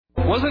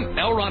Wasn't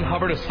L. Ron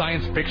Hubbard a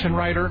science fiction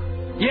writer?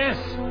 Yes,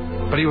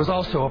 but he was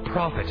also a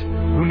prophet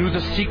who knew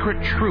the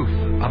secret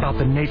truth about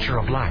the nature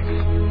of life.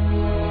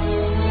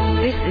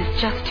 This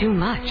is just too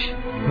much.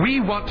 We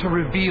want to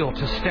reveal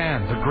to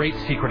Stan the great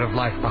secret of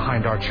life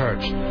behind our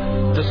church,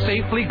 the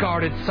safely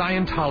guarded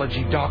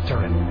Scientology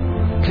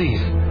doctrine. Please,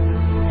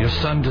 your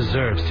son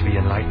deserves to be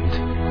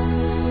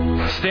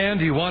enlightened. Stan,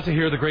 do you want to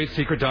hear the great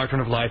secret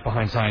doctrine of life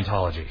behind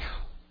Scientology?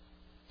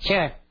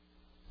 Sure.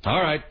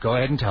 All right, go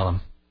ahead and tell him.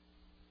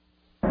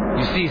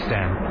 You see,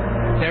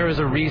 Stan, there is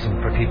a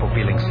reason for people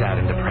feeling sad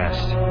and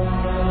depressed.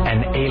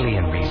 An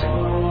alien reason.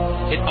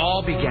 It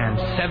all began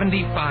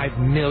 75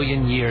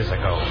 million years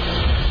ago.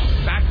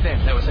 Back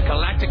then, there was a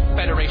galactic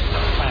federation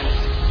of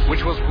planets,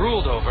 which was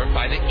ruled over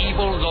by the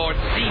evil Lord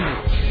Xenu.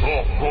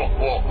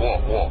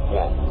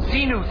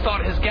 Xenu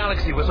thought his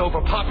galaxy was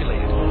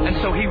overpopulated, and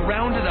so he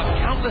rounded up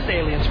countless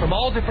aliens from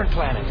all different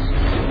planets,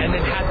 and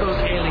then had those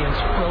aliens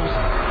frozen.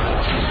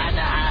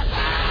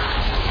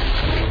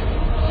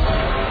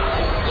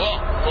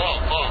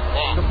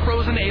 The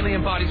frozen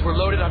alien bodies were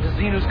loaded onto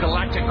Xenu's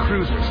galactic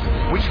cruisers,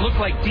 which looked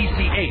like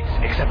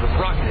DC-8s, except with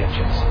rocket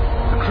engines.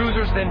 The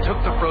cruisers then took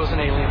the frozen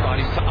alien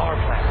bodies to our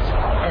planet,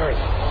 Earth,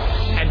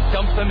 and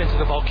dumped them into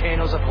the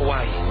volcanoes of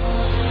Hawaii.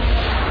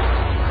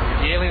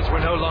 The aliens were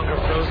no longer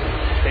frozen.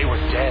 They were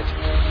dead.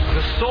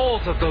 The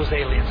souls of those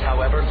aliens,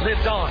 however,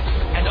 lived on,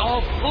 and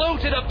all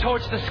floated up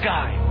towards the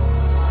sky.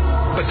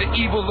 But the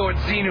evil Lord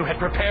Xenu had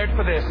prepared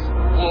for this.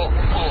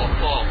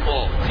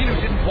 Xenu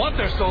didn't want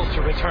their souls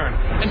to return,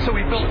 and so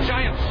he built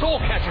giant soul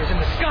catchers in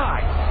the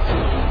sky.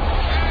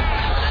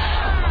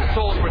 The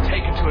souls were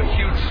taken to a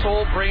huge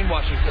soul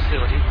brainwashing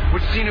facility,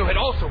 which Xenu had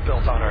also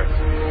built on Earth.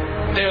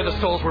 There the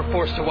souls were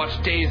forced to watch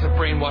days of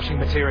brainwashing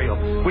material,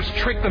 which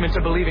tricked them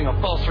into believing a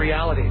false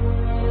reality.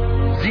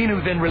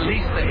 Xenu then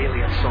released the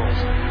alien souls,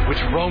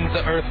 which roamed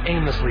the Earth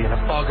aimlessly in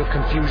a fog of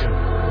confusion.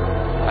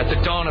 At the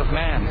dawn of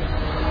man,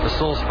 the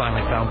souls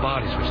finally found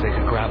bodies which they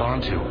could grab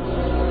onto.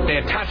 They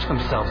attached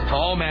themselves to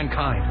all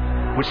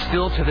mankind, which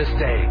still to this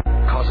day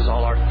causes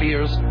all our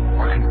fears,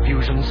 our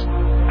confusions,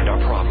 and our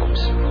problems.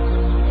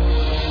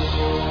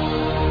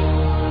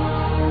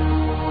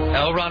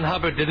 L. Ron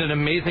Hubbard did an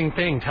amazing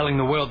thing telling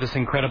the world this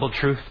incredible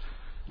truth.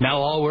 Now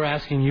all we're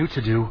asking you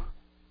to do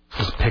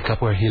is pick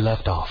up where he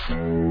left off.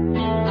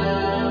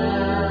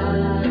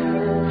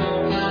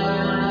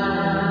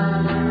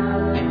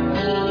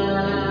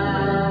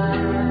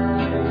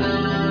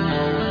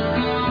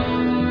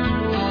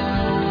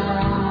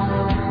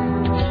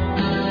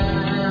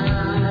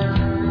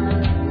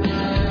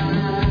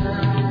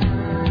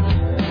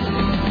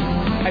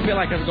 I feel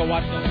like I should go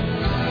watch them.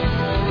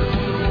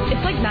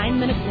 It's like 9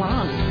 minutes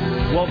long.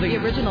 Well, the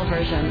original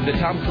version. The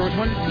Tom Cruise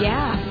one?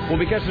 Yeah. Well,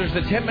 because there's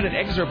the 10-minute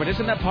excerpt, but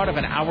isn't that part of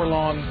an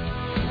hour-long...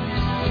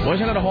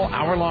 Wasn't it a whole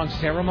hour-long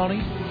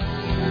ceremony?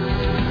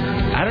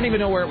 I don't even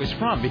know where it was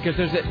from, because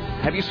there's a...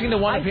 Have you seen the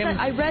one of him?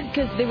 I read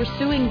because they were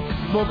suing...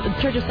 Well, the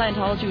Church of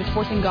Scientology was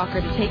forcing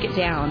Gawker to take it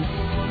down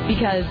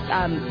because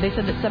they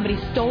said that somebody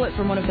stole it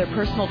from one of their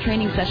personal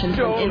training sessions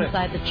from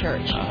inside the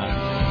church.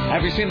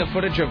 Have you seen the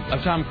footage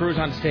of Tom Cruise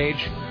on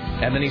stage?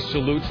 And then he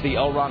salutes the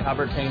L. Ron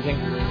Hubbard painting?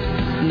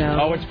 No.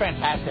 Oh, it's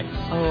fantastic.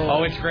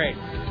 Oh, it's great.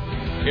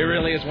 It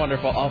really is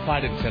wonderful. I'll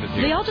find it and send it to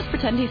you. They all just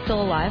pretend he's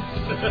still alive.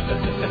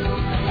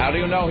 How do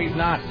you know he's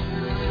not?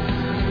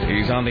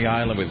 He's on the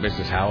island with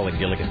Mrs. Howell and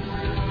Gilligan.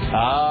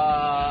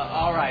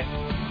 All right.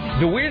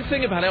 The weird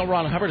thing about L.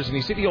 Ron Hubbard is when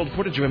you see the old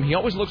footage of him, he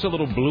always looks a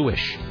little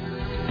bluish.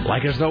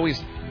 Like as though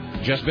he's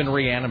just been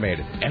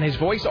reanimated. And his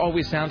voice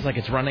always sounds like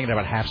it's running at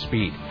about half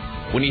speed.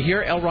 When you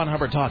hear L. Ron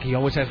Hubbard talk, he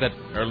always has that...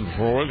 And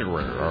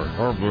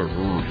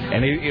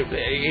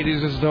it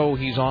is as though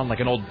he's on like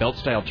an old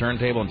belt-style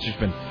turntable and it's just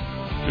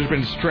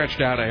been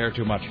stretched out a hair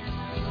too much.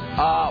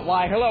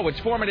 Why, hello,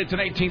 it's 4 minutes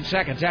and 18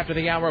 seconds after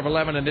the hour of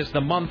 11, and it's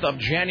the month of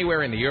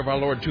January in the year of our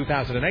Lord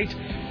 2008.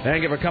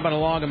 Thank you for coming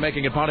along and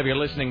making it part of your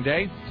listening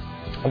day.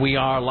 We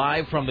are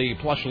live from the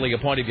plushly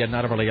appointed yet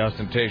not overly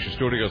ostentatious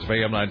studios of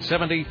AM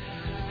 970.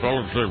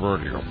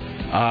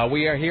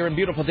 We are here in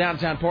beautiful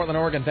downtown Portland,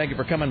 Oregon. Thank you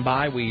for coming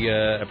by. We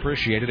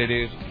appreciate it. It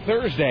is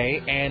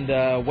Thursday, and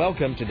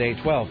welcome to day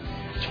 12.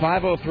 It's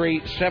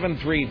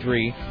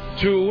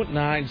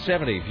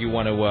 503-733-2970 if you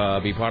want to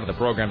be part of the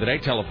program today,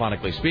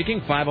 telephonically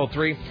speaking.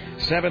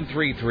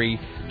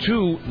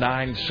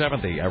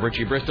 503-733-2970.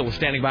 Richie Bristol is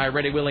standing by,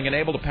 ready, willing, and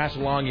able to pass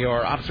along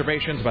your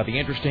observations about the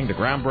interesting, the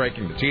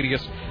groundbreaking, the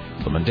tedious,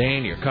 the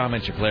mundane, your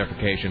comments, your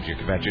clarifications, your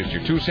kvetches,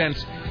 your 2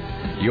 cents,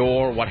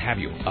 your what have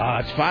you.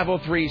 It's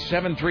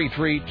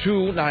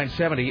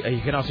 503-733-2970.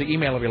 You can also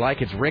email if you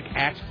like. It's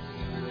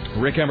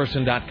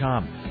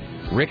rick@rickemerson.com.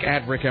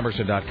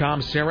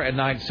 rick@rickemerson.com. Sarah at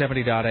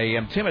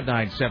 970.am. Tim at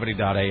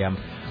 970.am.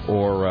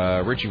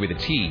 Or Richie with a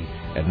T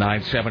at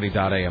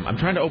 970.am. I'm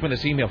trying to open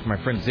this email from my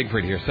friend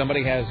Siegfried here.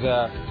 Somebody has...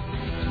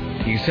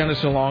 he sent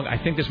us along. I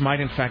think this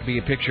might, in fact, be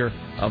a picture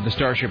of the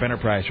Starship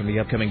Enterprise from the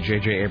upcoming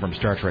J.J. Abrams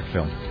Star Trek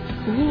film.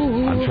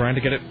 Ooh. I'm trying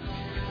to get it...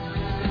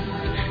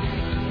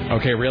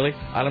 Okay, really?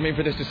 I don't mean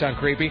for this to sound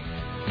creepy,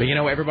 But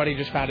everybody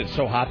just found it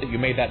so hot that you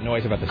made that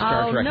noise about the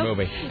Star Trek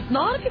movie. A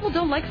lot of people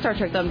don't like Star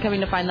Trek, though. I'm coming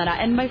to find that out.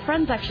 And my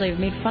friends actually have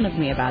made fun of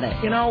me about it.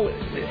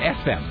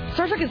 F them.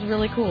 Star Trek is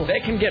really cool.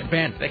 They can get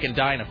bent. They can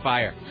die in a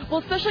fire.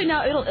 Well, especially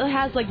now, it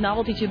has,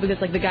 novelty, too, because,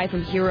 the guy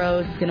from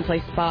Heroes is going to play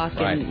Spock,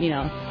 and,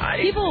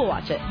 people will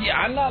watch it. Yeah,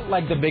 I'm not,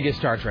 the biggest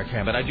Star Trek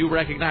fan, but I do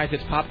recognize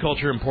its pop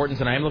culture importance,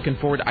 and I am looking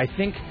forward. I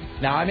think,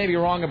 now, I may be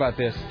wrong about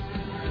this.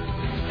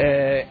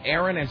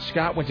 Aaron and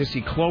Scott went to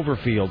see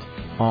Cloverfield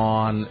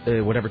on,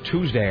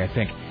 Tuesday, I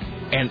think.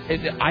 And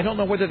I don't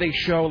know whether they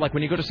show,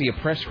 when you go to see a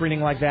press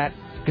screening like that,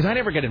 because I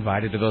never get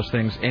invited to those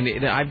things.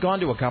 And I've gone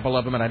to a couple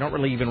of them, and I don't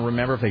really even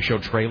remember if they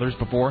showed trailers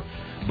before.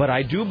 But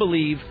I do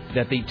believe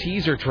that the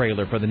teaser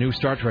trailer for the new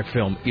Star Trek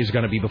film is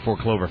going to be before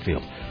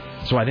Cloverfield.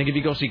 So I think if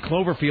you go see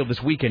Cloverfield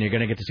this weekend, you're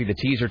going to get to see the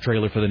teaser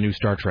trailer for the new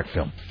Star Trek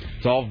film.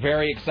 It's all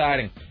very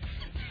exciting.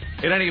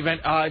 In any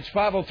event, it's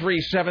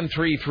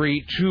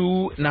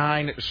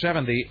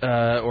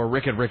 503-733-2970 or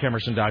Rick at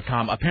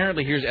rickemerson.com.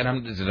 Apparently,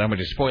 I'm going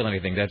to spoil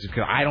anything. That's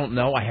because I don't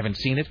know. I haven't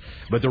seen it.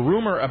 But the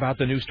rumor about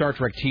the new Star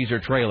Trek teaser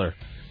trailer,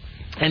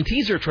 and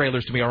teaser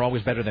trailers to me are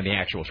always better than the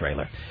actual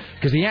trailer.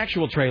 Because the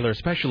actual trailer,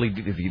 especially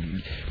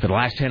for the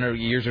last 10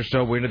 years or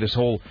so, we're into this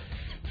whole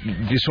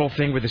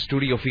thing where the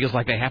studio feels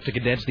like they have to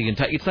condense the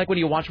entire... It's like when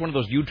you watch one of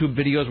those YouTube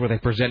videos where they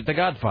present The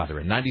Godfather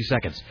in 90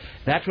 seconds.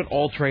 That's what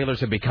all trailers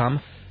have become.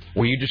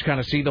 Where you just kind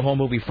of see the whole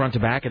movie front to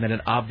back, and then it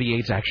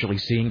obviates actually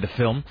seeing the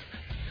film.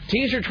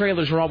 Teaser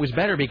trailers are always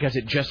better because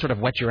it just sort of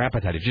whets your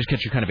appetite. It just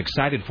gets you kind of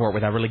excited for it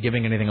without really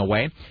giving anything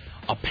away.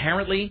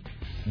 Apparently,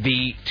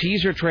 the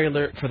teaser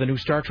trailer for the new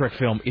Star Trek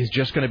film is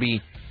just going to be...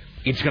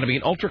 It's going to be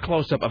an ultra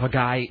close-up of a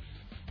guy,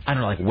 I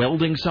don't know,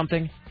 welding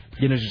something.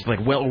 Just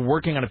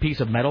working on a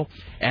piece of metal.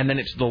 And then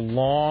it's the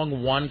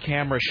long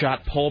one-camera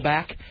shot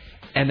pullback.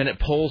 And then it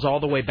pulls all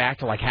the way back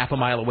to half a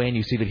mile away, and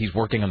you see that he's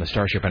working on the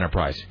Starship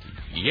Enterprise.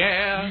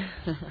 Yeah.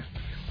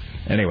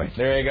 Anyway,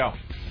 there you go.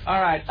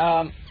 All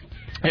right.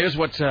 Here's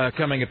what's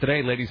coming up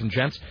today, ladies and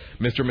gents.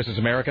 Mr. and Mrs.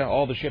 America,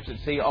 all the ships at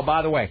sea. Oh,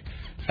 by the way,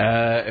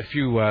 a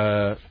few...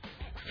 I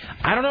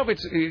don't know if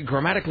it's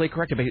grammatically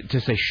correct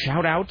to say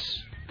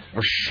shout-outs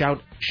or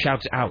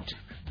shouts out.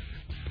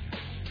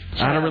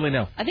 I don't really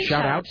know. I think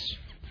shout-outs?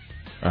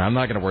 I'm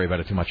not going to worry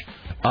about it too much.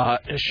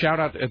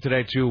 Shout-out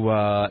today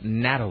to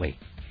Natalie.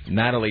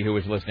 Natalie, who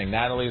is listening.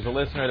 Natalie is a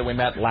listener that we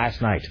met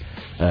last night.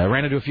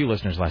 Ran into a few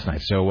listeners last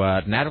night. So,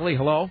 Natalie,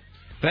 hello.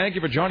 Thank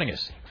you for joining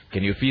us.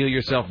 Can you feel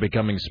yourself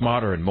becoming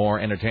smarter and more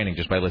entertaining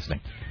just by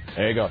listening?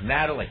 There you go.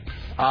 Natalie.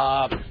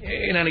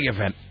 In any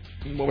event,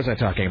 what was I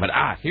talking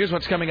about? Here's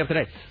what's coming up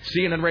today.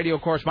 CNN radio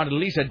correspondent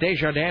Lisa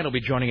Desjardins will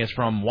be joining us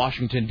from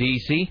Washington,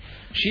 D.C.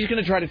 She's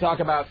going to try to talk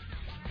about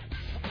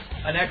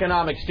an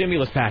economic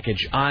stimulus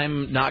package.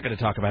 I'm not going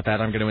to talk about that.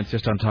 I'm going to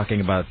insist on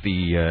talking about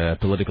the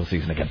political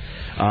season again.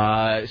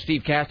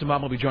 Steve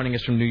Kastenbaum will be joining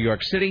us from New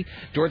York City.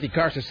 Dorothy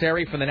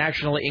Carcasseri from the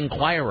National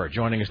Enquirer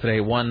joining us today,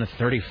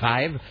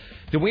 1:35.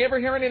 Did we ever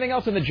hear anything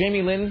else on the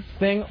Jamie Lynn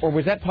thing, or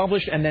was that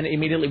published and then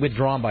immediately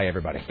withdrawn by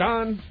everybody?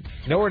 Gone.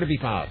 Nowhere to be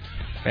found.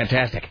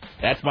 Fantastic.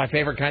 That's my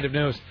favorite kind of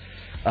news.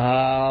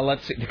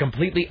 Let's see. The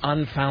completely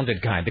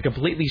unfounded kind. The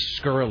completely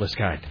scurrilous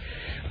kind.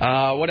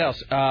 What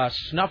else?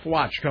 Snuff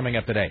Watch coming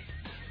up today.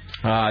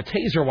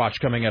 Taser Watch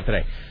coming up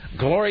today.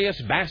 Glorious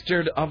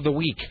Bastard of the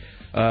Week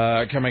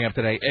coming up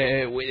today.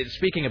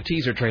 Speaking of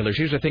teaser trailers,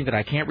 here's the thing that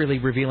I can't really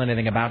reveal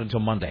anything about until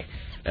Monday.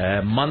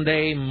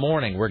 Monday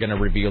morning, we're going to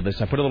reveal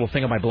this. I put a little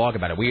thing on my blog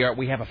about it.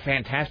 We have a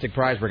fantastic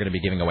prize we're going to be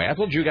giving away. I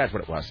told you guys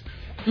what it was.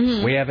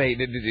 Mm-hmm. We have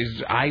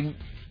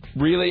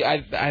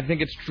I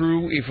think it's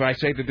true if I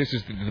say that this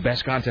is the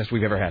best contest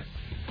we've ever had.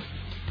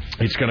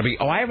 It's going to be...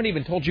 I haven't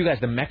even told you guys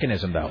the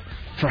mechanism, though,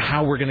 for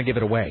how we're going to give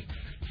it away.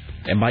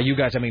 And by you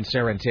guys, I mean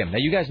Sarah and Tim. Now,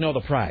 you guys know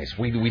the prize.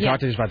 We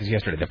talked about this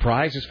yesterday. The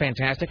prize is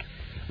fantastic.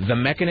 The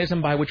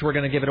mechanism by which we're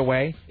going to give it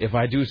away, if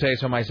I do say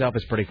so myself,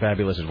 is pretty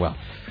fabulous as well.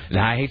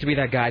 Now, I hate to be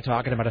that guy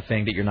talking about a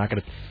thing that you're not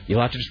going to...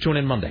 You'll have to just tune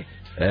in Monday.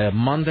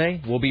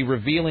 Monday, we'll be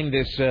revealing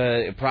this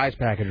prize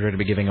package we're going to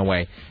be giving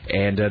away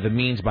and the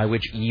means by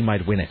which ye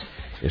might win it.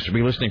 You should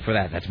be listening for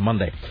that. That's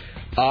Monday.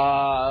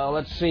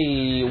 Let's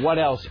see. What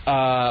else?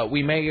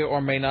 We may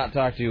or may not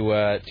talk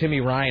to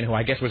Timmy Ryan, who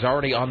I guess was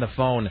already on the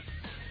phone.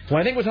 Well,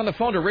 I think was on the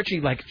phone to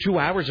Richie 2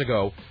 hours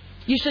ago.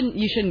 You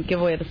shouldn't give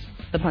away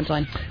the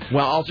punchline.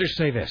 Well, I'll just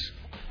say this.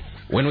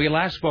 When we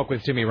last spoke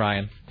with Timmy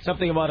Ryan...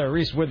 Something about a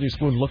Reese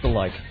Witherspoon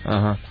look-alike.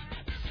 Uh-huh.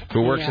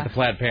 Who works at the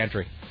Plaid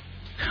Pantry.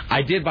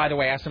 I did, by the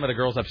way, ask some of the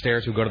girls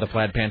upstairs who go to the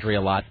Plaid Pantry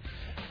a lot.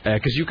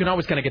 Because you can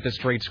always kind of get the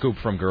straight scoop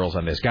from girls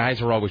on this.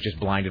 Guys are always just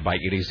blinded by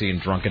idiocy and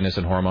drunkenness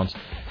and hormones.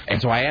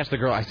 And so I asked the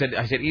girl, I said,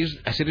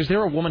 is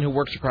there a woman who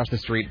works across the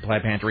street at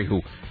Plaid Pantry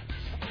who,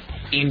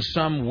 in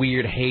some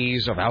weird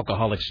haze of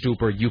alcoholic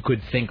stupor, you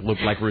could think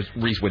looked like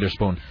Reese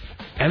Witherspoon?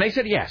 And they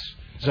said yes.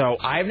 So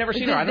I've never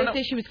seen her. I don't know. Did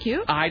they say she was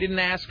cute? I didn't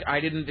ask.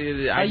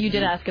 You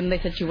did ask, and they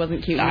said she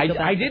wasn't cute. I did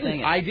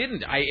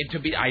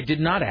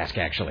not ask,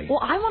 actually.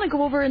 Well, I want to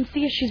go over and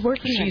see if she's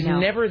working. She's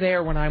never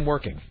there when I'm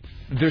working.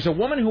 There's a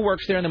woman who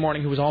works there in the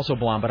morning who is also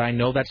blonde, but I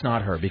know that's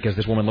not her because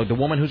the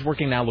woman who's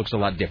working now looks a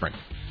lot different.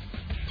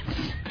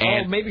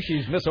 And maybe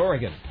she's Miss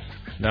Oregon.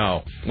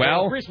 No.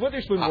 Well, Reese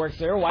Witherspoon works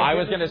there. I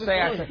was going to say,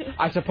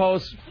 I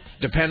suppose,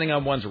 depending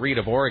on one's read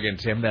of Oregon,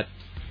 Tim, that...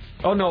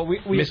 Oh, no,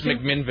 Miss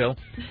McMinnville.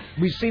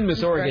 We've seen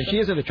Miss Oregon. She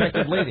is an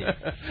attractive lady.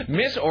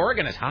 Miss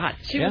Oregon is hot.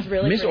 She was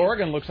really Miss pretty.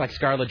 Oregon looks like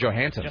Scarlett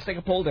Johansson. Just like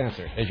a pole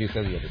dancer, as you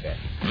said the other day.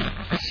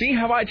 See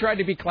how I tried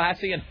to be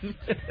classy? And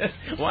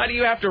why do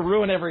you have to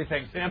ruin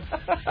everything, Tim?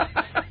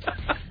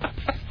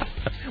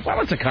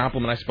 Well, it's a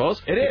compliment, I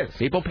suppose. It is.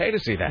 People pay to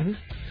see that.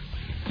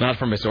 Mm-hmm. Not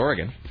from Miss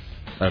Oregon.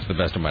 That's the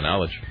best of my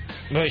knowledge.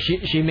 No,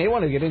 she may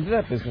want to get into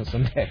that business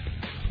someday.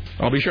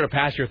 I'll be sure to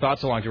pass your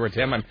thoughts along to her,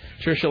 Tim. I'm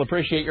sure she'll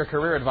appreciate your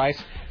career advice.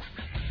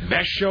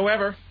 Best show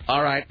ever.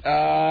 All right.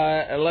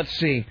 Let's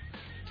see.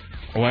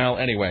 Well,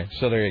 anyway,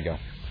 so there you go.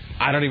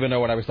 I don't even know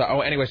what I was talking.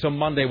 Oh, anyway, so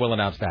Monday we'll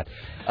announce that.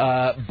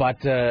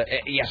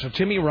 So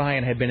Timmy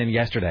Ryan had been in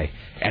yesterday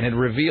and had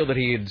revealed that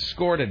he had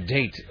scored a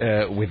date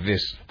with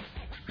this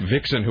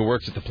vixen who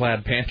works at the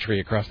Plaid Pantry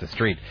across the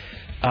street.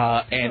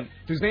 And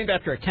who's named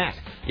after a cat.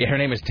 Yeah, her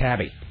name is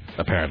Tabby,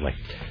 apparently.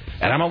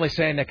 And I'm only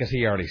saying that because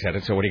he already said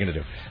it, so what are you going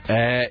to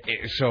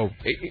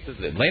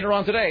do? Later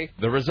on today,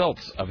 the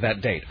results of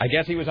that date. I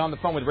guess he was on the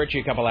phone with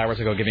Richie a couple hours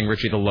ago giving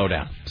Richie the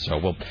lowdown. So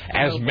we'll,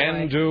 as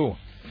men do.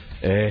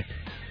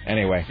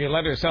 Anyway. She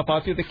let herself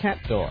out through the cat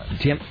door.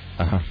 Tim?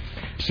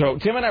 So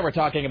Tim and I were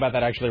talking about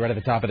that actually right at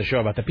the top of the show,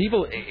 about the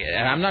people,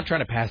 and I'm not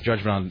trying to pass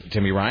judgment on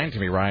Timmy Ryan.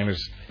 Timmy Ryan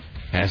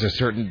has a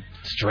certain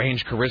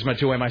strange charisma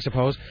to him, I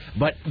suppose.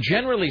 But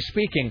generally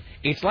speaking,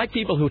 it's like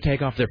people who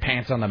take off their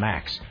pants on the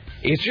max.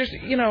 It's just,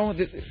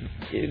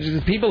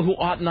 it's people who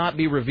ought not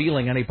be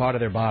revealing any part of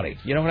their body.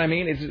 You know what I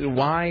mean? It's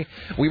why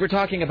we were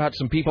talking about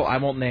some people, I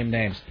won't name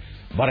names,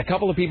 but a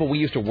couple of people we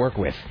used to work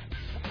with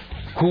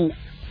who...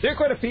 There are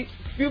quite a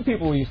few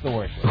people we used to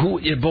work with.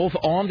 Who, both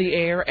on the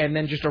air and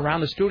then just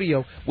around the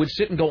studio, would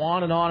sit and go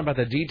on and on about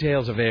the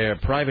details of their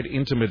private,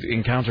 intimate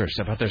encounters,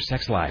 about their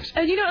sex lives.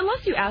 And,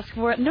 unless you ask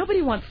for it,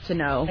 nobody wants to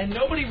know. And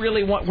nobody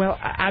really wants... Well,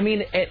 I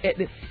mean,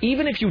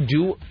 even if you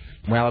do...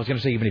 Well, I was going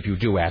to say even if you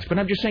do ask, but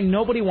I'm just saying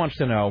nobody wants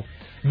to know.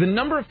 The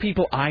number of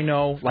people I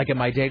know, like in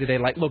my day-to-day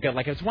life, look at,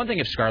 like, it's one thing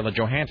if Scarlett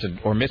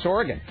Johansson or Miss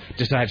Oregon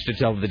decides to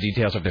tell the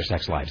details of their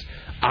sex lives.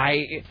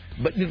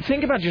 But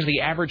think about just the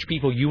average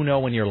people you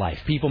know in your life.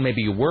 People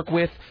maybe you work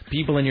with,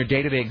 people in your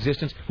day-to-day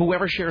existence,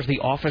 whoever shares the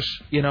office,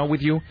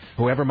 with you,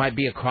 whoever might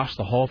be across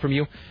the hall from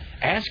you.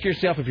 Ask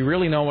yourself if you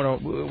really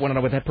want to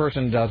know what that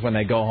person does when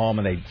they go home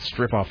and they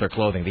strip off their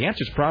clothing. The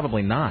answer is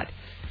probably not.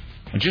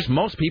 Just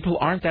most people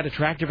aren't that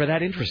attractive or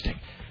that interesting.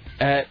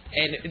 And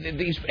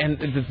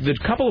the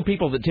couple of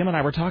people that Tim and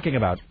I were talking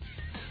about,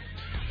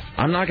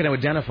 I'm not going to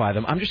identify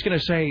them. I'm just going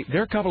to say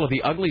they're a couple of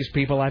the ugliest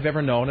people I've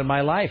ever known in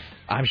my life.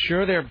 I'm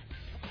sure they're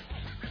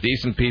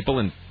decent people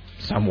in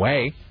some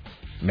way,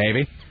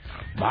 maybe.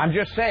 I'm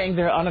just saying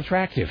they're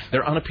unattractive.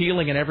 They're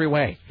unappealing in every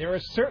way. There are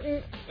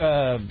certain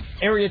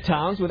area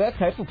towns where that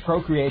type of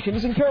procreation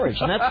is encouraged,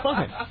 and that's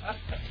fine.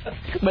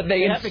 But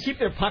they have to keep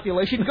their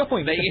population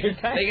going.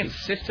 They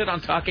insisted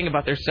on talking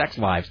about their sex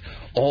lives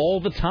all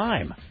the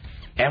time.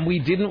 And we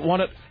didn't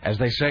want to, as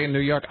they say in New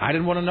York, I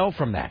didn't want to know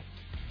from that.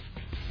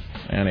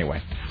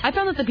 Anyway. I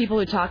found that the people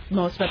who talk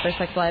most about their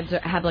sex lives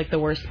have, the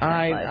worst sex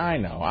lives. I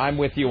know. I'm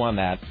with you on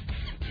that.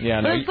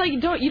 Yeah, but it's like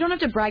you don't have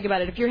to brag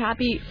about it. If you're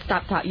happy,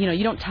 stop talking.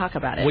 You don't talk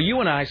about it. Well, you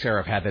and I,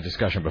 Sarah, have had that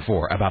discussion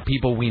before about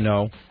people we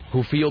know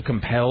who feel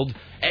compelled.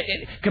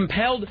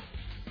 Compelled?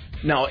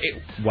 No.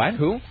 What?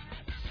 Who?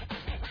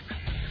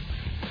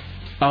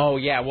 Oh,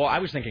 yeah. Well, I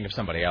was thinking of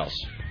somebody else.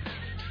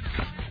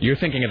 You're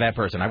thinking of that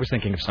person. I was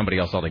thinking of somebody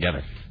else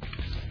altogether.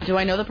 Do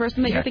I know the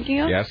person that you're thinking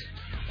of? Yes.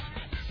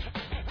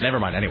 Never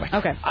mind, anyway.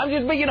 Okay.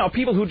 But,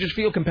 people who just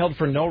feel compelled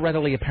for no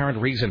readily apparent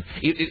reason.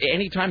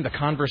 Anytime the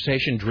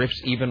conversation drifts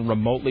even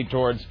remotely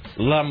towards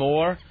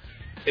l'amour,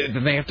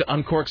 then they have to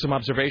uncork some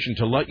observation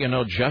to let you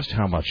know just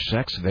how much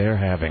sex they're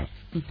having.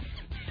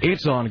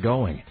 It's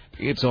ongoing.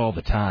 It's all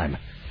the time.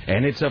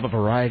 And it's of a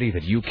variety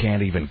that you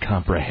can't even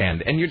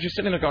comprehend. And you're just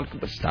sitting there going,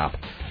 stop.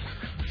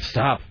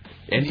 Stop.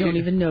 And you don't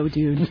even know,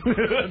 dude.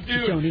 Dude,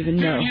 you don't even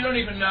know. Dude, you don't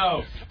even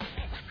know.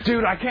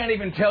 Dude, I can't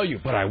even tell you,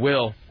 but I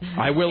will.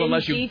 I will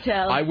unless you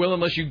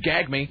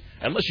gag me.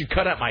 Unless you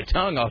cut out my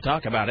tongue, I'll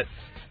talk about it.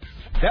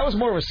 That was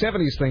more of a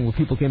 70s thing when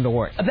people came to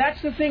work.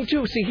 That's the thing,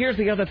 too. See, here's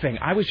the other thing.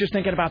 I was just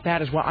thinking about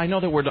that as well. I know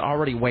that we're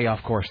already way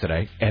off course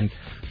today, and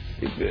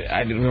we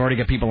already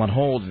got people on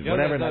hold.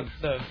 Whatever.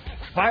 The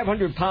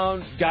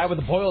 500-pound guy with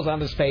the boils on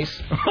his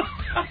face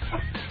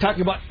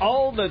talking about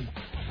all the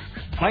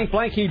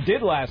blank he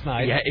did last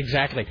night. Yeah,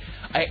 exactly.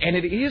 And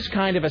it is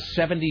kind of a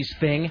 70s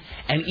thing.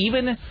 And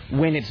even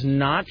when it's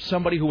not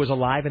somebody who was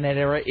alive in that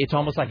era, it's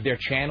almost like they're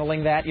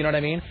channeling that. You know what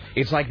I mean?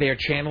 It's like they're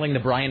channeling the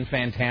Brian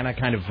Fantana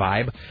kind of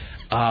vibe.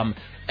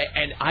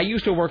 And I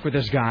used to work with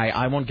this guy.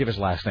 I won't give his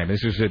last name.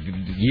 This was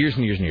years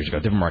and years and years ago.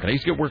 Different market. I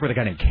used to work with a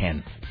guy named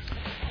Ken.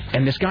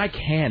 And this guy,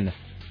 Ken,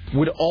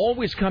 would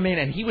always come in,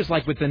 and he was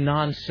like with the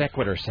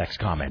non-sequitur sex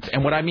comments.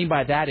 And what I mean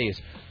by that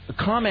is a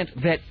comment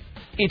that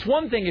it's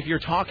one thing if you're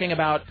talking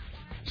about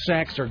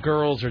sex or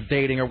girls or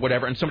dating or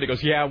whatever, and somebody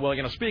goes, yeah, well,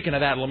 speaking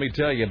of that, let me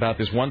tell you about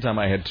this one time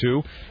I had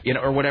two,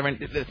 or whatever.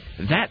 And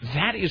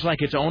that is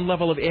like its own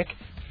level of ick.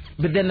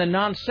 But then the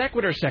non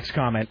sequitur sex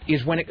comment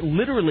is when it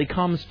literally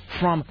comes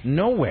from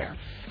nowhere.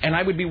 And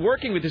I would be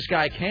working with this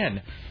guy,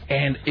 Ken,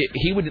 and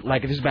he would,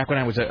 like, this is back when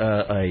I was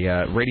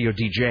a radio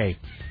DJ,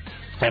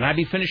 and I'd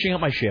be finishing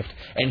up my shift,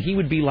 and he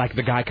would be like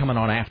the guy coming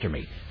on after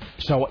me.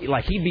 So,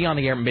 like, he'd be on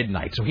the air at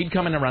midnight. So he'd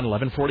come in around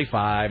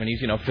 11:45, and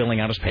he's, filling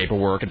out his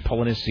paperwork and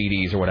pulling his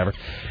CDs or whatever.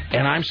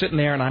 And I'm sitting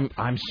there, and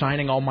I'm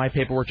signing all my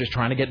paperwork, just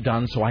trying to get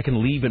done so I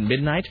can leave at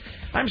midnight.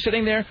 I'm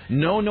sitting there,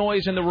 no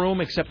noise in the room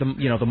except the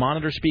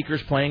monitor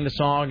speakers playing the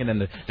song, and then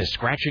the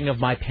scratching of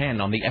my pen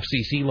on the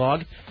FCC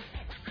log.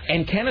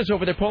 And Ken is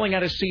over there pulling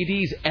out his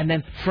CDs, and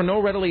then for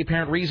no readily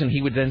apparent reason,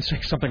 he would then say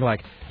something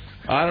like,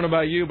 I don't know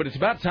about you, but it's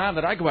about time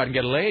that I go out and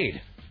get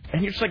laid.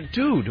 And you're just like,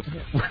 dude,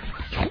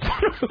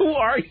 who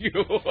are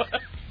you?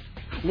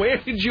 Where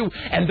did you...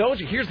 And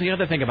here's the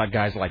other thing about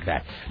guys like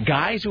that.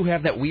 Guys who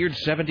have that weird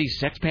 70s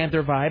Sex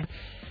Panther vibe,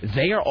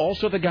 they are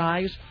also the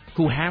guys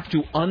who have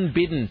to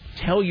unbidden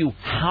tell you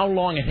how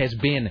long it has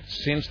been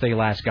since they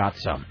last got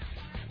some.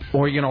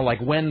 Or, like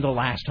when the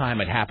last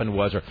time it happened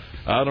was, or,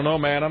 I don't know,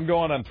 man, I'm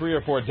going on 3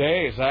 or 4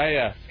 days.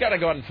 I got to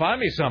go out and find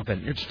me something.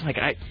 You're just like,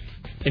 and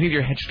in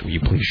your head, will you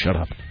please shut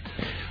up?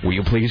 Will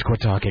you please quit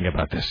talking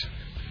about this?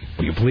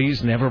 Will you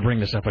please never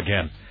bring this up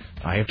again?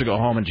 I have to go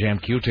home and jam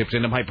Q-tips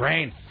into my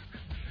brain.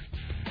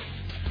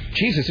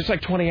 Jesus, it's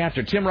like 20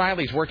 after. Tim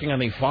Riley's working on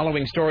the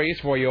following stories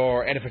for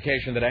your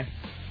edification today.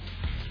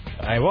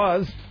 I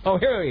was. Oh,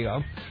 here we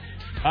go.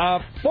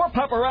 4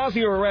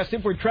 paparazzi were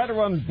arrested for trying to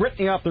run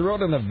Britney off the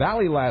road in the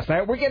valley last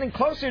night. We're getting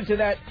closer to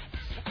that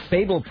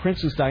fabled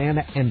Princess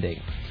Diana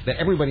ending that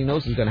everybody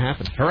knows is going to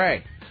happen.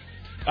 Hooray.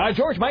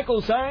 George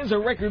Michael signs a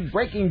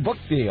record-breaking book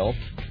deal.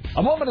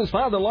 A woman has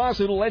filed a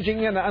lawsuit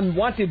alleging an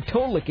unwanted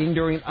toe-licking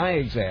during an eye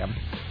exam.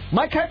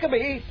 Mike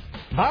Huckabee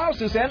vows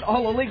to send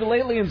all illegal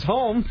aliens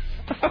home.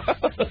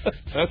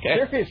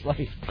 Okay.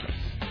 Seriously.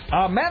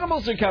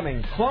 Manimals are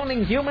coming.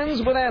 Cloning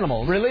humans with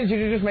animals. Really? Did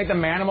you just make the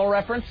Manimal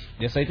reference?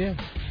 Yes, I did.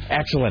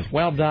 Excellent.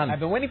 Well done. I've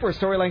been waiting for a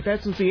story like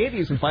that since the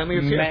 80s, and finally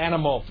it's here.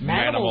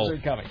 Manimals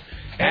are coming.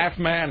 Half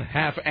man,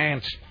 half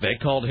ant. They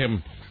called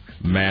him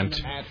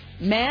Mant.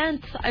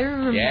 Mant? I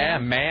remember. Yeah,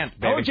 Mant,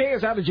 baby. OJ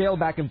is out of jail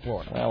back in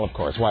Florida. Well, of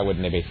course. Why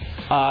wouldn't he be?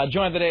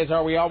 Joined today, as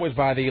are we always,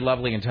 by the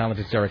lovely and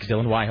talented Sarah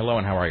Dillon. Why, hello,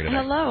 and how are you today?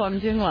 Hello, I'm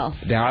doing well.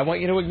 Now, I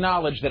want you to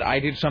acknowledge that I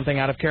did something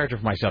out of character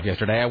for myself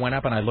yesterday. I went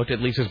up and I looked at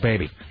Lisa's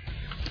baby.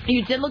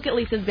 You did look at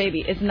Lisa's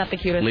baby. Isn't that the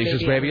cutest baby?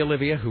 Lisa's baby,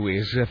 Olivia, who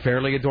is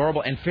fairly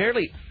adorable and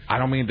fairly... I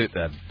don't mean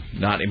that...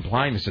 not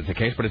implying this is the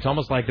case, but it's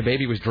almost like the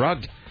baby was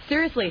drugged.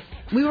 Seriously.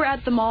 We were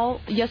at the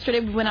mall yesterday.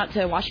 We went out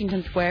to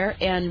Washington Square,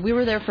 and we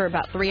were there for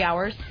about 3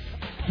 hours.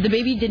 The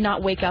baby did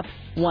not wake up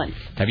once.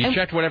 Have you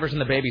checked whatever's in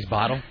the baby's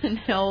bottle?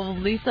 No,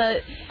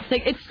 Lisa.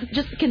 It's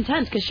just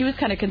content because she was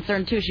kind of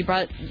concerned too. She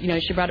brought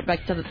it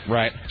back to the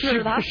right. She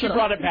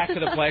brought it back to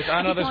the place.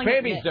 I know this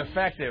baby's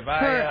defective.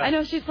 I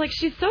know she's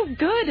so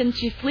good and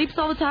she sleeps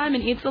all the time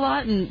and eats a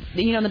lot and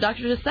the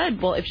doctor just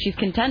said, well, if she's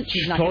content,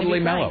 she's not totally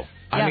gonna be mellow.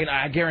 Yeah. I mean,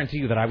 I guarantee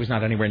you that I was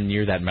not anywhere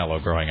near that mellow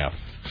growing up.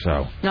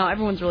 So. No,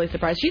 everyone's really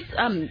surprised. She's,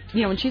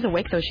 when she's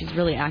awake, though, she's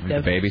really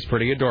active. The baby's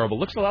pretty adorable.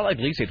 Looks a lot like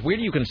Lisa. It's weird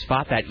you can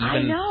spot that even.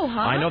 I know, huh?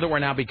 I know that we're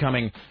now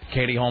becoming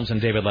Katie Holmes and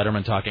David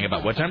Letterman talking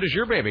about what time does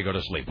your baby go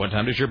to sleep? What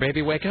time does your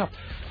baby wake up?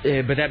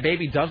 But that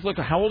baby does look,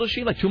 how old is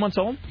she? Like 2 months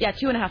old? Yeah,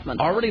 2.5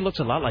 months. Already looks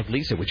a lot like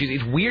Lisa, which is,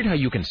 it's weird how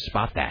you can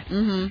spot that.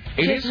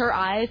 Mm-hmm. She has her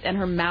eyes and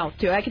her mouth,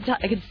 too. I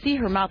could see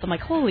her mouth. I'm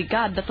like, holy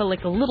God, that's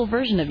like a little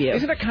version of you.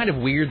 Isn't it kind of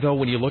weird, though,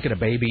 when you look at a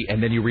baby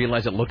and then you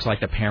realize it looks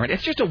like the parent?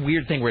 It's just a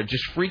weird thing where it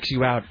just freaks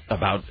you out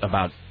about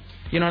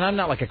and I'm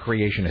not like a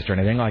creationist or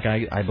anything. Like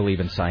I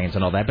believe in science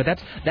and all that, but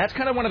that's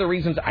kind of one of the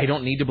reasons I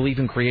don't need to believe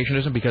in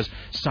creationism, because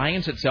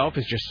science itself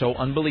is just so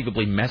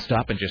unbelievably messed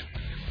up and just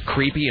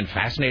creepy and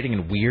fascinating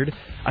and weird.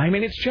 I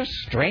mean, it's just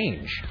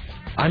strange.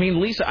 I mean,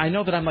 Lisa, I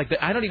know that I'm like,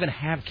 I don't even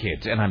have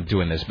kids and I'm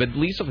doing this, but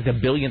Lisa's like the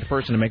billionth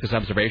person to make this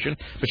observation,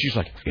 but she's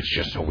like, it's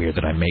just so weird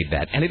that I made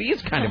that. And it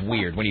is kind of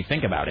weird when you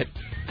think about it.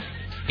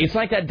 It's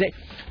like that day.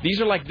 These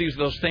are like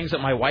those things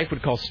that my wife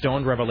would call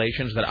stoned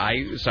revelations that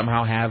I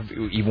somehow have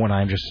even when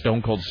I'm just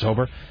stone cold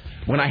sober.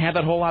 When I had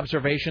that whole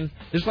observation,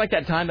 this is like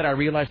that time that I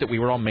realized that we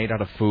were all made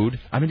out of food.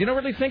 I mean, you don't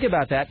really think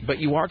about that, but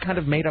you are kind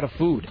of made out of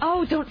food.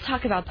 Oh, don't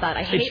talk about that.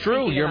 I hate It's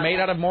true. You're made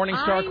out of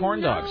Morningstar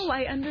corn dogs. I know.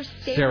 I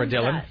understand. Sarah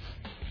Dillon.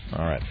 That.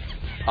 All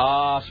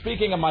right.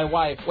 Speaking of my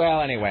wife,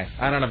 well, anyway,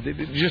 I don't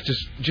know.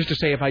 Just to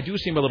say, if I do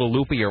seem a little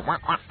loopy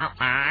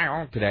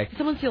or today.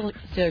 Someone steal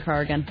your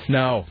car again.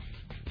 No.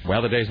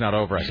 Well, the day's not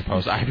over, I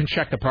suppose. I haven't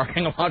checked the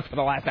parking lot for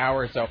the last hour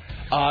or so.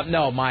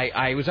 No,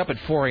 I was up at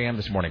 4 a.m.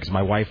 this morning because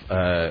my wife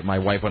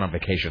went on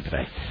vacation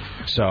today.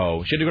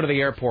 So she had to go to the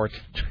airport.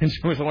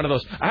 She was one of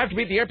those, I have to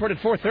be at the airport at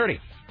 4:30.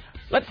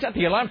 Let's set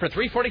the alarm for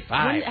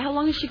 3:45. How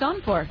long is she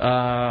gone for?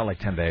 Like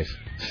 10 days.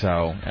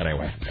 So,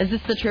 anyway. Is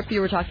this the trip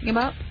you were talking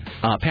about?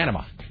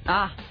 Panama.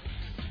 Ah.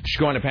 She's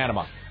going to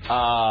Panama.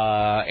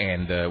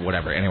 And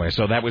whatever. Anyway,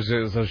 so that was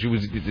so she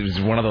was. It was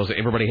one of those.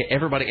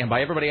 Everybody, and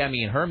by everybody I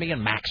mean her, me,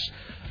 and Max.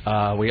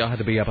 We all had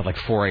to be up at like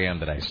 4 a.m.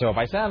 today. So if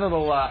I sound a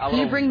little, Did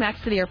you bring Max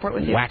to the airport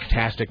with you?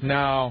 Whacktastic.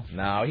 No.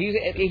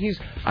 He's.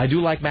 I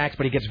do like Max,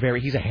 but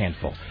he's a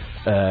handful.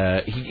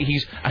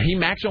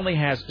 Max only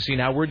has. See,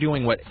 now we're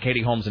doing what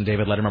Katie Holmes and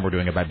David Letterman were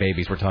doing about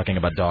babies. We're talking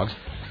about dogs.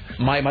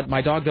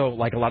 My dog, though,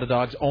 like a lot of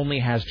dogs, only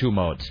has 2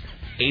 modes.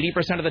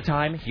 80% of the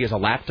time, he is a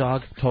lap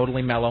dog,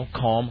 totally mellow,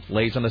 calm,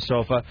 lays on the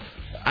sofa.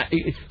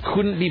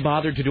 Couldn't be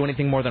bothered to do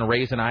anything more than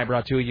raise an eyebrow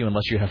to you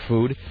unless you have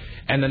food.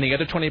 And then the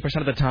other 20%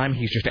 of the time,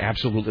 he's just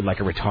absolutely like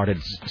a retarded,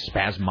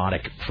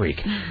 spasmodic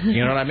freak.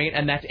 You know what I mean?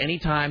 And that's any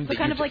time. So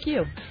kind of like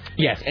you.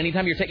 Yes,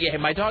 anytime you're taking. Yeah,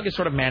 my dog is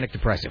sort of manic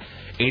depressive.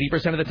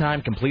 80% of the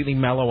time, completely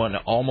mellow and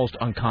almost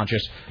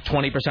unconscious.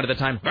 20% of the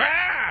time,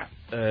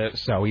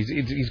 so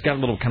he's got a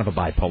little kind of a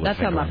bipolar. That's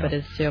how Muppet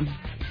is too.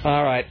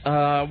 All right.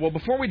 Well,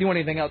 before we do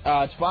anything else,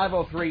 it's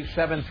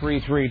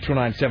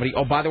 503-733-2970.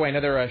 Oh, by the way,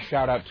 another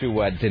shout out to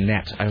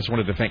Danette. I just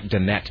wanted to thank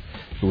Danette,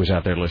 who was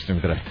out there listening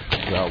today.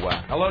 So,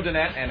 hello,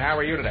 Danette, and how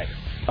are you today?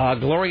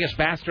 Glorious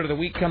Bastard of the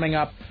Week coming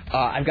up.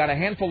 I've got a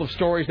handful of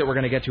stories that we're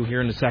going to get to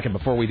here in a second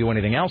before we do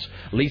anything else.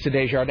 Lisa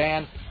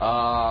Desjardins,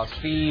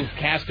 Steve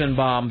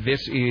Kastenbaum.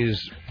 This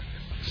is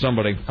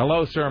somebody.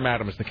 Hello, sir,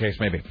 madam, as the case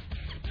may be.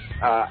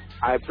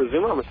 I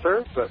presume I'm a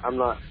sir, but I'm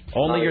not.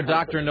 Only your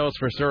doctor knows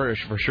for sure,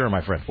 my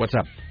friend. What's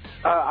up?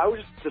 I was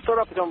just, to start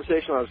off the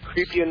conversation, I was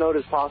creepy a note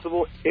as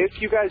possible. If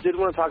you guys did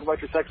want to talk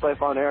about your sex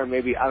life on air,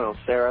 maybe, I don't know,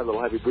 Sarah, a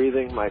little heavy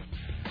breathing, might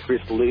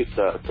increase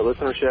the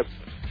listenership.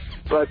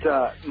 But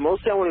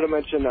mostly I wanted to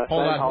mention...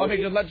 Hold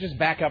on, let's just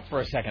back up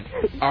for a second.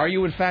 Are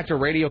you, in fact, a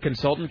radio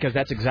consultant? Because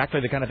that's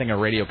exactly the kind of thing a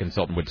radio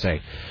consultant would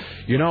say.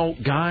 You know,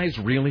 guys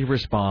really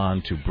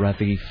respond to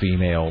breathy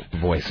female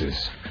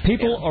voices.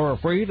 People are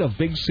afraid of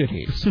big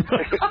cities.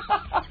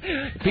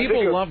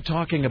 People love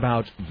talking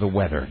about the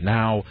weather.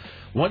 Now,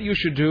 what you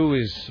should do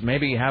is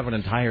maybe have an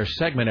entire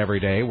segment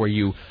every day where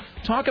you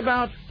talk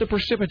about the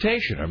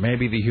precipitation or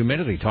maybe the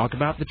humidity. Talk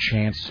about the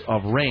chance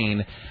of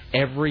rain.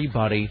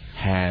 Everybody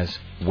has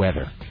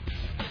weather.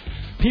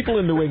 People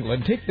in New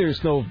England take their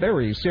snow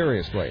very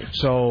seriously.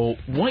 So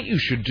what you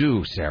should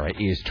do, Sarah,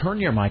 is turn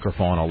your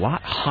microphone a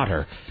lot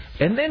hotter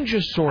and then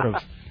just sort of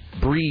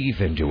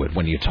breathe into it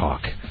when you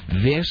talk.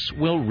 This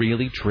will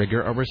really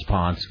trigger a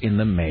response in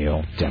the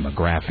male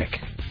demographic.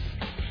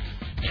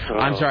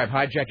 I'm sorry, I've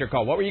hijacked your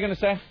call. What were you going to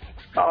say?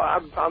 Oh,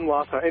 I'm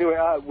lost. Anyway,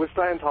 with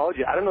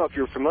Scientology, I don't know if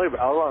you're familiar, but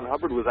L. Ron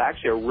Hubbard was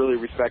actually a really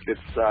respected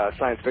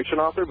science fiction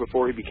author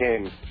before he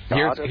became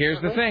God.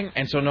 Here's the thing,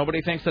 and so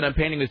nobody thinks that I'm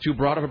painting with too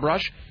broad of a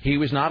brush. He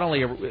was not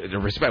only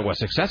a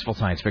successful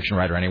science fiction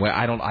writer anyway.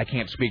 I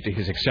can't speak to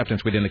his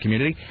acceptance within the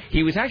community.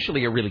 He was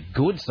actually a really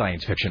good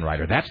science fiction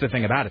writer. That's the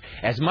thing about it.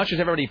 As much as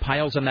everybody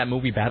piles on that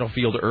movie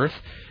Battlefield Earth,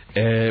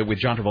 with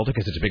John Travolta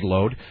because it's a big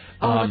load.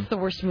 It's the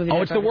worst movie.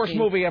 It's the worst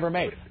movie ever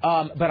made.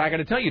 But I got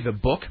to tell you, the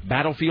book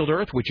Battlefield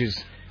Earth, which is,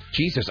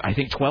 Jesus, I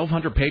think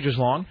 1,200 pages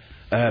long.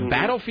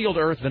 Battlefield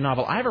Earth, the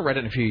novel. I haven't read it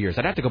in a few years.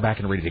 I'd have to go back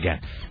and read it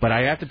again. But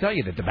I have to tell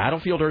you that the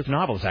Battlefield Earth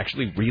novel is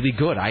actually really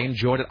good. I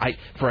enjoyed it.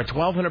 For a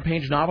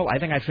 1,200-page novel, I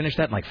think I finished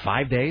that in like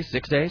 5 days,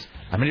 6 days.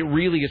 I mean, it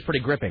really is pretty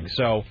gripping.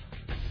 So,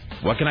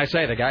 what can I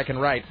say? The guy can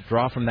write.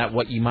 Draw from that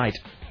what ye might.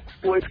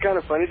 Well, it's kind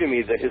of funny to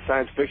me that his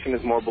science fiction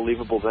is more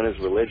believable than his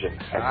religion,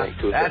 I think,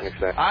 to a certain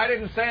extent. I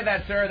didn't say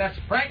that, sir. That's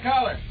Frank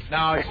Collar.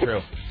 No, it's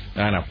true.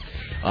 I know.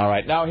 All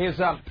right. Now, his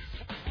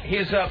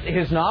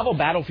novel,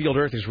 Battlefield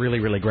Earth, is really,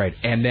 really great.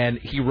 And then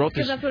he wrote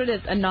this... Because that's what it is,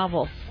 a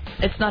novel.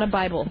 It's not a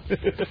Bible.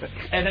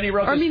 And then he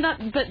wrote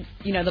the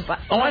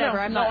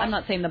whatever. I'm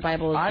not saying the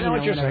Bible is, I know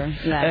what you're saying.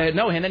 Yeah.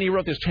 No, and then he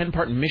wrote this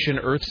 10-part Mission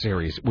Earth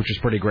series, which is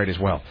pretty great as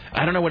well.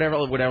 I don't know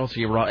what else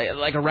he wrote.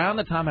 Like, around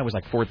the time I was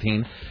like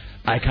 14...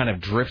 I kind of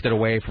drifted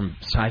away from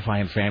sci-fi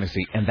and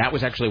fantasy, and that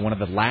was actually one of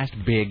the last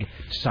big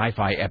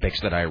sci-fi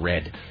epics that I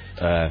read.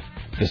 The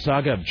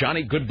saga of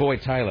Johnny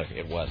Goodboy Tyler,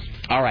 it was.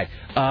 All right.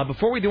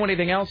 Before we do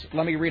anything else,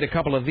 let me read a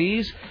couple of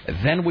these,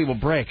 then we will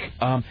break.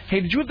 Hey,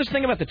 did you have this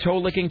thing about the toe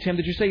licking, Tim?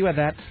 Did you say you had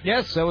that?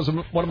 Yes, that was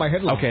one of my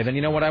headlines. Okay, then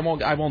you know what? I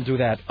won't do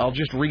that. I'll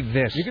just read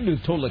this. You can do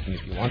toe licking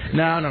if you want to.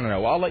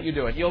 No. I'll let you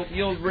do it.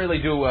 You'll really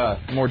do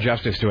more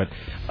justice to it.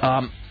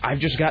 I've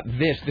just got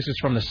this. This is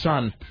from The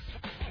Sun.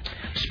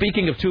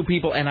 Speaking of two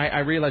people, and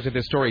I realize that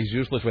this story is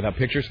useless without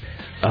pictures,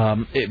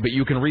 but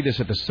you can read this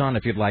at The Sun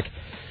if you'd like.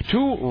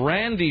 Two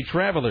randy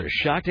travelers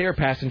shocked air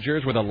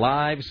passengers with a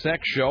live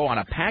sex show on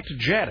a packed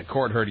jet, a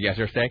court heard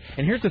yesterday.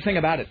 And here's the thing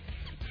about it.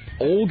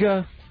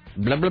 Olga,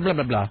 blah, blah, blah,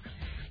 blah, blah.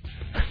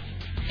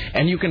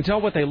 And you can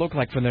tell what they look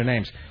like from their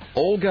names.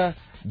 Olga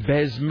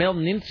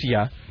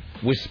Bezmelnitsia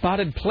was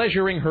spotted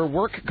pleasuring her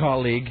work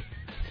colleague.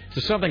 So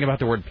something about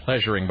the word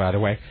pleasuring, by the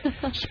way.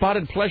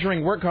 Spotted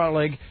pleasuring work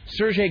colleague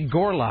Sergei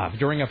Gorlov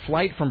during a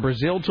flight from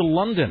Brazil to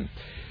London.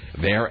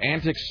 Their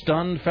antics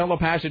stunned fellow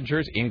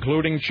passengers,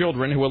 including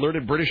children, who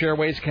alerted British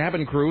Airways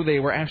cabin crew. They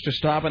were asked to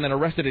stop and then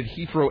arrested at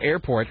Heathrow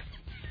Airport.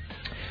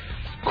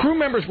 Crew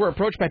members were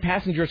approached by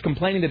passengers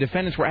complaining the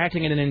defendants were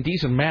acting in an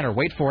indecent manner.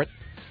 Wait for it.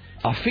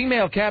 A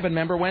female cabin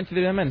member went to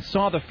them and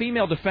saw the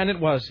female defendant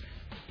was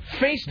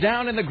face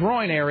down in the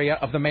groin area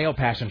of the male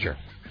passenger.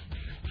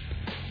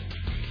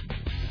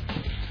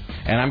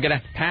 And I'm going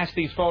to pass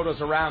these photos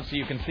around so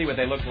you can see what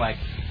they look like.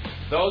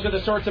 Those are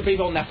the sorts of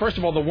people. Now, first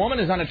of all, the woman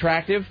is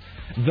unattractive.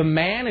 The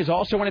man is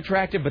also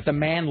unattractive, but the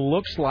man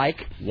looks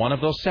like one of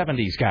those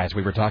 70s guys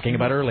we were talking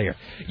about earlier.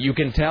 You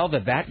can tell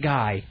that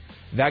guy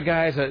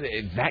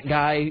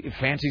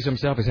fancies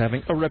himself as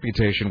having a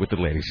reputation with the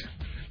ladies.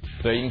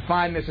 So you can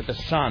find this at the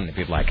Sun if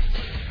you'd like.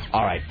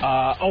 All right.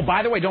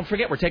 By the way, don't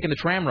forget, we're taking the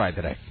tram ride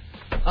today.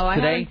 Oh, I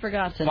haven't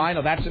forgotten.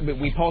 Final.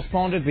 We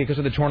postponed it because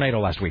of the tornado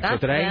last week. That's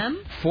so today,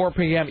 them? 4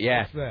 p.m.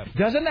 Yeah.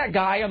 Doesn't that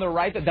guy on the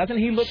right, doesn't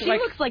he look He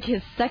like... looks like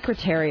his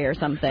secretary or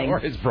something. Or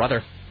his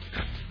brother.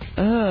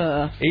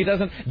 He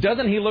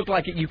doesn't he look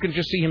like you can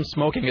just see him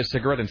smoking a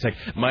cigarette and say,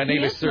 my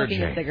name is Sergey.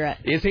 Smoking a cigarette.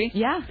 Is he?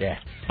 Yeah. Yeah.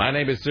 My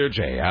name is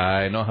Sergey.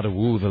 I know how to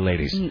woo the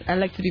ladies. I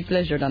like to be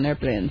pleasured on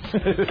airplanes.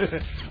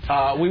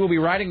 We will be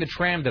riding the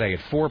tram today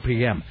at 4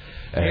 p.m.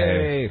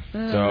 Hey.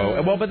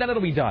 But then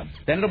it'll be done.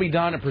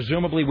 And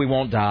presumably we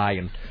won't die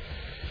and,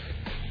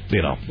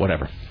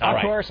 whatever. All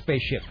right. To our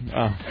spaceship.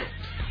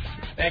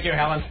 Thank you,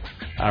 Helen.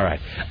 All right.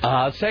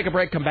 Let's take a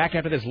break. Come back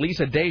after this.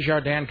 Lisa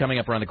Desjardins coming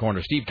up around the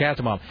corner. Steve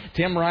Casimov.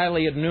 Tim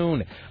Riley at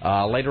noon.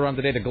 Later on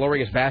today, the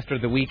Glorious Bastard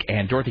of the Week.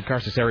 And Dorothy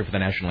Carcasseri for the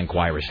National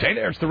Enquirer. Stay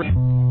there. It's the...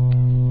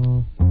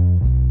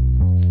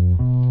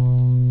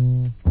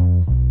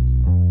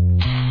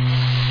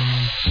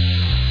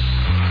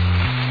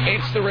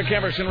 It's the Rick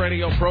Emerson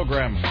radio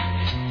program.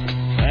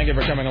 Thank you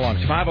for coming along.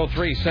 It's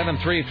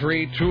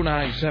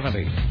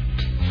 503-733-2970.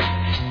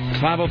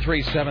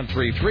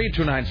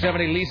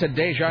 503-733-2970. Lisa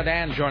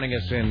Desjardins joining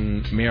us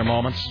in mere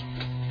moments.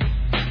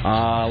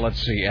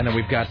 Let's see. And then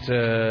we've got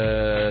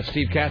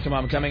Steve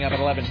Casimov coming up at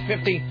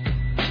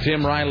 11:50.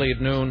 Tim Riley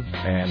at noon.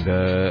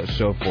 And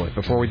so forth.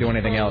 Before we do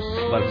anything else,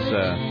 let's...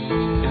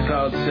 It's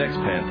called Sex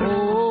Panther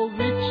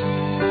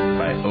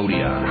by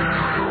Odeon.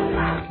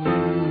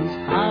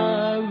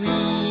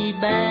 Hurry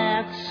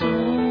back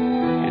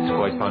soon. It's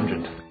quite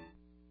pungent.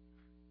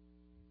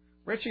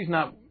 Richie's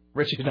not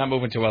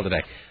moving too well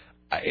today.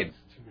 I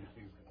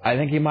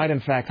think he might,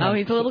 in fact...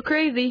 he's a little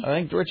crazy. I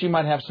think Richie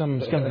might have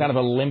some kind of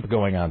a limp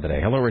going on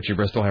today. Hello, Richie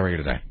Bristol. How are you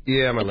today?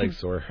 Yeah, my leg's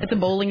sore. It's a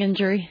bowling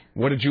injury.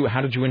 How did you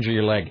injure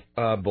your leg?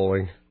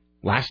 Bowling.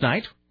 Last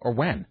night or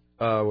when?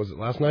 Was it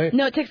last night?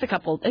 No, it takes a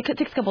couple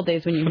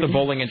days when you... For the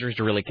bowling injuries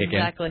to really kick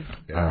exactly. in?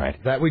 Exactly. Yeah. All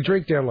right. That we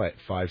drink down like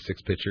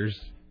 5-6 pitchers.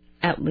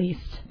 At least.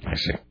 I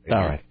see. All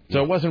right.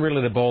 So it wasn't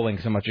really the bowling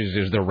so much as it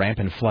was the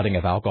rampant flooding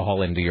of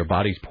alcohol into your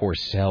body's poor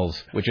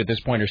cells, which at this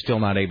point are still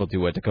not able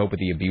to cope with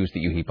the abuse that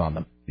you heap on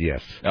them.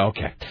 Yes.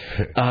 Okay.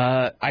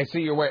 I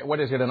see you're wearing... What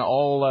is it? Is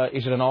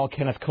it an all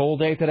Kenneth Cole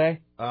day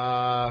today?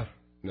 No.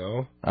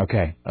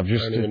 Okay. I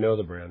don't even know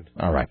the brand.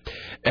 All right.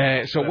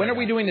 So when are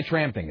we doing the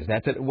tram thing? Is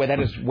that when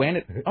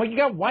it... Oh, you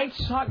got white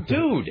sock,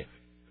 dude.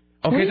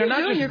 Okay, they're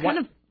not just...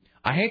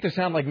 I hate to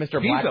sound like Mr.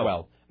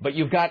 Blackwell. But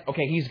he's got,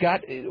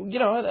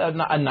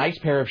 a nice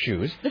pair of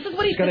shoes. This is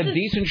what he's got a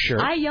decent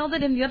shirt. I yelled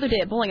at him the other day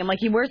at bowling. I'm like,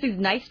 he wears these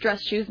nice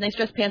dress shoes, nice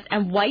dress pants,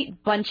 and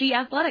white bunchy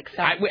athletic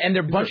socks. And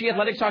they're bunchy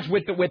athletic socks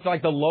with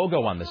like the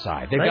logo on the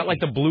side. They've got like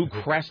the blue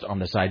crest on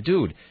the side.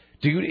 Dude,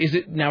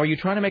 are you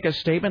trying to make a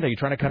statement? Are you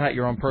trying to cut out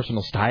your own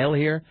personal style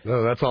here?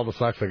 No, that's all the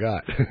socks I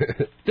got.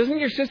 Doesn't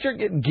your sister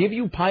give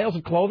you piles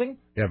of clothing?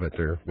 Yeah, but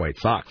they're white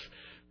socks.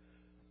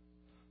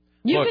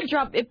 You could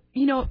drop,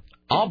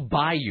 I'll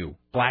buy you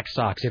black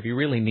socks if you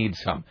really need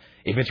some.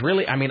 If it's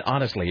really,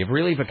 honestly,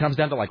 if it comes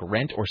down to like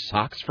rent or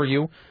socks for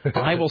you,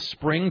 I will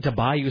spring to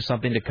buy you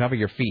something to cover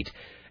your feet.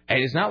 And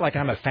it's not like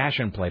I'm a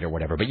fashion plate or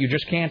whatever, but you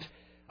just can't.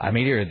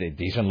 You're a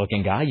decent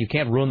looking guy. You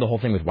can't ruin the whole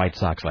thing with white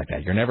socks like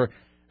that. You're never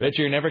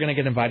going to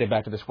get invited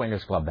back to the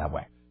swingers club that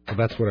way. Well,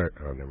 that's what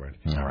oh, never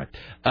mind. All right.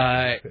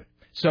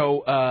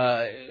 So,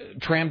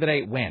 tram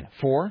today, when?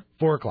 4?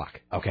 4 o'clock.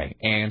 Okay.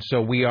 And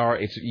so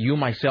it's you,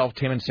 myself,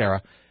 Tim, and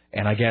Sarah.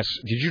 And I guess,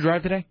 did you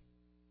drive today?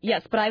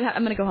 Yes, but I'm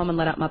going to go home and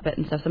let out Muppet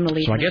and stuff, so I'm going to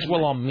leave. So I guess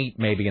we'll all meet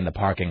maybe in the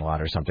parking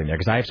lot or something there,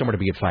 because I have somewhere to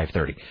be at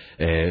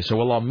 5:30. So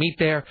we'll all meet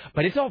there.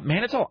 But it's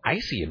all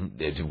icy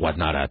and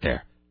whatnot out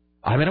there.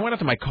 I went out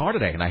to my car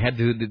today, and I had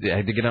to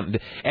get up.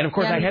 And, of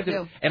course, I had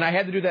to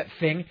do that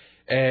thing.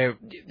 And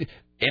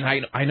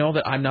I know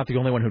that I'm not the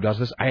only one who does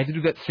this. I had to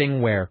do that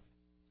thing where,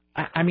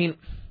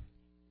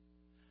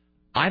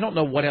 I don't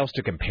know what else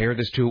to compare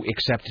this to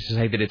except to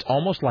say that it's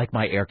almost like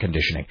my air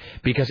conditioning.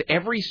 Because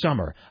every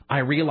summer, I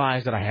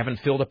realize that I haven't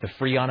filled up the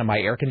Freon in my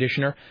air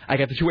conditioner. I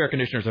got the 2 air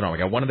conditioners at home. I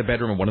got one in the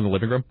bedroom and one in the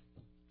living room.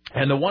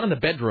 And the one in the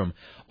bedroom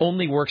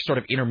only works sort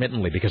of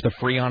intermittently because the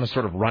Freon is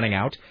sort of running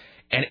out.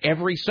 And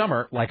every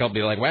summer, I'll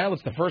be like, well,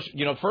 it's the first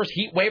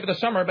heat wave of the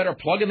summer. I better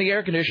plug in the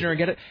air conditioner and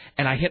get it.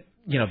 And I hit,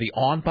 the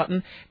on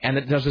button, and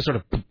it does this sort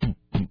of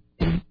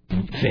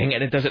thing,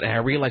 and it doesn't. And I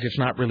realize it's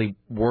not really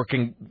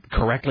working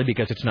correctly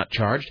because it's not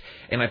charged.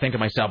 And I think to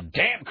myself,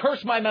 damn,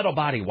 curse my metal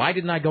body. Why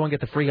didn't I go and get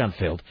the Freon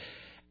filled?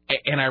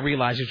 And I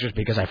realize it's just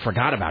because I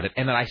forgot about it.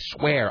 And then I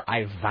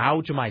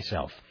vow to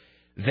myself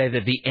that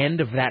at the end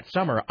of that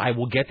summer, I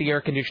will get the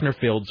air conditioner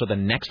filled so the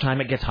next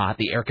time it gets hot,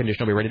 the air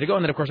conditioner will be ready to go.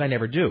 And then, of course, I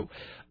never do.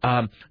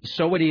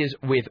 So it is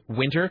with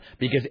winter,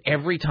 because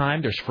every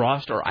time there's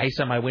frost or ice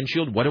on my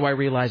windshield, what do I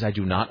realize I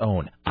do not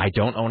own? I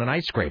don't own an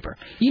ice scraper.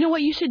 You know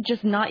what? You should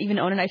just not even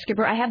own an ice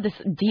scraper. I have this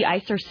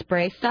de-icer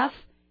spray stuff.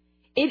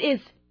 It is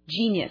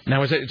genius.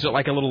 Now, is it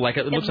like a little,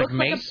 it looks like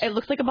mace? It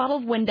looks like a bottle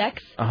of Windex.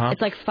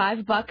 It's like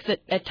 $5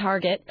 at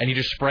Target. And you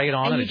just spray it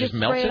on and it just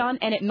melts it? spray it on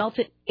and it melts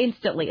it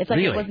instantly. It's like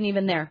Really? It wasn't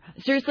even there.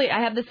 Seriously,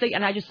 I have this thing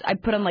and I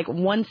put on like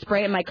one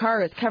spray and my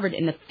car is covered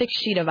in a thick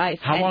sheet of ice.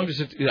 How long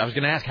does it, I was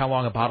going to ask how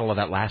long a bottle of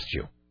that lasts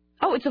you.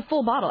 Oh, it's a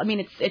full bottle. I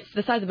mean, it's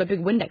the size of a big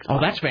Windex bottle.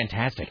 Oh, that's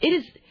fantastic.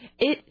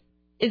 It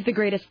is the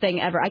greatest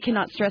thing ever. I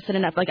cannot stress it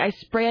enough. Like, I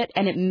spray it,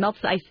 and it melts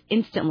the ice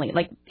instantly,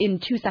 like, in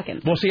 2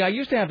 seconds. Well, see, I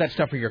used to have that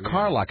stuff for your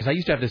car lock, because I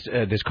used to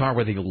have this car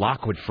where the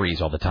lock would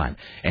freeze all the time.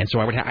 And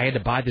so I had to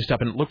buy this stuff,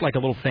 and it looked like a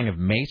little thing of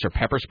mace or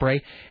pepper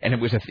spray, and it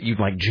was you'd,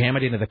 like, jam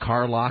it into the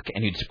car lock,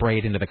 and you'd spray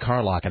it into the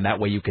car lock, and that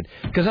way you could...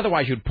 Because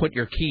otherwise you'd put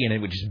your key, and it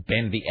would just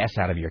bend the S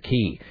out of your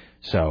key.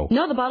 So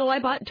no, the bottle I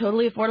bought,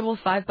 totally affordable,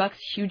 $5,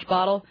 huge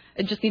bottle.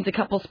 It just needs a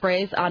couple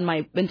sprays on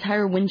my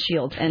entire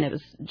windshield, and it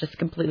was just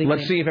completely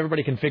Let's clean. see if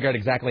everybody can figure out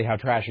exactly how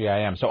trashy I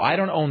am. So I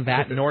don't own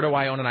that, nor do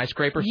I own an ice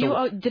scraper.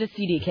 You did a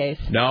CD case.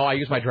 No, I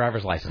use my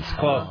driver's license.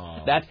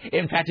 Close. That's,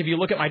 in fact, if you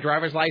look at my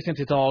driver's license,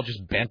 it's all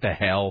just bent to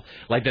hell.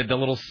 Like the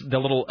little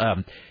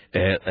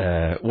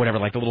whatever,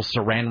 like the little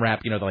saran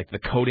wrap, like the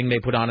coating they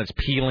put on, it's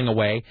peeling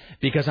away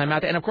because I'm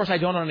out there. And of course, I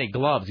don't own any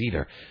gloves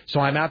either.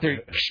 So I'm out there,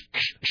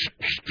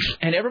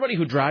 and everybody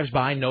who drives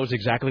by knows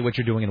exactly what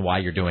you're doing and why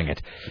you're doing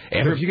it.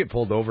 And if you get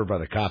pulled over by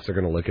the cops, they're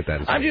going to look at that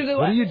and say,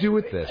 what do you do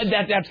with this?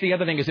 That's the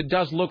other thing, is it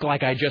does look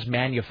like I just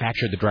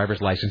manufactured the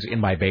driver's license in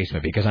my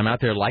basement, because I'm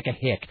out there like a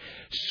hick,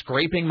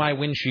 scraping my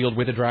windshield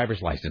with a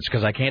driver's license,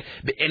 because I can't.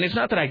 And it's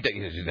not that I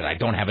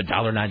don't have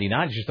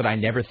 $1.99, it's just that I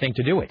never think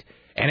to do it.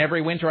 And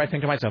every winter I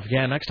think to myself,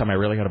 yeah, next time I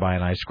really got to buy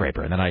an ice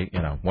scraper. And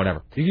then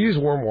whatever. You can use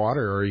warm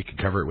water, or you can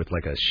cover it with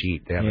like a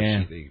sheet. They have a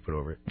sheet that you can put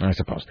over it. I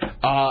suppose.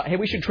 Hey,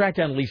 we should track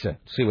down Lisa,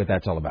 see what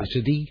that's all about.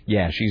 Lisa D?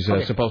 Yeah, she's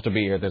supposed to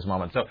be here at this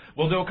moment. So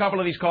we'll do a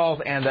couple of these calls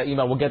and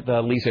we'll get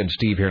Lisa and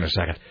Steve here in a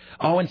second.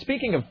 Oh, and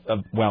speaking of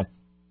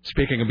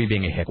me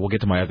being a hick, we'll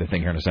get to my other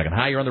thing here in a second.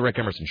 Hi, you're on the Rick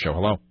Emerson Show.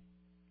 Hello.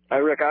 Hi,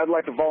 Rick. I'd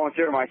like to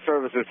volunteer my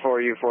services for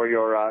you for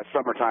your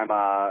summertime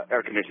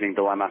air conditioning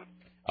dilemma.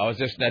 Oh, is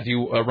this that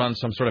you run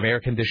some sort of air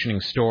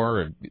conditioning store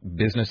or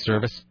business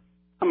service?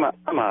 I'm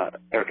a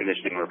air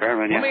conditioning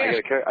repairman. Yeah,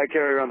 I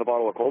carry around the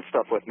bottle of cold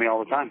stuff with me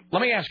all the time.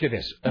 Let me ask you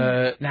this.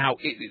 Now,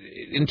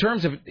 in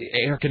terms of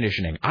air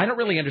conditioning, I don't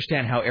really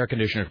understand how air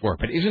conditioners work.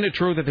 But isn't it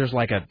true that there's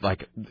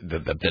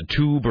the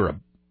tube or a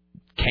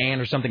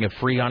can or something of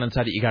Freon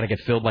inside that you got to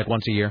get filled like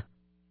once a year?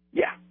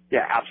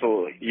 Yeah,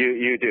 absolutely.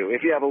 You do.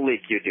 If you have a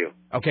leak, you do.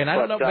 Okay, and I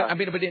don't know.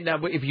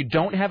 But if you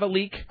don't have a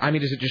leak,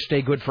 does it just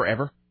stay good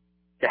forever?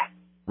 Yeah.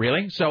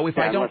 Really? So if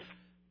I don't,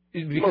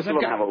 most of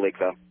them have a leak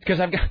though. Because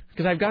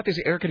I've got this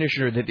air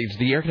conditioner the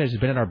air conditioner has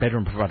been in our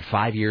bedroom for about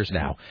 5 years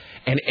now,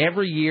 and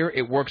every year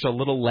it works a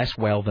little less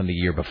well than the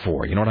year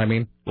before. You know what I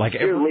mean?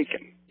 You're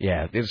leaking.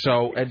 Yeah.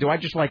 So do I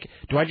just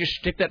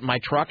stick that in my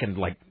truck and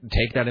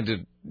take that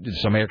into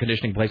some air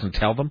conditioning place and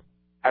tell them?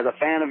 As a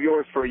fan of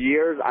yours for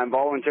years, I'm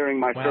volunteering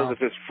my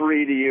services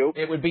free to you.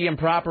 It would be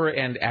improper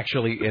and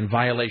actually in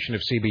violation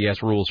of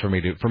CBS rules for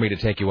me to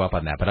take you up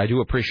on that, but I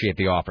do appreciate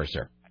the offer,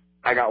 sir.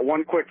 I got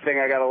one quick thing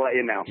I got to let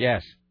you know.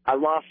 Yes. I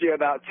lost you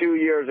about 2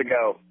 years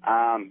ago,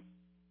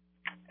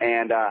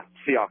 and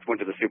Seahawks went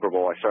to the Super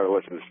Bowl. I started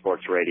listening to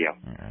sports radio.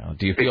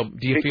 Do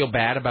you feel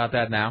bad about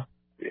that now?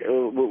 We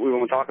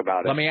won't talk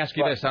about it. Let me ask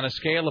you this: on a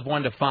scale of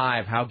 1 to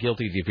 5, how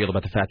guilty do you feel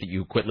about the fact that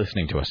you quit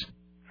listening to us?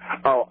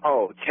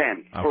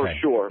 10 for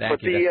sure.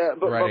 Thank you.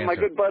 But my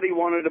good buddy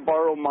wanted to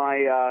borrow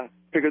my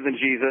Bigger Than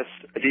Jesus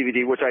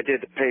DVD, which I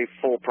did pay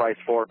full price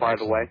for, by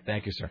the way.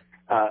 Thank you, sir.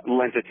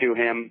 Lent it to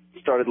him,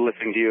 started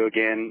listening to you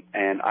again,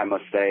 and I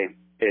must say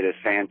it is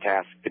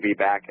fantastic to be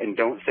back. And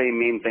don't say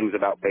mean things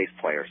about bass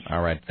players.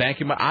 All right, thank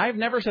you. I've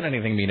never said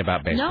anything mean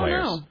about bass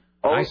players.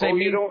 No. I say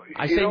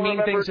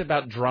mean things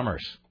about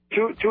drummers.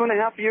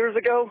 2.5 years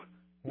ago?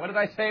 What did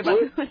I say about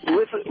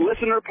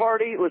listener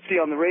party? Let's see,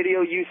 on the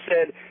radio you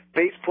said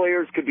bass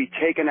players could be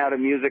taken out of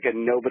music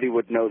and nobody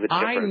would know the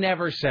difference. I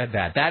never said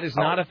that. That is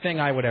not a thing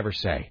I would ever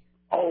say.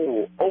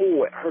 Oh,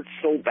 it hurts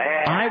so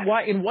bad.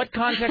 In what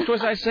context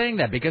was I saying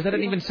that? Because that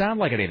didn't even sound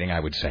like anything I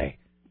would say.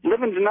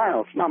 Live in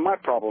denial. It's not my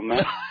problem,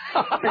 man.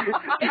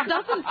 It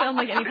doesn't sound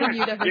like anything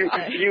you'd ever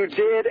say. You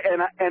did,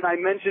 and I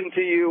mentioned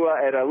to you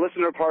at a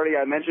listener party,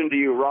 I mentioned to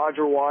you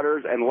Roger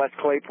Waters and Les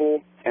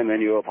Claypool, and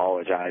then you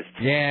apologized.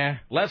 Yeah,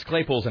 Les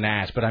Claypool's an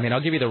ass, but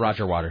I'll give you the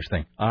Roger Waters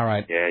thing. All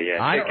right.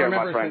 Yeah. Take care,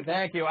 my friend.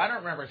 Thank you. I don't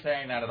remember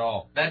saying that at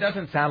all. That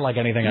doesn't sound like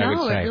anything I would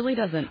say. No, it really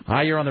doesn't.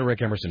 Hi, you're on the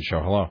Rick Emerson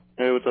Show. Hello.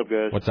 Hey, what's up,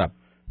 guys? What's up?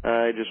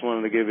 I just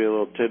wanted to give you a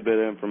little tidbit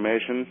of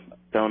information.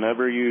 Don't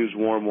ever use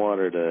warm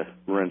water to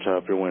rinse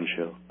off your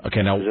windshield.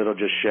 Okay, now... 'cause it'll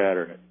just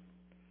shatter it.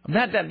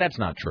 That's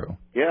not true.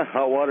 Yeah,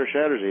 hot water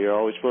shatters it. You're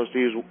always supposed to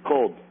use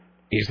cold.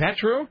 Is that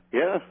true?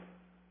 Yeah.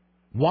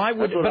 Why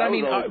would? But I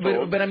mean,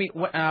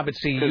 but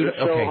see, you it's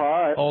so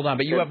hot. Hold on,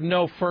 but you have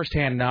no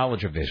first-hand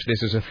knowledge of this.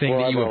 This is a thing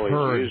that you have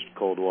heard. Used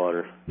cold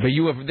water. But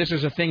this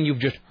is a thing you've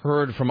just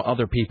heard from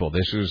other people.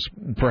 This is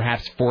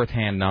perhaps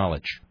fourth-hand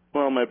knowledge.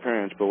 Well, my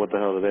parents, but what the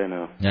hell do they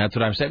know? That's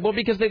what I'm saying. Well,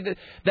 because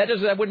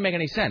that wouldn't make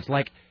any sense.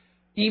 Like,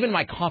 even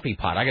my coffee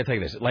pot. I got to tell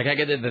you this. Like, I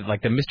get the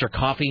Mr.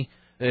 Coffee.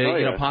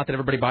 Pot that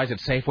everybody buys at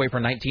Safeway for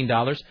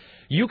 $19.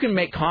 You can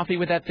make coffee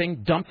with that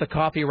thing, dump the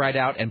coffee right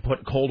out, and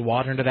put cold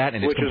water into that,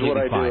 and it's completely fine.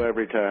 Which is what I do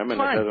every time,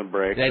 and it doesn't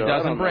break. It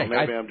doesn't break.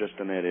 Maybe I'm just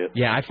an idiot.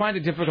 Yeah, I find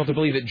it difficult to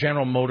believe that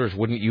General Motors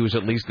wouldn't use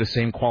at least the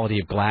same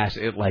quality of glass,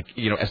 as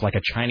like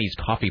a Chinese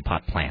coffee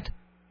pot plant.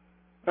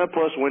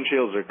 Plus,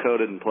 windshields are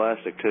coated in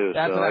plastic, too,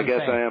 That's so I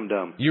guess I am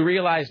dumb. You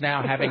realize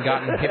now, having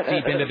gotten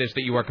hip-deep into this,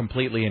 that you are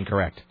completely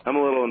incorrect. I'm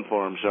a little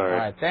informed, sorry. All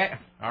right, thanks.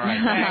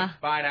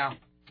 Bye now.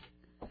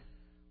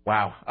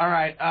 Wow. All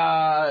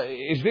right.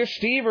 Is this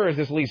Steve or is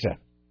this Lisa?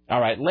 All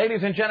right.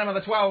 Ladies and gentlemen,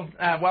 the 12,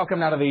 welcome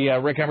now to the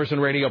Rick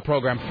Emerson radio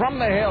program from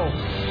the Hill.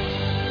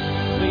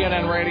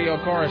 CNN radio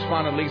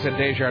correspondent Lisa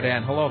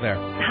Desjardins. Hello there.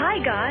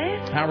 Hi,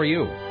 guys. How are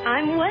you?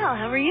 I'm well.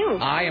 How are you?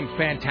 I am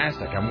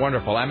fantastic. I'm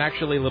wonderful. I'm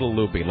actually a little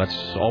loopy. Let's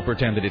all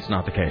pretend that it's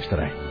not the case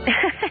today.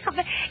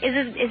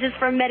 Is this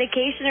from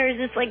medication or is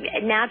this like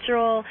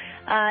natural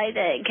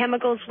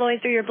chemicals flowing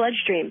through your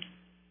bloodstream?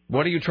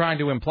 What are you trying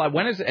to imply?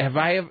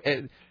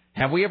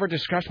 Have we ever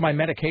discussed my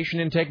medication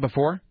intake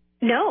before?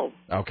 No.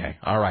 Okay.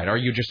 All right. Were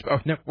you just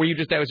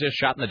that was just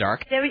shot in the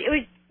dark? It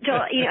was,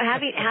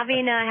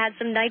 having had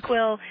some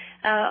NyQuil,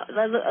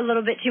 a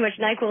little bit too much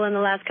NyQuil in the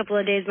last couple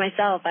of days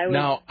myself.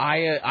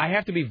 I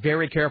have to be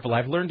very careful.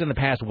 I've learned in the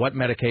past what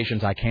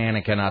medications I can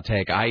and cannot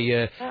take.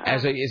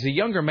 As a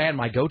younger man,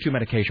 my go-to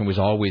medication was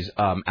always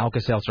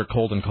Alka-Seltzer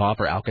cold and cough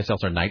or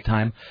Alka-Seltzer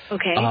nighttime.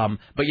 Okay.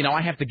 But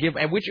I have to give,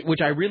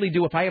 which I really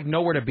do. If I have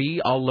nowhere to be,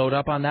 I'll load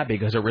up on that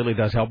because it really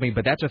does help me.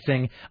 But that's a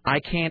thing I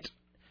can't.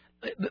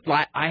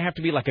 I have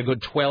to be like a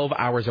good 12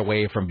 hours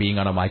away from being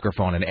on a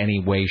microphone in any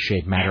way,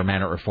 shape, matter,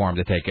 or form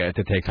to take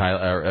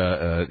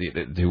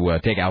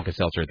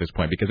Alka-Seltzer at this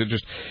point because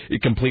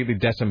it completely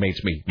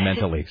decimates me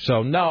mentally.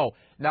 So no,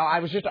 I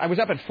was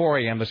up at 4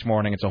 a.m. this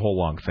morning. It's a whole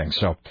long thing.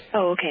 So.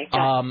 Oh, okay.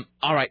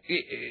 All right.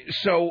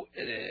 So.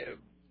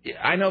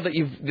 I know that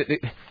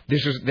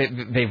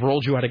they've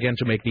rolled you out again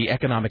to make the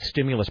economic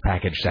stimulus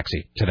package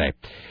sexy today.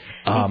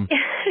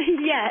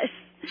 Yes.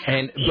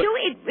 And it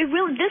really,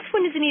 this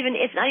one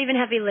it's not even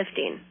heavy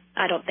lifting,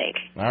 I don't think.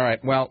 All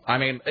right. Well, I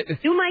mean,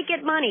 you might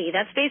get money.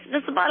 That's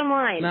the bottom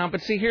line. No,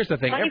 but see, here's the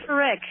thing. Money for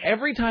Rick.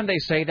 Every time they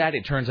say that,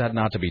 it turns out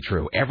not to be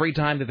true. Every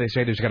time that they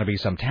say there's going to be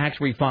some tax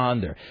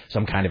refund or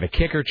some kind of a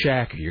kicker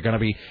check, you're going to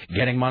be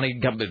getting money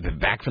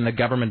back from the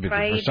government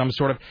for some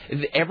sort of.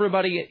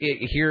 Everybody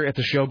here at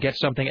the show gets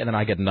something, and then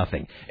I get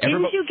nothing.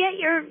 Didn't you get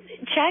your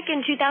check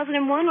in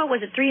 2001? What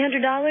was it,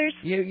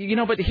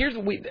 $300? But here's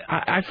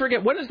I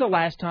forget. When is the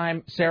last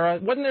time, Sarah?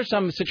 Wasn't there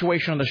some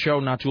situation on the show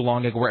not too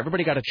long ago where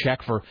everybody got a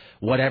check for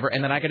whatever,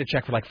 and then I got a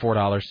check for like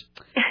 $4?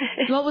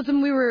 Well, it was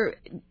when we were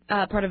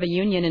part of a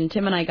union, and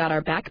Tim and I got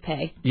our back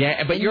pay.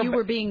 Yeah, but you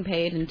were being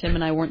paid, and Tim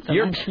and I weren't so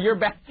much. Your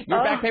back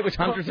pay was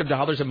hundreds of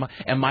dollars,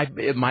 and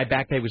my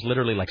back pay was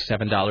literally like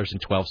 $7.12 or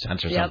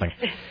something.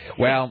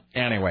 Well,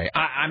 anyway,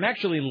 I'm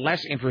actually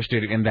less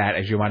interested in that,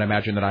 as you might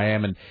imagine, that I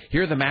am. And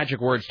here are the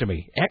magic words to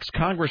me: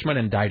 ex-congressman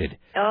indicted.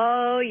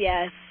 Oh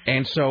yes.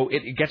 And so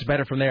it gets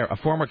better from there. A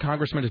former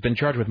congressman has been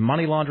charged with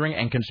money laundering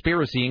and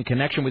conspiracy in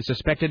connection with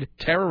suspected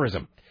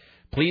terrorism.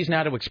 Please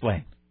now to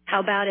explain. How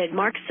about it?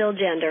 Mark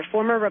Siljander,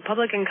 former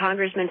Republican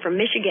congressman from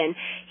Michigan.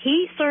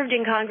 He served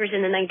in Congress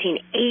in the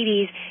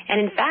 1980s,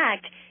 and in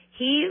fact,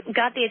 he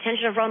got the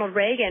attention of Ronald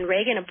Reagan.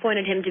 Reagan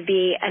appointed him to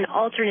be an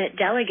alternate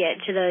delegate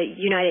to the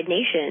United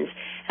Nations.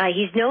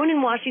 He's known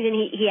in Washington.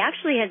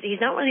 He's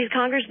not one of these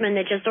congressmen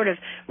that just sort of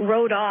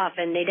rode off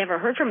and they never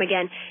heard from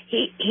again.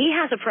 He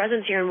has a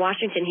presence here in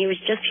Washington. He was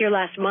just here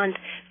last month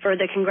for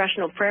the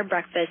Congressional Prayer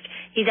Breakfast.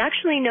 He's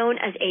actually known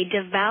as a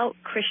devout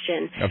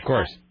Christian. Of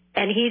course.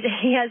 And he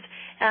has,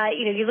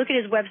 you look at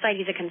his website,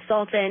 he's a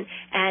consultant,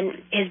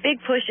 and his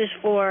big push is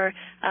for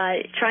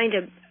trying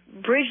to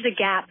bridge the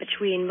gap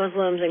between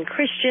Muslims and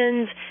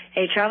Christians.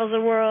 He travels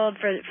the world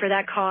for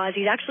that cause.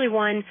 He's actually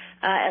won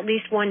at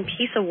least one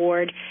Peace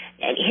Award.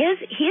 And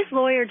his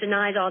lawyer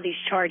denies all these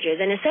charges.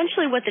 And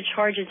essentially what the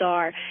charges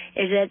are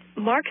is that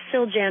Mark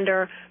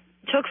Siljander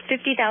took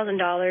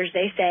 $50,000,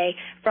 they say,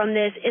 from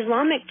this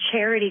Islamic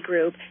charity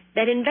group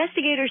that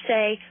investigators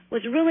say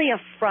was really a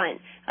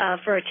front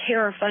for a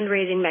terror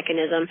fundraising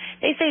mechanism.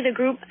 They say the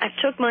group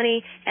took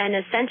money and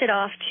sent it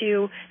off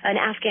to an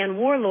Afghan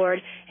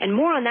warlord, and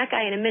more on that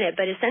guy in a minute,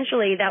 but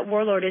essentially that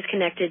warlord is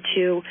connected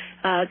to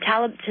the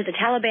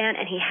Taliban,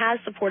 and he has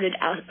supported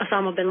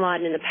Osama bin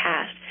Laden in the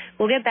past.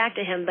 We'll get back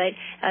to him, but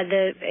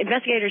the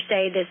investigators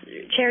say this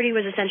charity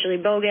was essentially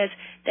bogus,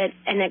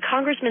 and that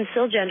Congressman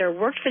Siljander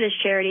worked for this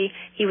charity.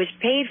 He was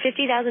paid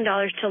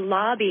 $50,000 to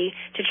lobby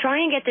to try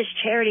and get this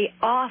charity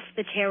off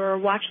the terror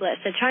watch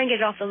list, to try and get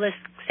it off the list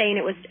saying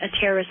it was a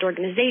terrorist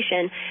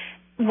organization.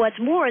 What's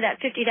more, that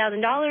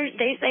 $50,000,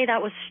 they say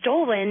that was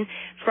stolen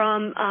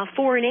from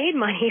foreign aid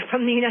money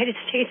from the United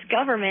States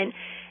government.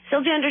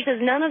 Siljander says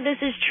none of this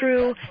is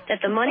true, that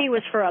the money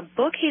was for a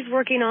book he's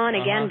working on,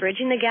 again,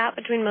 Bridging the Gap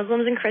Between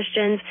Muslims and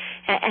Christians,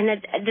 and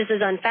that this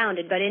is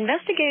unfounded. But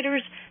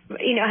investigators,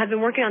 have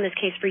been working on this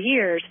case for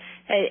years.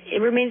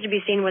 It remains to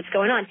be seen what's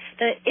going on.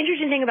 The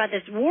interesting thing about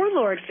this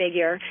warlord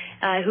figure,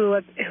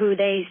 who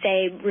they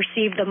say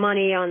received the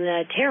money on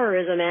the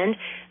terrorism end,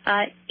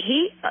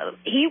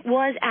 he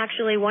was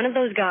actually one of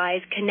those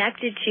guys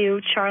connected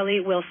to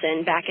Charlie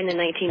Wilson back in the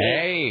 1980s.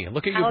 Hey,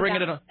 look at you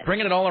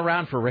bringing it all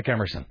around for Rick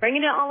Emerson.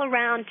 Bringing it all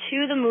around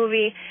to the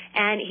movie,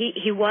 and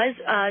he was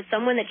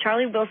someone that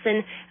Charlie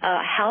Wilson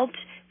helped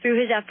through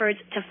his efforts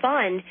to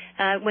fund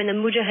when the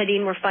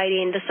Mujahideen were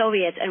fighting the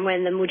Soviets and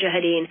when the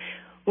Mujahideen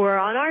were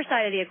on our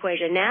side of the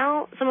equation.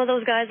 Now, some of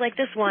those guys like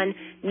this one,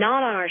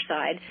 not on our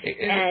side.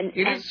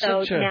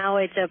 Now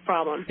it's a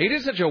problem. It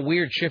is such a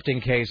weird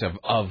shifting case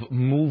of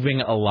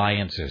moving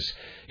alliances.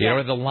 You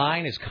know, the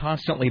line is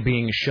constantly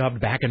being shoved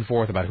back and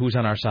forth about who's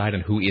on our side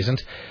and who isn't.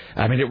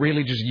 I mean, it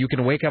really just, you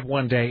can wake up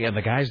one day and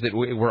the guys that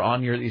were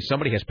on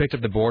somebody has picked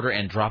up the border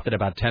and dropped it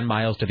about 10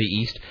 miles to the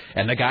east,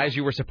 and the guys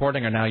you were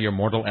supporting are now your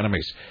mortal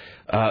enemies.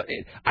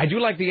 I do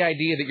like the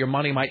idea that your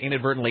money might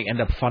inadvertently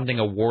end up funding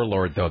a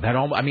warlord, though.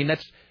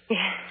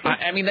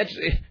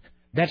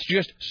 That's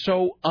just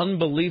so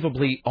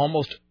unbelievably,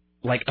 almost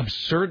like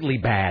absurdly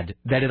bad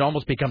that it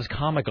almost becomes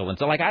comical. And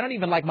so, I don't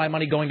even like my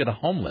money going to the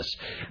homeless.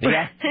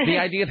 The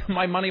idea that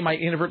my money might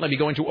inadvertently be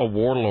going to a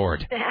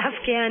warlord. The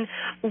Afghan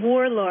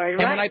warlord,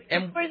 right?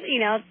 Of course,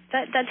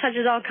 that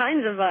touches all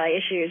kinds of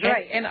issues,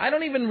 right? And I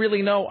don't even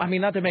really know,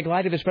 not to make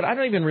light of this, but I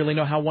don't even really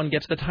know how one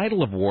gets the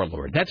title of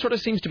warlord. That sort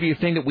of seems to be a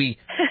thing that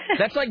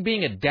that's like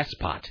being a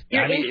despot.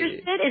 You're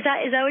interested? Is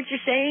that what you're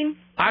saying?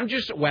 I'm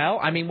just,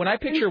 when I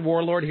picture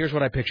warlord, here's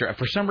what I picture.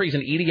 For some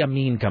reason, Idi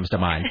Amin comes to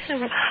mind.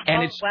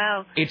 And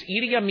it's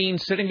Idi Amin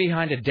sitting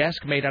behind a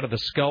desk made out of the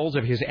skulls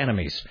of his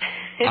enemies.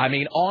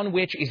 On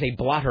which is a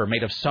blotter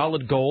made of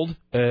solid gold,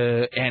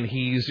 and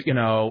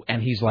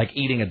he's like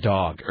eating a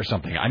dog or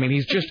something.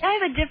 He's just... I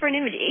have a different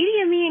image.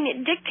 Idi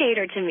Amin,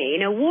 dictator to me.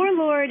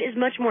 Warlord is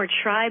much more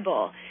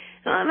tribal.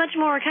 Much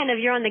more kind of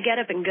you're on the get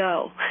up and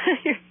go.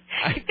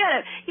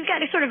 You've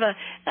got a sort of a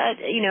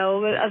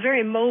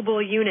very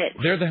mobile unit.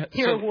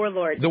 You're a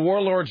warlord. The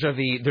warlords are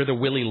they're the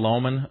Willy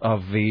Loman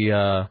of the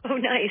oh,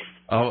 nice.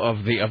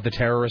 Of the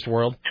terrorist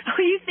world.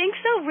 Oh, you think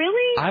so?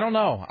 Really? I don't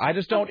know. I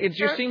just don't. It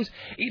just seems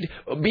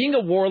being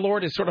a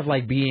warlord is sort of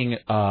like being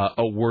a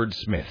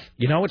wordsmith.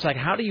 It's like,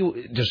 do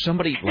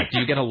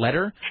you get a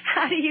letter?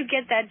 How do you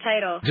get that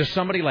title? Does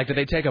somebody did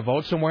they take a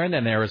vote somewhere and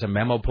then there is a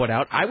memo put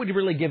out? I would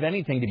really give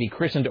anything to be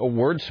christened a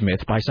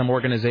wordsmith by some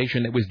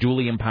organization that was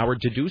duly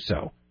empowered to do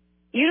so.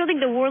 You don't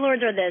think the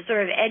warlords are the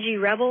sort of edgy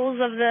rebels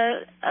of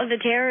the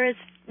terrorist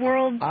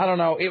world? I don't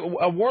know.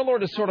 A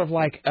warlord is sort of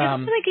like... I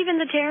feel like even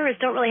the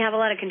terrorists don't really have a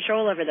lot of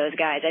control over those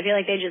guys. I feel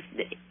like they just,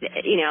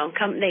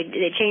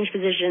 they change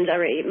positions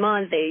every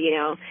month.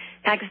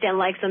 Pakistan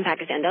likes them,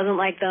 Pakistan doesn't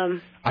like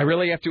them. I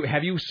really have to...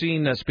 Have you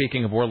seen,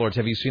 speaking of warlords,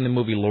 have you seen the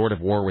movie Lord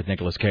of War with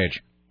Nicolas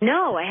Cage?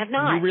 No, I have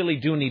not. You really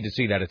do need to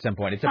see that at some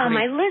point.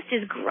 My list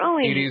is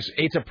growing.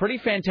 It's a pretty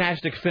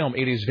fantastic film.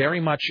 It is very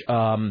much...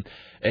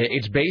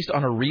 it's based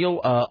on a real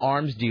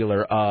arms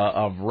dealer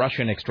of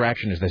Russian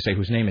extraction, as they say,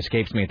 whose name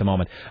escapes me at the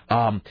moment.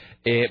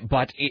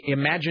 But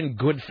imagine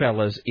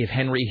Goodfellas if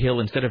Henry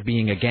Hill, instead of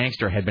being a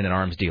gangster, had been an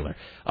arms dealer.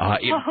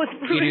 That's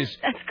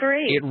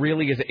great. It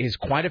really is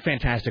quite a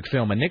fantastic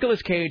film. And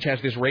Nicolas Cage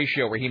has this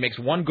ratio where he makes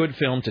one good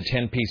film to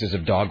 10 pieces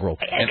of doggerel.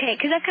 Okay,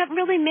 because I've got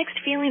really mixed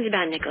feelings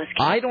about Nicolas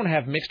Cage. I don't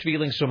have mixed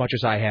feelings so much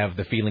as I have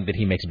the feeling that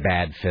he makes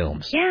bad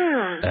films. Yeah.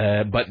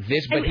 I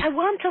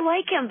want to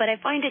like him, but I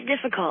find it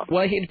difficult.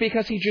 Well,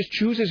 because he just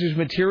chooses his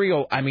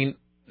material.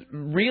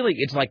 Really,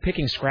 it's like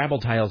picking Scrabble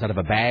tiles out of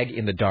a bag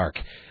in the dark.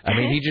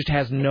 He just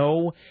has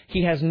no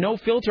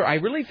filter. I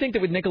really think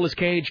that with Nicolas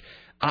Cage,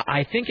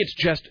 I think it's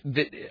just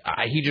that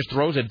he just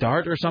throws a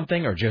dart or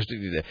something, or just,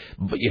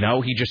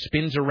 he just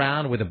spins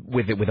around with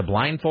a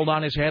blindfold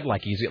on his head,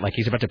 like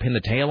he's about to pin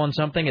the tail on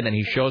something, and then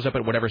he shows up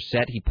at whatever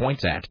set he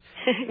points at.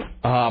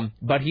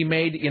 But he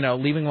made,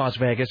 Leaving Las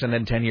Vegas and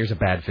then 10 years of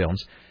bad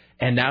films,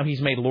 and now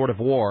he's made Lord of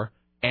War.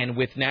 And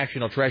with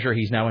National Treasure,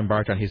 he's now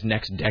embarked on his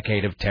next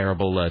decade of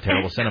terrible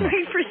cinema.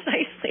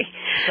 Precisely.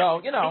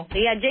 So,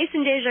 Yeah,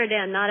 Jason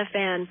Desjardins, not a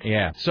fan.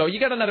 Yeah. So you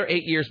got another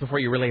 8 years before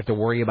you really have to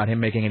worry about him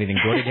making anything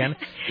good again.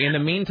 In the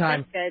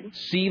meantime,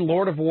 see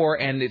Lord of War,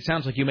 and it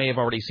sounds like you may have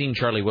already seen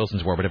Charlie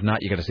Wilson's War, but if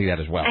not, you got to see that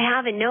as well. I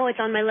haven't. No, it's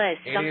on my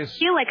list. I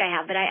feel like I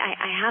have, but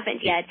I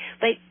haven't yet.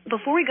 But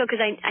before we go,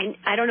 because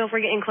I don't know if we're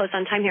getting close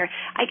on time here,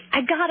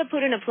 I got to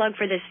put in a plug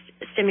for this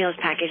stimulus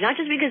package, not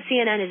just because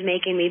CNN is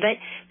making me, but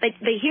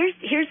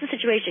here's the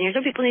situation. Here's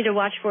what people need to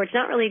watch for. It's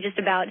not really just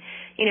about,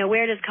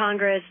 where does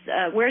Congress,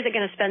 where is it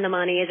going to spend the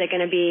money? Is it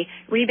going to be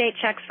rebate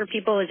checks for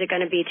people? Is it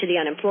going to be to the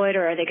unemployed,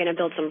 or are they going to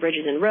build some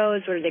bridges and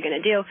roads? What are they going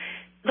to do?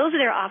 Those are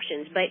their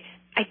options. But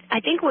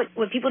I think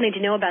what people need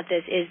to know about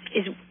this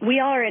is we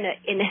are in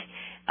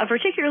a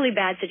particularly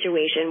bad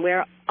situation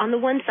where, on the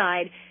one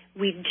side,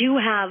 we do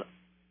have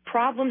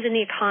problems in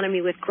the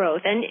economy with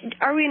growth. And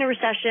are we in a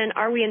recession?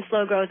 Are we in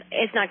slow growth?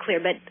 It's not clear,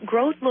 but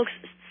growth looks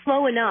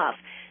slow enough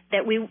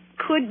that we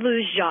could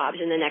lose jobs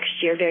in the next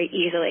year very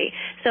easily.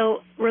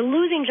 So we're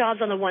losing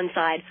jobs on the one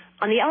side.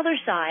 On the other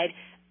side,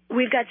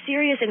 we've got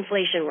serious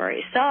inflation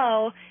worries.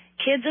 So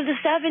kids of the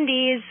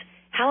 70s,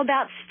 how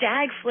about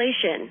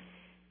stagflation?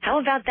 How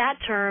about that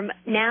term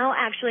now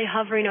actually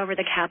hovering over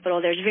the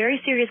Capitol? There's very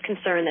serious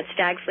concern that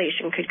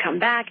stagflation could come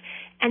back,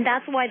 and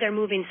that's why they're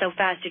moving so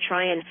fast to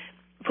try and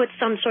put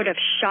some sort of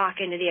shock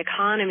into the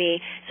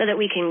economy so that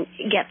we can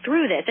get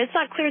through this. It's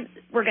not clear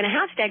we're going to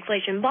have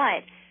stagflation,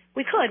 but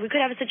we could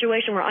have a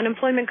situation where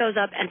unemployment goes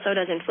up and so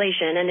does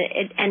inflation.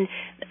 And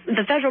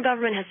the federal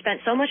government has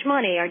spent so much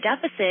money. Our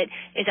deficit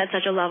is at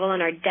such a level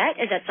and our debt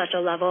is at such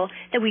a level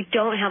that we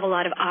don't have a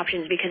lot of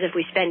options, because if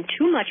we spend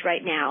too much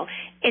right now,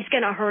 it's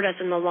going to hurt us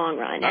in the long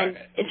run. And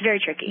it's very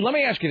tricky. Let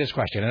me ask you this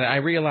question. And I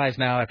realize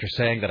now, after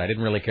saying that I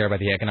didn't really care about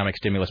the economic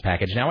stimulus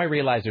package, now I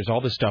realize there's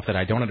all this stuff that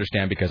I don't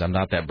understand because I'm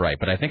not that bright.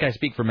 But I think I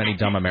speak for many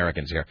dumb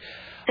Americans here.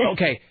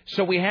 Okay,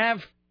 so we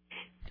have...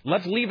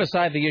 Let's leave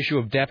aside the issue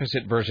of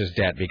deficit versus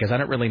debt, because I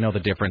don't really know the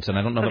difference, and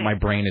I don't know that my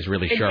brain is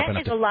really sharp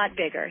enough. The debt is a lot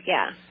bigger,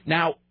 yeah.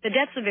 Now, the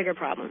debt's a bigger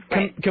problem.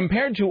 Right?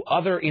 Compared to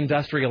other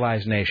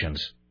industrialized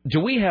nations, do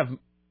we have,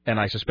 and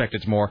I suspect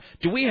it's more,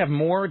 do we have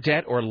more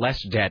debt or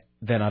less debt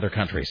than other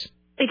countries?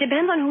 It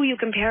depends on who you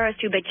compare us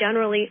to, but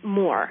generally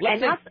more.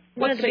 Let's say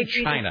big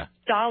China.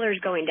 Dollars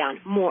going down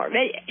more.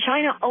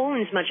 China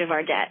owns much of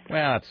our debt.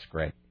 Well, that's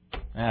great.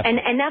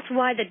 And that's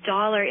why the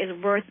dollar is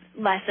worth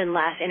less and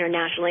less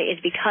internationally, is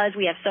because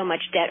we have so much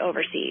debt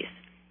overseas.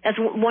 That's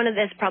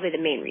probably the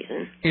main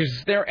reason.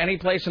 Is there any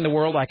place in the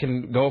world I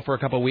can go for a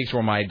couple of weeks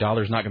where my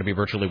dollar's not going to be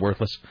virtually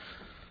worthless?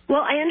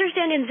 Well, I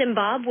understand in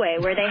Zimbabwe,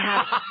 where they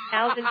have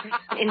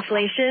 1,000%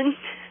 inflation.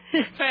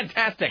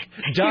 Fantastic.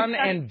 Done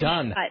and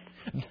done.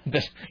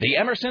 The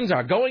Emersons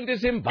are going to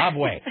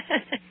Zimbabwe.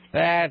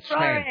 That's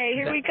right.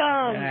 Here we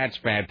come. That's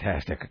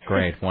fantastic.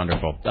 Great.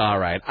 Wonderful. All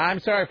right. I'm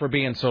sorry for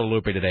being so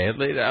loopy today.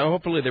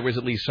 Hopefully there was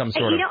at least some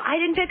sort of... I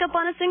didn't pick up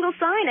on a single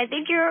sign. I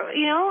think you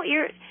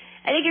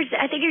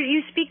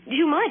speak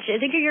too much. I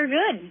think you're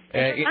good.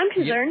 I'm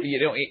concerned.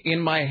 In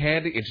my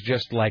head, it's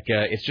just like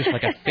a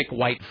thick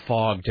white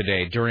fog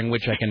today, during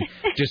which I can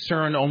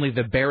discern only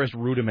the barest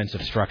rudiments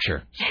of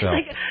structure. So.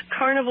 Like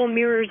carnival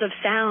mirrors of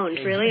sound.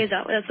 Really,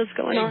 that's what's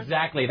going on?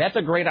 Exactly. That's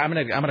a great. I'm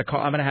gonna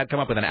come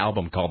up with an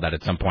album called that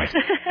at some point.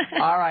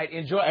 All right.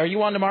 Enjoy. Are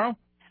you on tomorrow?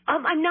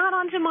 I'm not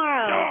on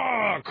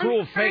tomorrow. Oh,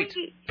 cruel fate.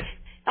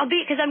 I'll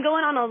be, because I'm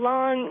going on a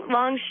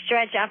long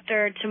stretch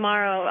after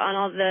tomorrow on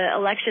all the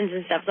elections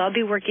and stuff. So I'll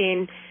be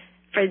working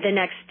for the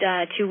next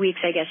 2 weeks,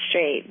 I guess,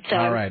 straight. So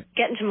all right. I'm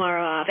getting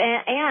tomorrow off.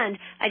 And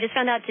I just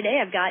found out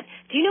today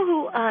do you know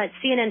who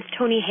CNN's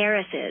Tony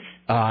Harris is?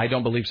 I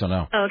don't believe so,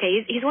 no. Oh,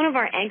 okay. He's one of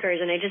our anchors,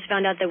 and I just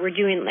found out that we're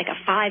doing like a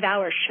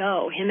 5-hour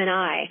show, him and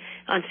I,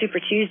 on Super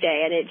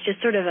Tuesday, and it's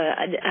just sort of a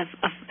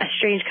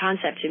strange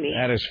concept to me.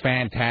 That is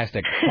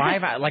fantastic.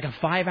 Like a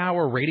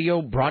 5-hour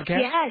radio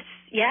broadcast?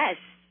 Yes.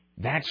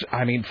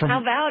 From... How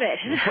about it?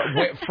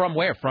 From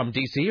where? From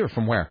D.C. or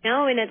from where?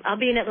 No, I'll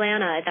be in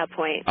Atlanta at that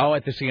point. Oh,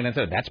 at the CNN.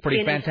 That's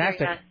pretty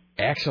fantastic. Arena.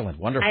 Excellent.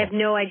 Wonderful. I have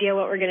no idea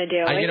what we're going to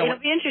do. It'll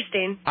be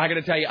interesting. I got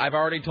to tell you, I've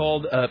already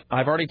told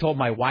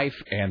my wife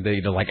and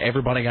like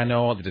everybody I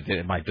know,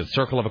 the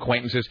circle of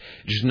acquaintances,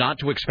 just not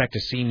to expect to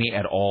see me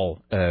at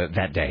all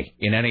that day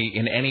in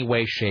any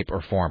way, shape,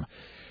 or form.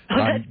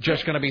 I'm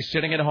just going to be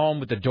sitting at home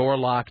with the door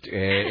locked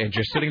and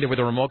just sitting there with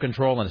a remote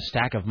control and a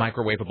stack of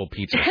microwavable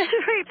pizzas.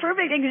 Right,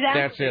 perfect,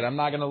 exactly. That's it. I'm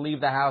not going to leave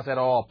the house at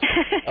all.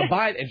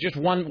 Just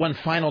one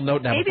final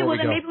note now before we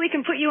go. Maybe we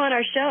can put you on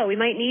our show. We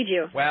might need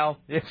you. Well,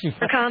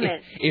 for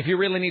comment. If you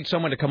really need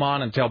someone to come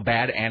on and tell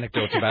bad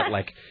anecdotes about,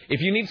 if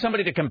you need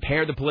somebody to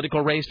compare the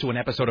political race to an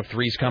episode of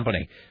Three's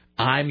Company,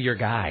 I'm your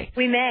guy.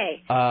 We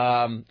may.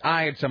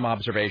 I had some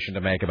observation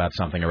to make about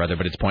something or other,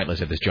 but it's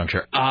pointless at this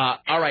juncture. All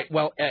right.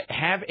 Well,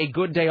 have a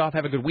good day off.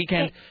 Have a good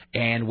weekend,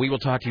 and we will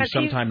talk to you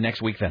sometime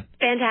next week then.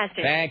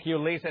 Fantastic. Thank you,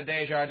 Lisa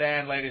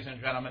Desjardins, ladies and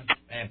gentlemen.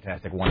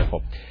 Fantastic.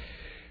 Wonderful.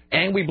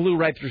 And we blew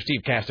right through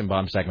Steve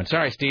Kastenbaum's segment.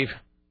 Sorry, Steve.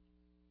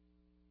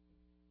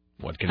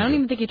 What can I don't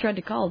even think he tried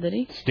to call, did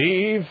he?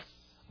 Steve,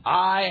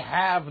 I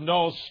have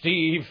no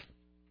Steve.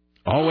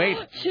 Oh, wait.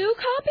 2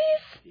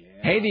 copies? Yeah.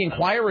 Hey, the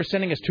Inquirer is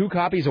sending us 2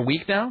 copies a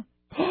week now?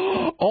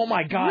 Oh,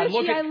 my God.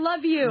 Richie, I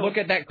love you. Look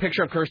at that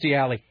picture of Kirstie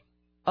Alley.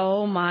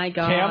 Oh, my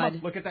God.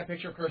 Tim, look at that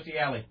picture of Kirstie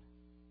Alley.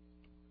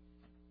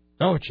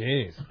 Oh,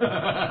 jeez.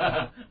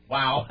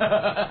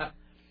 Wow.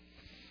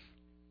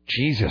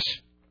 Jesus.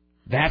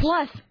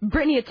 Plus,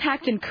 Brittany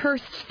attacked and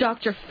cursed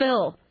Dr.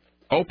 Phil.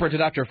 Oprah to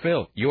Dr.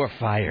 Phil, you are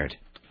fired.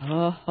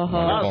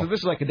 Wow, so this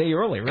is like a day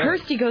early, right?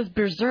 Kirstie goes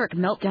berserk,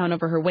 meltdown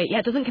over her weight. Yeah,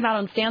 it doesn't come out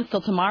on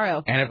Standstill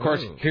tomorrow. And, of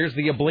course, here's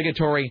the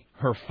obligatory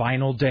her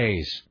final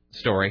days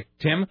story.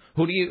 Tim,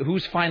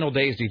 whose final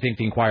days do you think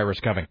the Inquirer's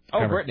covering?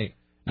 Oh, Brittany.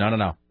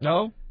 No.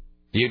 No?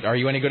 Are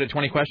you any good at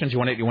 20 questions? You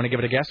want to give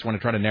it a guess? You want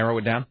to try to narrow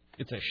it down?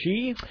 It's a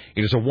she?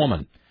 It is a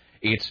woman.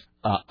 It's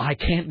I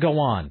can't go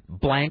on.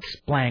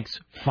 Blank's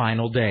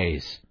final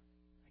days.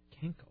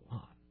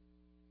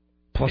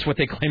 post what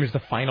they claim is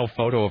the final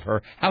photo of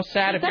her. How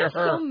sad if you're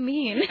her. That's so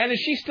mean. And is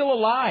she still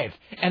alive?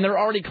 And they're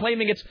already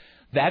claiming it's...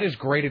 That is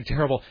great and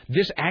terrible.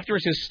 This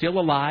actress is still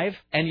alive,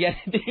 and yet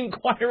the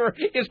Inquirer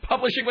is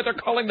publishing what they're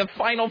calling the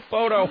final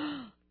photo.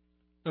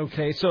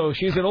 Okay, so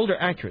she's an older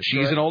actress.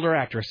 She's an older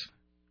actress.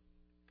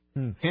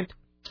 Hint?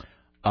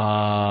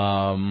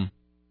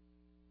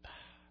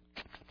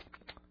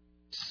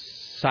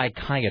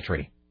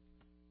 Psychiatry.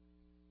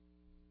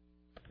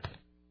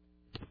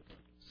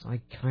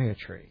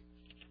 Psychiatry.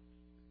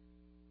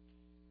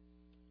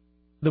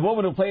 The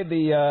woman who played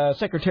the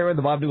secretary of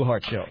the Bob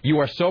Newhart show. You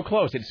are so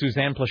close. It's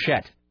Suzanne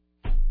Plachette.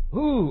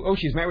 Ooh,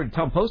 she's married to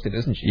Tom Poston,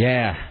 isn't she?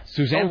 Yeah.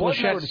 Suzanne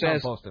Plachette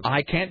says,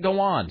 I can't go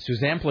on.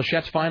 Suzanne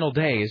Plachette's final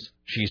days,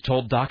 she's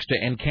told docs to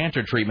end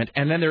cancer treatment,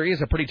 and then there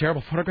is a pretty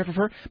terrible photograph of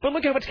her. But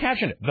look at what's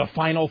captioned. The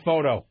final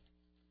photo.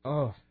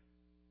 Oh.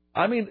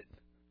 I mean,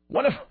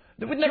 what if...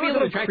 Wouldn't that be a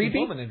little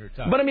creepy?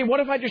 But I mean, what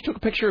if I just took a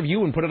picture of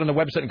you and put it on the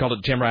website and called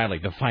it Tim Riley,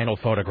 the final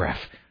photograph?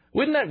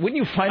 Wouldn't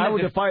you find that... I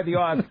would defy the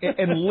odds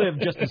and live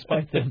just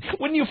despite them.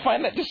 Wouldn't you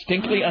find that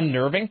distinctly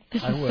unnerving?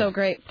 This is so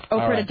great.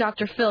 Oprah to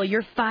Dr. Phil,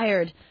 you're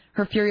fired.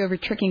 Her fury over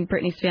tricking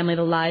Britney's family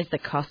to lies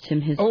that cost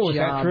him his job. Oh, is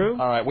that true?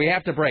 All right, we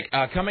have to break.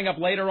 Coming up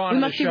later on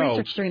in the show... We must do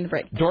research during the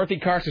break. Dorothy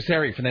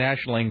Carcasseri from the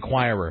National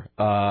Enquirer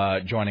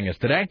joining us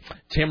today.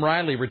 Tim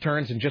Riley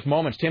returns in just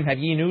moments. Tim, have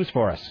ye news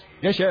for us?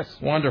 Yes.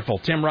 Wonderful.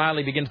 Tim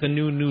Riley begins the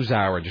new news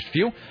hour in just a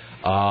few.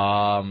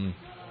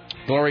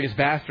 Glorious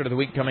Bastard of the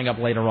Week coming up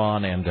later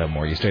on, and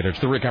more. You stay there. It's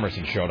the Rick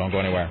Emerson Show. Don't go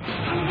anywhere.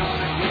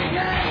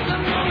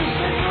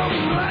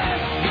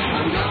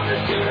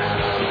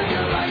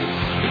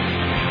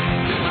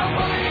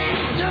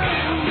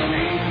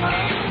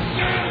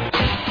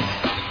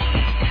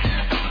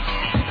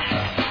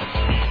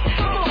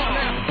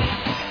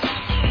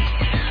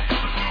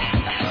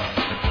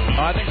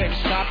 I think they've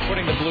stopped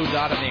putting the blue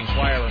dot in the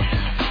Enquirer.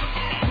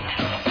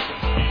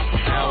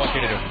 Now, what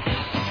can you do?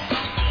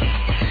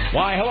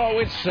 Why, hello,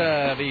 it's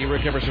the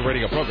Rick Emerson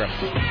radio program.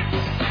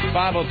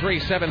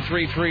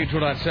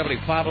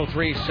 503-733-2970,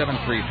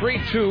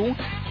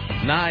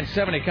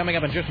 503-733-2970. Coming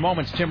up in just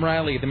moments, Tim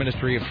Riley at the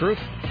Ministry of Truth.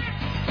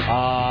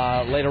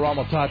 Later on,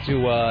 we'll talk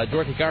to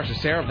Dorothy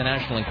Garcia of the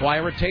National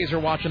Enquirer.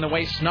 Taser Watch in the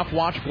way, Snuff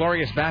Watch,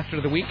 Glorious Bastard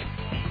of the Week.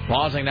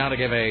 Pausing now to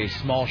give a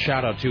small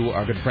shout-out to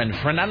our good friend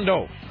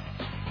Fernando,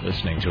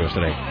 listening to us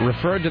today.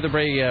 Referred to the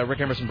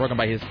Rick Emerson program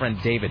by his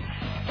friend David.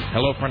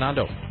 Hello,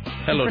 Fernando.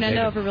 Hello, Fernando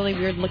David. have a really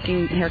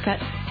weird-looking haircut?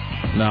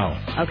 No.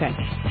 Okay.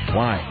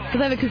 Why?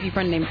 Because I have a kooky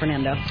friend named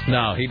Fernando.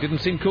 No, he didn't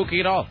seem kooky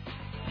at all.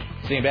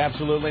 Seemed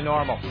absolutely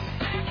normal.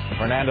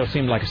 Fernando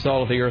seemed like a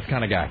soul-of-the-earth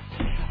kind of guy.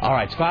 All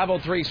right, it's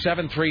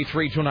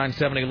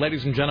 503-733-2970.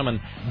 Ladies and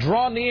gentlemen,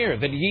 draw near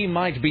that ye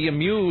might be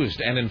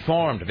amused and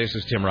informed. This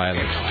is Tim Riley.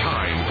 It's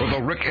time for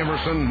the Rick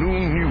Emerson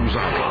Noon News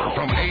Hour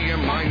from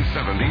AM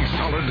 970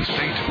 Solid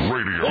State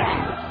Radio.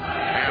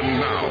 And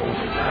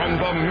now,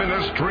 from the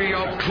Ministry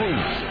of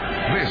Truth,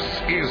 this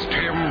is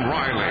Tim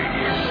Riley.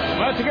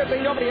 Well, it's a good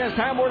thing nobody has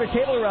time to order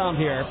cable around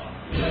here,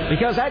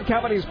 because that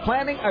company is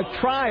planning a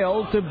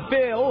trial to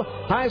bill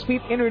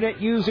high-speed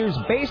internet users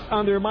based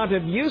on their amount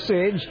of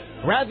usage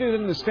rather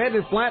than the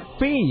standard flat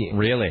fee.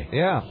 Really?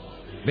 Yeah.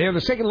 They're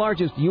the second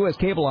largest U.S.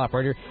 cable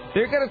operator.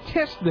 They're going to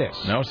test this.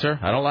 No, sir.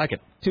 I don't like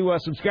it. To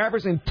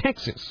subscribers in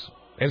Texas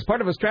as part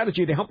of a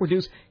strategy to help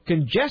reduce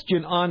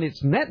congestion on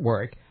its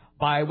network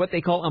by what they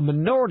call a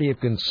minority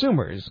of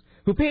consumers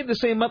who pay the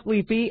same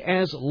monthly fee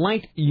as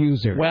light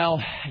users.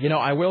 Well,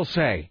 I will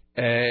say,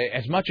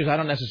 as much as I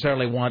don't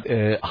necessarily want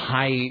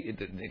high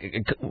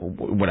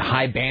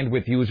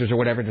bandwidth users or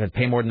whatever to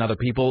pay more than other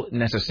people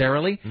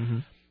necessarily,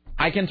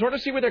 I can sort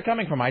of see where they're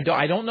coming from. I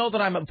don't know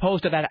that I'm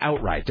opposed to that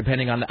outright,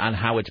 depending on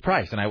how it's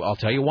priced, and I'll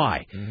tell you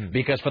why.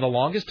 Because for the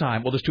longest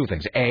time, well, there's two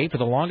things. A, for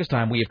the longest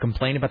time, we have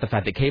complained about the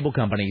fact that cable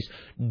companies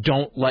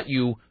don't let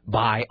you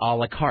buy a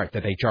la carte,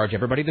 that they charge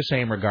everybody the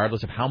same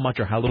regardless of how much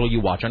or how little you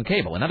watch on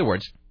cable. In other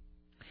words,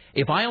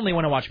 if I only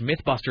want to watch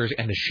Mythbusters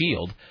and The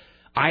Shield,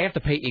 I have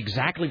to pay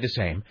exactly the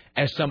same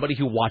as somebody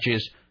who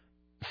watches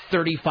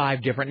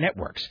 35 different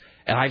networks.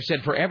 And I've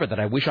said forever that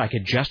I wish I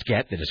could just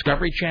get the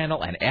Discovery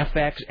Channel and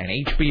FX and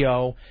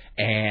HBO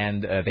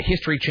and the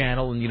History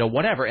Channel and,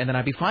 whatever, and then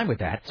I'd be fine with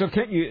that. So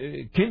can't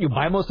you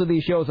buy most of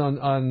these shows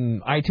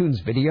on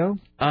iTunes Video?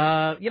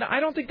 I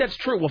don't think that's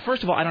true. Well,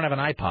 first of all, I don't have an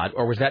iPod,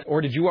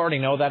 or did you already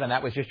know that and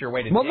that was just your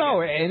way to Well,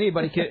 no,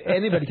 anybody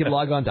can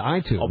log on to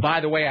iTunes. Oh, by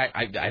the way,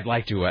 I'd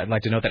like to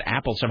note that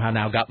Apple somehow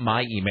now got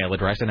my email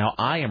address, and now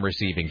I am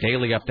receiving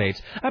daily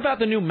updates about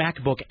the new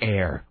MacBook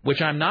Air,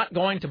 which I'm not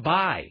going to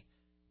buy.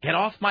 Get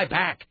off my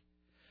back.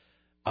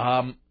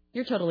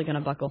 You're totally going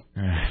to buckle.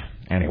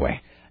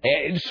 Anyway.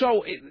 I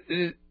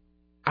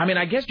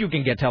guess you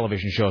can get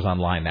television shows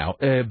online now.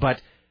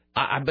 But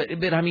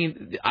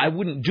I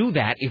wouldn't do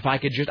that if I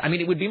could just...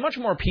 it would be much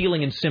more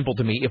appealing and simple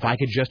to me if I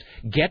could just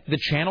get the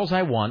channels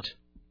I want.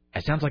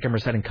 It sounds like I'm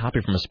reciting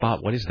copy from a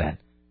spot. What is that?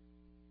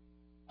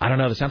 I don't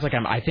know. It sounds like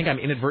I think I'm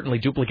inadvertently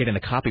duplicating the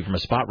copy from a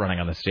spot running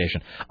on the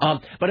station.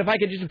 But if I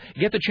could just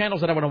get the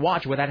channels that I want to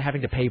watch without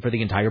having to pay for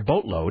the entire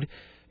boatload...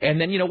 And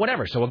then,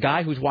 whatever. So a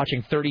guy who's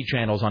watching 30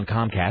 channels on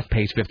Comcast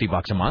pays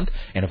 $50 a month.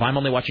 And if I'm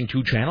only watching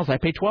 2 channels, I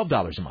pay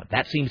 $12 a month.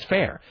 That seems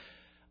fair.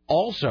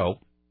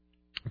 Also,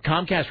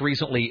 Comcast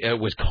recently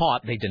was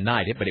caught. They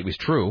denied it, but it was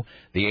true.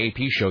 The AP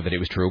showed that it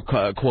was true.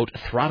 Quote,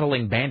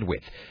 throttling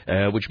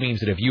bandwidth, which means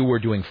that if you were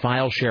doing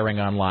file sharing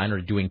online or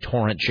doing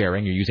torrent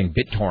sharing, you're using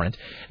BitTorrent,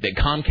 that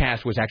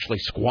Comcast was actually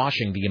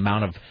squashing the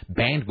amount of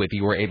bandwidth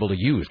you were able to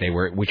use.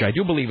 Which I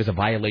do believe is a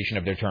violation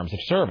of their terms of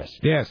service.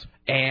 Yes.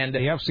 And the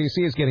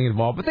FCC is getting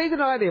involved, but they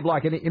deny they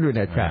block any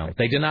internet traffic.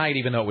 They denied,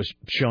 even though it was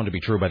shown to be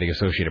true by the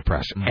Associated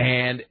Press.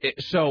 And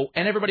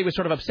everybody was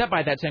sort of upset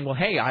by that, saying, well,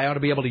 hey, I ought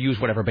to be able to use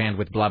whatever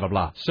bandwidth, blah, blah,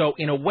 blah. So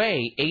in a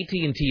way,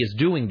 AT&T is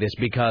doing this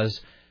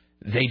because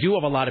they do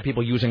have a lot of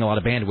people using a lot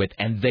of bandwidth,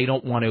 and they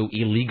don't want to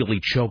illegally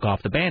choke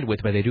off the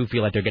bandwidth, but they do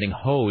feel like they're getting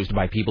hosed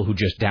by people who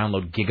just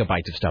download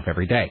gigabytes of stuff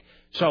every day.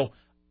 So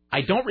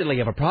I don't really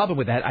have a problem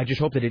with that. I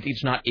just hope that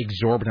it's not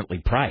exorbitantly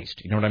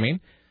priced. You know what I mean?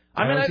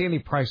 I don't see any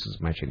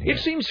prices mentioned here. It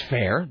seems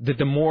fair that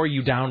the more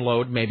you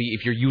download, maybe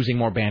if you're using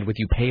more bandwidth,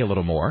 you pay a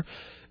little more.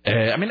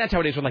 That's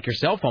how it is with your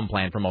cell phone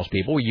plan for most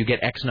people, where you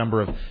get X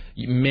number of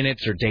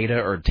minutes or data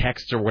or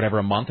texts or whatever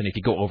a month, and if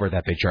you go over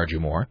that, they charge you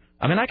more.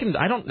 I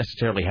don't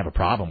necessarily have a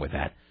problem with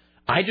that.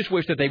 I just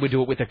wish that they would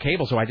do it with their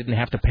cable so I didn't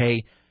have to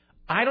pay.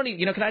 I don't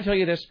even, can I tell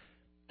you this?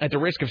 At the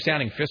risk of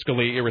sounding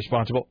fiscally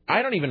irresponsible,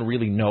 I don't even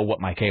really know what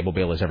my cable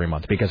bill is every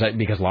month because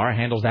Laura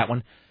handles that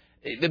one.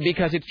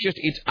 Because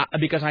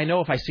because I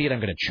know if I see it, I'm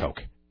going to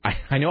choke.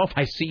 I know if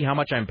I see how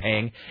much I'm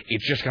paying,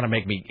 it's just going to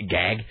make me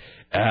gag.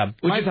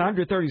 Mine's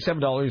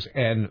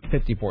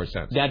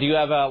 $137.54. Now, do you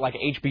have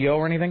HBO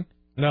or anything?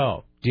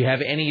 No. Do you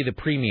have any of the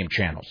premium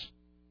channels?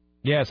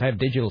 Yes, I have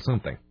digital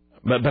something.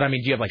 But do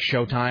you have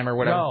Showtime or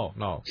whatever?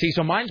 No. See,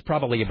 so mine's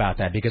probably about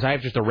that because I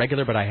have just a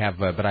regular, but I have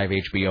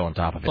HBO on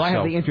top of it. Well, I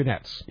have the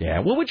internets. Yeah,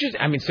 well, which is,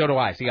 so do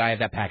I. See, I have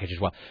that package as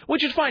well,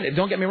 which is fine.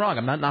 Don't get me wrong.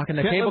 I'm not knocking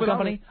the cable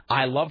company.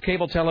 I love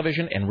cable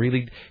television, and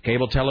really,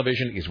 cable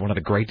television is one of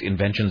the great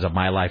inventions of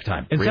my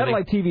lifetime. And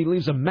satellite TV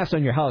leaves a mess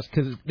on your house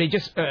because they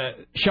just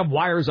shove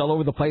wires all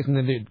over the place, and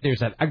then there's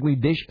that ugly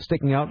dish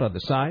sticking out on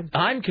the side.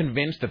 I'm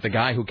convinced that the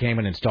guy who came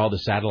and installed the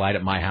satellite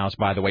at my house,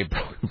 by the way,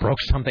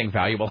 broke something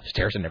valuable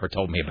upstairs and never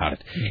told me about it.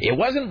 It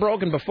wasn't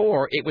broken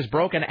before, it was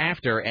broken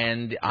after,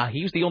 and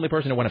he was the only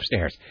person who went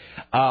upstairs.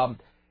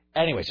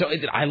 Anyway, so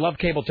I love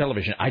cable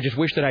television. I just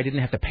wish that I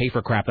didn't have to pay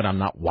for crap that I'm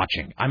not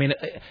watching.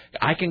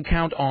 I can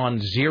count on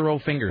 0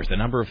 fingers the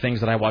number of things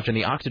that I watch on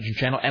the Oxygen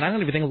Channel, and I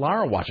don't even think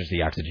Lara watches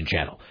the Oxygen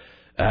Channel.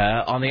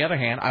 On the other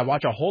hand, I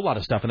watch a whole lot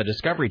of stuff on the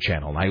Discovery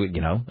Channel,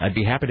 and I'd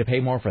be happy to pay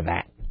more for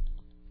that.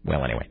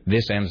 Well, anyway,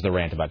 this ends the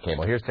rant about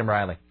cable. Here's Tim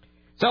Riley.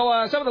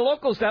 So some of the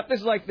local stuff, this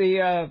is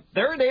the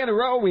third day in a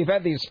row we've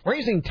had these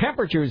freezing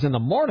temperatures in the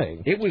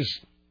morning. It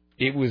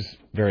was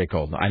very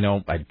cold. I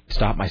know I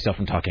stopped myself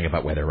from talking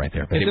about weather right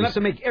there. But it's enough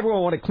to make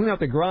everyone want to clean out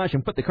the garage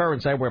and put the car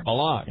inside where it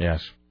belongs.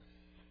 Yes.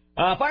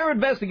 Fire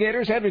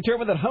investigators have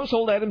determined that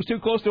household items too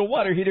close to a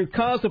water heater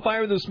caused the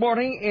fire this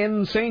morning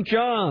in St.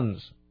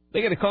 John's.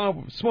 They get a call of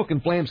smoke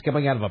and flames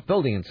coming out of a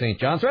building in St.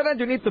 John's right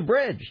underneath the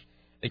bridge.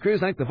 The crews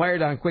knocked the fire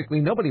down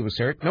quickly. Nobody was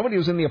hurt. Nobody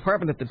was in the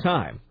apartment at the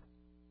time.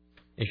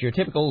 It's your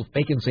typical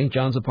vacant St.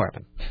 John's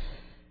apartment.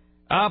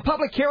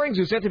 Public hearings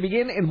are set to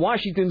begin in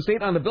Washington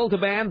State on the bill to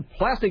ban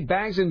plastic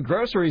bags in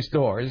grocery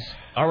stores.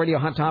 Already a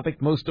hot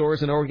topic, most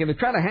stores in Oregon are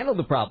trying to handle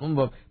the problem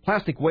of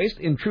plastic waste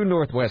in true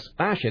Northwest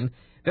fashion.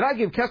 They now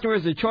give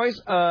customers the choice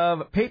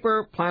of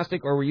paper,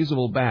 plastic, or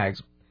reusable bags.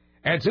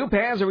 At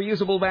Zupas, a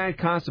reusable bag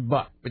costs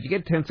 $1, but you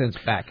get 10 cents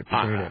back if you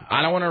turn it in.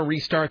 I don't want to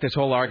restart this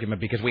whole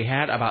argument because we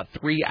had about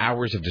 3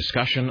 hours of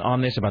discussion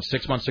on this about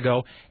 6 months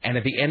ago, and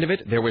at the end of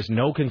it, there was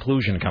no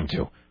conclusion come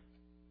to.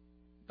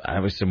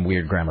 That was some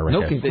weird grammar right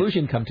there. No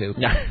conclusion come to.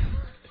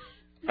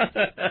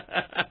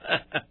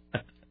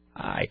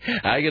 Hi,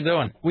 how you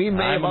doing? We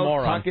may I'm a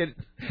moron.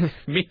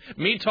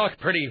 me talk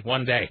pretty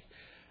one day.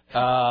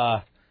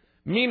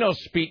 Me no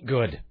speak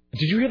good.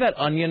 Did you hear that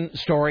Onion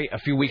story a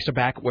few weeks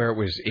back where it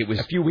was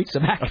a few weeks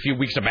back? A few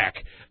weeks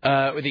back.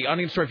 The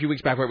Onion story a few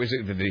weeks back where it was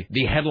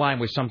the headline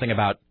was something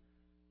about,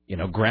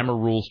 grammar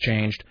rules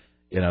changed.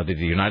 The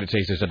United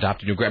States has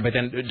adopted new grammar. But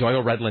then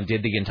Doyle Redland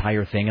did the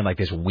entire thing in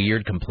this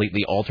weird,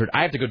 completely altered.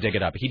 I have to go dig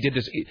it up. He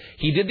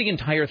did the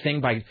entire thing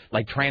by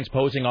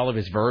transposing all of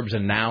his verbs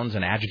and nouns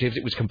and adjectives.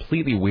 It was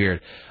completely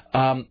weird.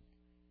 What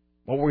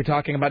were we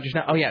talking about just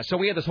now? Oh, yeah. So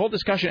we had this whole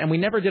discussion, and we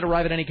never did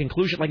arrive at any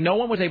conclusion. No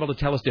one was able to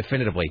tell us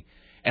definitively.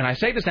 And I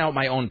say this now at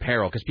my own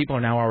peril, because people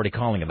are now already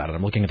calling about it.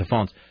 I'm looking at the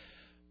phones.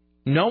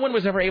 No one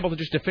was ever able to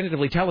just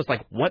definitively tell us,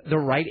 what the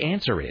right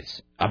answer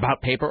is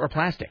about paper or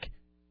plastic.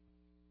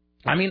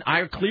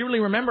 I clearly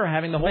remember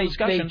having the whole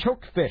discussion. They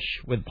choke fish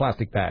with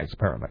plastic bags,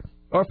 apparently.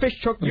 Or fish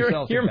choke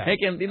themselves. You're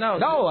making...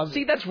 No,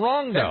 see, that's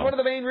wrong, though. That's one of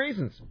the main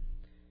reasons.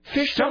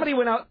 Somebody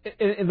went out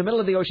in the middle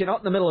of the ocean, out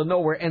in the middle of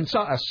nowhere, and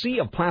saw a sea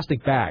of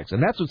plastic bags,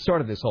 and that's what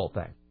started this whole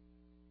thing.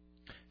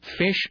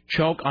 Fish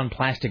choke on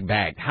plastic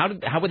bags.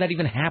 How would that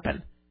even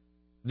happen?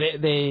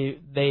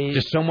 They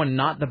Does someone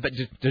not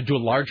do a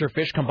larger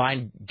fish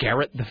combine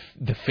Garrett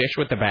the fish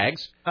with the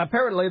bags?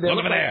 Apparently,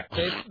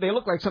 they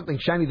look like something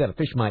shiny that a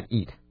fish might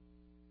eat.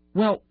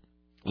 Well,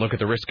 look at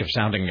the risk of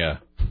sounding.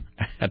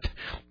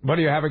 What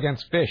do you have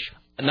against fish?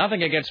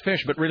 Nothing against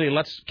fish, but really,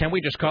 can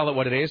we just call it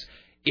what it is?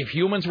 If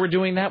humans were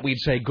doing that, we'd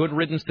say, good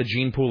riddance, the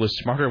gene pool is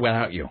smarter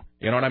without you.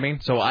 You know what I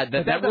mean? So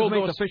that rule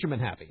makes goes... the fisherman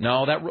happy.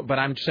 No, but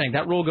I'm saying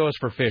that rule goes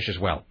for fish as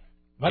well.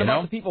 What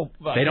about the people...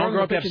 they don't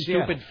grow up to have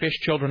stupid fish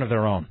children of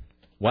their own.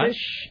 What?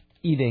 Fish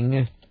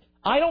eating...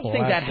 I don't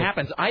think that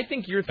happens. I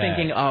think you're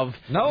thinking of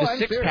the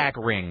six-pack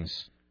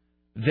rings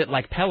that,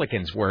 like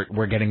pelicans,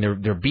 were getting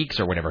their beaks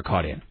or whatever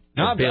caught in.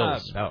 No,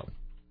 bills. No.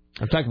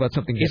 I'm talking about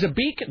something... Is a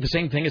beak the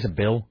same thing as a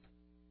bill?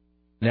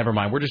 Never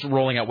mind. We're just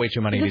rolling out way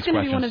too many of these questions.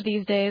 Is this going to be one of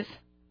these days?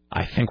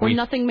 I think where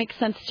nothing makes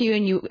sense to you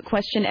and you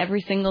question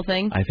every single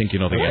thing? I think you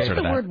know the answer to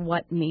that. What does the word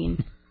what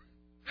mean?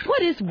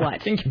 What is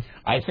what?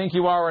 I think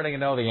you already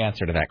know the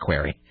answer to that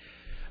query.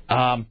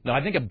 No,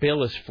 I think a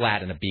bill is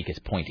flat and a beak is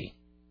pointy.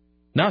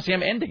 No, see,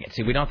 I'm ending it.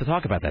 See, we don't have to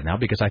talk about that now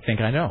because I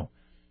think I know.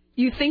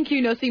 You think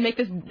you know, so you make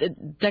this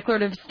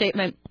declarative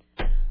statement,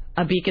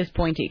 a beak is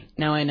pointy.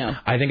 Now I know.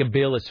 I think a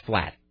bill is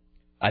flat.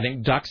 I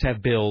think ducks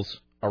have bills,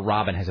 a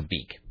robin has a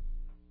beak.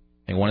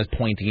 I think one is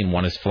pointy and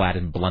one is flat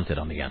and blunted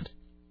on the end.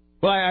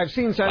 Well, I've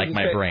seen signs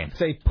that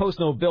say post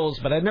no bills,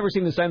 but I've never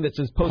seen the sign that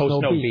says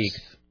post no beaks.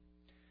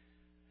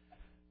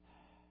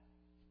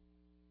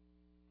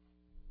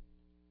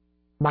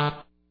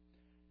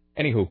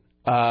 Anywho,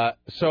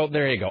 so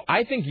there you go.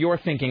 I think you're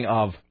thinking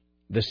of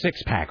the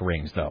six-pack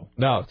rings, though.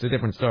 No, it's a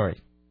different story.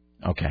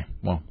 Okay,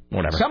 well,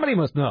 whatever. Somebody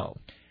must know.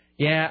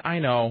 Yeah, I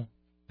know.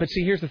 But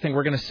see, here's the thing.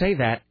 We're going to say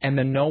that, and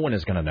then no one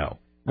is going to know.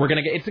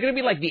 It's going to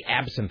be like the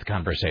absinthe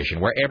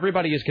conversation, where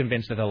everybody is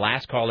convinced that the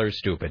last caller is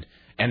stupid,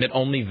 and that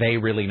only they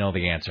really know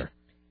the answer.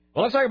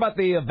 Well, let's talk about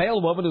the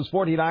Vale woman who's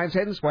 49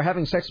 sentenced for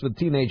having sex with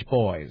teenage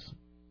boys.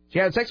 She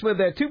had sex with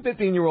two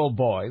 15-year-old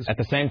boys. At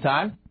the same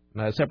time?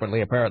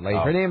 Separately, apparently.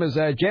 Oh. Her name is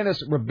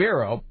Janice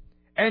Ribeiro,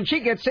 and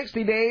she gets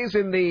 60 days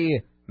in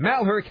the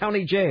Malheur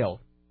County Jail.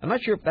 I'm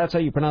not sure if that's how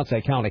you pronounce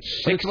that county.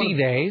 60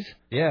 days?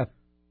 Yeah.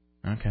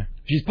 Okay.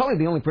 She's probably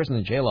the only person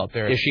in jail out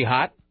there. Is she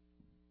hot?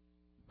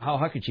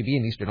 How could she be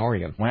in Eastern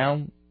Oregon?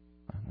 Well,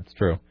 that's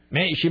true.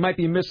 She might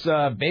be Miss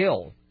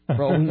Vale.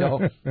 Oh,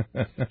 no.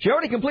 She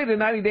already completed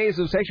 90 days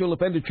of sexual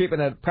offender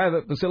treatment at a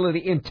private facility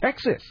in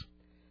Texas.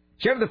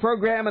 She entered the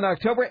program in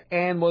October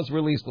and was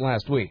released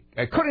last week.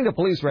 According to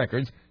police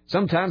records,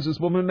 sometimes this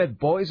woman met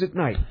boys at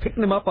night, picking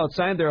them up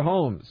outside their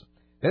homes.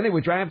 Then they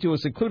would drive to a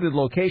secluded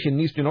location in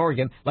Eastern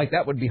Oregon, like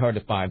that would be hard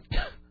to find.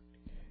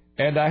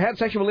 And had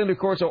sexual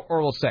intercourse or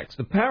oral sex.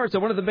 The parents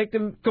of one of the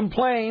victims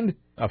complained.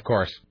 Of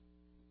course.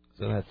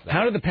 So that's that.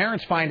 How did the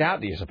parents find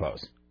out, do you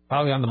suppose?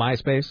 Probably on the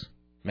MySpace.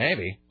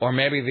 Maybe. Or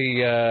maybe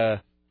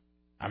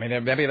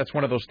maybe that's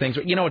one of those things.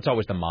 You know, it's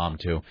always the mom,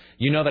 too.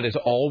 You know that it's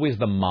always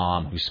the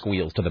mom who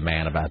squeals to the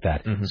man about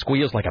that. Mm-hmm.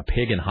 Squeals like a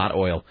pig in hot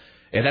oil.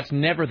 And that's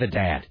never the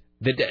dad.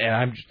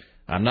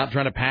 I'm not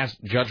trying to pass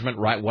judgment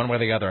right one way or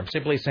the other. I'm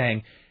simply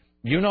saying,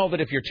 you know that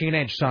if your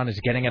teenage son is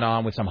getting it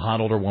on with some hot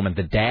older woman,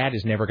 the dad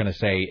is never going to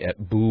say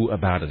boo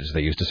about it, as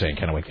they used to say in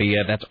Kennewick.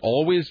 That's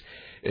always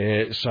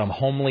some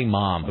homely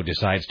mom who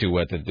decides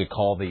to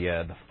call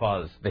the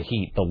fuzz, the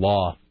heat, the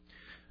law,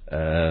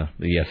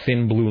 the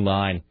thin blue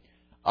line.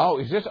 Oh,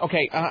 is this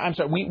okay? I'm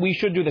sorry. We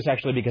should do this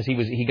actually because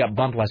he got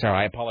bumped last hour.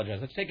 I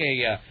apologize.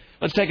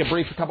 Let's take a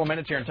brief couple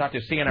minutes here and talk to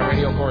CNN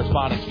radio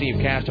correspondent Steve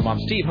Castamon.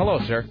 Steve, hello,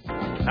 sir.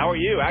 How are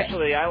you?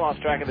 Actually, I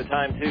lost track of the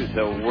time too,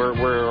 so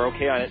we're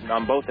okay on it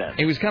on both ends.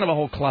 It was kind of a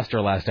whole cluster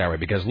last hour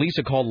because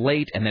Lisa called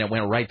late and then it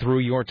went right through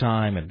your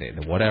time and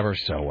whatever.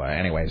 So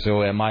anyway,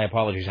 my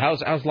apologies.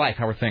 How's life?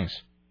 How are things?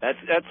 That's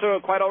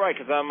quite all right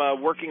because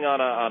I'm working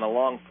on a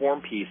long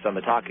form piece on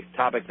the topic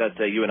that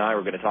you and I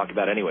were going to talk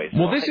about anyway. So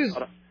well, this is.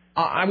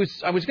 I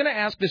was going to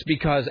ask this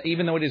because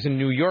even though it is a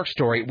New York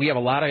story, we have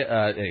a lot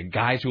of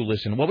guys who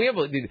listen. Well, we have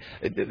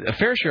a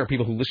fair share of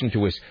people who listen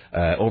to us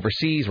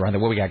overseas. Around the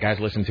world, we got guys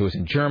listening to us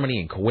in Germany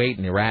and Kuwait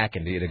and Iraq,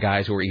 and the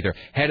guys who are either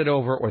headed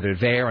over or they're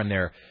there, and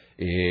they're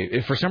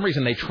for some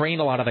reason they train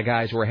a lot of the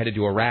guys who are headed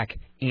to Iraq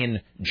in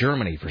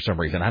Germany for some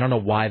reason. I don't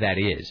know why that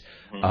is,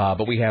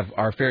 but we have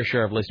our fair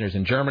share of listeners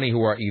in Germany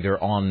who are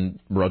either on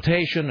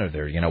rotation or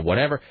they're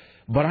whatever.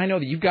 But I know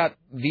that you've got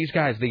these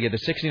guys, the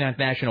 69th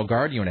National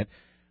Guard Unit.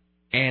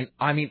 And,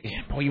 I mean,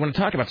 boy, you want to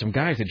talk about some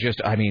guys that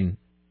just,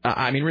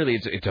 really,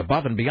 it's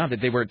above and beyond that.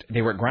 They were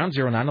at Ground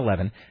Zero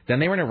 9/11, then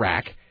they were in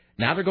Iraq,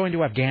 now they're going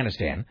to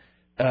Afghanistan.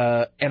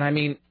 And, I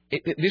mean,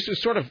 this is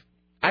sort of,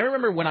 I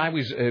remember when I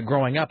was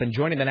growing up and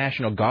joining the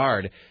National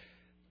Guard,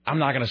 I'm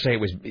not going to say it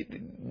was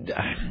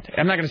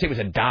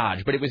a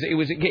dodge, but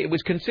it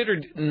was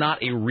considered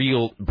not a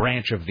real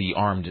branch of the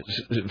armed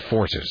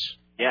forces.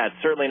 Yeah,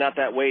 it's certainly not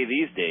that way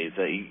these days.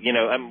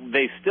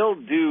 They still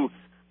do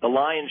the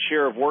lion's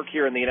share of work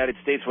here in the United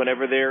States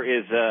whenever there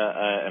is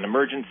an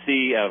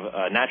emergency, of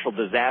a natural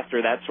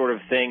disaster, that sort of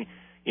thing.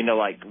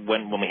 Like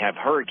when we have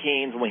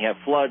hurricanes, when we have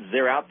floods,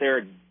 they're out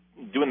there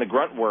doing the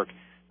grunt work.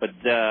 But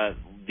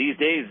these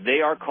days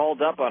they are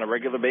called up on a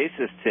regular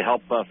basis to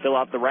help fill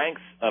out the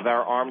ranks of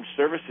our armed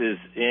services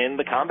in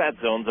the combat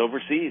zones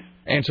overseas.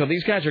 And so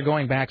these guys are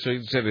going back. So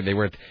you said they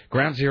were at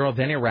Ground Zero,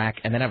 then Iraq,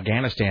 and then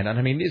Afghanistan. And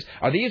I mean,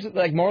 are these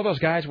like more of those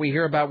guys we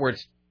hear about where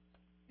it's,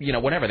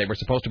 whatever, they were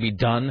supposed to be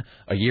done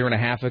a year and a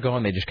half ago,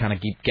 and they just kind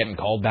of keep getting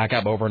called back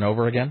up over and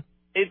over again?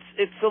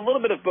 It's a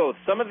little bit of both.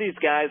 Some of these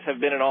guys have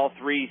been in all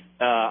three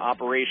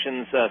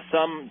operations.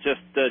 Some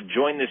just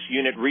joined this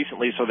unit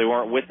recently, so they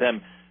weren't with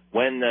them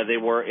when they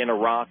were in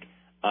Iraq.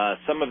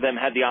 Some of them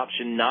had the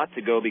option not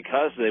to go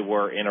because they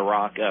were in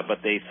Iraq, but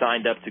they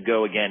signed up to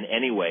go again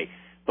anyway.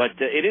 But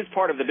it is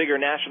part of the bigger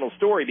national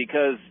story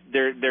because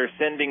they're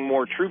sending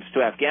more troops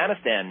to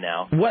Afghanistan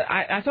now. What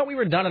I thought we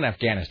were done in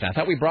Afghanistan. I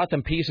thought we brought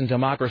them peace and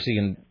democracy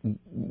and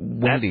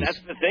Wendy's. That's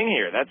the thing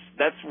here.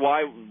 That's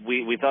why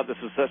we thought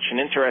this was such an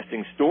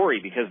interesting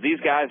story, because these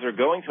guys are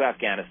going to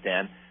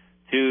Afghanistan,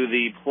 to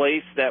the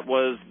place that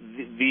was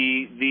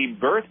the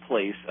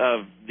birthplace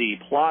of the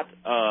plot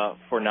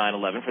for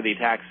 9/11, for the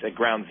attacks at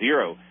Ground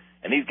Zero.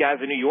 And these guys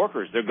are New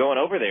Yorkers. They're going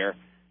over there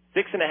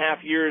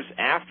 6.5 years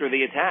after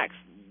the attacks.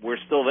 We're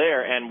still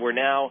there, and we're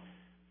now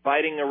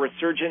fighting a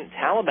resurgent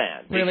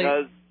Taliban.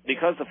 Really?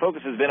 Because the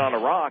focus has been on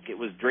Iraq, it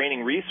was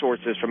draining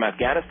resources from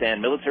Afghanistan.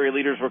 Military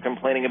leaders were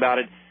complaining about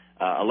it.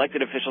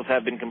 Elected officials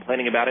have been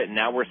complaining about it, and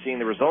now we're seeing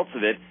the results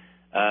of it.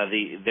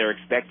 They're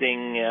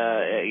expecting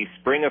a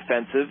spring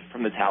offensive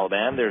from the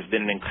Taliban. There's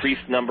been an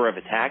increased number of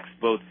attacks,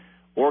 both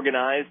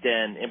organized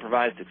and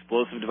improvised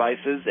explosive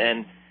devices,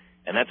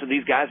 and that's what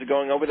these guys are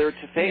going over there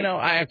to face.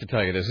 I have to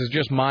tell you, this is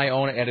just my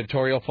own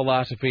editorial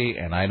philosophy,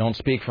 and I don't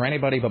speak for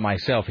anybody but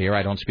myself here.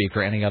 I don't speak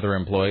for any other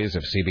employees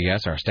of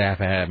CBS, our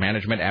staff,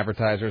 management,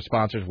 advertisers,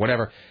 sponsors,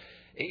 whatever.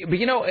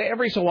 But,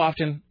 every so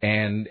often,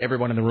 and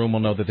everyone in the room will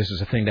know that this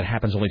is a thing that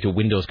happens only to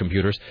Windows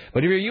computers,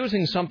 but if you're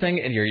using something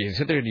and you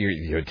sit there,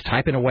 you're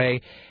typing away,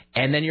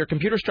 and then your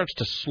computer starts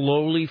to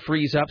slowly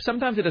freeze up,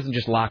 sometimes it doesn't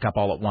just lock up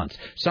all at once.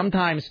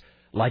 Sometimes,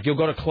 like, you'll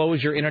go to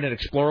close your Internet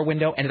Explorer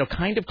window, and it'll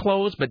kind of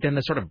close, but then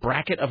the sort of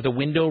bracket of the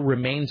window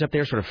remains up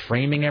there, sort of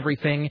framing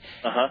everything.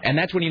 And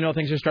that's when you know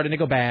things are starting to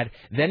go bad.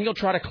 Then you'll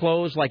try to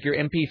close, like, your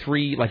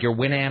MP3, like your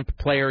Winamp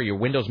player, your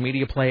Windows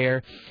Media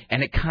Player,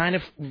 and it kind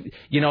of,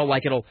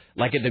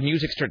 the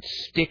music starts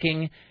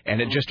sticking,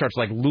 and it just starts,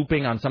 like,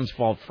 looping on some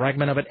small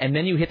fragment of it. And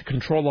then you hit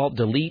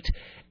Control-Alt-Delete,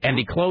 and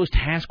the closed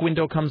task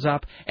window comes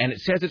up, and it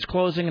says it's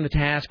closing in the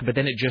task, but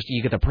then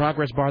you get the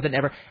progress bar that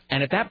never.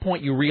 And at that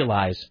point, you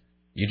realize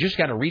you just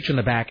got to reach in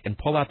the back and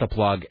pull out the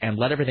plug and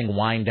let everything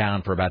wind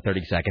down for about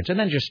 30 seconds and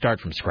then just start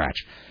from scratch.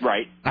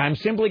 Right. I'm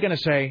simply going to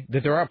say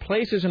that there are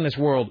places in this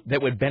world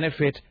that would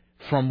benefit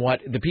from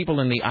what the people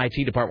in the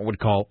IT department would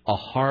call a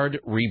hard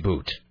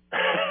reboot.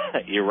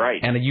 You're right.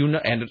 And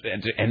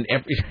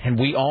and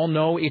we all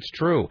know it's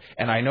true.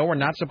 And I know we're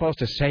not supposed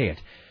to say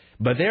it.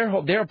 But there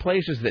are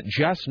places that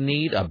just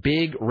need a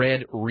big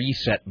red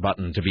reset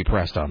button to be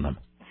pressed on them.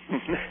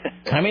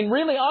 I mean,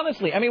 really,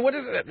 honestly. I mean, what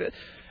is it?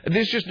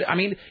 This just,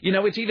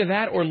 it's either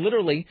that or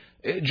literally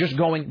just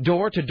going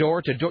door to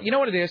door to door. You know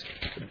what it is?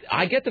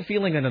 I get the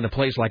feeling that in a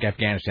place like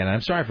Afghanistan, and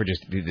I'm sorry for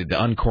just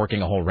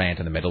uncorking a whole rant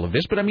in the middle of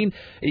this, but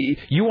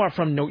you are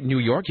from New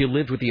York. You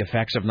lived with the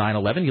effects of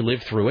 9/11. You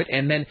lived through it.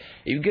 And then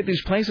you get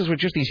these places with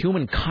just these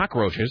human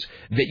cockroaches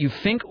that you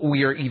think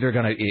we are either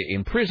going to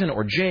imprison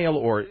or jail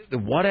or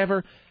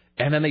whatever.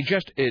 And then they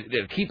just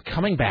keep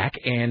coming back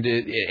and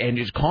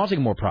just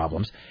causing more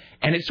problems.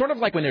 And it's sort of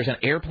like when there's an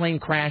airplane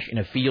crash in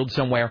a field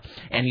somewhere,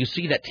 and you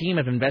see that team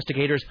of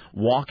investigators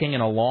walking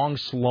in a long,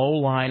 slow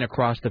line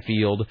across the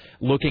field,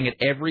 looking at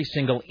every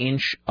single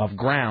inch of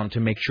ground to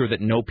make sure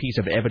that no piece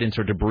of evidence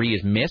or debris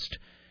is missed.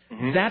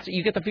 Mm-hmm.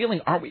 You get the feeling,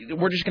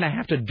 we're just going to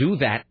have to do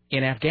that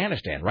in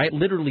Afghanistan, right?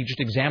 Literally just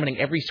examining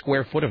every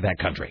square foot of that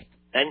country.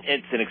 And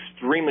it's an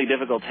extremely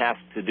difficult task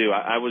to do.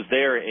 I was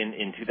there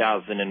in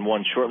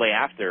 2001, shortly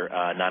after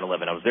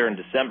 9/11. I was there in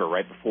December,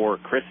 right before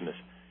Christmas.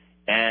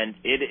 And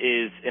it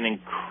is an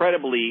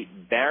incredibly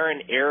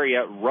barren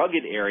area,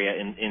 rugged area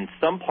in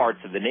some parts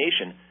of the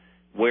nation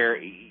where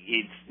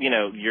it's,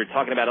 you're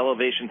talking about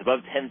elevations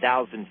above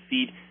 10,000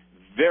 feet,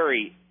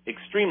 very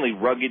extremely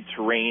rugged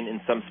terrain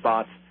in some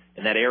spots.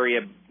 In that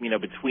area,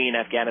 between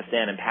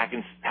Afghanistan and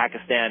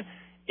Pakistan,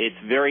 it's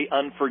very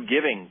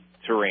unforgiving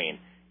terrain.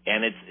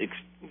 And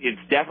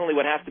it's definitely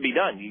what has to be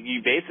done.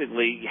 You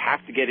basically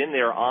have to get in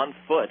there on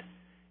foot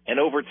and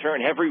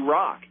overturn every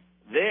rock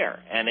there.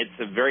 And it's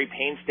a very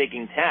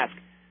painstaking task.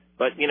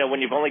 But,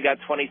 when you've only got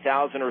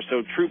 20,000 or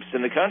so troops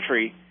in the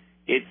country,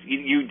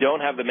 you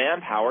don't have the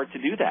manpower to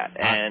do that.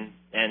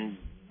 And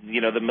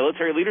the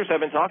military leaders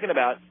have been talking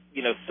about,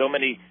 so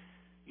many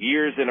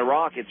years in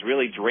Iraq, it's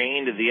really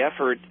drained the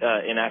effort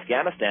in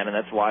Afghanistan. And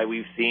that's why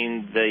we've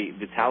seen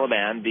the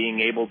Taliban being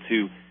able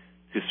to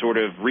sort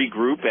of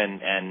regroup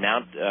and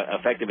mount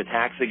effective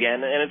attacks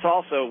again. And it's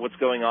also what's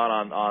going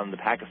on the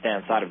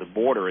Pakistan side of the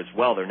border as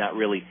well. They're not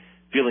really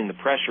feeling the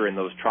pressure in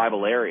those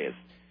tribal areas.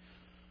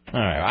 All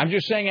right. I'm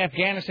just saying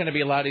Afghanistan would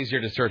be a lot easier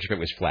to search if it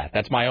was flat.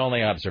 That's my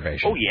only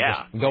observation. Oh,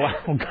 yeah.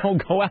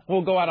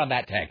 We'll go out on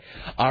that tank.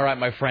 All right,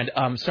 my friend.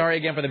 Sorry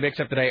again for the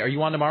mix-up today. Are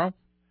you on tomorrow?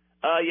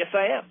 Yes,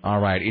 I am. All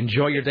right.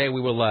 Enjoy your day.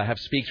 We will have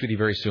speaks with you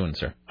very soon,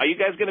 sir. Are you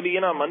guys going to be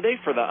in on Monday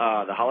for the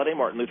holiday,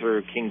 Martin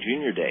Luther King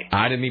Jr. Day?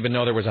 I didn't even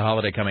know there was a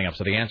holiday coming up,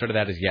 so the answer to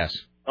that is yes.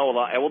 Oh,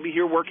 well, I will be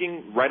here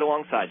working right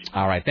alongside you.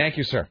 All right. Thank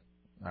you, sir.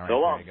 All right, so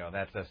long. There you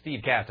go. That's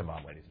Steve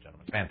Catamon, ladies and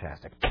gentlemen.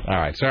 Fantastic. All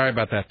right. Sorry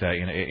about that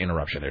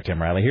interruption there,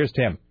 Tim Riley. Here's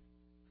Tim.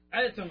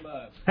 I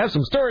have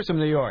some stories from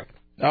New York.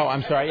 Oh,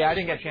 I'm sorry. Yeah, I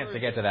didn't get a chance to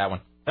get to that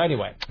one.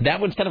 Anyway, that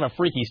one's kind of a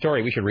freaky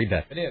story. We should read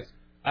that. It is.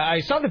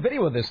 I saw the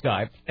video of this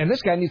guy, and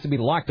this guy needs to be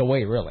locked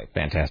away, really.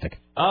 Fantastic.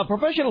 A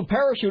professional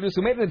parachutist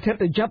who made an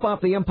attempt to jump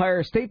off the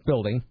Empire State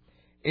Building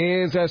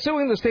is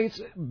suing the state's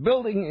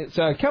building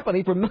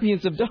company for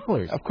millions of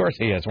dollars. Of course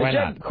he is. Why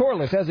not? Jed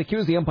Corliss has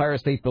accused the Empire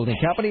State Building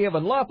Company of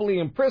unlawfully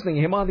imprisoning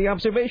him on the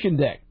observation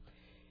deck.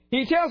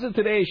 He tells the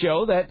Today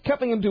Show that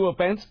cuffing him to a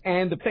fence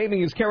and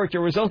defaming his character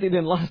resulted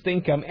in lost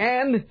income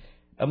and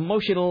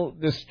emotional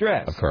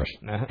distress. Of course.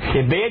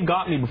 If they had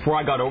got me before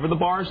I got over the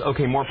bars,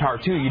 okay, more power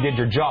to you. You did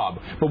your job.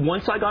 But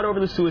once I got over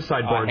the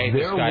suicide bars,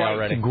 their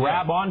right to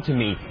grab onto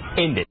me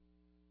ended.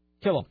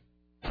 Kill him.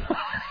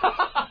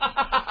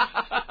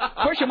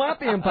 Push him off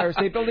the Empire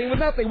State Building with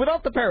nothing,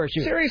 without the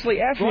parachute. Seriously,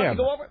 F him.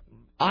 Go over?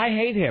 I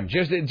hate him.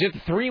 Just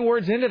 3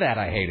 words into that,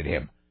 I hated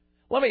him.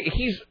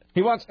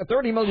 He wants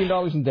 $30 million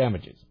in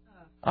damages.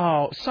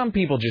 Oh, some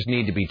people just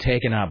need to be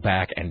taken out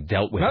back and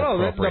dealt with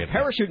appropriately. The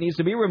parachute needs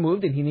to be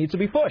removed and he needs to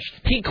be pushed.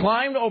 He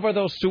climbed over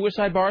those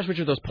suicide bars, which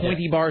are those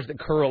pointy bars that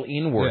curl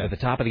inward at the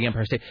top of the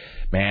Empire State.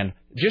 Man,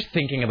 just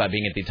thinking about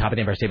being at the top of the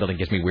Empire State Building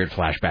gives me weird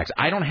flashbacks.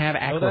 I don't have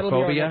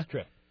acrophobia.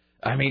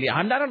 I mean,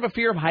 I'm not of a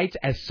fear of heights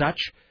as such,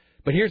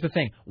 but here's the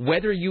thing.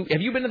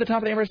 Have you been to the top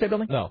of the Empire State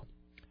Building? No.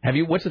 Have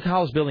you? What's the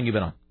tallest building you've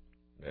been on?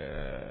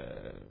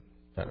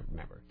 I don't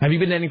remember. Have you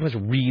been to any place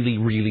really,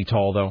 really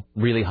tall, though?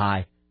 Really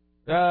high?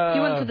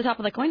 You went to the top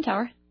of the coin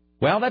tower.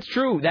 Well, that's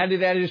true. That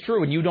is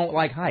true, and you don't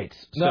like heights.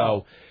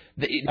 No.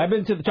 So I've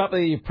been to the top of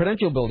the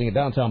Prudential Building in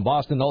downtown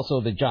Boston,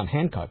 also the John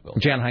Hancock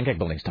Building. John Hancock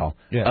Building's tall.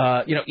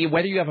 Yeah.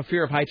 Whether you have a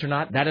fear of heights or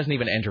not, that doesn't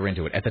even enter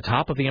into it. At the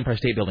top of the Empire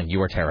State Building,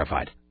 you are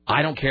terrified.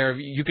 I don't care.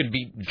 You could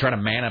be trying to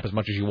man up as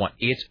much as you want.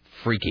 It's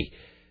freaky.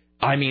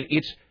 I mean,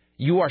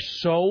 you are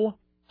so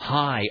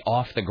high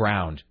off the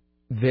ground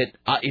that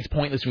it's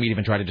pointless for me to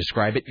even try to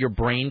describe it. Your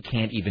brain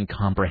can't even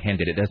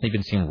comprehend it. It doesn't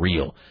even seem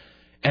real.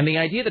 And the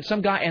idea that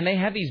some guy, and they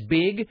have these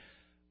big,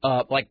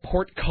 like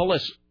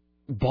portcullis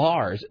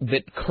bars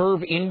that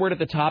curve inward at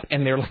the top,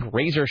 and they're like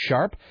razor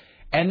sharp,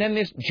 and then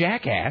this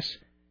jackass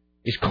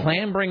is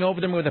clambering over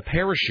them with a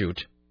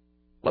parachute.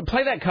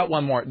 Play that cut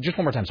just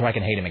one more time so I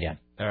can hate him again.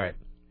 All right.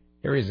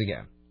 Here he is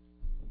again.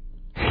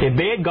 If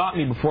they had got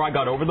me before I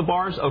got over the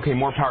bars, okay,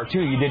 more power to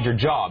you. You did your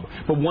job.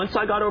 But once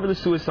I got over the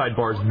suicide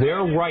bars,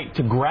 their right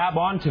to grab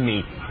onto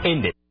me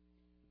ended.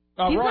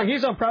 Oh, wrong.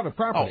 He's on private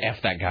property. Oh,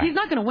 F that guy. He's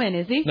not going to win,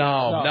 is he?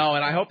 No,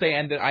 and I hope they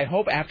end it. I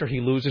hope after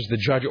he loses, the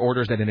judge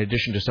orders that in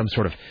addition to some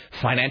sort of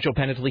financial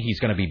penalty, he's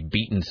going to be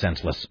beaten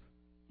senseless.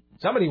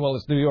 Somebody, well,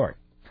 it's New York.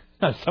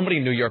 Somebody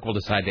in New York will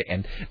decide to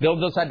end. They'll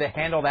decide to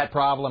handle that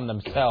problem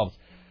themselves.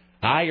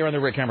 Hi, you're on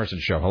the Rick Emerson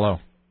Show. Hello.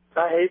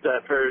 I hate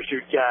that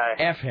parachute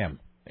guy. F him.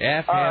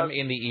 F him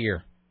in the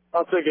ear.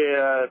 I'll take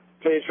a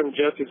page from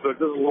Jesse's book.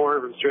 This is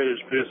Lauren from Straight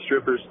Edge Produced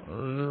Strippers.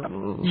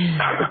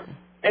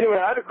 Anyway,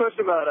 I had a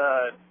question about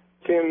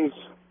Tim's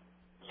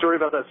story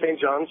about that St.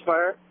 John's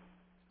fire.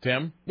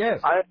 Tim?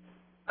 Yes. I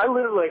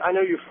live, I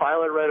know you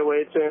file it right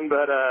away, Tim,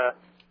 but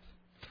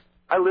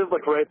I live,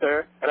 right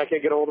there, and I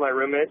can't get hold of my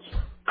roommates.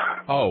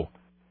 Oh,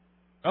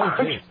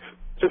 geez.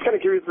 Just kind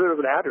of curious if there was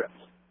an address.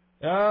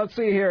 Let's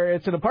see here.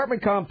 It's an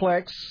apartment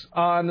complex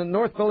on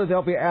North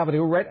Philadelphia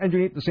Avenue, right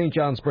underneath the St.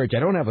 John's Bridge. I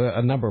don't have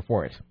a number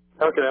for it.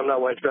 Okay, I'm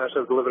not white trash. I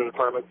have to live in an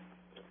apartment.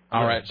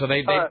 All right, so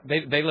they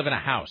live in a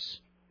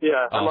house. Yeah,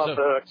 I'm off the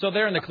hook. So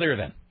they're in the clear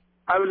then.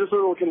 I was just a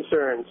little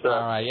concerned. So.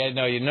 All right,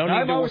 no need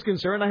I'm always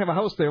concerned. I have a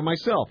house there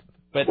myself.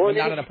 But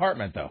not an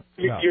apartment, though.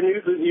 Your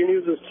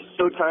news is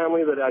so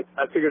timely that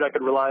I figured I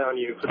could rely on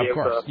you for the info.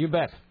 Of course, you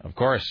bet. Of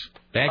course.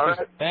 Thank you.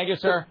 Right. Thank you,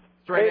 sir.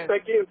 Hey,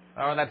 thank you.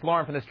 Oh, that's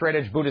Lauren from the Straight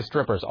Edge Buddhist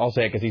Strippers. I'll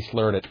say it because he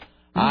slurred it.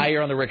 Hi,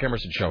 you're on the Rick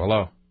Emerson Show.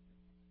 Hello.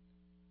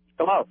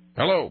 Hello.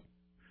 Hello.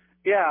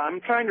 Yeah, I'm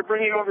trying to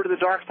bring you over to the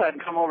dark side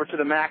and come over to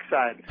the Mac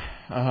side.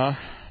 Uh-huh.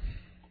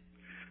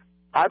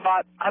 I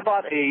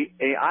bought a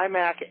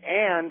iMac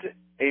and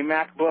a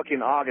MacBook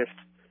in August,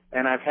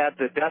 and I've had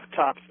the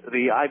desktop,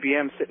 the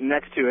IBM, sitting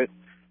next to it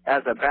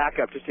as a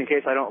backup just in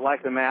case I don't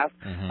like the math.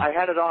 Mm-hmm. I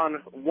had it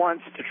on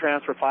once to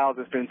transfer files.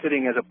 It's been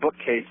sitting as a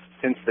bookcase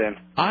since then.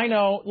 I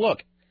know.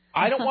 Look,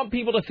 I don't want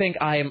people to think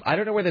I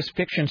don't know where this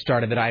fiction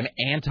started, that I'm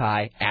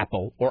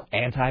anti-Apple or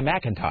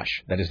anti-Macintosh.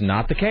 That is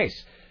not the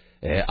case.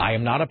 I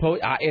am not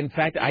opposed. In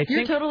fact, I think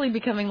you're totally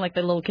becoming like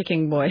the little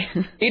kicking boy.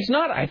 It's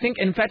not. I think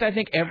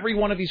every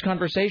one of these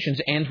conversations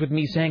ends with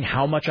me saying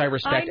how much I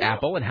respect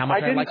Apple and how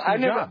much I like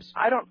Steve Jobs.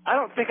 I don't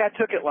think I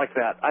took it like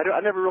that. I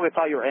never really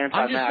thought you were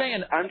anti-Mac. I'm just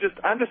saying.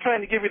 I'm just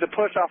trying to give you the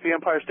push off the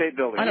Empire State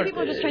Building. I know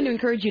people are just trying to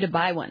encourage you to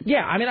buy one.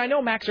 Yeah, I mean, I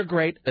know Macs are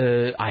great.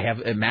 I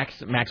have Macs.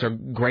 Macs are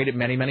great at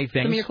many things.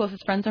 Some of your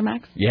closest friends are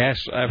Macs.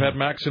 Yes, I've had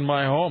Macs in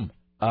my home.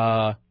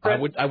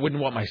 I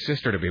wouldn't want my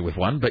sister to be with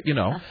one, but,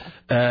 no.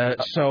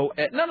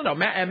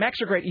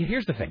 Macs are great.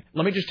 Here's the thing.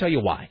 Let me just tell you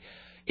why.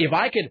 If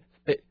I could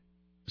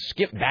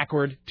skip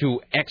backward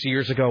to X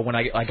years ago when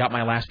I got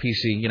my last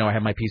PC, I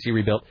had my PC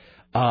rebuilt,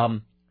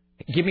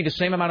 give me the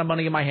same amount of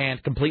money in my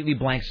hand, completely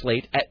blank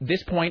slate. At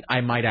this point,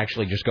 I might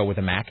actually just go with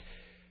a Mac.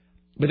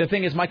 But the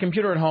thing is, my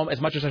computer at home, as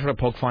much as I sort of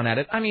poke fun at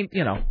it, I mean,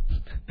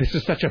 this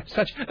is such a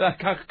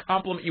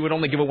compliment you would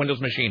only give a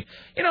Windows machine.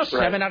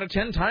 7 out of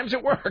 10 times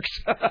it works.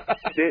 And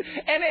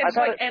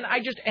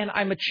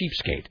I'm a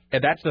cheapskate.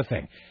 And that's the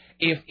thing.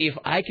 If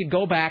I could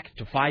go back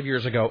to 5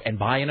 years ago and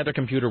buy another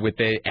computer with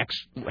the X,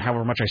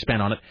 however much I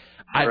spent on it,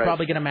 I'd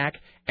probably get a Mac.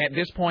 At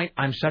this point,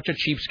 I'm such a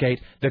cheapskate.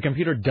 The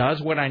computer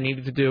does what I need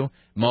it to do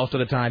most of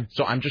the time,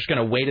 so I'm just going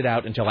to wait it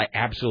out until I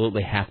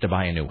absolutely have to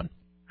buy a new one.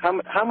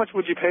 How much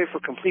would you pay for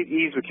complete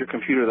ease with your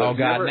computer, though? Oh,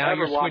 God, now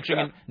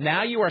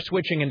you are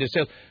switching into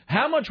sales.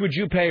 How much would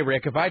you pay,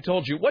 Rick, if I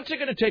told you, what's it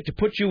going to take to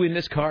put you in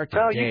this car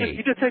today? No,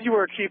 you just said you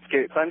were a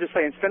cheapskate, so I'm just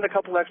saying, spend a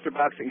couple extra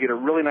bucks and get a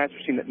really nice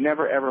machine that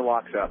never, ever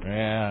locks up.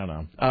 Yeah, I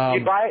know.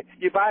 You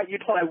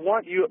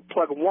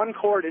plug one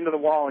cord into the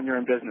wall and you're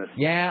in business.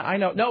 Yeah, I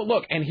know. No,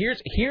 look, and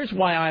here's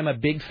why I'm a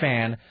big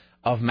fan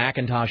of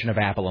Macintosh and of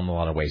Apple in a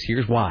lot of ways.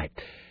 Here's why.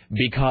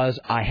 Because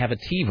I have a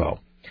TiVo.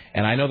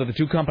 And I know that the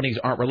two companies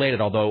aren't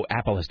related, although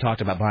Apple has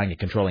talked about buying a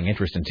controlling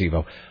interest in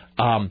TiVo.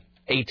 A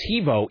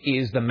TiVo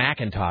is the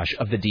Macintosh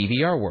of the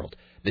DVR world.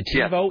 The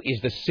TiVo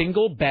is the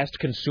single best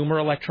consumer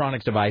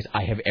electronics device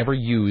I have ever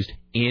used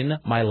in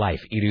my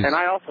life. It is, and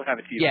I also have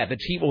a TiVo. Yeah, the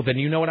TiVo, then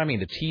you know what I mean.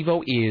 The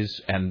TiVo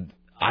is, and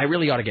I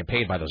really ought to get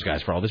paid by those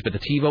guys for all this, but the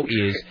TiVo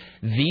is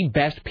the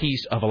best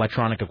piece of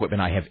electronic equipment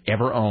I have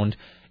ever owned.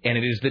 And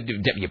it is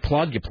you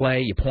plug, you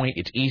play, you point.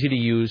 It's easy to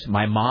use.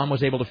 My mom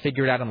was able to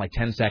figure it out in like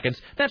 10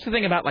 seconds. That's the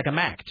thing about like a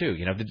Mac too.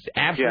 It's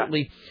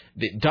absolutely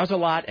it does a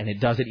lot and it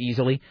does it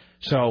easily.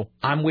 So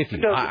I'm with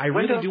you. I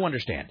really do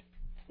understand.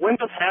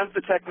 Windows has the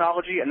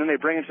technology and then they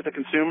bring it to the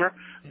consumer,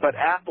 but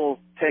Apple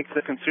takes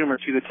the consumer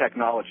to the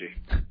technology.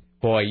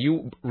 Boy,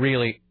 you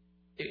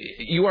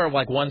are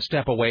like one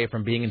step away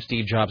from being in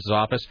Steve Jobs'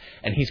 office,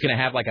 and he's going to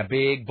have like a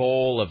big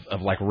bowl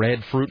of like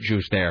red fruit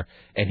juice there,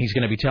 and he's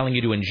going to be telling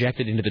you to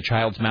inject it into the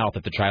child's mouth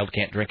if the child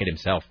can't drink it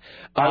himself.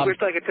 I wish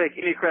I could take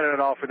any credit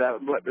at all for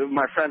that.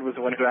 My friend was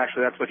the one who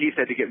actually, that's what he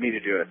said to get me to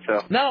do it.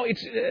 So no,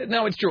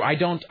 it's true. I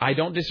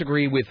don't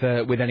disagree with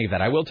any of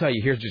that. I will tell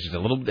you. Here's just a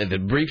little the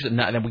brief.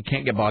 Then we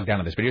can't get bogged down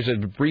in this, but here's a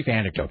brief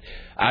anecdote.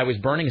 I was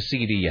burning a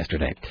CD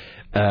yesterday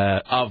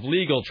of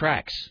legal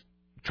tracks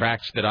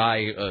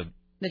that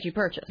that you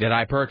purchased. That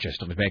I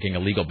purchased. I was making a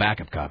legal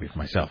backup copy for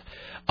myself.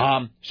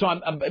 So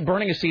I'm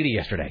burning a CD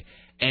yesterday.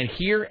 And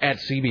here at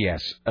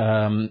CBS,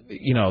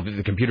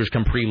 the computers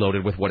come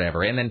preloaded with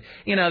whatever. And then,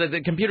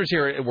 the computers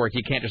here at work,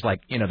 you can't just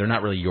they're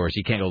not really yours.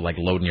 You can't go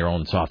loading your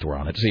own software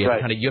on it. So you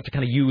have to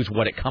kind of use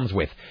what it comes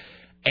with.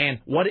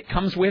 And what it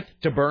comes with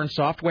to burn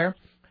software,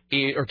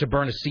 or to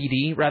burn a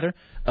CD, rather,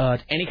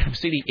 any kind of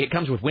CD, it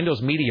comes with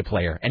Windows Media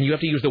Player, and you have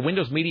to use the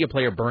Windows Media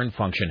Player burn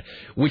function,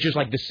 which is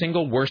like the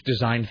single worst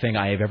designed thing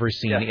I have ever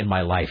seen in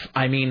my life.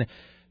 I mean,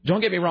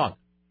 don't get me wrong.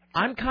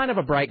 I'm kind of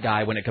a bright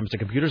guy when it comes to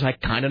computers. I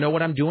kind of know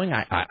what I'm doing.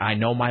 I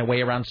know my way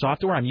around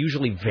software. I'm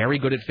usually very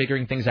good at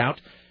figuring things out.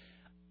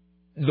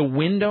 The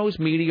Windows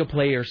Media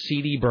Player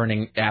CD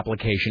burning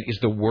application is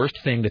the worst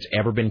thing that's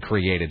ever been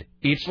created.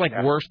 It's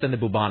worse than the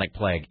bubonic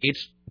plague.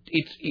 It's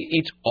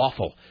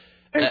awful.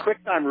 And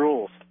QuickTime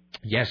rules.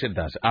 Yes, it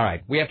does. All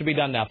right. We have to be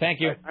done now. Thank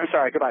you. I'm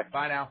sorry. Goodbye.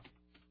 Bye now.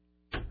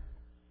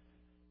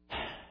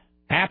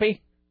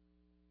 Happy?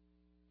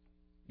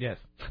 Yes.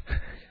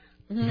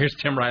 Here's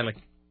Tim Riley.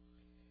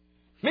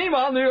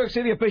 Meanwhile, New York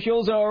City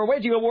officials are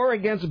waging a war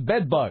against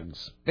bed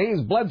bugs.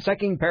 These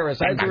blood-sucking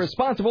parasites are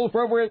responsible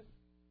for over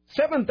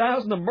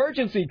 7,000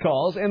 emergency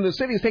calls, and the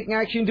city is taking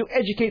action to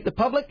educate the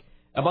public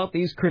about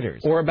these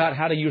critters. Or about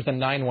how to use the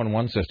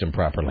 911 system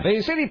properly.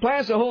 The city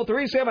plans to hold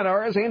 3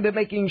 seminars aimed at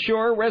making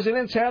sure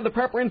residents have the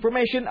proper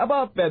information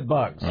about bed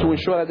bugs. To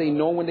ensure that they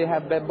know when they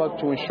have bed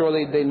bugs, to ensure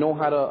they know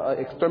how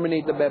to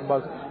exterminate the bed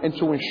bugs, and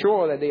to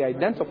ensure that they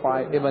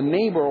identify if a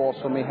neighbor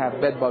also may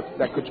have bed bugs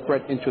that could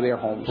spread into their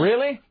homes.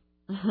 Really?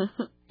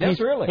 Yes,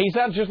 really. He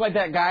sounds just like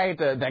that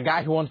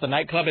guy who owns the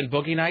nightclub in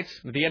Boogie Nights.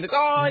 At the end,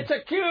 it's a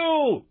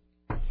cue!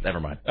 Never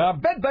mind.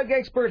 Bedbug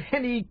expert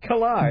Henny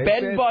Kalai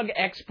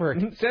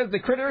says the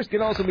critters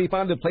can also be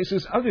found in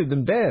places other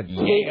than beds.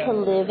 They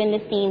can live in the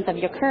seams of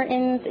your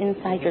curtains,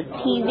 inside your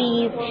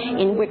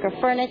TVs, in wicker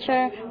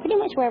furniture, pretty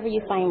much wherever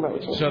you find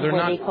roaches. So they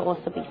can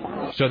also be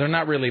found. So they're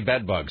not really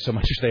bed bugs so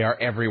much as they are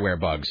everywhere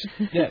bugs.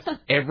 Yes.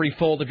 Every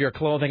fold of your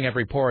clothing,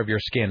 every pore of your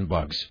skin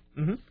bugs.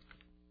 Mm-hmm.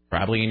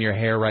 Probably in your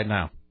hair right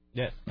now.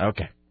 Yes.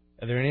 Okay.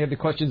 Are there any other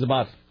questions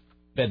about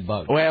bed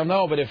bugs? Well,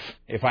 no, but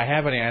if I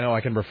have any, I know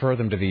I can refer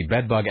them to the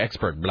bed bug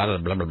expert, blah, blah,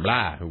 blah, blah,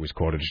 blah, who was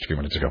quoted just a few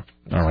minutes ago.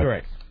 All right.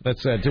 Correct.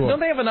 Let's do it. Don't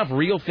they have enough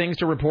real things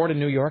to report in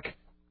New York?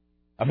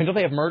 I mean, don't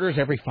they have murders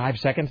every 5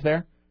 seconds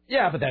there?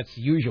 Yeah, but that's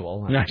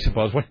usual. I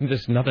suppose.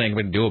 There's nothing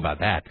anybody can do about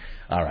that.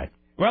 All right.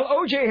 Well,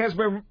 O.J. has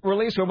been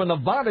released from a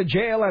Nevada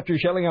jail after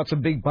shelling out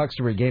some big bucks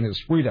to regain his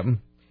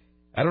freedom.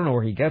 I don't know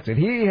where he gets it.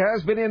 He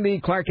has been in the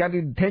Clark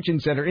County Detention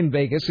Center in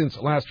Vegas since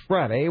last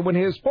Friday when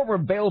his former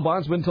bail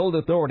bondsman told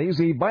authorities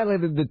he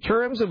violated the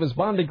terms of his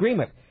bond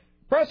agreement.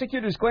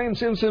 Prosecutors claim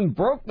Simpson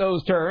broke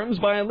those terms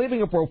by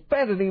leaving a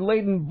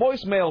profanity-laden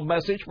voicemail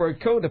message for a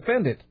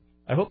co-defendant.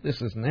 I hope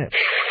this isn't it.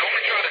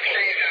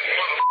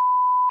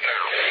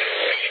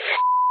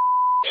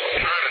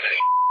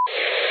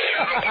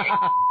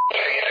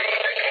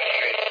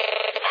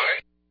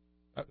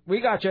 We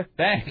got you.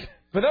 Thanks.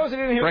 For those who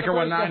didn't hear Breaker the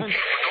first 19. time,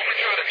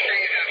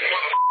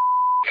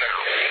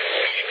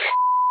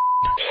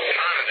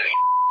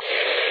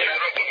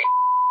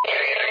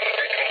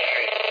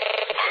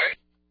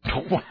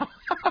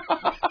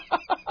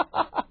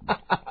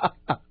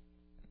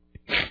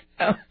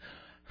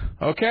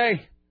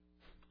 Okay.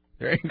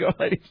 There you go,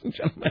 ladies and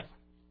gentlemen.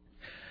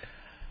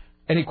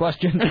 Any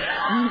questions?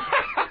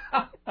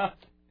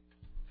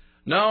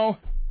 No.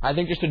 I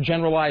think just a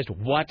generalized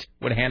what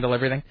would handle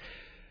everything.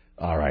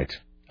 All right.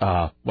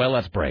 Well,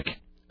 let's break.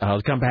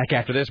 I'll come back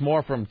after this.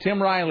 More from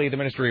Tim Riley, the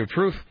Ministry of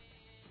Truth.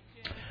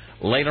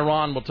 Later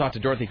on, we'll talk to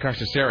Dorothy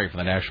Carcasseri from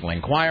the National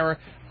Enquirer.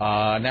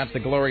 Announce the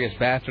glorious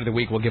bastard of the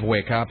week. We'll give away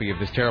a copy of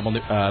this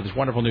this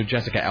wonderful new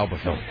Jessica Alba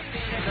film,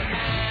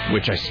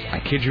 which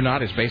I kid you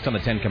not is based on the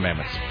Ten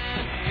Commandments.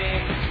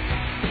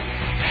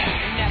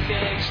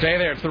 Stay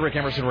there. It's the Rick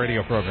Emerson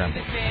radio program.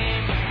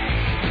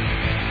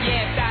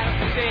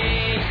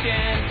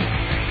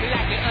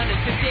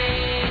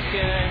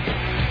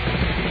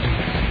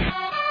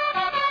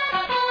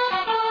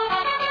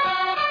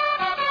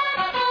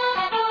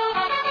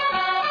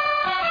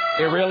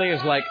 It really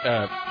is like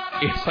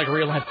it's like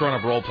real life grown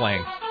up role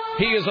playing.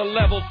 He is a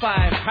level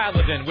 5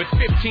 paladin with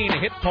 15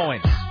 hit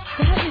points.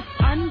 That is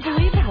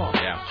unbelievable.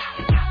 Yeah.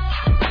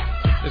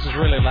 This is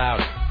really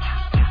loud.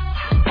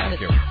 Thank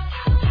you.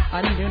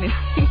 I didn't do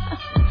anything.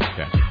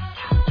 Okay.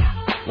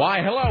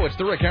 Why, hello, it's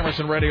the Rick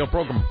Emerson radio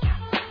program.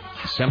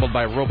 Assembled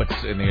by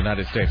robots in the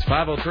United States.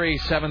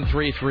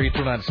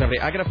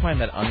 503-733-2970. I gotta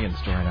find that onion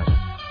story now.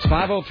 It's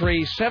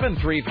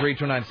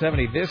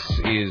 503-733-2970. This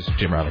is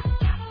Jim Riley.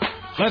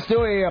 Let's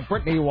do a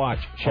Britney watch,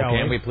 shall we?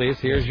 Can we please?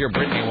 Here's your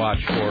Britney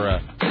watch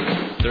for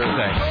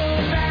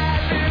Thursday.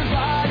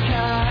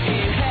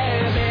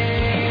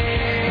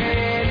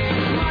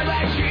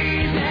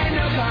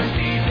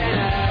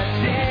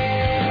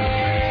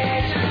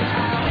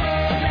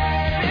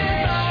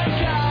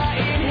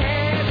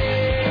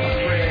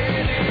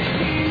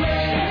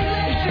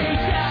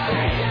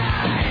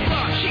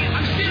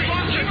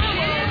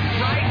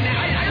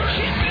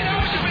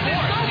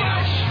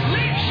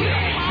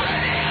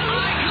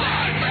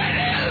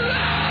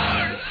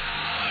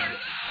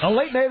 A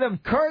late night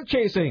of car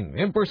chasing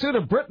in pursuit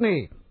of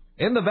Britney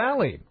in the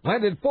Valley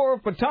landed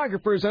 4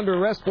 photographers under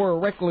arrest for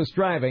reckless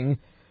driving.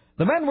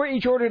 The men were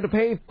each ordered to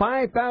pay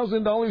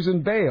 $5,000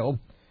 in bail.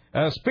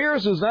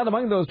 Spears was not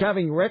among those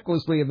driving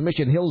recklessly in the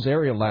Mission Hills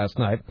area last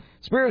night.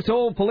 Spears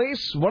told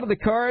police one of the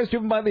cars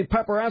driven by the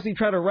paparazzi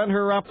tried to run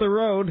her off the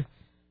road.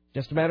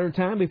 Just a matter of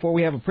time before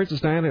we have a Princess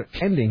Diana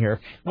ending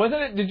here.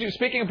 Wasn't it?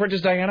 Speaking of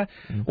Princess Diana,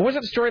 what was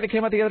that story that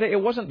came out the other day?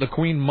 It wasn't the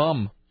Queen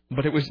Mum.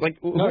 But it was like...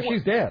 No,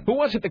 she's dead. Who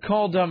was it that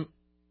called... The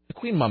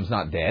Queen Mum's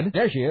not dead.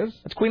 There she is.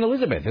 It's Queen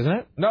Elizabeth, isn't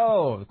it?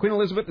 No, Queen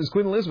Elizabeth is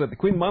Queen Elizabeth. The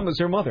Queen Mum is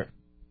her mother.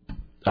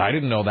 I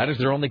didn't know that. Is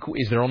there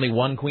only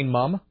one Queen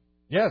Mum?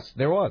 Yes,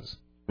 there was.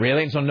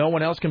 Really? And so no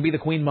one else can be the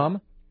Queen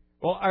Mum?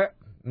 Well,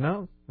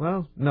 no.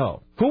 Well,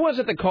 no. Who was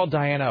it that called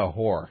Diana a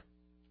whore?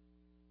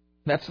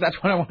 That's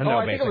what I want to know,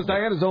 I think it was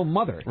Diana's own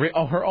mother.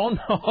 Her own...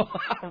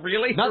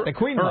 Really? Not the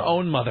Queen Mum. Her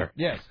own mother.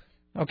 Yes.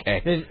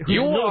 Okay.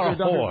 You are a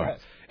whore.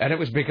 And it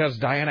was because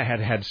Diana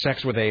had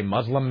sex with a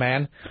Muslim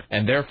man,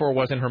 and therefore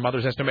was, in her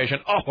mother's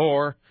estimation, a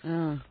whore.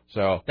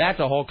 So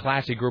that's a whole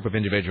classy group of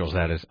individuals,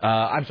 that is.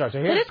 I'm sorry, so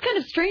here... It is kind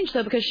of strange,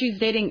 though, because she was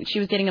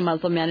dating a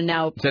Muslim man, and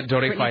now is that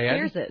Dodi Fayed?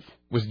 Spears is.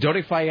 Was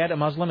Dodi Fayed a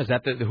Muslim? Is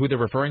that who they're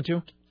referring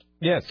to?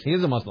 Yes, he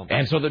is a Muslim.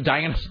 And so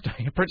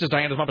Princess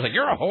Diana's mom was like,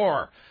 you're a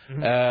whore.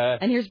 Mm-hmm.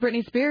 And here's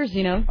Britney Spears,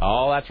 you know.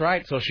 Oh, that's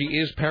right. So she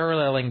is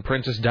paralleling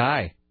Princess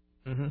Di.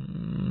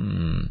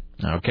 Mm-hmm.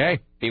 Okay.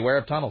 Beware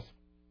of tunnels.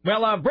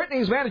 Well,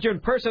 Britney's manager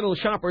and personal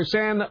shopper,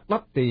 Sam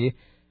Lupti,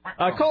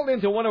 called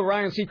into one of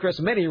Ryan Seacrest's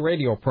many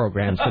radio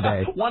programs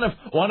today.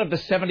 one of the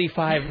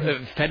 75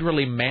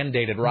 federally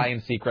mandated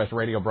Ryan Seacrest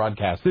radio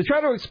broadcasts. To try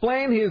to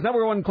explain his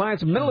number one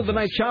client's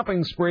middle-of-the-night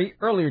shopping spree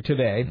earlier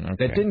today.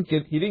 Okay. He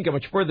didn't get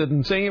much further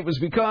than saying it was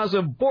because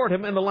of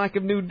boredom and the lack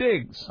of new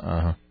digs.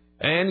 Uh-huh.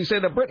 And he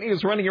said that Britney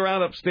is running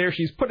around upstairs.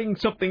 She's putting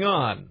something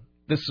on.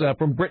 This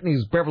from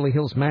Britney's Beverly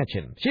Hills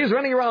mansion. She is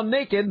running around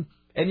naked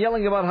and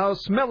yelling about how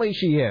smelly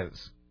she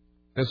is.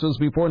 This was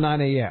before 9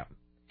 a.m.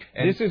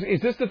 And is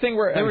this the thing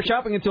where... They were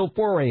shopping until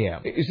 4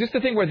 a.m. Is this the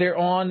thing where they're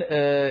on...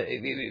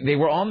 they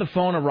were on the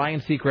phone at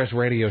Ryan Seacrest's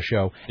radio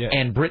show,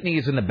 and Britney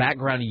is in the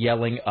background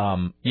yelling,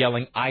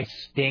 I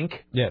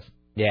stink? Yes.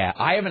 Yeah,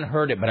 I haven't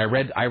heard it, but I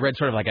read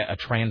sort of like a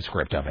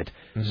transcript of it.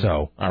 Mm-hmm.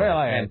 So,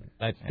 I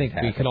think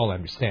we can all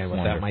understand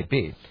what that might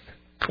be.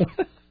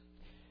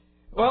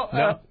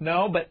 Well,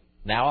 no, but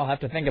now I'll have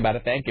to think about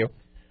it. Thank you.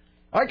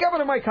 Our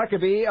Governor Mike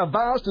Huckabee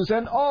vows to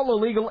send all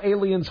illegal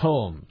aliens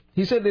home.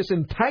 He said this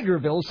in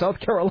Tigerville, South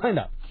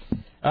Carolina.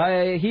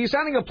 He's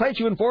signing a pledge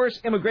to enforce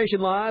immigration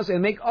laws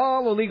and make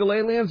all illegal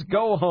aliens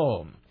go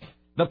home.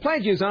 The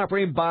pledge is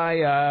operated by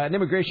an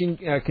immigration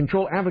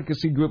control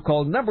advocacy group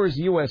called Numbers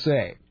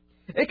USA.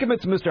 It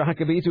commits Mr.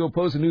 Huckabee to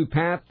oppose a new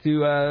path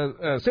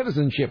to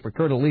citizenship for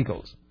current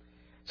illegals.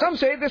 Some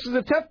say this is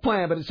a tough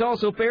plan, but it's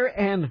also fair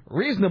and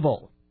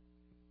reasonable.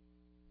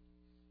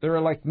 There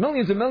are like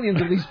millions and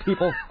millions of these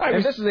people,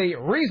 and this is a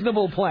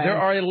reasonable plan. There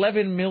are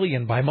 11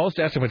 million. By most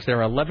estimates, there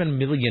are 11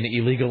 million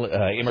illegal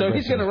immigrants. So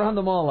he's going to round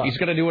them all up. He's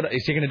going to do it.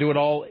 Is he going to do it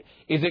all?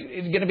 Is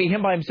it going to be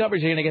him by himself, or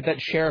is he going to get that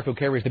sheriff who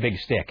carries the big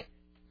stick?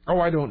 Oh,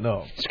 I don't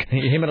know.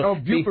 Him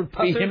and be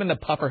him and the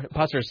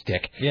pusser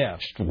stick. Yeah.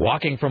 Just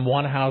walking from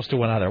one house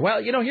to another.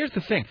 Well, here's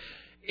the thing.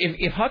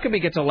 If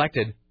Huckabee gets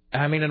elected,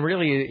 I mean, and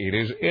really it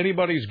is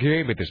anybody's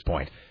game at this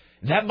point.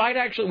 That might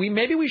actually,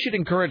 maybe we should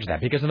encourage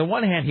that, because on the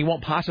one hand, he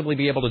won't possibly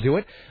be able to do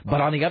it, but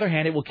on the other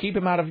hand, it will keep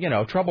him out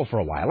of, trouble for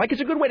a while. Like,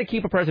 it's a good way to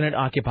keep a president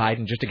occupied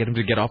and just to get him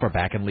to get off our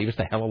back and leave us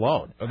the hell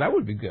alone. Oh, that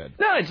would be good.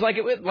 No, it's like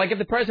if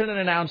the president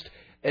announced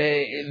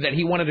that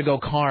he wanted to go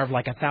carve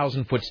like a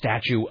 1,000-foot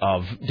statue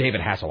of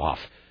David Hasselhoff.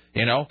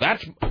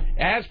 That's,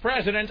 as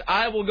president,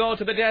 I will go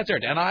to the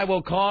desert and I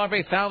will carve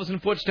a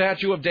 1,000-foot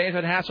statue of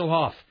David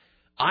Hasselhoff.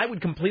 I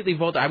would completely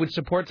vote. I would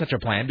support such a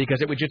plan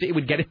because it would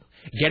get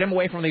him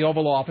away from the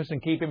Oval Office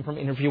and keep him from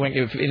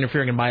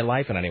interfering in my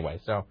life in any way.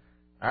 So,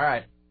 all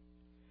right.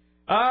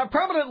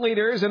 Prominent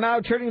leaders are now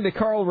turning to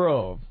Karl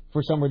Rove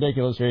for some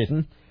ridiculous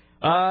reason.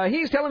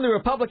 He's telling the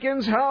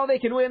Republicans how they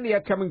can win the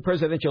upcoming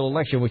presidential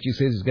election, which he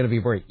says is going to be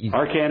very easy.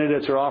 Our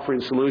candidates are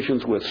offering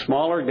solutions with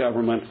smaller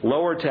government,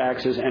 lower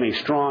taxes, and a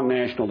strong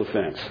national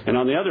defense. And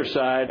on the other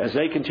side, as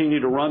they continue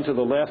to run to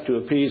the left to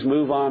appease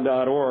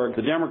MoveOn.org,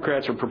 the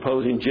Democrats are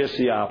proposing just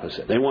the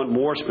opposite. They want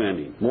more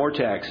spending, more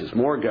taxes,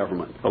 more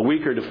government, a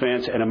weaker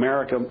defense, and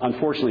America,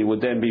 unfortunately,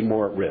 would then be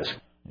more at risk.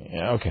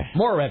 Yeah, okay.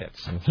 More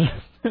edits.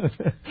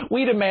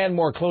 We demand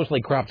more closely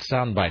cropped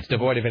sound bites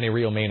devoid of any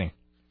real meaning.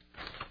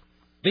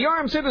 The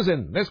armed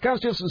citizen. This comes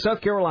just from South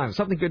Carolina.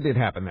 Something good did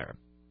happen there.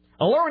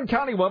 A Lawrence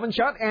County woman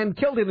shot and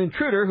killed an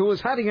intruder who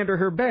was hiding under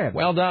her bed.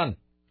 Well done.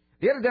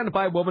 The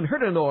unidentified woman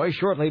heard a noise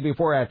shortly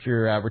before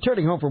after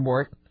returning home from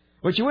work.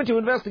 When she went to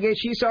investigate,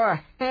 she saw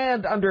a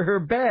hand under her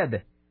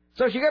bed.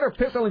 So she got her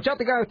pistol and shot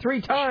the guy 3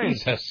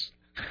 times. Jesus.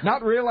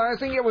 Not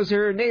realizing it was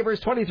her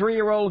neighbor's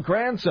 23-year-old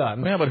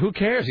grandson. Well, but who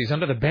cares? He's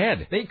under the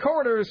bed. The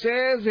coroner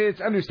says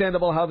it's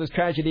understandable how this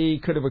tragedy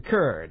could have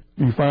occurred.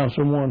 You found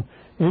someone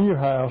in your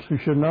house who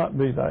should not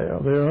be there.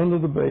 They're under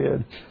the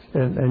bed,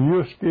 and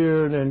you're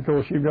scared, and, of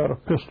course, you've got a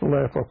pistol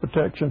there for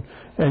protection,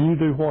 and you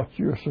do what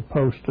you're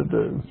supposed to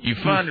do. You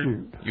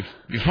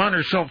find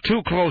yourself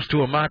too close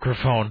to a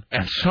microphone,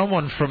 and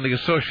someone from the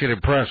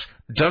Associated Press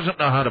doesn't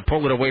know how to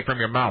pull it away from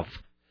your mouth.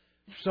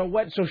 So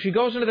what? So she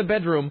goes into the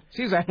bedroom.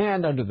 Sees a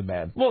hand under the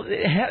bed. Well,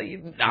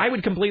 I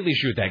would completely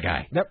shoot that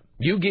guy. Yep.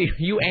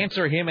 You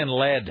answer him in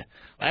lead.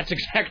 That's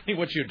exactly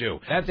what you do.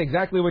 That's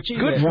exactly what you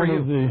did. Good for you.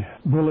 One of the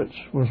bullets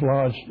was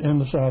lodged in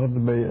the side of the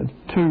bed.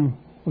 2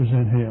 was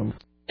in him.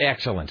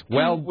 Excellent.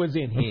 Well, was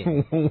in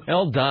him.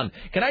 Well done.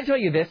 Can I tell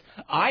you this?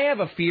 I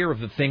have a fear of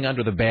the thing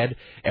under the bed,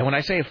 and when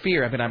I say a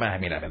fear, I'm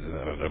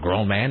a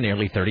grown man,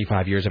 nearly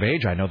 35 years of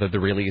age. I know that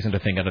there really isn't a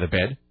thing under the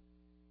bed.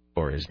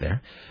 Or is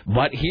there?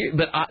 But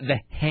the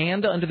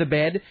hand under the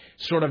bed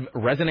sort of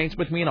resonates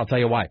with me, and I'll tell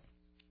you why.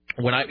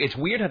 It's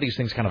weird how these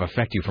things kind of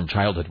affect you from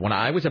childhood. When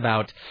I was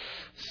about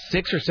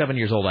 6 or 7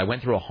 years old, I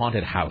went through a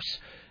haunted house.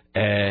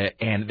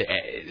 And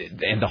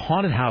the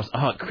haunted house,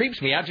 it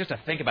creeps me out just to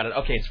think about it.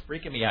 Okay, it's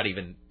freaking me out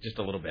even just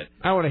a little bit.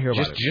 I want to hear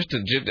about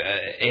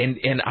it.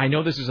 And I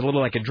know this is a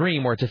little like a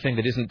dream or it's a thing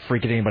that isn't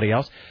freaking anybody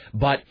else,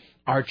 but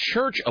our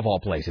church, of all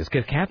places,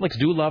 because Catholics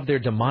do love their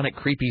demonic,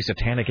 creepy,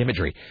 satanic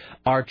imagery,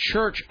 our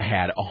church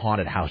had a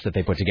haunted house that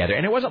they put together.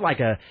 And it wasn't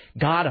like a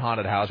God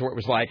haunted house where it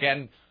was like,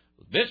 and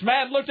this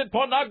man looked at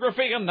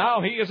pornography and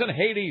now he is in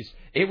Hades.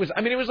 It was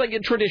like a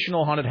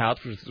traditional haunted house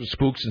with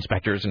spooks and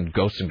specters and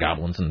ghosts and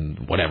goblins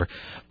and whatever.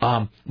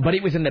 But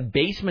it was in the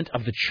basement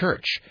of the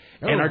church.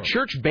 Oh. And our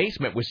church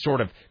basement was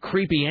sort of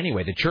creepy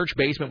anyway. The church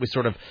basement was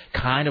sort of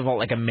kind of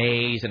like a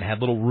maze and had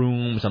little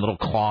rooms and little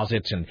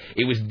closets, and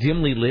it was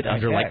dimly lit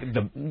under like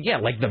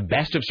the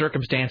best of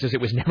circumstances.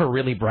 It was never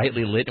really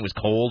brightly lit. It was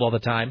cold all the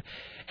time.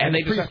 And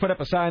they just put up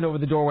a sign over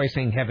the doorway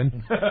saying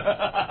heaven.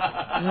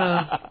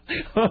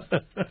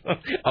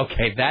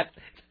 Okay, that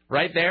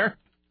right there.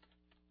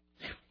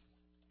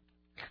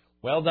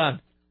 Well done.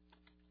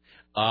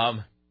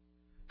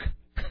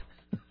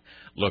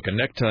 Look, a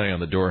necktie on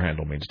the door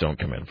handle means don't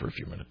come in for a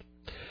few minutes.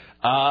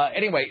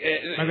 Anyway,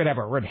 I'm gonna have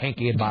a red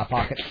hanky in my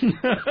pocket.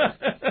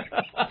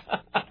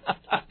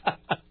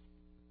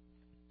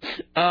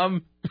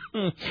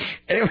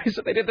 Anyway,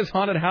 so they did this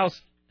haunted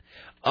house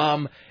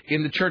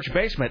in the church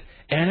basement,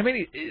 and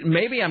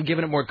maybe I'm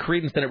giving it more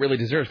credence than it really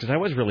deserves because I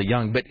was really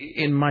young, but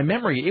in my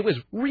memory, it was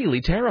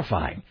really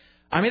terrifying.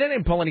 I mean, they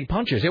didn't pull any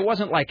punches. It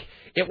wasn't like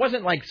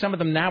some of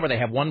them now where they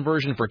have one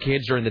version for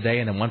kids during the day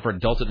and then one for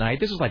adults at night.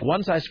 This is like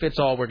one size fits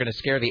all. We're going to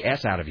scare the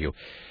S out of you.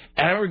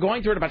 And I remember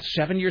going through it about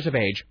 7 years of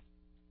age.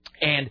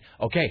 And,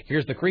 okay,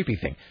 here's the creepy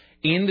thing.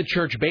 In the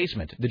church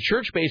basement. The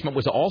church basement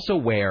was also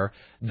where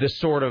the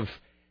sort of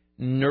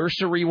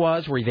nursery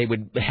was, where they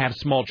would have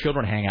small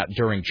children hang out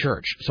during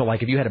church. So,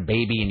 like, if you had a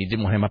baby and you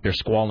didn't want him up there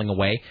squalling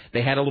away,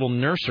 they had a little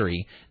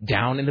nursery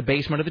down in the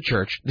basement of the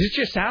church. This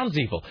just sounds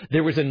evil.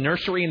 There was a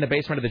nursery in the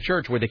basement of the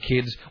church where the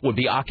kids would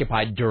be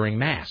occupied during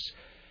Mass.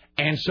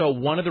 And so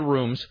one of the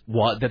rooms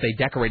that they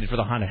decorated for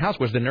the haunted house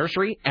was the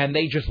nursery, and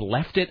they just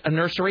left it a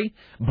nursery,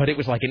 but it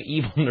was like an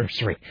evil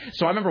nursery.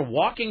 So I remember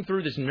walking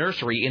through this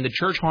nursery in the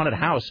church haunted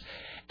house,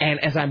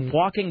 and as I'm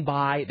walking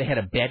by, they had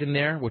a bed in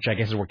there, which I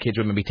guess is where kids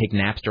would maybe take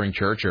naps during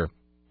church or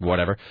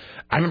whatever.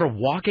 I remember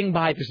walking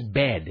by this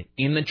bed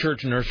in the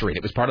church nursery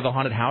that was part of the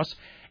haunted house,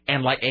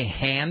 and like a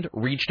hand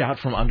reached out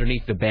from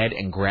underneath the bed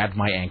and grabbed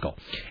my ankle.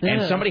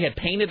 And somebody had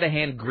painted the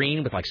hand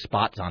green with like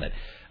spots on it.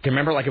 I can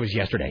remember like it was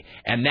yesterday.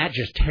 And that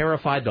just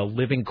terrified the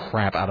living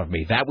crap out of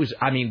me. That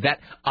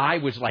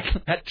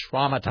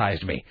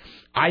traumatized me.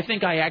 I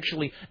think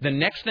the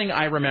next thing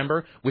I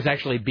remember was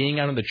actually being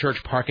out in the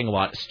church parking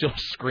lot still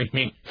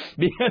screaming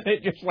because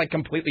it just like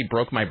completely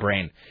broke my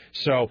brain.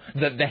 So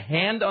the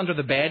hand under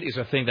the bed is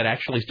a thing that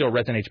actually still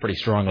resonates pretty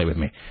strongly with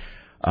me.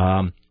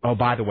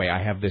 By the way,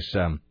 I have this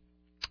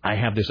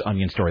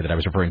onion story that I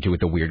was referring to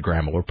with the weird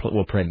grandma.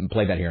 We'll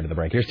play that here into the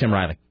break. Here's Tim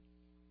Riley.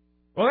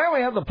 Well, now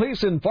we have the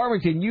police in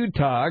Farmington,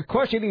 Utah,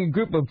 questioning a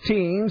group of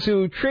teens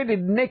who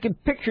traded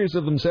naked pictures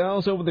of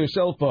themselves over their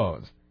cell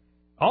phones.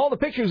 All the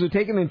pictures were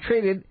taken and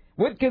traded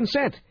with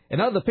consent,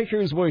 and other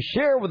pictures were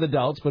shared with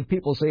adults, but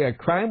people say a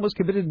crime was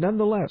committed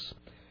nonetheless.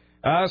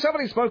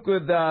 Somebody spoke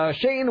with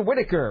Shane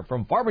Whitaker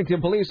from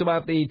Farmington Police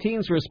about the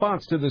teens'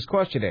 response to this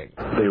questioning.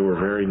 They were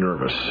very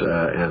nervous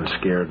and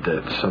scared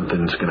that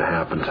something's going to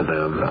happen to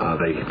them.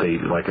 They,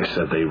 like I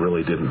said, they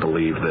really didn't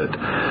believe that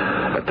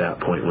at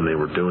that point when they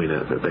were doing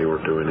it, that they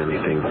were doing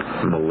anything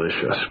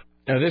malicious.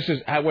 Now, this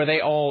is were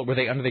they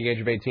under the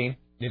age of 18?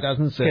 It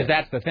doesn't say. Because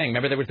that's the thing.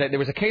 Remember, there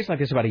was a case like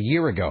this about a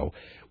year ago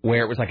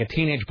where it was like a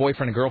teenage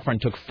boyfriend and girlfriend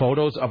took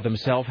photos of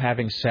themselves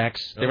having sex.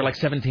 They were like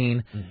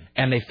 17,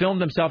 and they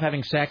filmed themselves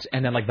having sex,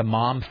 and then like the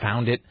mom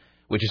found it,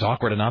 which is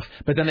awkward enough.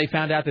 But then they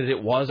found out that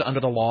it was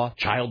under the law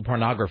child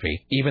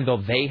pornography, even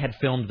though they had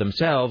filmed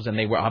themselves, and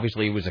they were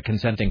obviously it was a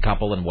consenting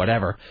couple and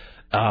whatever.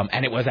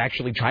 And it was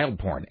actually child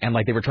porn. And,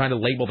 like, they were trying to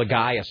label the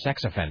guy a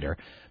sex offender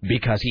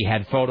because he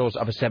had photos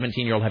of a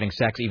 17-year-old having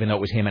sex, even though it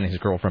was him and his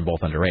girlfriend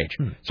both underage.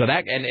 So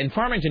that, and in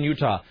Farmington,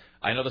 Utah,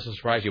 I know this will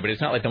surprise you, but it's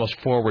not like the most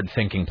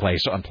forward-thinking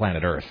place on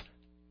planet Earth.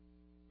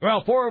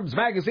 Well, Forbes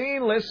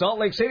magazine lists Salt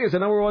Lake City as the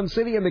 #1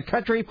 city in the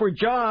country for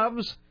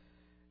jobs.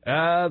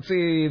 Let's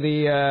see,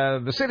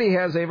 the city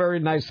has a very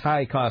nice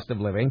high cost of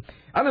living.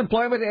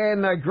 Unemployment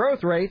and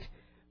growth rate.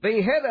 The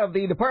head of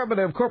the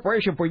Department of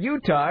Corporation for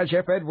Utah,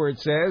 Jeff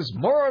Edwards, says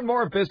more and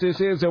more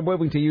businesses are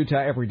moving to Utah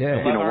every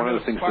day. You know, one of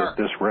the things that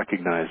this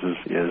recognizes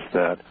is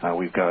that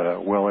we've got a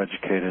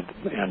well-educated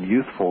and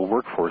youthful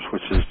workforce,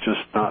 which is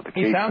just not the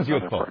case in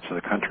other parts of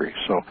the country.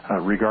 So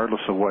regardless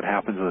of what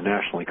happens in the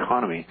national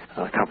economy,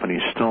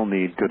 companies still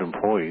need good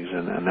employees,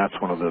 and that's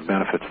one of the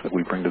benefits that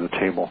we bring to the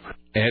table.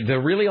 And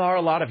there really are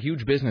a lot of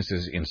huge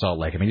businesses in Salt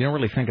Lake. I mean, you don't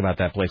really think about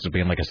that place as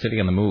being like a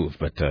city on the move,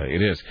 but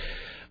it is.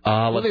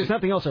 Well, there's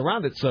nothing else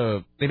around it,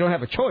 so they don't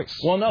have a choice.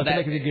 Well, no, that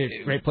make it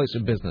a great place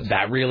of business.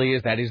 That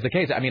is the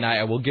case. I mean,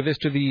 I will give this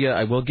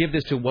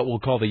to what we'll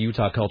call the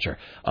Utah culture.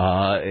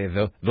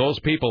 Those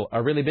people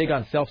are really big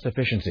on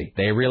self-sufficiency.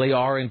 They really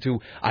are into.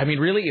 I mean,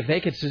 really, if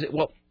they could.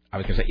 Well, I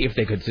was going to say if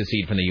they could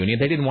secede from the union,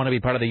 they didn't want to be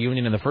part of the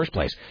union in the first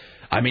place.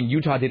 I mean,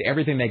 Utah did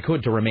everything they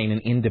could to remain an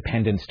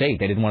independent state.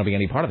 They didn't want to be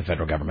any part of the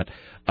federal government.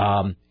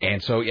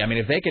 And so, I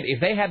mean, if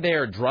they had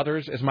their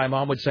druthers, as my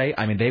mom would say,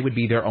 I mean, they would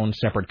be their own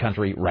separate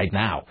country right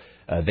now.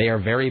 They are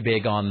very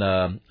big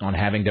on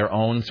having their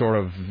own sort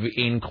of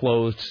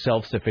enclosed,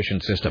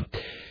 self-sufficient system.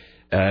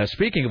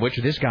 Speaking of which,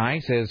 this guy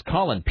says,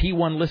 Colin,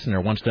 P1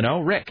 listener, wants to know,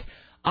 Rick,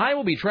 I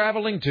will be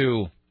traveling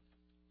to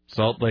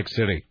Salt Lake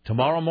City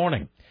tomorrow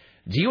morning.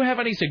 Do you have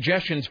any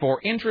suggestions for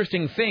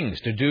interesting things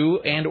to do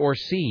and or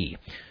see?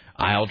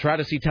 I'll try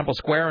to see Temple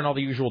Square and all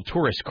the usual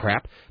tourist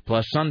crap.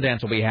 Plus,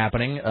 Sundance will be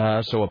happening,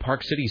 so a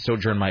Park City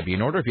sojourn might be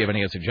in order. If you have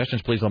any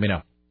suggestions, please let me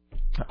know.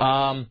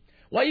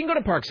 Well, you can go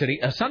to Park City.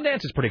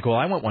 Sundance is pretty cool.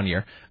 I went one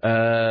year.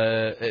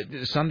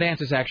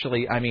 Sundance is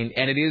actually, I mean,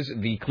 and it is,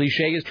 the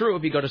cliche is true.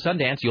 If you go to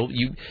Sundance,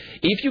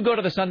 if you go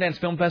to the Sundance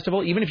Film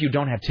Festival, even if you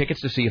don't have tickets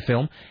to see a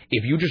film,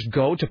 if you just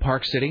go to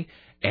Park City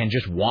and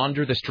just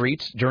wander the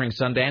streets during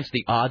Sundance,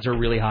 the odds are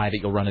really high that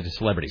you'll run into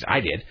celebrities.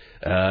 I did,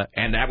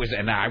 and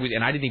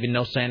I didn't even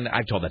know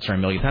I've told that story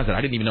a million times, but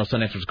I didn't even know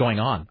Sundance was going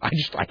on.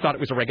 I thought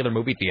it was a regular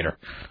movie theater.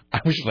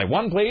 I was just like,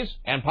 one please,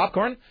 and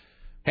popcorn.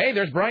 Hey,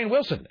 there's Brian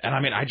Wilson, and I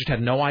mean, I just had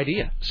no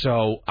idea.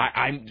 So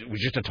I was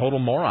just a total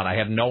moron. I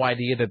had no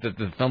idea that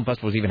the film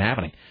festival was even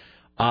happening.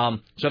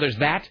 So there's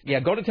that. Yeah,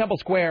 go to Temple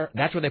Square.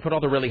 That's where they put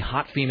all the really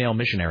hot female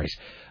missionaries.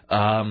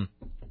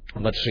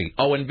 Let's see.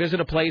 Oh, and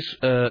visit a place,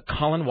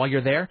 Colin, while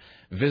you're there.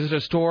 Visit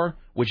a store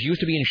which used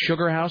to be in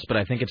Sugar House, but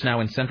I think it's now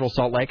in Central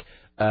Salt Lake.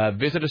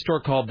 Visit a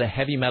store called the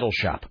Heavy Metal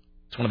Shop.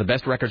 It's one of the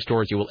best record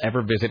stores you will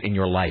ever visit in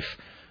your life.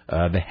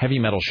 The Heavy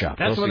Metal Shop.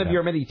 That's one of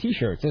your many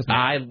T-shirts, isn't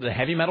it? The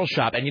Heavy Metal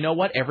Shop. And you know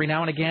what? Every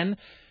now and again,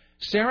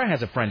 Sarah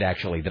has a friend,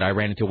 actually, that I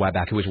ran into a while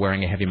back who was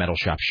wearing a Heavy Metal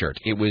Shop shirt.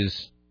 It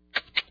was...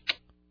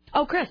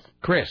 Oh, Chris.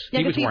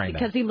 He was wearing that.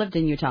 Because he lived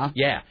in Utah.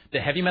 Yeah,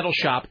 the Heavy Metal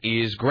Shop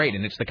is great,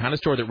 and it's the kind of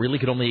store that really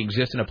could only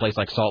exist in a place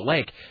like Salt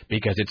Lake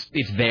because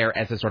it's there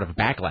as a sort of a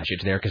backlash.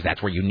 It's there because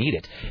that's where you need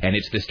it. And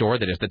it's the store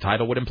that, as the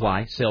title would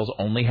imply, sells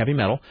only heavy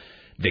metal.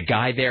 The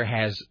guy there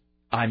has,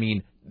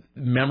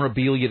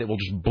 memorabilia that will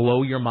just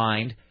blow your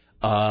mind.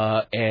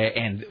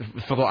 And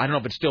for the, I don't know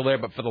if it's still there,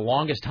 but for the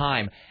longest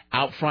time,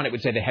 out front it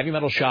would say the Heavy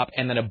Metal Shop,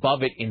 and then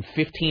above it in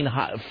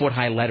 15-foot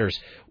high letters,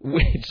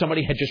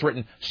 somebody had just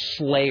written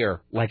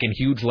Slayer, like in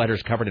huge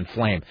letters covered in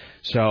flame.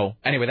 So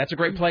anyway, that's a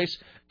great place.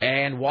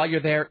 And while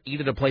you're there,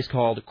 eat at a place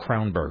called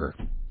Crown Burger.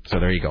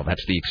 So there you go.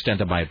 That's the extent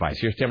of my advice.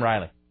 Here's Tim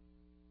Riley.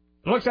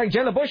 Looks like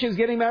Jenna Bush is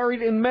getting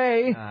married in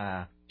May.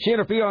 She and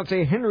her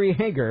fiancé Henry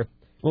Hager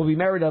will be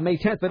married on May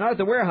 10th, but not at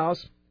the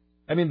warehouse.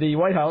 I mean the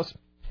White House.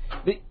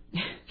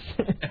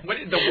 What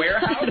is the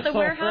warehouse? The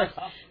warehouse?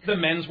 The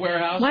men's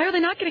warehouse? Why are they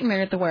not getting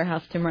married at the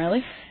warehouse, Tim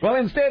Riley? Well,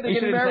 instead they're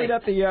getting married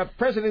at the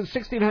president's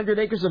 1,600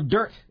 acres of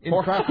dirt in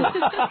Crawford.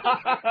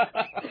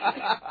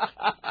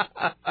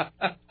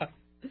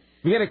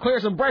 We got to clear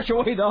some brush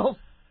away, though.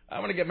 I'm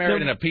going to get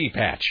married in a pea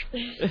patch.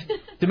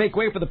 To make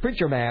way for the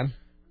preacher man.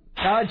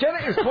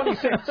 Jenna is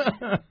 26.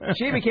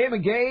 She became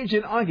engaged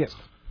in August.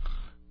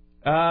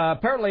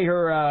 Apparently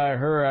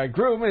her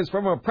groom is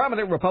from a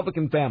prominent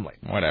Republican family.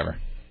 Whatever.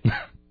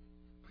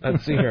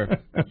 Let's see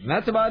here.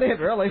 That's about it,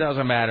 really.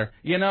 Doesn't matter.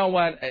 You know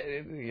what?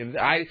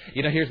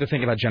 Here's the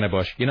thing about Jenna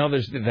Bush. You know,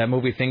 there's that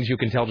movie Things You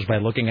Can Tell Just by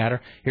Looking at Her.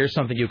 Here's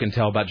something you can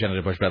tell about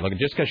Jenna Bush by looking.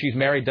 Just because she's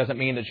married doesn't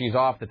mean that she's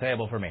off the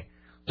table for me.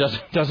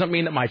 Doesn't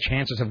mean that my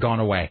chances have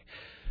gone away.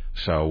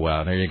 So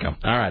there you go.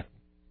 All right.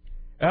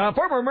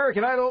 Former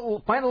American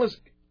Idol finalist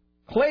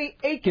Clay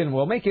Aiken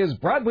will make his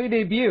Broadway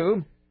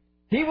debut.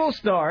 He will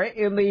star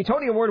in the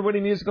Tony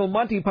Award-winning musical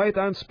Monty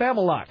Python's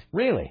Spamalot.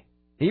 Really?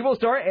 He will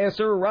star as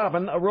Sir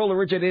Robin, a role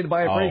originated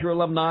by Frasier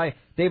alumni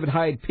David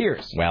Hyde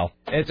Pierce. Well,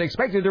 it's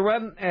expected to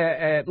run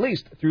at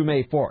least through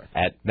May 4th.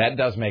 That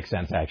does make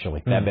sense,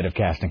 actually, that bit of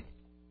casting.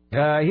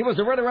 He was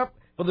the runner-up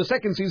for the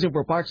second season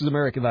for Fox's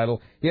American Idol.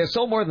 He has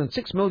sold more than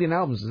 6 million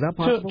albums. Is that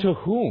possible? To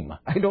whom?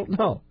 I don't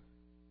know.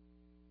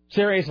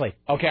 Seriously.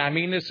 Okay, I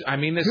mean this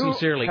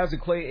sincerely. Who has a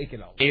Clay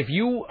Aiken album? If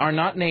you are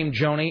not named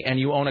Joni and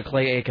you own a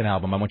Clay Aiken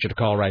album, I want you to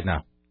call right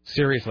now.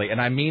 Seriously.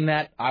 And I mean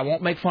that. I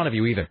won't make fun of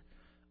you either.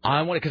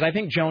 Because I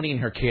think Joni and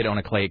her kid own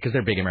a Clay, because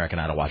they're big American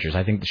Idol watchers.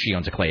 I think she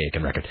owns a Clay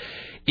Aiken record.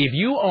 If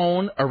you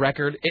own a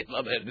record,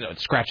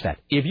 scratch that.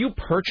 If you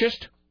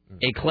purchased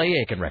a Clay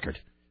Aiken record,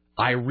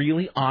 I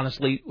really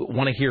honestly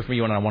want to hear from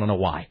you, and I want to know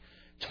why.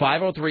 It's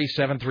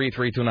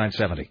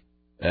 503-733-2970.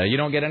 You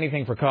don't get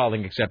anything for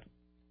calling except,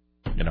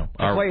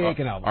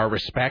 our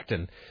respect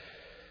and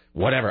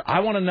whatever.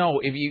 I want to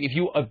know if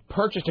you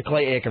purchased a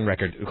Clay Aiken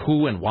record,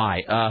 who and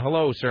why.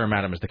 Hello, sir,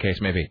 madam, as the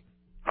case may be.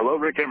 Hello,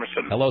 Rick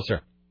Emerson. Hello,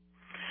 sir.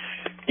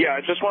 Yeah,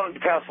 I just wanted to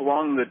pass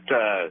along that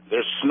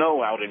there's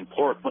snow out in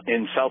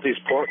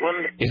southeast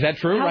Portland. Is that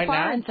true right now?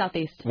 How far in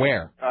southeast?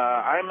 Where?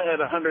 I'm at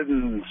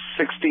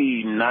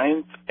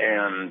 169th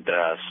and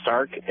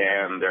Stark,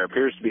 and there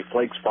appears to be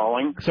flakes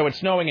falling. So it's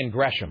snowing in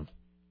Gresham.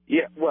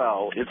 Yeah,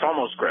 well, it's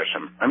almost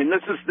Gresham. I mean,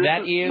 this is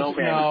no man's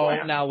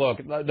land. Now look,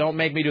 don't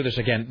make me do this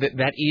again.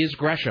 That is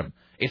Gresham.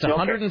 It's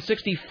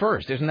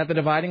 161st. Isn't that the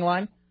dividing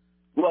line?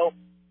 Well,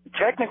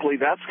 technically,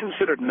 that's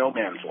considered no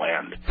man's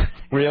land.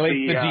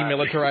 Really? The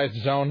demilitarized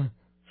zone?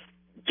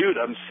 Dude,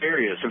 I'm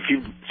serious. If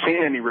you've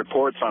seen any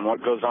reports on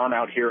what goes on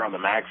out here on the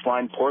Max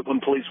line,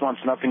 Portland police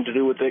wants nothing to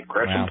do with it.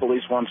 Gresham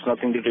police wants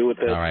nothing to do with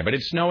it. All right, but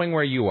it's snowing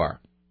where you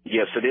are.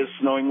 Yes, it is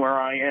snowing where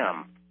I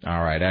am.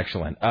 All right,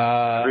 excellent.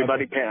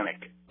 Everybody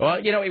panic. Well,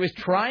 it was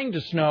trying to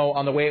snow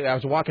on the way. I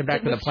was walking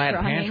back to the plant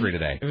pantry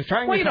today. It was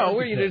trying. Well,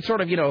 it's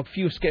sort of, a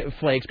few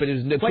flakes, but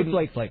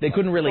they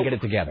couldn't really get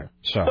it together.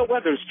 So the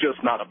weather's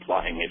just not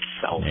applying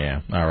itself.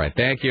 Yeah. All right.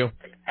 Thank you.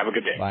 Have a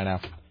good day. Bye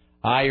now.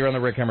 Hi, you're on the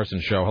Rick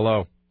Emerson Show.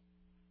 Hello.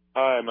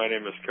 Hi, my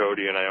name is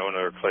Cody, and I own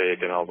a Clay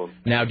Aiken album.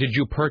 Now, did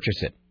you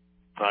purchase it?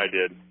 I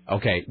did.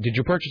 Okay. Did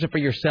you purchase it for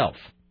yourself?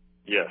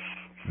 Yes.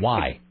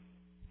 Why?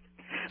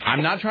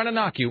 I'm not trying to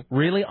knock you.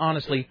 Really,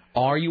 honestly,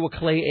 are you a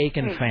Clay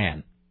Aiken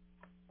fan?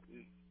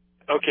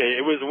 Okay,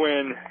 it was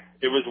when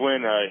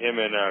him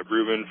and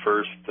Ruben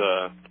first.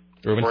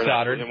 Ruben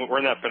Stoddard. We're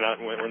in that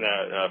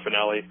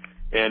finale,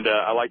 and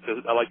I liked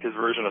his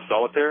version of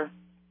Solitaire,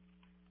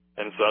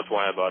 and so that's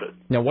why I bought it.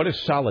 Now, what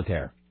is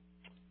Solitaire?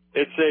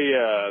 It's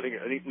I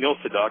think Neil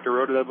Sedaka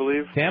wrote it, I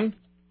believe. Tim?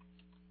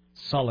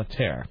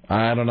 Solitaire.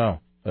 I don't know.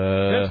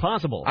 It's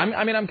possible.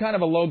 I'm kind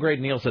of a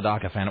low-grade Neil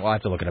Sedaka fan. Well, I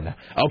have to look at him now.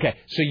 Okay,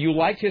 so you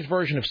liked his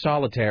version of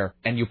Solitaire,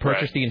 and you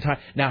purchased the entire...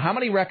 Now, how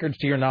many records,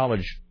 to your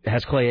knowledge,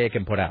 has Clay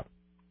Aiken put out?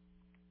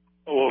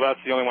 Well, that's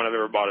the only one I've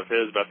ever bought of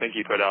his, but I think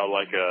he put out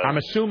like a... I'm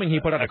assuming he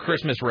put out a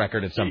Christmas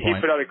record at some point.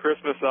 He put out a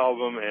Christmas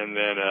album, and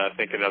then I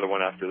think another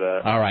one after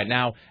that. All right.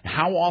 Now,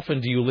 how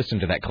often do you listen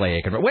to that Clay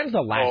Aiken? When's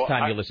the last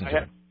time you listened to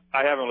it?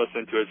 I haven't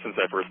listened to it since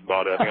I first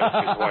bought it. I think I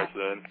listened to it twice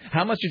then.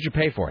 How much did you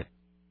pay for it?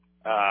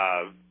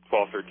 $12,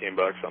 $13,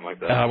 something like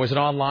that. Was it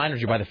online, or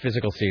did you buy the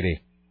physical CD?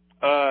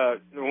 I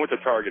went to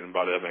Target and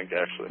bought it, I think,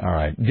 actually. All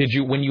right.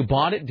 When you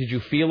bought it, did you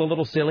feel a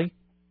little silly?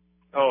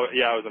 Oh,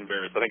 yeah, I was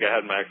embarrassed. I think I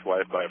had my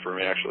ex-wife buy it for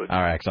me, actually. All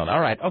right, excellent. All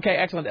right, okay,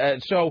 excellent.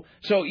 So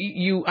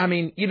you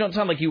don't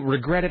sound like you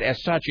regret it as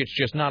such. It's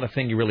just not a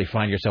thing you really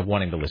find yourself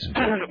wanting to listen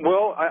to.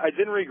 Well, I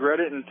didn't regret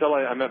it until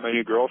I met my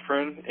new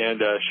girlfriend, and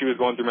she was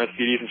going through my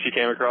CDs, and she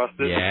came across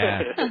it.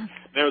 Yeah. And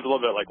it was a little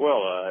bit like,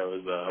 well, I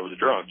was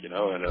drunk, you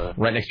know. And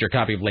right next to your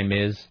copy of Les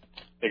Mis.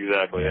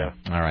 Exactly, yeah.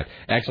 All right,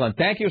 excellent.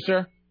 Thank you,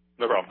 sir.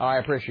 No problem. I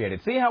appreciate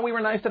it. See how we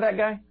were nice to that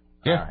guy?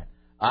 Yeah. All right.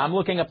 I'm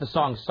looking up the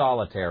song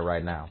Solitaire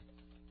right now.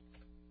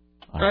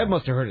 I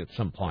must have heard it at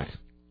some point.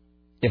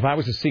 If I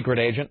was a secret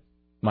agent,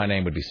 my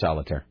name would be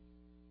Solitaire.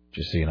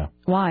 Just so you know.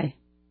 Why?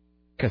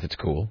 Because it's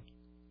cool.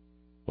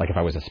 Like if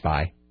I was a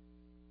spy.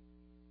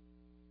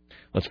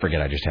 Let's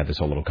forget I just had this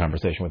whole little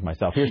conversation with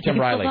myself. Here's Tim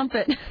Riley. Bump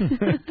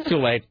it. Too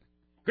late.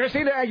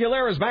 Christina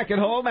Aguilera is back at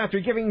home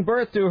after giving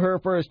birth to her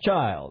first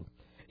child.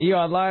 E!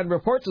 Online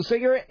reports the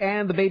singer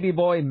and the baby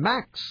boy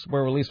Max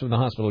were released from the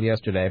hospital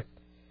yesterday.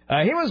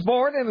 He was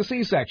born in a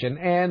C-section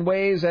and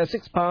weighs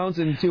 6 pounds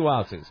and 2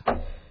 ounces.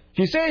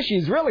 She says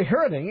she's really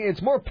hurting.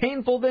 It's more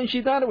painful than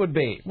she thought it would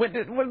be. What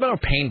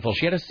about painful?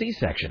 She had a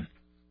C-section.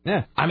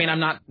 Yeah. I mean, I'm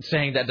not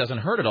saying that doesn't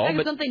hurt at all,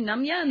 but something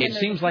numb you. It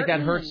seems like that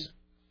hurts.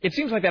 It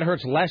seems like that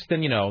hurts less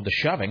than the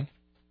shoving,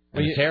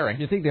 and the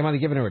tearing. You think they might have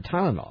given her a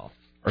Tylenol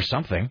or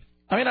something?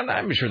 I mean,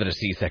 I'm sure that a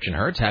C-section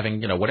hurts.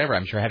 Having whatever.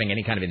 I'm sure having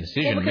any kind of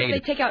incision made they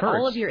take out hurts.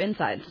 all of your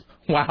insides.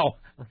 Wow.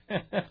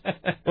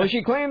 Well,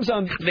 she claims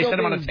they set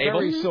him on a table.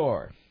 Very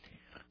sore.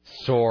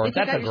 Sore. They take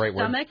That's out a great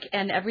your word. stomach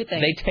and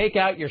everything. They take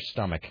out your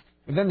stomach.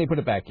 And then they put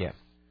it back in.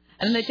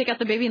 And then they take out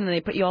the baby and then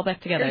they put you all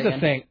back together Here's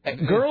again. the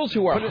thing. Girls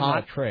who are put it hot.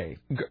 in a tray.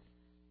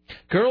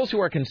 Girls who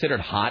are considered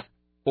hot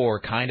or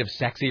kind of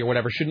sexy or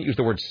whatever shouldn't use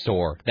the word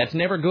sore. That's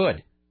never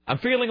good. I'm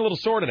feeling a little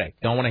sore today.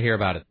 Don't want to hear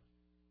about it.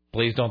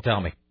 Please don't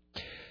tell me.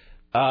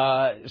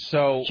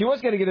 So she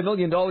was going to get $1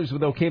 million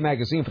with OK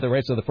Magazine for the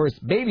rights of the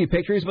first baby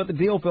pictures, but the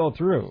deal fell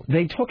through.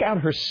 They took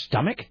out her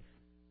stomach?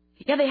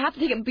 Yeah, they have to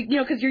take it,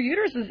 because your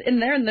uterus is in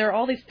there and there are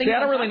all these things. See, I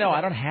don't really know.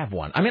 I don't have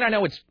one. I mean, I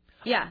know it's...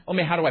 Yeah. I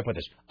mean, how do I put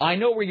this? I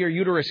know where your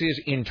uterus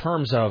is in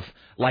terms of,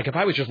 like, if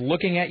I was just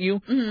looking at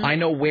you, I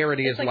know where it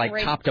is, like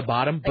right, top to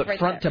bottom, but right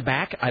front to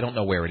back, I don't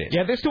know where it is.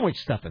 Yeah, there's too much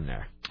stuff in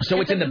there.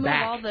 So it's in the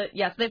back.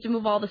 Yes, they have to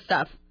move all the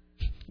stuff.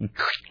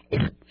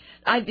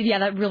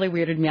 That really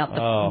weirded me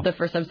out the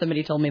first time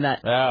somebody told me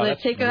that. Oh, so they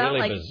that's take it out,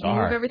 really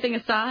bizarre. move everything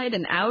aside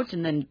and out,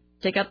 and then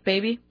take out the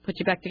baby, put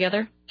you back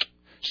together.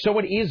 So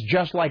it is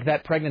just like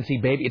that pregnancy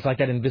baby. It's like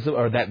that invisible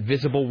or that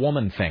visible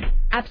woman thing.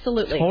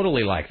 Absolutely.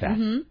 Totally like that.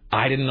 Mm-hmm.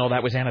 I didn't know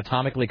that was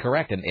anatomically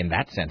correct in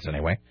that sense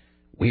anyway.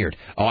 Weird.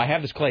 Oh, I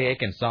have this Clay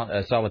Aiken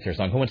Solitaire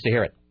song. Who wants to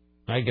hear it?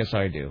 I guess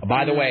I do.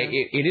 By the way,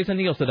 it is a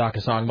Neil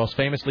Sedaka song, most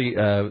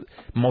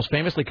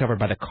famously covered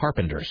by the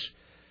Carpenters.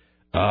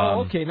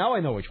 Okay, now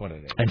I know which one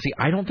it is. And see,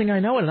 I don't think I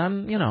know it, and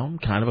I'm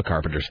kind of a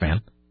Carpenters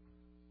fan.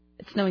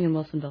 It's snowing in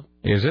Wilsonville.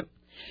 Is it?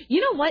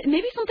 You know what?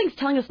 Maybe something's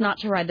telling us not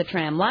to ride the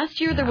tram.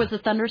 Last year there was a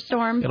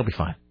thunderstorm. It'll be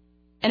fine.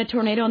 And a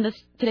tornado, and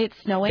today it's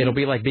snowing. It'll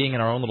be like being in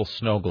our own little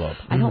snow globe.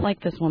 I don't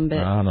like this one bit.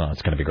 Oh, no,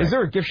 it's going to be great. Is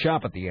there a gift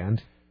shop at the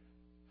end?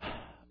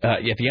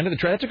 At the end of the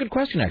trail? That's a good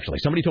question, actually.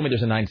 Somebody told me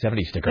there's a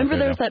 970 sticker. Remember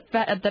there's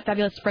that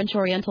fabulous French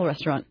Oriental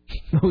restaurant?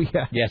 Oh,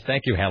 yeah. Yes,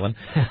 thank you, Helen.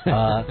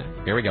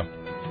 Here we go.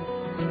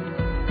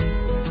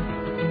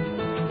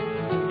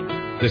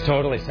 This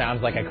totally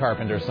sounds like a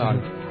Carpenter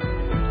song.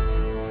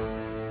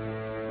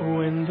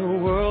 When the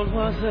world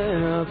was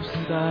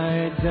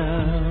upside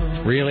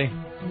down. Really?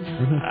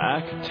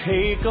 I could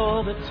take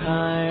all the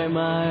time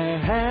I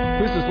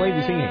had. Who's this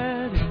lady singing?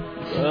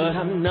 But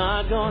I'm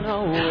not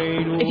gonna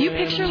wait. If you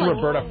picture like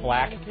Roberta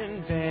Flack.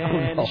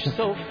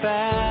 So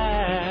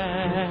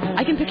fast.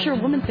 I can picture a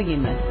woman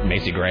singing this.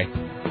 Macy Gray.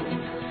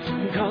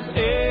 Because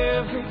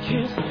every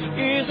kiss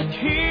is a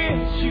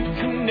kiss you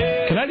can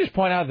never. Can I just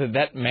point out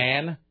that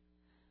man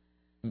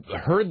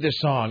heard this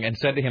song and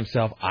said to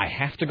himself, I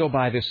have to go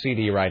buy this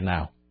CD right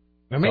now.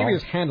 Or maybe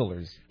his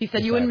handlers. He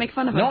said you wouldn't make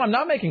fun of him. No, I'm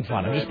not making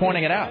fun. I'm just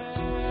pointing it out.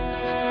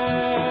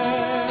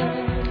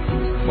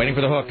 Waiting for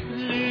the hook.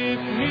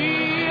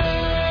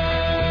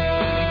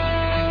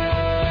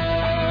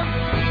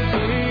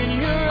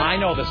 I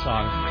know this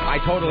song. I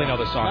totally know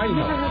this song. I've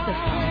never heard this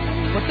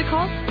song. What's it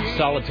called?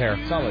 Solitaire.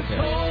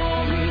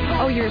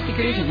 Oh, you're a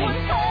secret agent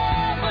name.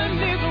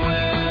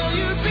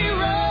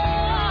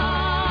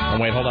 Oh,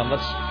 wait, hold on.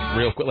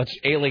 Let's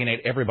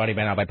alienate everybody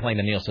by now by playing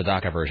the Neil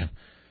Sedaka version.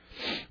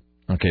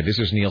 Okay, this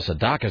is Neil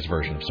Sedaka's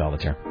version of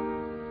Solitaire.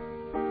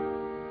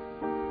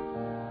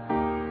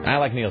 I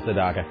like Neil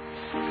Sedaka.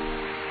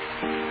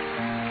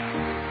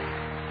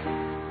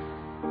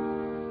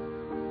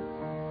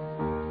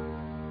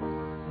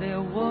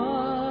 There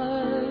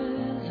was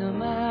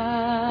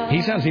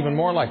He sounds even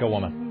more like a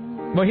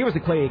woman. Well, he was the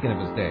Clay Aiken of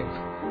his day.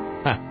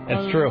 Huh,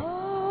 that's true.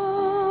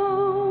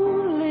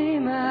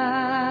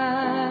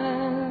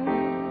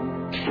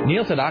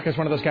 Neil Sedaka is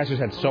one of those guys who's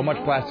had so much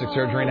plastic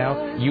surgery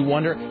now. You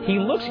wonder, he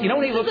looks, you know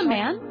what he looks like? This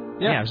is a man?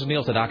 Yeah, this is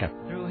Neil Sedaka.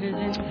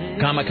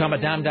 Comma,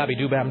 dam, dabby,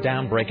 doo, bam,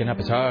 down. Breaking up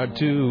is hard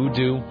to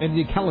do. And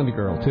the Calendar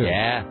Girl, too.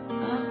 Yeah.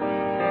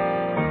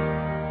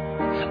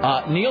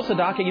 Neil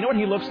Sedaka, you know what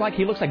he looks like?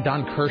 He looks like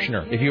Don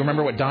Kirshner. If you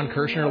remember what Don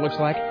Kirshner looks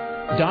like.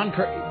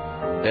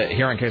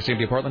 Here on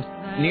KCMD Portland.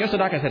 Neil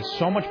Sedaka has had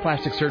so much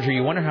plastic surgery,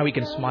 you wonder how he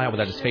can smile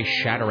without his face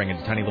shattering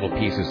into tiny little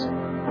pieces.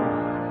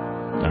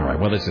 All right,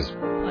 well, this is... Did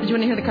you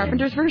want to hear the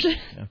Carpenters version?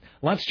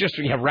 Let's just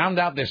round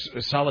out this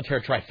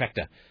Solitaire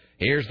trifecta.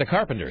 Here's the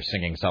Carpenters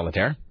singing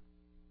Solitaire.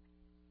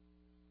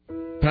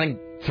 Playing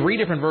 3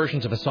 different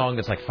versions of a song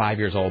that's like 5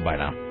 years old by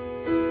now.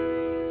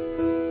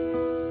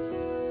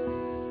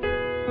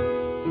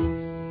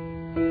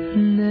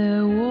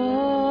 There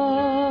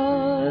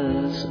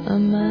was a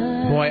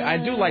man. Boy, I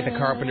do like the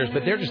Carpenters,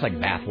 but they're just like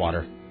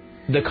bathwater.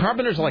 The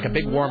Carpenters are like a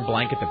big warm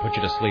blanket that puts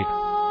you to sleep.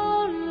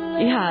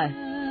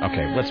 Yeah.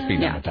 Okay, let's be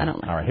done with that.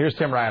 All right, here's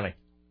Tim Riley.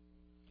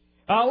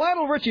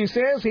 Lionel Richie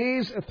says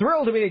he's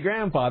thrilled to be a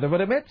grandfather,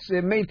 but admits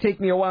it may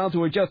take me a while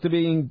to adjust to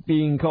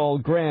being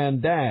called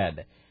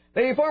granddad.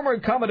 The former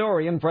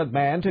Commodorian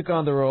frontman took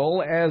on the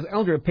role as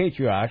elder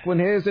patriarch when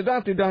his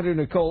adopted daughter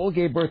Nicole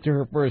gave birth to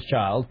her first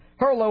child,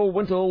 Harlow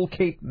Winter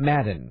Kate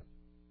Madden.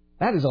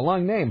 That is a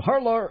long name.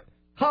 Harlow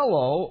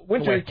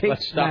Winter Kate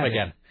Let's stop Madden.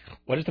 again.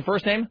 What is the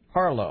first name?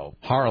 Harlow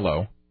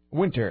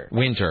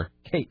Winter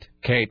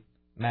Kate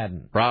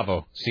Madden.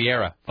 Bravo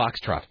Sierra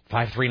Foxtrot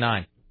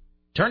 539.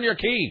 Turn your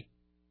key.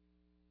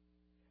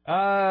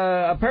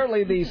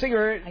 Apparently the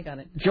singer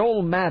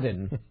Joel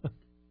Madden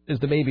is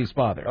the baby's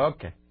father.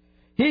 Okay.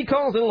 He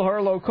calls little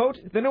Harlow, quote,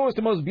 the newest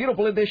and most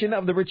beautiful addition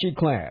of the Ritchie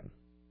clan.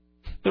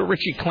 The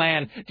Ritchie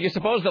clan. Do you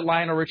suppose that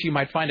Lionel Richie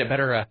might find a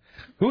better...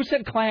 Who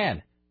said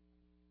clan?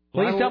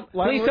 Please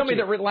tell me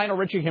that Lionel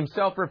Richie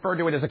himself referred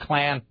to it as a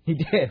clan. He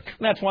did.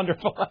 That's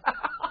wonderful.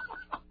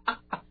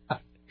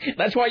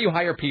 That's why you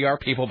hire PR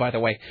people, by the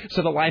way,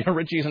 so that Lionel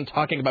Richie isn't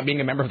talking about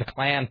being a member of the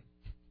clan.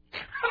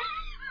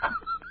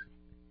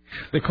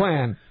 The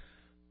clan.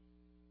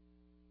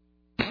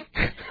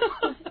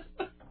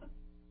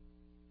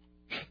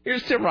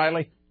 Here's Tim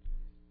Riley.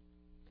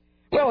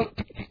 Well,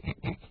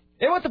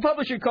 in what the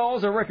publisher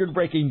calls a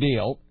record-breaking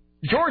deal,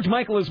 George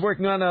Michael is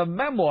working on a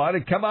memoir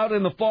to come out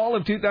in the fall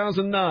of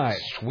 2009.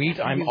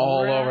 Sweet, I'm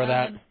all over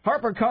that.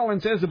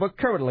 HarperCollins says the book,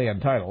 currently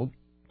untitled,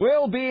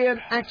 will be an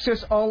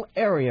Access All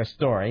Area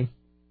story,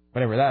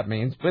 whatever that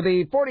means, with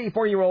the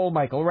 44-year-old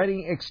Michael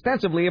writing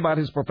extensively about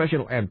his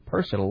professional and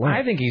personal life.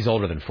 I think he's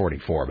older than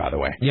 44, by the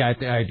way. Yeah,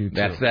 I do, too.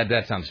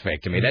 That sounds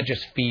fake to me. That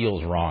just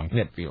feels wrong.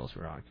 It feels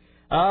wrong.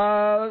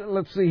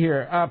 Let's see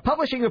here. A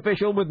publishing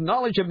official with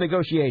knowledge of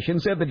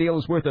negotiations said the deal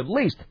is worth at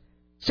least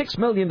 $6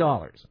 million.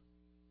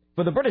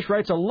 For the British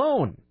rights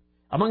alone,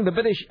 among the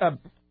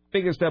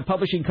biggest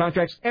publishing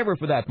contracts ever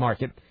for that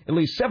market, at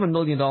least $7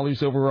 million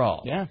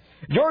overall. Yeah.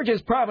 George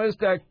has promised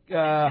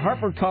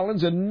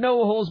HarperCollins a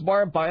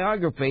no-holds-barred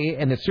biography,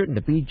 and it's certain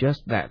to be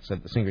just that,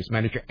 said the singer's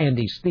manager,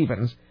 Andy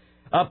Stevens.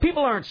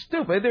 People aren't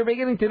stupid. They're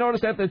beginning to notice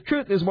that the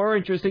truth is more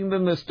interesting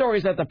than the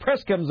stories that the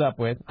press comes up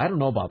with. I don't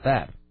know about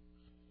that.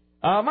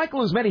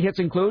 Michael's many hits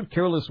include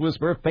Careless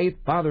Whisper, Faith,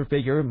 Father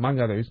Figure,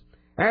 among others.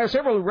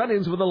 Several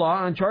run-ins with the law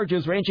on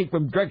charges ranging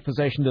from drug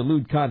possession to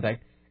lewd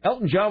conduct.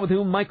 Elton John, with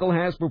whom Michael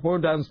has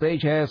performed on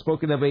stage, has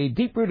spoken of a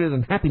deep-rooted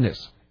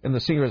unhappiness in the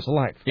singer's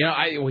life. You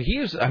know,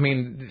 he's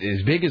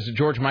as big as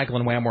George Michael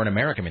and Wham were in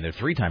America. I mean, they're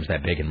 3 times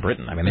that big in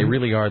Britain. I mean, they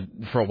really are.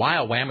 For a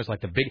while, Wham was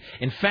like the big...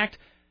 In fact...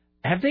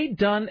 Did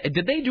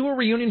they do a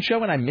reunion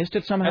show and I missed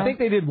it somehow? I think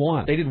they did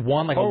one. They did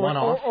one, like a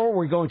one-off? Or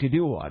we're going to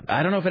do one.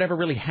 I don't know if it ever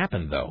really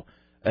happened, though.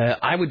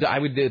 I would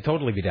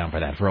totally be down for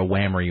that, for a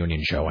Wham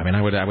reunion show. I mean,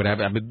 I would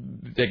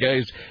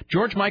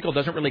George Michael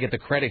doesn't really get the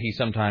credit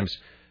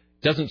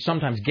doesn't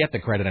sometimes get the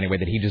credit anyway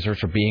that he deserves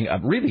for being a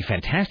really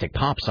fantastic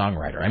pop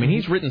songwriter. I mean,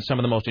 he's written some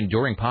of the most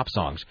enduring pop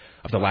songs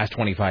of the last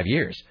 25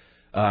 years.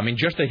 I mean,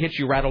 just the hits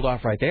you rattled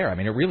off right there. I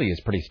mean, it really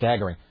is pretty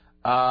staggering.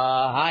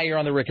 Hi, you're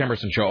on the Rick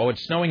Emerson Show. Oh,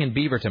 it's snowing in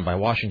Beaverton by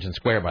Washington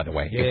Square, by the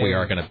way, if we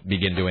are going to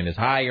begin doing this.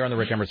 Hi, you're on the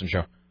Rick Emerson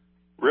Show.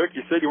 Rick,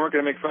 you said you weren't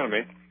going to make fun of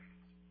me.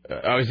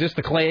 Is this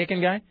the Clay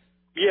Aiken guy?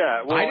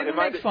 Yeah. Well, I didn't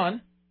make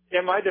fun.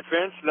 In my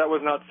defense, that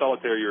was not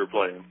Solitaire you were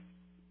playing.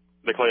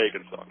 The Clay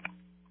Aiken song.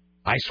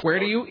 I swear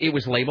to you, it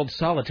was labeled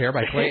Solitaire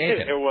by Clay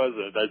Aiken. It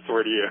wasn't, I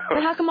swear to you.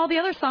 But how come all the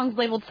other songs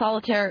labeled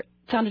Solitaire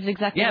sounded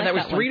exactly like that? Yeah,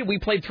 that was 3. We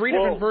played 3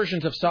 different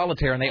versions of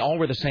Solitaire, and they all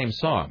were the same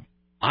song.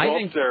 I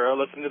think Sarah,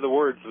 listen to the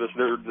words.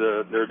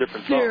 They're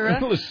different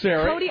songs.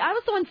 Sarah. Cody, I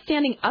was the one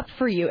standing up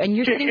for you, and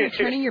you're sitting here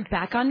turning your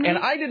back on me. And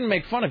I didn't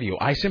make fun of you.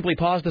 I simply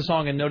paused the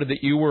song and noted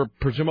that you were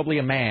presumably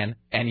a man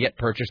and yet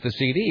purchased the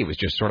CD. It was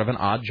just sort of an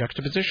odd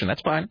juxtaposition.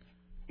 That's fine.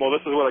 Well, this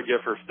is what I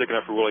get for sticking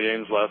up for Willie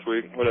Ames last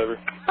week. Whatever.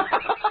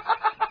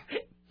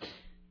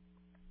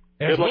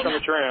 Good luck on the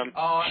tram.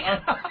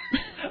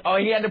 Oh,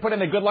 he had to put in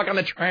the good luck on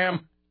the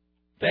tram.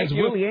 Has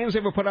Willie Ames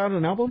ever put out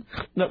an album?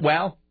 No,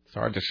 well, It's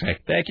hard to say.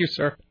 Thank you,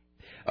 sir.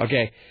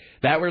 Okay.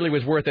 That really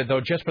was worth it,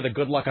 though, just for the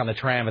good luck on the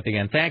tram at the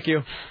end. Thank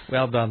you.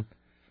 Well done.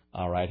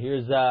 All right,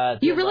 here's...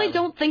 You really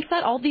don't think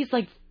that all these,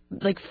 like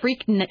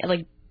freak,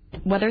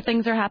 weather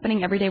things are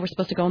happening every day we're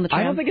supposed to go on the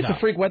tram? I don't think it's a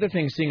freak weather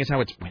thing, seeing as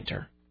how it's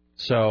winter.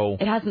 So...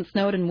 It hasn't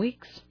snowed in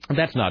weeks?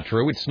 That's not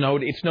true. It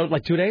snowed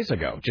like 2 days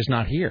ago, just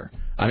not here.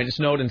 I mean, it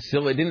snowed in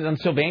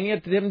Sylvania.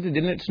 Didn't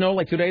it snow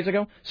like 2 days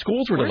ago?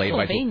 Schools were delayed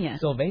by...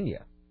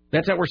 Sylvania.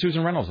 That's where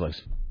Susan Reynolds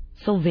lives.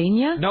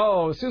 Sylvania?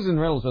 No, Susan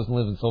Reynolds doesn't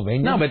live in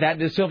Sylvania. No, but that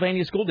is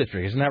Sylvania School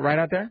District. Isn't that right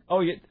out there?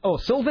 Oh,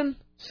 Sylvan?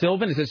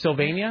 Sylvan? Is it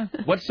Sylvania?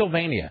 What's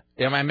Sylvania?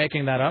 Am I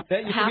making that up?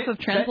 Half of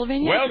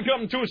Transylvania?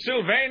 Welcome to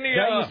Sylvania!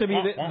 That used to be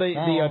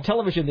the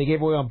television they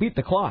gave away on Beat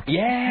the Clock.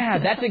 Yeah,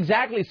 that's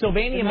exactly.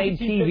 Sylvania made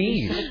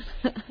TVs.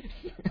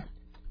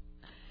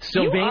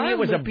 Sylvania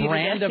was a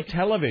brand of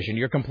television.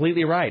 You're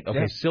completely right.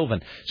 Okay, yeah.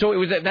 Sylvan.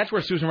 So that's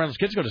where Susan Reynolds'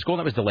 kids go to school.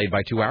 That was delayed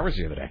by 2 hours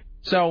the other day.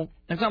 So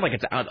it's not like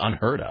it's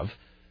unheard of.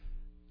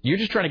 You're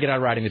just trying to get out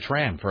of riding the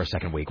tram for a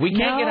second week. We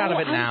can't get out of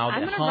it now.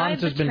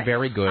 Hans has been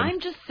very good.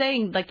 I'm just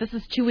saying, this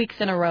is 2 weeks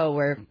in a row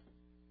where,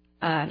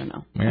 I don't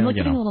know. Well, I'm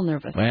getting a little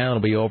nervous. Well, it'll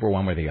be over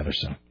one way or the other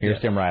soon.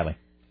 Here's Tim Riley.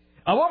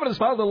 A woman has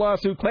filed a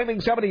lawsuit claiming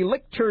somebody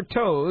licked her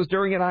toes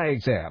during an eye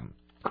exam.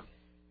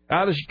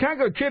 The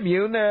Chicago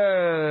Tribune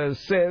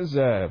says,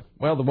 the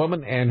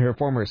woman and her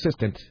former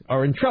assistant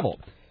are in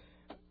trouble.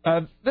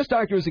 This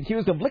doctor is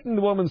accused of licking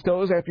the woman's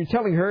toes after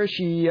telling her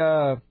she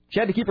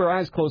had to keep her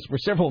eyes closed for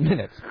several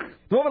minutes.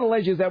 The woman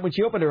alleges that when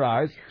she opened her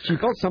eyes, she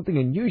felt something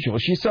unusual.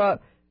 She saw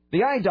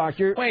the eye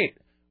doctor... Wait,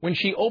 when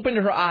she opened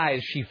her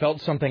eyes, she felt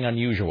something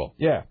unusual?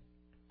 Yeah.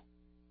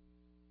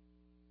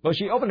 Well,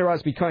 she opened her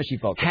eyes because she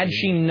felt something Had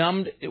she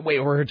numbed... Wait,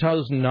 were her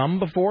toes numb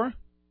before?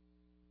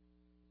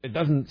 It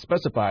doesn't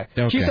specify.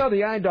 Okay. She saw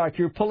the eye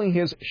doctor pulling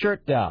his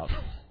shirt down.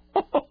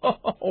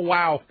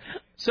 Wow.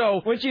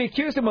 So when she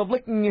accused him of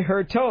licking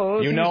her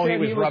toes, he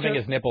was rubbing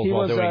his nipples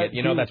while doing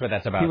it. That's what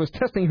that's about. He was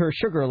testing her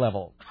sugar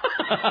level.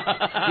 The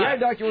eye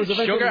doctor was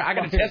eventually sugar. I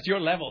got to test your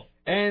level.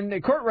 And the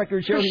court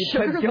records show he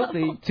pled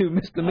guilty to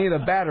misdemeanor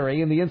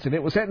battery in the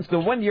incident. Was sentenced to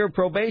 1 year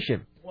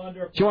probation.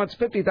 Wonderful. She wants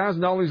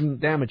 $50,000 in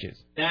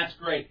damages. That's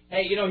great.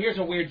 Hey, here's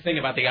a weird thing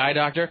about the eye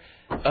doctor.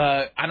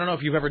 I don't know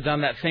if you've ever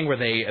done that thing where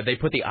they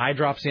put the eye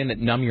drops in that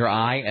numb your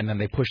eye, and then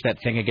they push that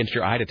thing against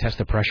your eye to test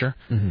the pressure.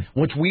 Mm-hmm.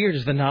 What's weird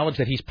is the knowledge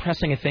that he's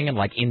pressing a thing and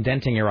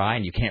indenting your eye,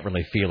 and you can't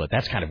really feel it.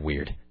 That's kind of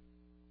weird.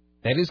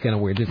 That is kind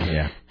of weird, isn't it?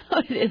 Yeah.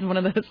 It is one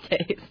of those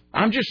days.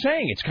 I'm just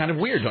saying, it's kind of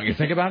weird. Don't you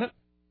think about it?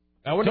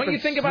 Don't you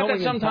think about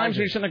that sometimes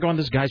when you're sitting there going,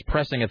 this guy's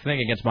pressing a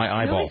thing against my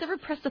eyeball? Nobody's ever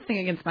pressed a thing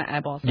against my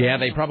eyeball. So yeah,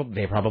 they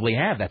probably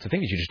have. That's the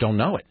thing, is you just don't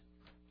know it.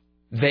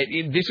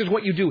 This is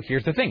what you do.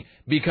 Here's the thing.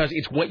 Because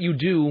it's what you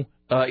do,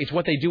 it's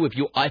what they do if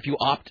you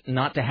opt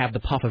not to have the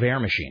puff of air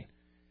machine.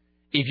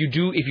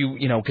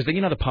 Because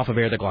the puff of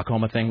air, the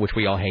glaucoma thing, which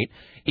we all hate.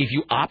 If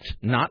you opt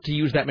not to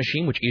use that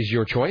machine, which is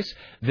your choice,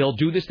 they'll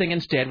do this thing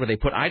instead where they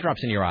put eye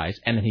drops in your eyes,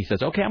 and then he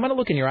says, okay, I'm going to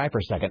look in your eye for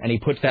a second. And he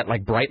puts that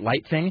bright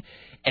light thing,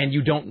 and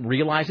you don't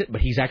realize it,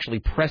 but he's actually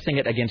pressing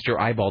it against your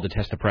eyeball to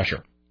test the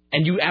pressure.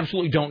 And you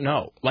absolutely don't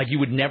know. You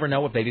would never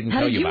know if they didn't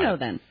tell you about it. How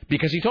did you know then?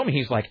 Because he told me,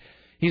 he's like,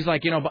 because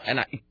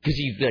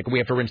we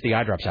have to rinse the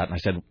eye drops out, and I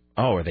said,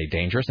 oh, are they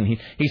dangerous? And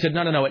he said,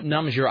 no, it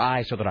numbs your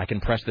eye so that I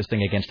can press this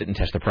thing against it and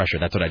test the pressure.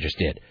 That's what I just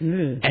did.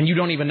 And you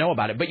don't even know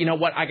about it. But you know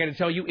what? I got to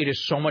tell you, it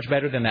is so much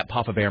better than that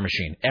puff of air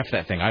machine. F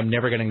that thing. I'm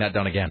never getting that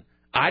done again.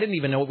 I didn't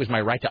even know it was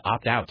my right to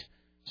opt out.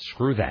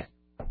 Screw that.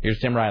 Here's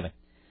Tim Riley.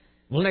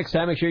 Well, next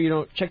time, make sure you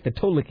don't check the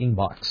toe-licking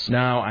box. No,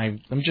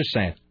 I'm just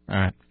saying. All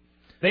right.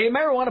 The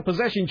marijuana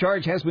possession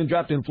charge has been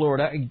dropped in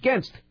Florida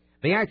against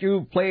the actor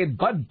who played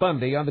Bud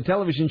Bundy on the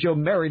television show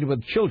Married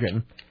with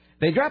Children.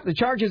 They dropped the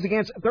charges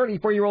against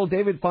 34-year-old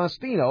David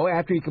Faustino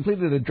after he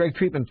completed a drug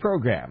treatment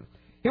program.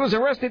 He was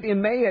arrested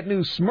in May at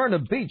New Smyrna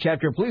Beach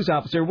after a police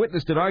officer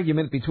witnessed an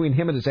argument between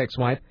him and his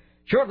ex-wife.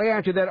 Shortly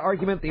after that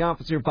argument, the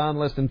officer found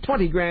less than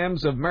 20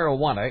 grams of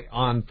marijuana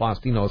on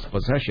Faustino's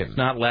possession. It's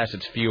not less,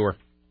 it's fewer.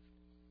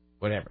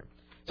 Whatever.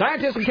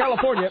 Scientists in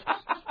California...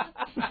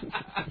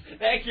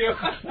 Thank you.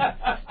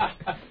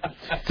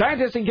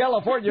 Scientists in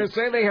California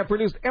say they have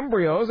produced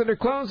embryos that are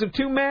clones of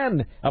two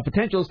men, a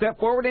potential step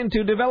forward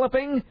into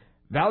developing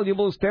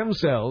valuable stem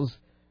cells.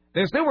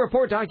 This new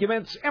report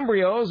documents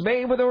embryos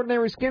made with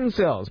ordinary skin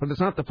cells, but it's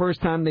not the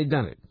first time they've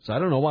done it, so I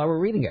don't know why we're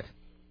reading it.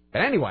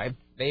 But anyway,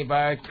 they've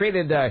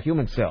created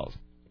human cells,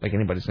 like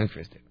anybody's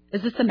interested.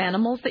 Is this the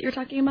manimals that you're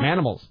talking about?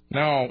 Manimals.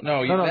 No,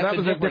 that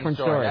was a different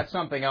story. That's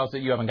something else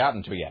that you haven't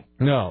gotten to yet.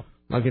 No,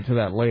 I'll get to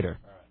that later.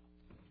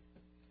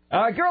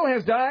 A girl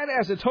has died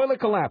as a toilet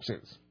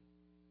collapses.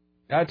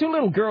 2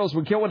 little girls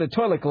were killed when a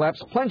toilet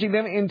collapsed, plunging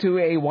them into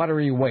a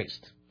watery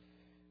waste.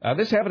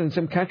 This happened in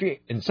some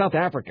country in South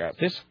Africa.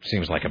 This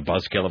seems like a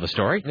buzzkill of a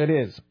story. It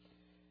is.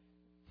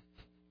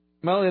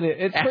 Well,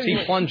 it's as pretty...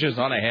 he plunges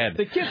on ahead.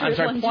 I'm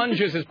sorry,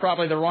 plunges is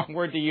probably the wrong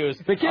word to use.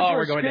 The kids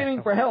were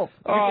screaming for help.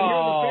 You could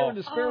hear the fear and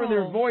despair in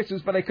their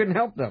voices, but I couldn't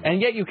help them.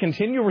 And yet you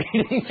continue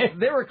reading it.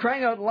 They were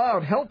crying out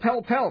loud, help,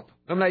 help, help.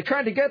 And when I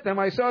tried to get them,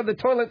 I saw the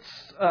toilets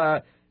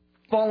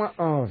fallen...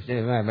 Oh,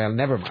 well,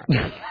 never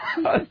mind.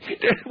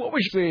 What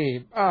was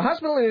she?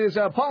 Hospital is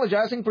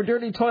apologizing for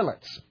dirty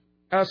toilets.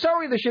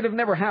 Sorry, this should have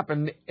never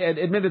happened,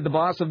 admitted the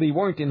boss of the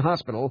Warrington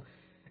Hospital.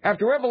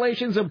 After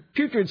revelations of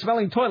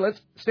putrid-smelling toilets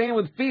stained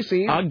with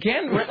feces...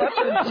 Again?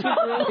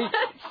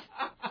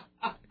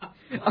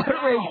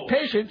 Outraged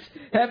patients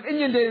have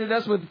inundated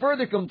us with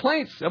further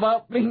complaints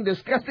about being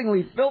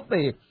disgustingly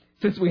filthy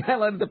since we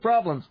highlighted the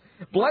problems.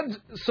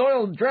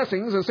 Blood-soiled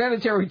dressings, a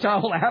sanitary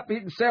towel, a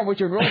half-eaten sandwich,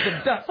 and rolls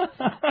of dust. Did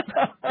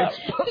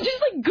you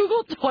just,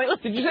 Google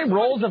toilet? Did you say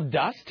rolls of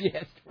dust?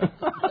 Yes.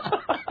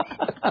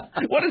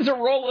 What does a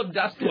roll of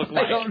dust look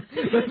like?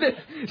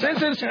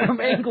 This is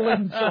from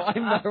England, so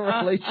I'm not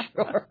really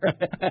sure.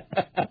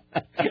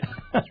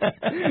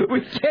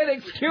 We can't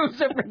excuse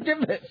or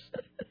forgive it.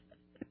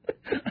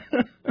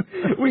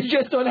 We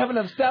just don't have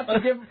enough staff to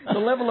give the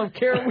level of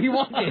care we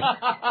wanted.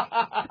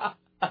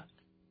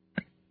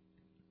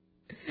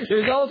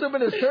 There's also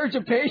been a surge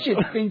of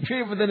patients being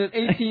treated within an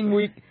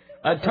 18-week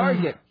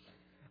target,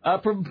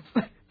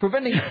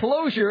 preventing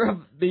closure of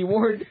the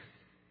ward.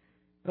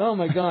 Oh,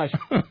 my gosh.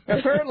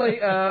 Apparently,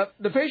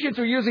 the patients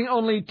are using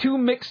only 2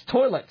 mixed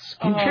toilets,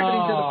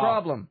 contributing to the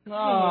problem. We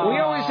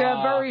always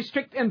have very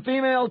strict and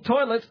female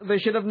toilets. They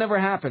should have never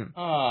happened.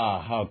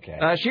 Okay.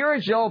 She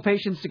urged all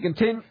patients to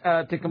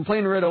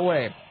complain right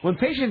away. When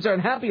patients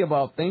aren't happy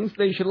about things,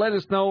 they should let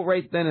us know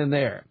right then and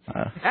there.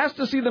 Ask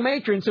to see the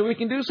matron so we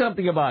can do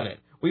something about it.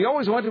 We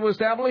always want to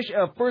establish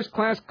a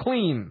first-class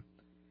clean.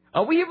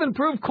 We have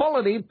improved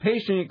quality,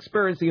 patient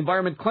experience, the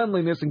environment,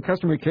 cleanliness, and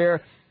customer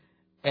care.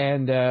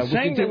 And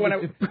saying that when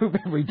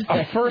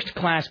a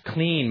first-class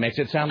clean makes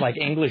it sound like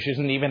English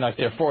isn't even like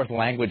their fourth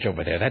language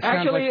over there. That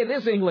actually, it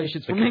is English.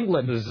 It's from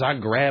England.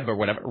 Zagreb or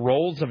whatever.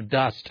 Rolls of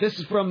dust. This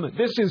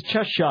is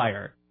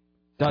Cheshire.co.uk.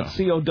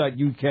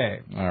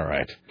 All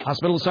right.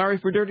 Hospital sorry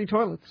for dirty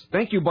toilets.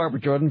 Thank you, Barbara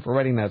Jordan, for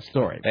writing that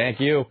story. Thank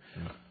you.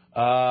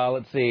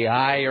 Let's see.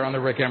 Hi, you're on the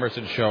Rick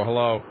Emerson Show.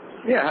 Hello.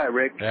 Yeah, hi,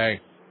 Rick. Hey.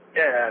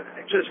 Yeah,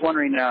 just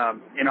wondering,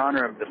 in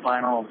honor of the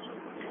final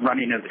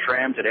running of the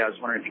tram today, I was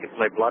wondering if you could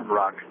play Blood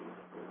Rock.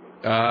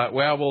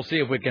 Well, we'll see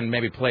if we can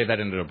maybe play that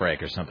into a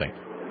break or something.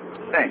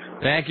 Thanks.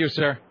 Thank you,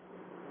 sir.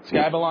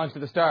 Sky belongs to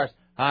the stars.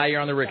 Hi, you're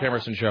on the Rick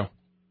Emerson Show.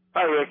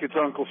 Hi, Rick. It's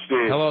Uncle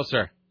Steve. Hello,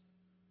 sir.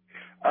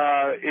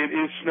 It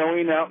is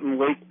snowing out in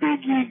Lake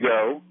Big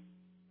Ego.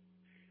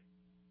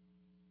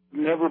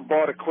 Never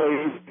bought a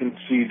Clayton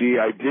CD.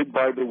 I did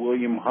buy the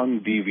William Hung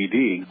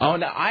DVD. Oh,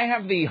 no, I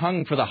have the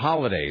Hung for the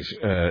Holidays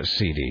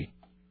CD.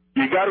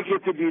 You got to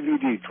get the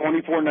DVD,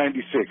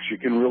 $24.96. You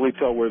can really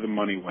tell where the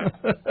money went.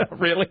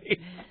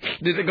 Really?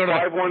 Did it go to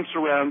 5-1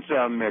 surround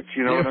sound mix?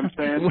 You know what I'm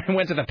saying? We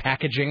went to the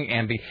packaging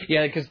and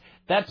because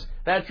that's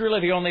really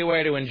the only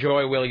way to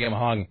enjoy William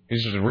Hung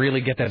is just really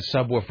get that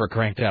subwoofer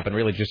cranked up and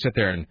really just sit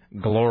there and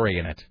glory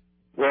in it.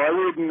 Well, I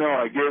wouldn't know.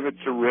 I gave it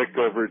to Rick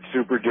over at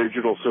Super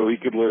Digital so he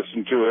could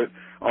listen to it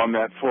on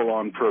that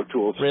full-on Pro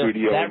Tools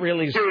studio. That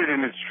really is... Hear it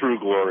in its true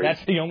glory.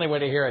 That's the only way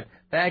to hear it.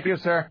 Thank you,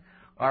 sir.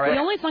 All right. The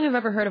only song I've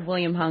ever heard of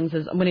William Hung's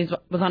is when he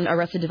was on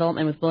Arrested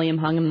Development with William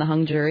Hung and the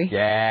Hung Jury.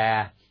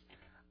 Yeah.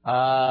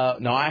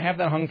 No, I have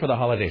that Hung for the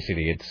Holiday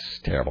CD. It's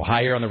terrible.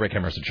 Hi, you're on the Rick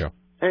Emerson Show.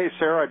 Hey,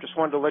 Sarah, I just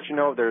wanted to let you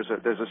know there's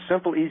a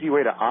simple, easy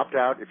way to opt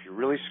out if you're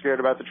really scared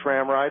about the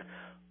tram ride.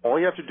 All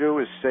you have to do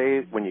is say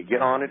when you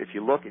get on it, if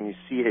you look and you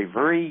see a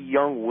very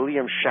young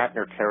William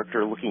Shatner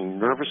character looking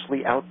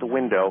nervously out the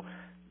window,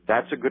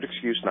 that's a good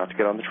excuse not to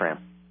get on the tram.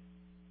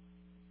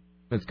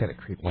 That's kind of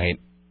creepy. Wait.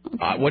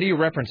 What are you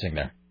referencing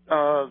there?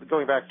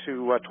 Going back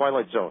to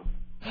Twilight Zone.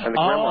 And the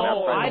gremlin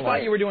outside I the thought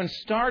light. you were doing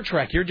Star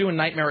Trek. You're doing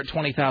Nightmare at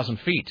 20,000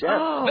 feet. Yes.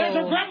 Oh. There's a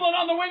gremlin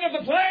on the wing of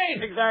the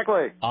plane!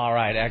 Exactly. All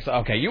right,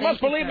 excellent. Okay, you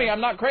must believe me.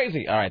 I'm not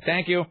crazy. All right,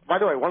 thank you. By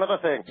the way, one other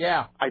thing.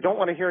 Yeah. I don't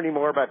want to hear any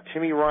more about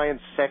Timmy Ryan's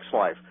sex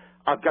life.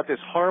 I've got this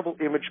horrible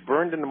image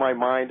burned into my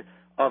mind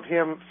of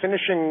him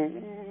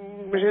finishing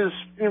his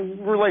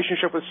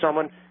relationship with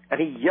someone, and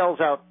he yells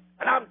out,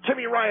 "And I'm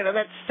Timmy Ryan, and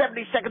that's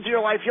 70 seconds of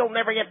your life you'll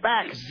never get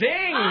back."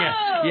 Zing!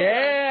 Oh!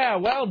 Yeah,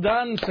 well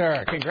done,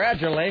 sir.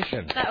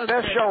 Congratulations. That was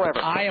best show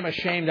ever. I am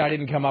ashamed I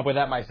didn't come up with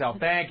that myself.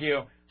 Thank you.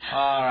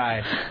 All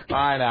right.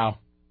 Bye now.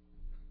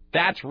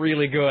 That's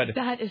really good.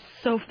 That is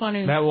so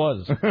funny. That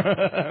was.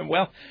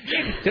 Well,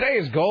 today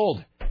is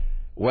gold.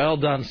 Well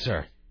done,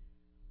 sir.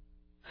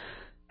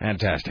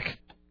 Fantastic.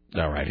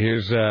 All right,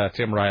 here's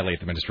Tim Riley at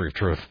the Ministry of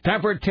Truth.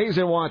 Time for a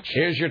Taser Watch.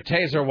 Here's your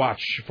Taser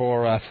Watch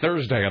for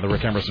Thursday on the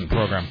Rick Emerson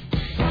program.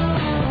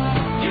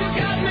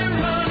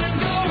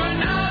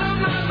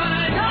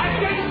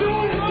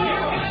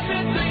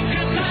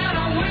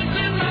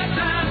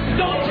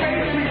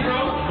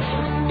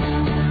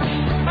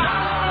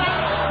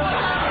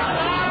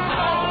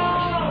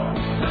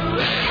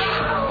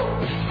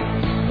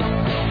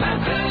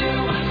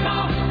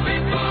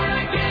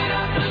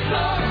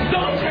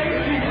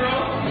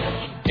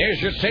 Here's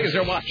your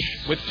Taser Watch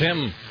with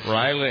Tim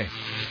Riley.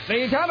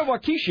 The town of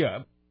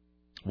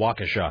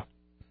Waukesha.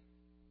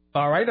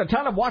 All right, a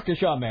town of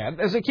Waukesha man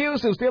is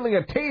accused of stealing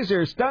a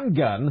Taser stun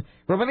gun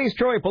from an East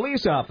Troy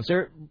police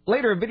officer,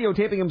 later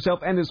videotaping himself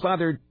and his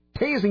father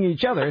tasing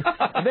each other,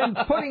 and then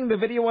putting the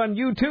video on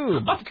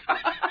YouTube.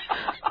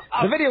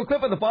 The video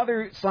clip of the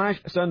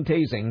father/son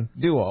tasing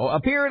duo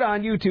appeared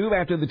on YouTube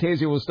after the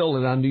taser was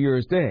stolen on New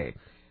Year's Day.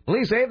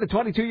 Police say the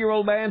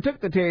 22-year-old man took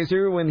the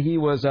taser when he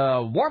was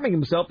warming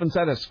himself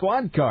inside a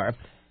squad car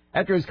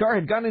after his car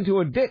had gone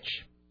into a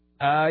ditch.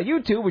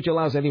 YouTube, which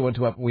allows anyone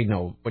to we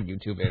know what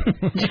YouTube is.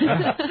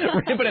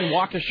 Rip it and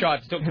walk a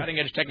shot, still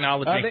cutting-edge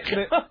technology.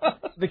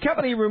 The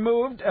company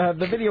removed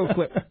the video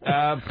clip.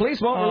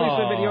 Police won't release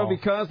the video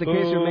because the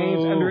case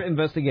remains under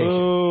investigation.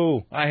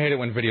 Ooh. I hate it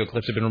when video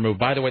clips have been removed.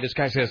 By the way, this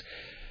guy says,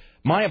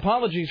 my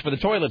apologies for the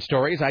toilet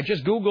stories. I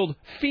just Googled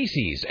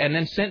feces and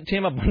then sent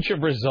Tim a bunch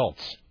of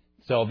results.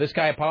 So this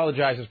guy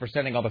apologizes for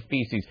sending all the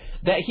feces.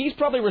 That he's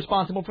probably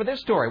responsible for this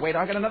story. Wait,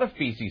 I got another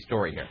feces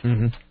story here.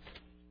 Mm-hmm.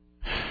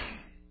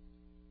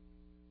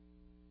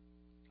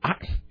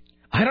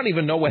 I don't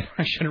even know whether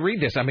I should read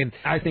this. I mean,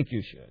 I think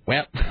you should.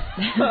 Well,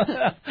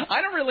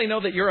 I don't really know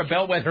that you're a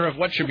bellwether of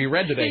what should be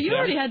read today. Yeah, you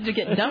already had to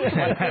get dumped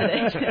once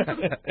today.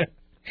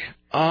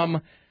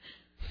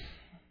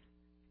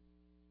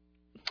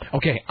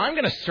 Okay, I'm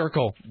going to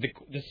circle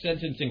the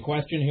sentence in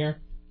question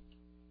here,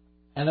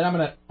 and then I'm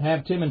going to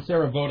have Tim and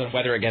Sarah vote on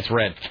whether it gets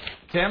read.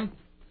 Tim,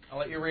 I'll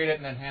let you read it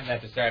and then hand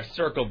that to Sarah. I've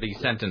circled the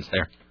sentence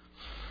there.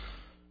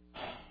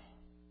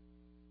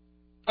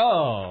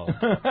 Oh.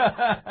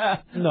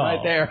 No.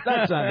 Right there.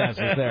 That's not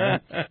necessary.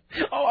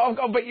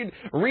 But you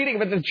reading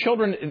about the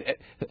children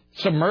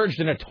submerged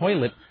in a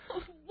toilet.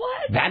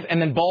 What? That, and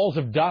then balls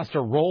of dust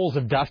or rolls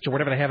of dust or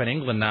whatever they have in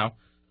England now.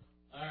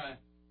 All right.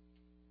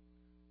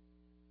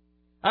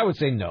 I would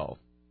say no.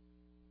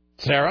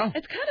 Sarah?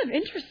 It's kind of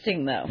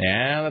interesting, though.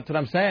 Yeah, that's what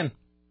I'm saying.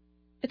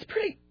 It's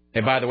pretty...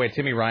 Hey, by the way,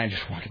 Timmy Ryan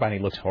just walked by and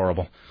he looks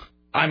horrible.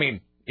 I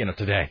mean,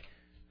 today.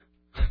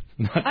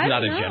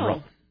 not in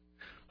general.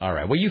 All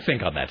right. Well, you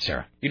think on that,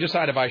 Sarah. You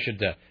decide if I should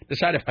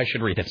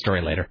read that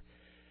story later.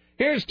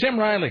 Here's Tim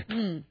Riley.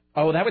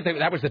 Oh, that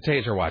was the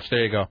taser watch.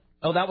 There you go.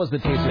 Oh, that was the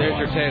taser watch. There's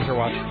your taser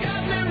watch.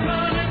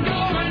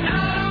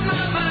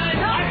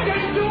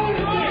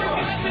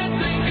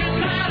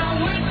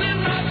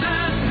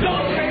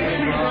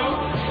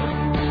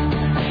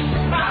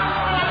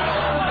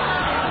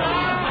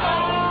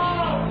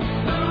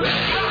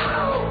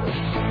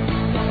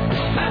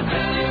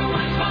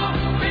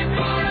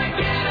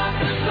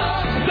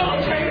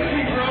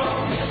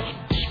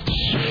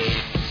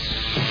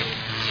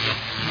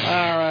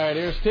 All right,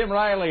 here's Tim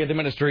Riley at the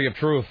Ministry of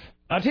Truth.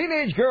 A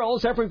teenage girl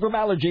suffering from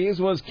allergies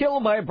was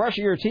killed by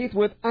brushing her teeth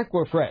with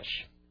Aquafresh.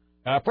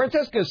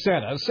 Francesca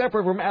Sena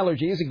suffered from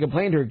allergies and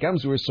complained her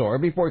gums were sore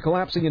before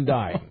collapsing and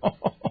dying.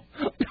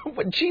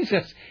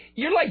 Jesus,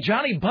 you're like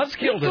Johnny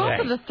Buzzkill today. You're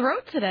for the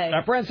throat today.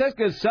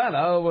 Francesca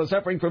Sena was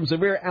suffering from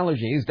severe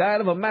allergies, died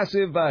of a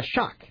massive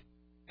shock.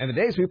 And the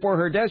days before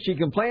her death, she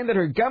complained that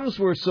her gums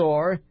were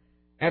sore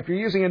after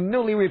using a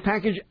newly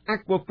repackaged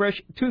Aquafresh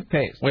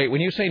toothpaste. Wait, when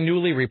you say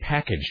newly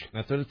repackaged...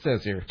 That's what it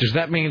says here. Does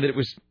that mean that it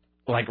was,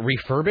 like,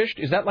 refurbished?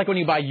 Is that like when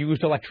you buy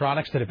used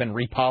electronics that have been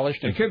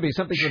repolished? It could be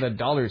something from the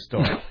dollar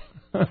store.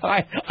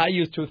 I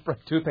used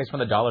toothpaste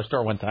from the dollar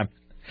store one time,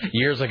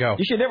 years ago.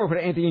 You should never put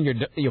anything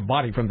in your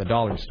body from the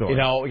dollar store.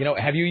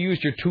 Have you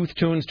used your Tooth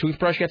Tunes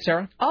toothbrush yet,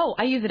 Sarah? Oh,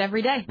 I use it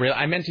every day. Really?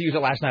 I meant to use it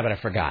last night, but I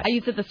forgot. I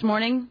used it this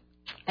morning.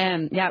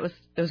 And yeah, it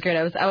was great.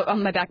 I was out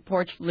on my back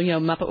porch.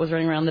 Muppet was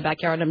running around the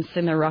backyard. I'm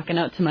sitting there rocking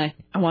out to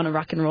I want to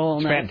rock and roll.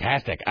 It's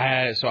fantastic.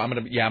 So I'm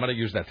gonna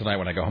use that tonight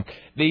when I go home.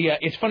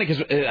 It's funny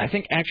because I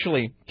think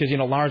actually because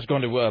Laura's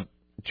going to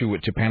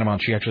Panama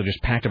and she actually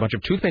just packed a bunch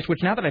of toothpaste.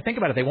 Which now that I think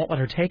about it, they won't let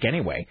her take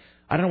anyway.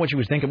 I don't know what she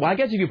was thinking. Well, I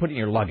guess if you put it in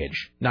your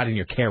luggage, not in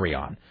your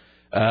carry-on.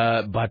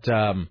 Anyway,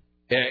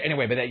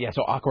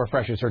 so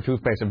Aquafresh is her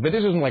toothpaste. But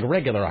this wasn't like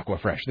regular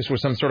Aquafresh. This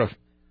was some sort of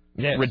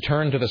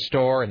return to the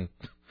store and.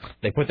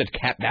 They put the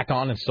cap back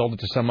on and sold it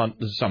to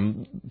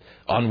some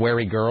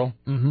unwary girl.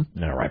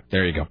 Mm-hmm. All right,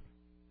 there you go.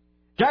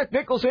 Jack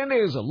Nicholson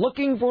is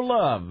looking for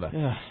love.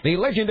 The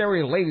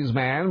legendary ladies'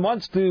 man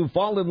wants to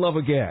fall in love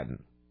again.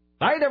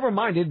 I never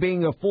minded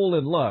being a fool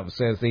in love,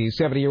 says the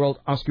 70-year-old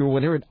Oscar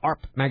winner in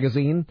ARP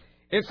magazine.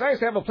 It's nice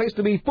to have a place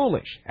to be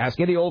foolish. Ask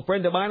any old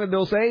friend of mine and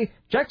they'll say,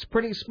 Jack's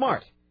pretty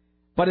smart.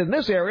 But in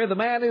this area, the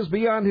man is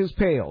beyond his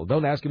pale.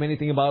 Don't ask him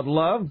anything about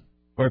love.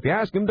 Or if you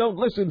ask him, don't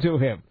listen to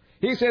him.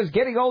 He says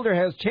getting older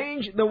has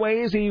changed the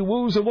ways he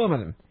woos a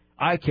woman.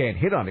 I can't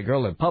hit on a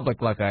girl in public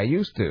like I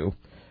used to.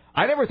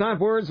 I never thought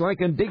words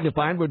like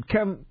undignified would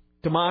come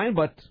to mind,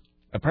 but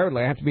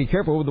apparently I have to be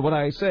careful with what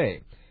I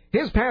say.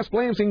 His past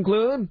flames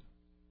include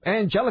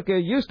Angelica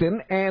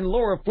Houston and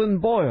Laura Flynn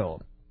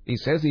Boyle. He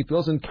says he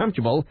feels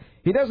uncomfortable.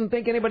 He doesn't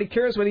think anybody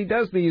cares what he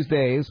does these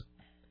days.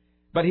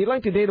 But he'd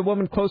like to date a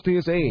woman close to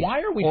his age.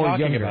 Why are we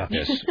talking about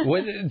this?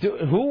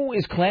 Who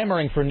is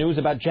clamoring for news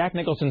about Jack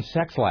Nicholson's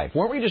sex life?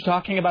 Weren't we just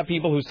talking about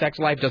people whose sex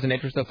life doesn't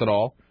interest us at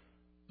all?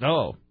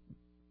 No.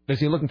 Is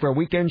he looking for a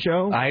weekend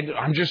show?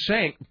 I'm just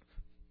saying.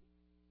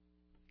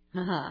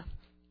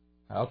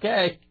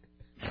 Okay.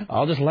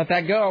 I'll just let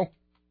that go.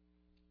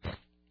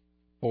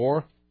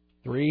 4,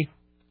 3,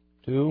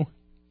 2,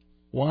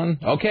 1.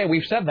 Okay,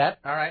 we've said that.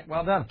 All right,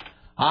 well done.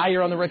 Hi,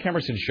 you're on the Rick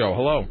Emerson Show.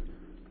 Hello.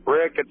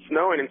 Rick, it's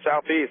snowing in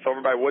Southeast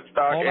over by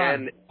Woodstock.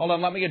 Hold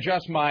on. Let me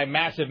adjust my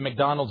massive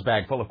McDonald's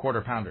bag full of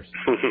quarter-pounders.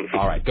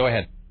 All right, go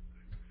ahead.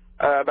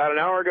 About an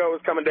hour ago, it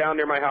was coming down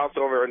near my house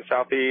over in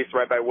Southeast,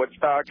 right by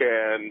Woodstock,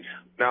 and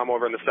now I'm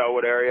over in the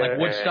Sellwood area. Like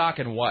Woodstock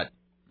and what?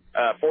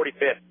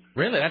 45th.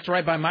 Really? That's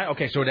right by my...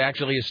 Okay, so it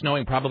actually is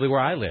snowing probably where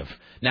I live.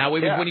 Now,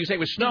 when you say it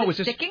was snow, was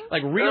this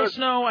like real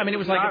snow? I mean, it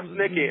was like... Not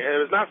sticking. It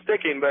was not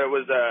sticking, but it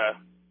was...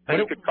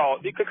 You could call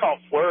it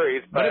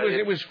flurries. But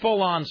it was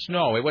full-on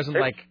snow. It wasn't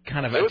like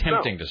kind of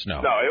attempting to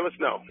snow. No, it was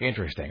snow.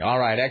 Interesting. All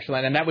right,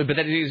 excellent. And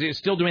is it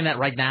still doing that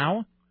right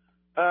now?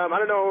 I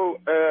don't know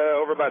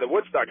over by the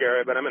Woodstock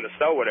area, but I'm in the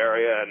Sellwood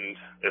area, and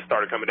it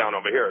started coming down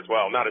over here as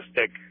well. Not as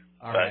thick.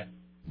 All right.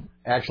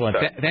 Excellent.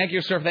 Thank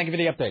you, sir. Thank you for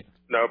the update.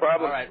 No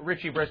problem. All right.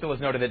 Richie Bristol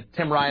has noted that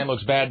Tim Ryan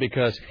looks bad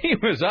because he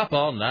was up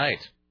all night.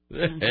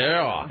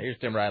 Yeah. Here's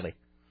Tim Riley.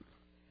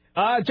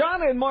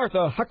 John and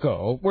Martha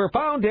Hucko were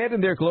found dead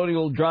in their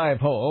Colonial Drive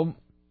home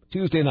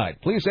Tuesday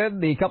night. Police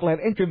said the couple had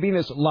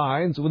intravenous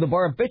lines with a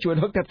barbiturate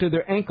hooked up to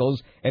their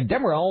ankles, and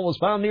Demerol was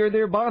found near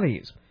their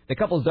bodies. The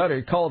couple's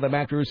daughter called them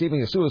after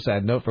receiving a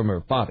suicide note from her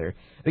father.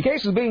 The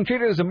case is being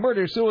treated as a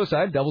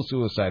murder-suicide, double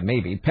suicide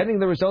maybe, pending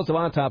the results of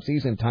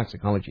autopsies and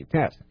toxicology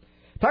tests.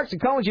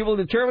 Toxicology will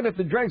determine if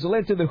the drugs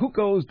led to the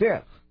Hucko's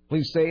death.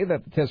 Police say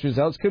that the test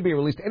results could be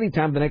released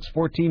anytime in the next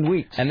 14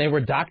 weeks. And they were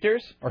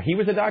doctors? Or he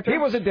was a doctor? He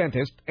was a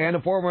dentist and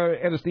a former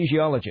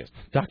anesthesiologist.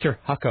 Dr.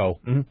 Hucko.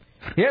 Mm-hmm.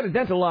 He had a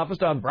dental office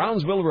on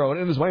Brownsville Road,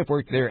 and his wife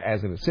worked there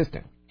as an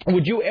assistant.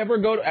 Would you ever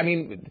go to... I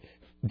mean...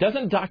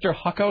 Doesn't Dr.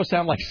 Hucko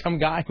sound like some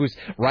guy who's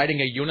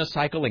riding a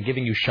unicycle and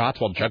giving you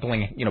shots while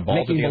juggling,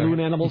 balls Making with balloon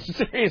animals?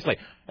 Seriously.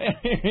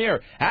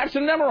 Here, have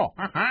some Demerol.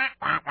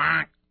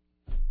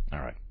 All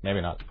right, maybe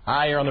not.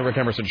 Hi, you're on the Rick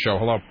Emerson Show.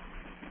 Hello.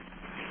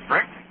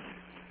 Rick?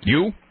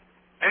 You?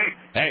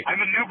 Hey. I'm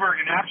in Newburgh,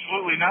 and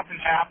absolutely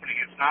nothing's happening.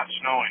 It's not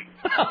snowing.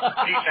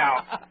 Peace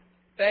out.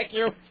 Thank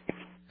you.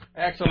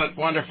 Excellent.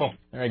 Wonderful.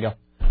 There you go.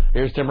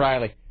 Here's Tim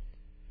Riley.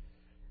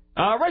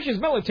 Russia's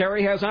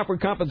military has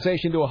offered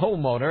compensation to a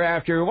homeowner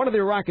after one of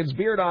their rockets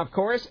veered off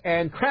course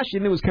and crashed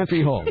into his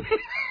country home.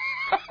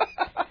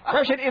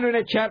 Russian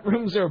internet chat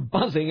rooms are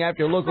buzzing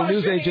after local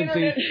news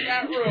agencies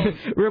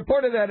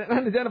reported that an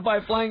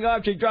unidentified flying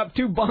object dropped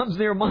 2 bombs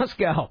near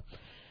Moscow.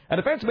 A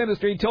defense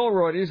ministry told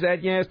Reuters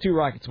that, yes, 2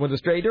 rockets went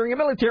astray during a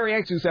military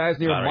exercise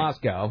near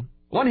Moscow.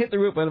 One hit the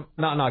roof of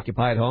not an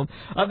occupied home.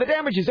 The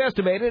damage is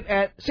estimated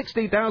at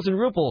 60,000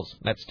 rubles.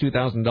 That's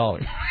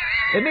 $2,000.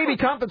 It may be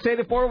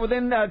compensated for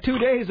within 2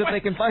 days if they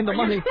can find the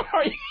money.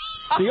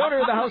 The owner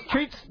of the house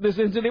treats this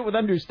incident with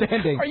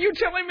understanding. Are you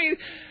telling me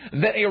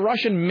that a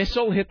Russian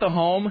missile hit the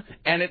home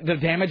and the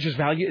damage is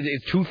valued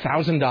is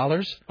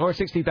 $2,000? Or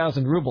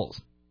 60,000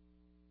 rubles.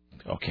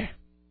 Okay.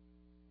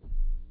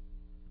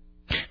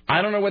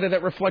 I don't know whether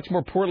that reflects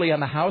more poorly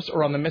on the house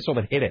or on the missile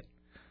that hit it.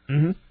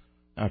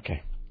 Mm-hmm.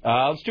 Okay.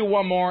 Let's do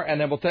one more,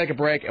 and then we'll take a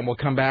break, and we'll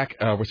come back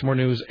with some more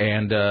news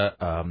and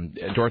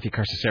Dorothy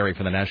Carcasseri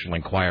from the National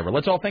Enquirer.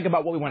 Let's all think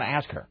about what we want to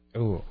ask her.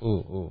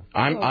 Ooh.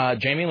 I'm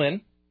Jamie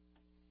Lynn.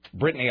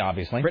 Brittany,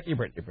 obviously. Brittany.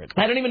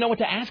 I don't even know what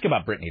to ask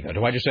about Brittany, though.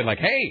 Do I just say,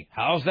 hey,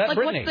 how's that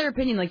Brittany? What's their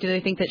opinion? Do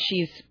they think that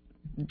she's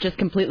just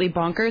completely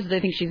bonkers? Do they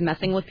think she's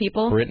messing with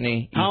people?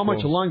 Brittany. How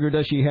much longer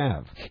does she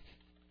have?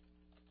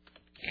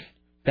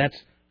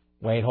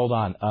 Wait, hold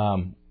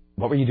on.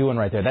 What were you doing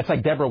right there? That's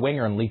like Deborah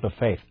Winger in Leap of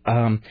Faith.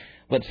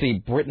 Let's see,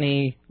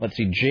 Brittany. Let's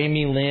see,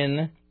 Jamie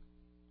Lynn.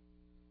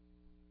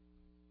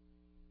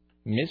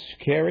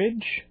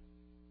 Miscarriage?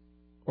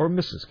 Or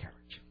Mrs.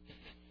 Carriage?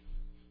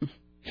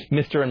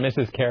 Mr. and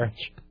Mrs.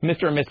 Carriage.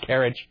 Mr. and Miss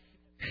Carriage.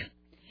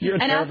 You're a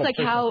terrible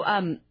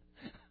person.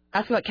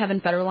 Ask about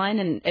Kevin Federline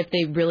and if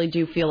they really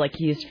do feel like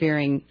he is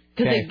fearing...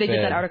 Because they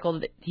did that article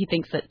that he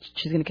thinks that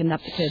she's going to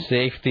kidnap the kids.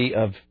 Safety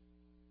of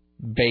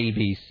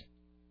babies.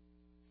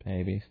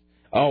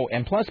 Oh,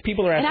 and plus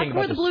people are asking about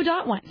where the blue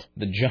dot went.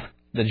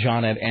 The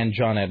John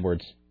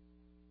Edwards.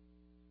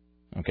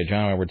 Okay,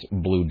 John Edwards,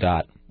 blue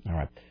dot. All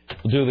right.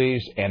 We'll do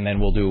these, and then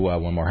we'll do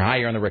one more. Hi,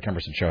 you're on the Rick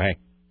Emerson Show. Hey.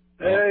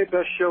 Hey,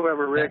 best show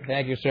ever, Rick.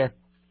 Thank you, sir.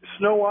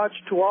 Snow watch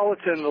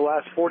Tualatin the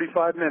last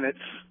 45 minutes.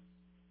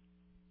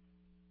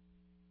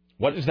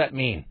 What does that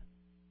mean?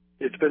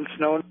 It's been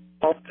snowing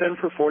Tualatin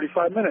for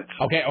 45 minutes.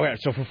 Okay.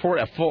 So for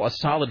a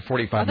solid 45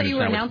 minutes now. I thought you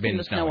were announcing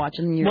the snow watch.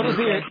 And what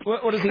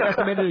is the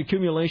estimated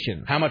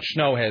accumulation? How much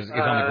snow is on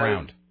the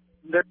ground?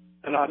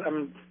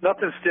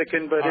 Nothing's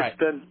sticking, but right.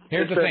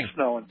 It's been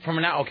snowing.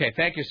 From now, okay.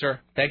 Thank you, sir.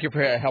 Thank you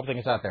for helping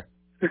us out there.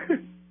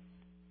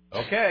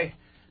 Okay.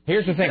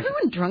 Here's the thing. Is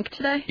everyone drunk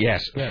today?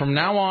 Yes. Yeah. From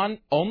now on,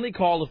 only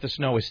call if the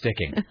snow is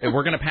sticking.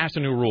 We're going to pass a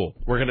new rule.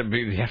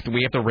 We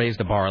have to raise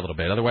the bar a little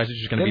bit. Otherwise, it's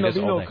just going to be this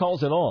all day. There'll be no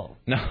calls at all.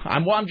 No,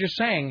 I'm just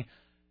saying.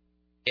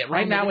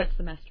 Right now,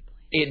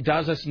 it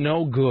does us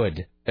no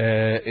good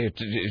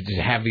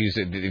to have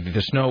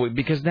the snow,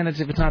 because then if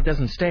it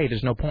doesn't stay,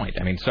 there's no point.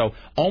 I mean, so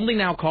only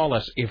now call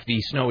us if the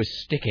snow is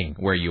sticking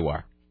where you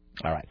are.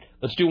 All right.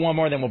 Let's do one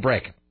more, then we'll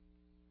break.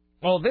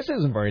 Well, this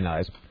isn't very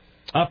nice.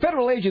 A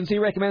federal agency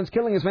recommends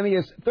killing as many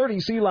as 30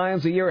 sea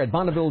lions a year at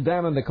Bonneville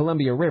Dam in the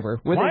Columbia River.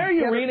 Why are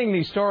you reading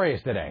these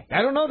stories today?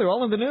 I don't know. They're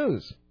all in the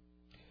news.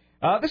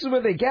 This is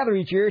where they gather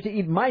each year to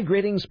eat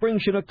migrating spring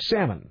Chinook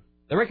salmon.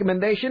 The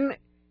recommendation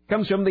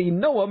comes from the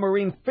NOAA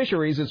Marine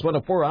Fisheries. It's one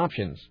of 4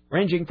 options,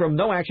 ranging from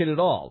no action at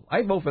all.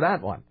 I'd vote for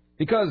that one,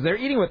 because they're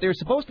eating what they're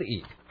supposed to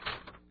eat.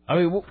 I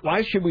mean,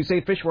 why should we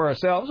save fish for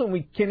ourselves when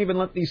we can't even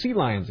let these sea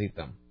lions eat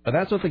them? But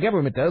that's what the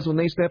government does when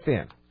they step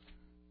in.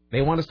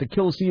 They want us to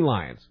kill sea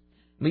lions.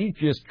 You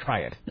just try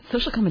it.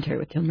 Social commentary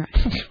with Tim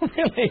Ryan.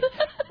 Really?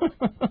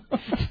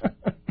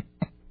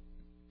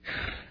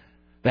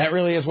 That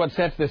really is what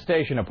sets this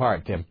station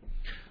apart, Tim.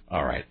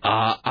 All right.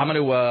 I'm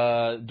going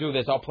to do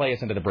this. I'll play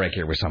us into the break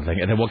here with something,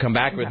 and then we'll come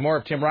back with more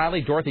of Tim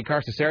Riley, Dorothy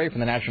Carcasseri from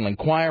the National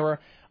Enquirer.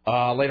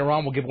 Later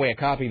on, we'll give away a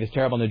copy of this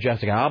terrible new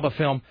Jessica Alba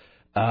film.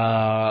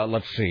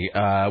 Let's see.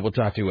 We'll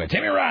talk to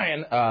Timmy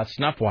Ryan,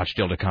 Snuff Watch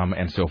still to come,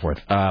 and so forth.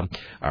 All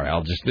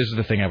right. This is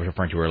the thing I was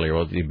referring to earlier.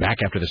 We'll be back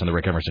after this on the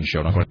Rick Emerson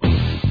Show. Don't go.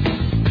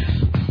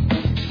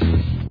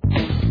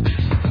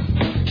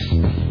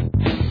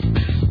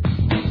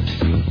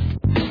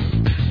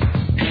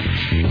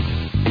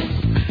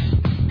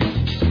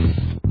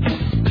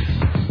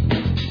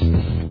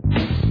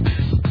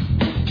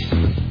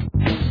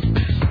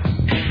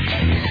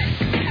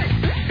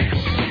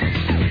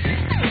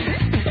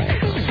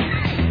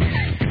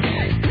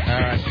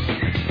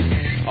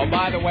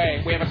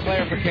 We have a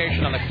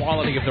clarification on the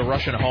quality of the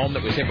Russian home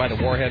that was hit by the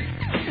warhead.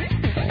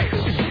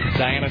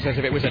 Diana says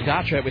if it was a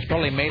dacha, it was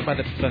probably made by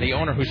the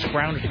owner who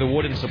scrounged the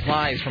wood and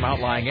supplies from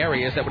outlying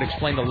areas. That would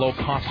explain the low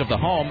cost of the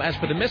home. As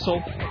for the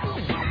missile,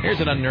 here's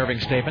an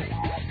unnerving statement.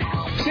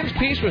 Since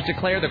peace was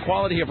declared, the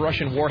quality of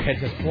Russian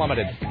warheads has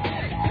plummeted.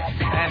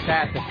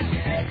 Fantastic.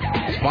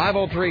 It's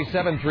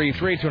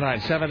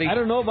 503-733-2970. I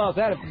don't know about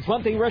that. If there's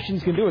one thing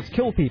Russians can do, it's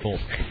kill people.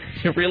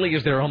 It really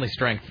is their only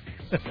strength.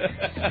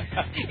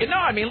 No,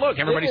 I mean, look,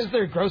 everybody's... It is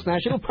their gross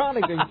national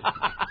product.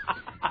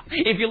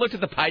 If you looked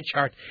at the pie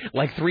chart,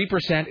 like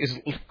 3% is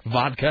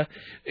vodka,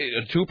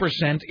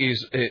 2%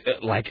 is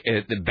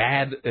the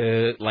bad,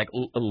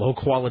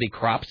 low-quality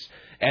crops,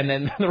 and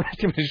then the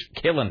rest of it is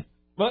killing.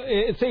 Well,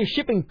 it's a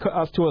shipping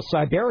cost to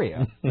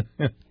Siberia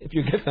if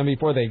you get them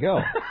before they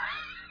go.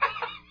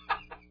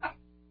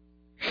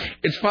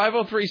 It's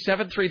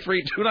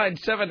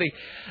 503-733-2970.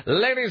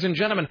 Ladies and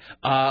gentlemen,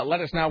 let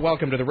us now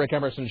welcome to the Rick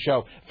Emerson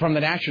Show from the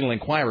National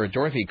Enquirer,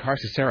 Dorothy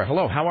Carcasseri.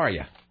 Hello, how are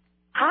you?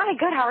 Hi,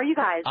 good. How are you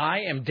guys?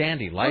 I am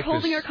dandy. We're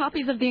holding our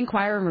copies of the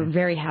Enquirer, and we're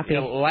very happy.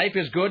 Life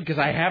is good because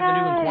I have the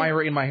new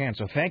Enquirer in my hand.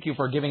 So thank you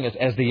for giving us,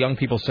 as the young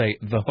people say,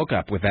 the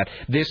hookup with that.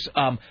 This,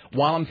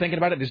 while I'm thinking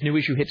about it, this new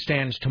issue hit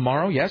stands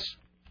tomorrow, yes?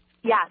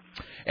 Yes.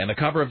 And the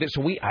cover of this,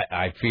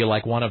 I feel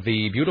like one of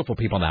the beautiful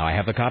people now. I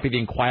have the copy of the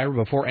Enquirer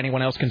before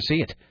anyone else can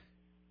see it.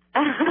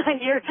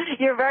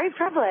 You're very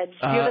privileged.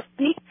 You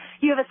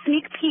have a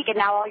sneak peek, and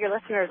now all your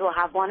listeners will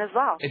have one as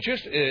well.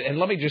 And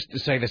let me just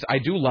say this: I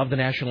do love the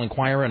National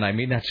Enquirer, and I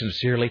mean that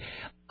sincerely.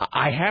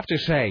 I have to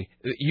say,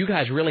 you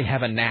guys really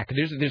have a knack.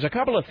 There's a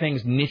couple of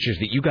niches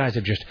that you guys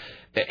have just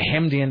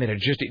hemmed in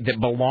that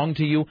belong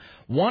to you.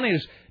 One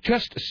is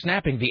just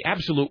snapping the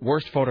absolute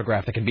worst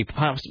photograph that can be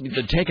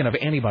taken of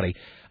anybody.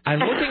 I'm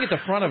looking at the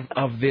front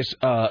of this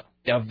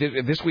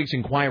week's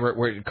Enquirer,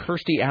 where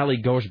Kirstie Alley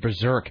goes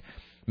berserk.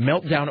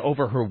 Meltdown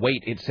over her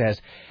weight, it says.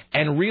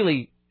 And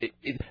really,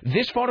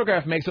 this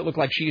photograph makes it look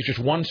like she is just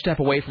one step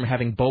away from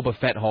having Boba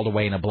Fett hauled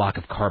away in a block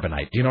of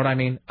carbonite. Do you know what I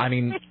mean? I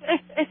mean,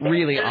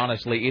 really,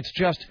 honestly, it's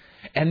just...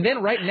 And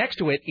then right next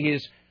to it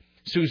is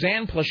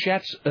Suzanne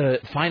Plachette's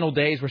final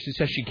days, where she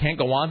says she can't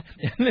go on.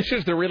 And this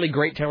is the really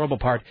great, terrible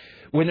part,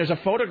 when there's a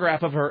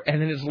photograph of her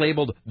and then it's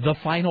labeled the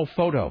final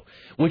photo,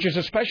 which is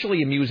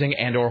especially amusing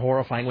and or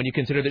horrifying when you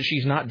consider that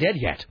she's not dead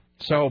yet.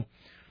 So...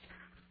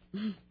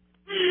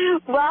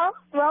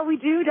 Well, we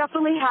do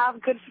definitely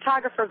have good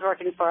photographers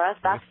working for us.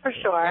 That's for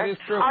sure. That is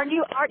true. Aren't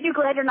you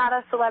glad you're not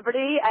a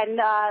celebrity and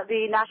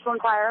the National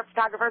Enquirer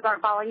photographers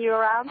aren't following you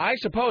around? I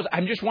suppose.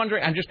 I'm just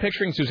wondering. I'm just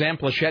picturing Suzanne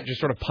Plachette just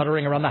sort of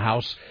puttering around the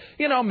house,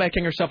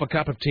 making herself a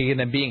cup of tea and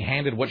then being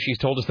handed what she's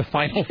told is the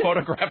final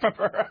photograph of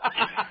her,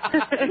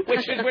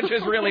 which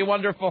is really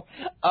wonderful.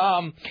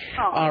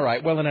 All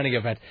right. Well, in any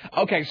event,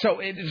 okay. So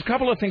there's a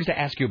couple of things to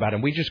ask you about,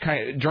 and we just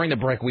during the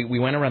break we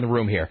went around the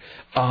room here.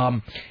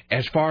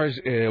 As far as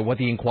what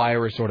the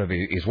Enquirer sort of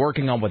is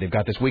working on, what they've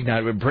got this week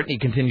now. Brittany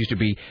continues to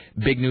be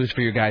big news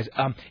for you guys.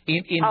 My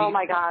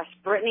gosh,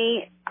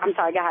 Brittany. I'm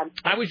sorry. Go ahead.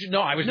 I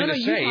was going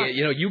to say,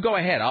 you go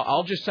ahead.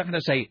 I'll just going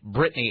to say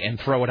Brittany and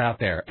throw it out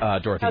there,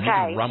 Dorothy. Okay. You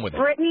can run with it.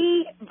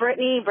 Brittany.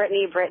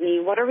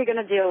 What are we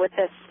going to do with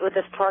this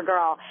poor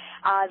girl?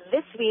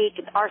 This week,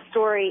 our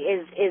story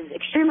is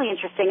extremely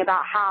interesting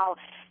about how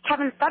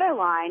Kevin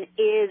Federline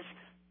is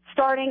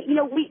starting,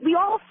 we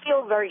all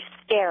feel very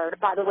scared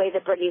by the way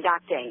that Brittany's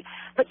acting.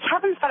 But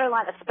Kevin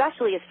Federline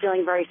especially is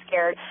feeling very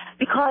scared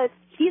because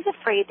he's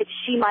afraid that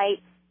she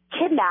might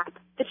kidnap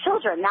the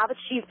children now that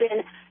she's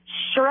been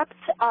stripped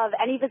of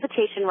any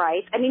visitation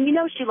rights. I mean,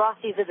 she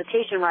lost these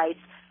visitation rights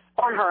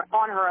on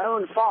her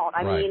own fault.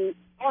 I mean,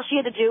 all she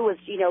had to do was,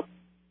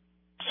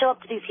 show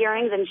up to these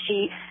hearings, and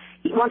she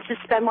wants to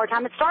spend more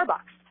time at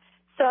Starbucks.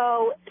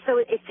 So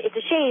it's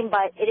a shame,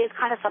 but it is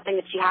kind of something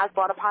that she has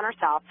brought upon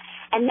herself.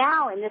 And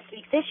now in this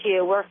week's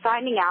issue, we're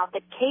finding out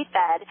that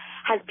K-Fed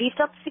has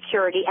beefed up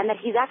security and that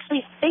he's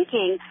actually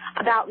thinking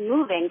about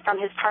moving from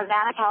his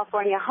Tarzana,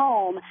 California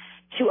home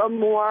to a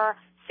more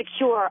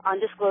secure,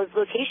 undisclosed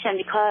location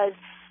because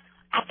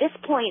at this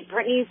point,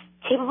 Brittany's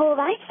capable of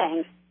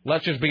anything.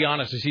 Let's just be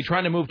honest. Is he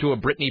trying to move to a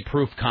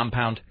Britney-proof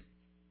compound?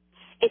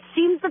 It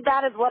seems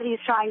that is what he's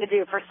trying to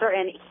do for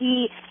certain.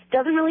 He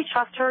doesn't really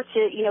trust her to,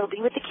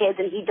 be with the kids,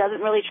 and he doesn't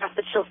really trust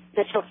that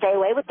she'll stay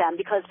away with them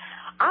because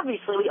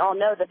obviously we all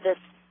know that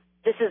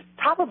this is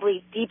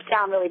probably deep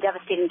down really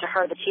devastating to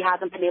her that she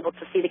hasn't been able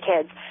to see the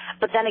kids.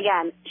 But then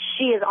again,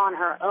 she is on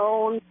her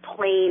own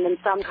plane in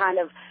some kind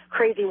of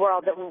crazy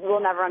world that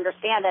we'll never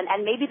understand, and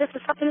maybe this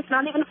is something that's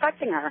not even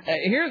affecting her.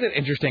 Here's an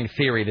interesting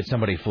theory that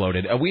somebody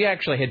floated. We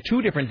actually had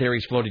two different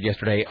theories floated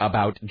yesterday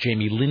about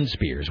Jamie Lynn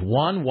Spears.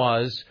 One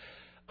was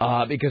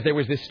because there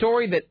was this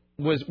story that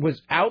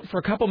was out for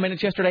a couple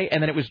minutes yesterday,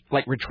 and then it was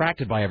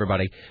retracted by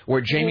everybody,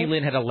 where Jamie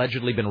Lynn had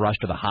allegedly been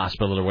rushed to the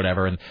hospital or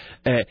whatever, and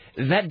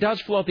that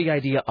does float the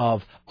idea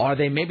of, are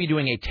they maybe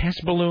doing a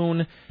test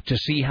balloon to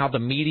see how the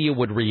media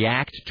would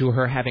react to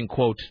her having,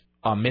 quote,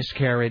 a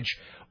miscarriage,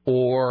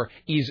 or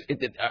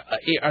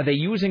are they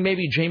using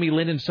maybe Jamie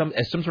Lynn as some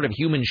sort of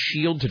human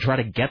shield to try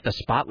to get the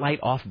spotlight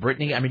off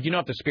Britney? I mean, do you know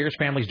if the Spears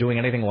family's doing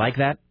anything like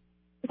that?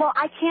 Well,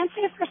 I can't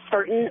say for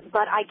certain,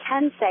 but I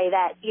can say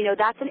that,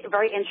 that's a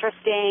very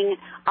interesting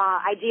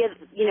idea,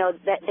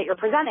 that you're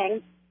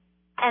presenting.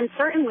 And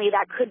certainly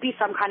that could be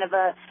some kind of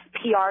a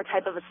PR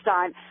type of a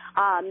stunt.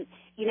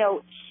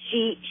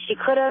 She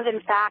could have,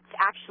 in fact,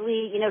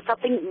 actually,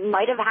 something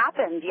might have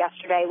happened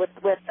yesterday with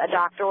a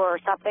doctor or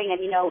something, and,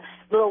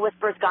 little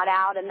whispers got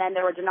out, and then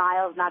there were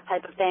denials and that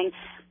type of thing.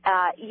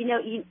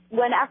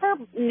 Whenever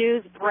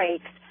news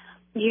breaks,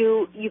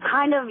 you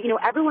kind of,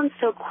 everyone's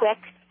so quick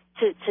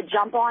to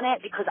jump on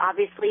it because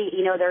obviously,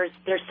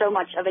 there's so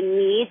much of a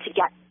need to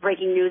get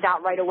breaking news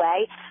out right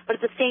away. But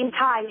at the same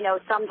time,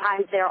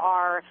 sometimes there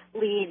are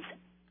leads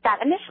that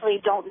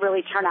initially don't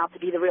really turn out to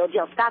be the real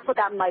deal. So that's what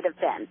that might have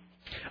been.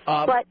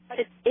 But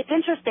it's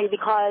interesting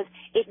because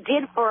it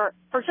did for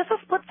just a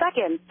split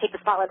second take the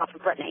spotlight off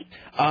of Britney.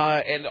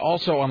 And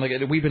also,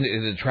 we've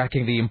been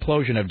tracking the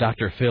implosion of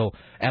Dr. Phil,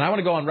 and I want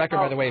to go on record,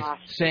 by the way,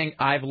 saying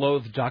I've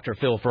loathed Dr.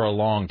 Phil for a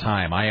long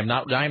time. I am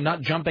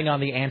not jumping on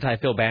the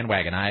anti-Phil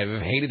bandwagon.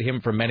 I've hated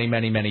him for many,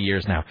 many, many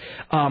years now.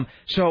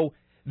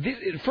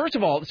 First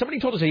of all, somebody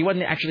told us that he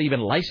wasn't actually even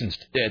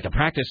licensed to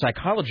practice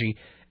psychology.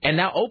 And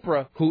now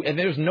Oprah, and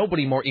there's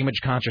nobody more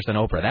image conscious than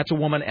Oprah. That's a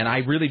woman, and I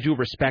really do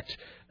respect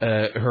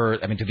her,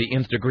 to the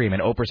nth degree.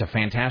 Oprah's a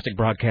fantastic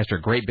broadcaster,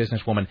 great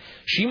businesswoman.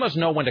 She must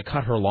know when to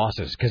cut her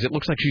losses, because it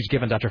looks like she's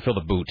given Dr. Phil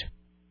the boot.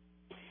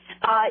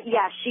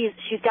 Yeah,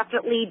 she's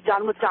definitely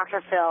done with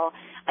Dr. Phil.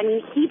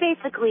 He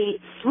basically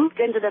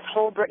swooped into this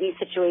whole Britney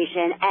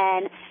situation,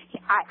 and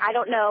I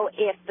don't know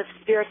if the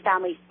Spears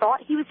family thought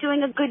he was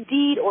doing a good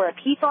deed or if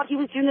he thought he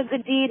was doing a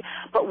good deed,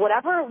 but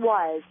whatever it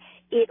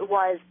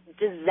was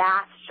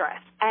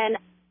disastrous. And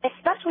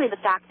especially the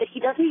fact that he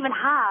doesn't even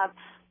have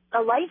a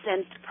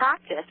license to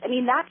practice.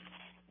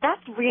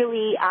 That's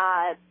really,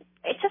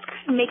 it just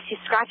kind of makes you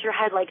scratch your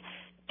head like,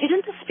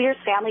 didn't the Spears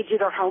family do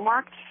their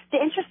homework? The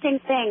interesting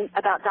thing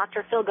about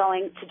Dr. Phil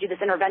going to do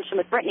this intervention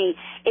with Britney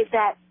is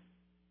that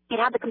it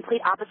had the complete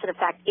opposite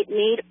effect. It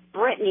made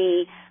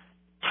Britney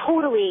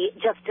totally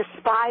just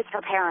despise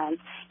her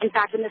parents. In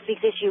fact, in this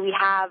week's issue, we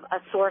have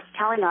a source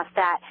telling us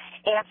that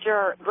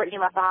after Britney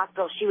left the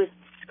hospital, she was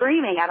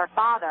screaming at her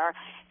father,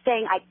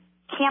 saying, I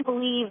can't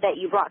believe that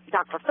you brought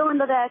Dr. Phil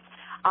into this.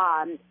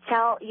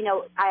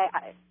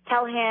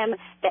 Tell him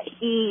that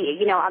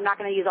he, I'm not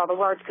going to use all the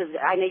words because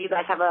I know you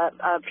guys have a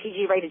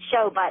PG-rated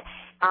show, but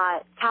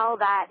tell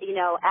that,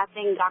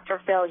 effing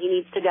Dr. Phil, he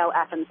needs to go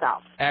F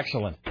himself.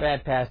 Excellent.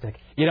 Fantastic.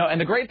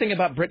 And the great thing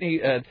about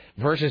Britney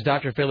versus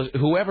Dr. Phil is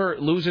whoever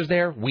loses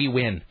there, we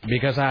win.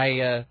 Because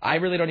I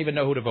really don't even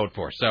know who to vote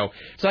for. So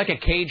it's like a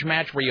cage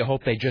match where you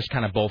hope they just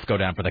kind of both go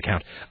down for the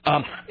count.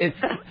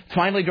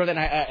 Finally, Jordan,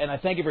 and I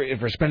thank you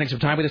for spending some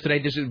time with us today.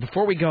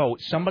 Before we go,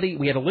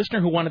 we had a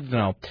listener who wanted to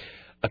know,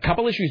 a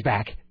couple issues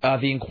back,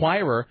 the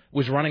Inquirer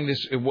was running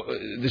this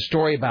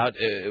story about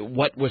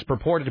what was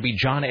purported to be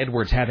John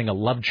Edwards having a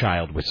love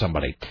child with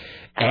somebody.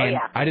 And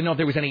I didn't know if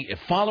there was any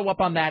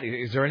follow-up on that.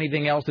 Is there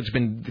anything else that's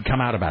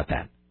come out about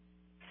that?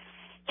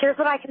 Here's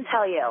what I can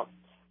tell you.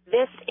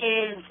 This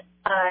is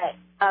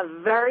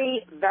a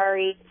very,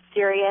 very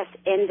serious,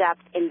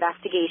 in-depth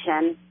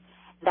investigation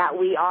that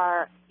we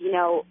are,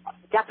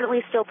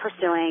 definitely still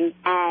pursuing,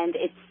 and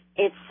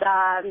it's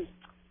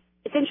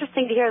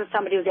interesting to hear that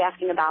somebody was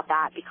asking about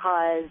that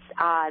because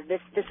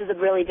this is a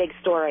really big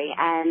story,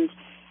 and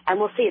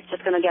we'll see. It's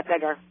just going to get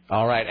bigger.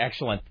 All right,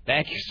 excellent.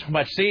 Thank you so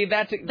much. See,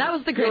 that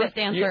was the greatest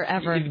answer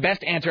ever. The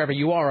best answer ever.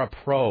 You are a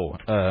pro,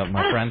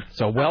 my friend.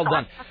 So well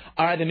done.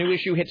 All right, the new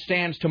issue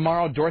stands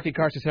tomorrow. Dorothy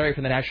Carcassari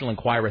from the National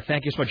Enquirer.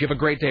 Thank you so much. You have a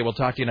great day. We'll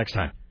talk to you next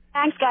time.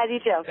 Thanks, guys. You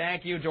too.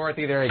 Thank you,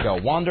 Dorothy. There you go.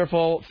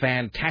 Wonderful,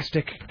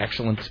 fantastic,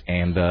 excellent,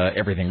 and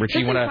everything. Richie,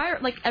 you want to...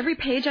 Like, every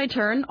page I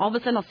turn, all of a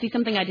sudden I'll see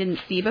something I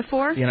didn't see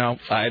before. You know,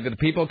 the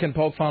people can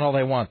poke fun all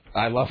they want.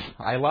 I love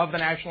the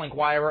National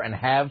Enquirer and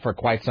have for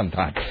quite some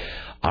time.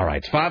 All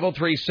right,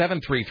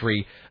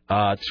 503-733-2970.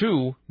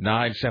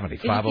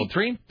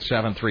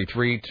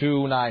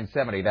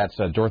 503-733-2970. That's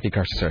Dorothy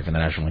Carcassari from the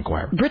National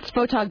Enquirer. Brits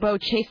Photog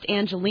chased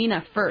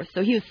Angelina first,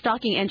 so he was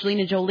stalking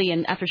Angelina Jolie,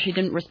 and after she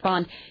didn't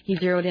respond, he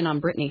zeroed in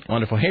on Britney.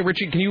 Wonderful. Hey,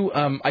 Richie, can you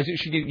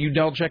you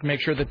double check, make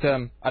sure that I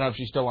don't know if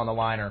she's still on the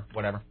line or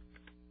whatever.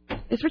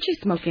 Is Richie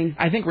smoking?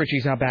 I think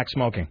Richie's out back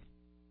smoking.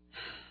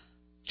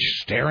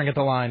 Just staring at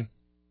the line.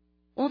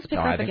 Well, let's pick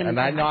her up again.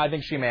 I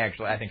think she may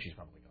actually. I think she's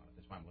probably gone.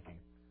 That's why I'm looking.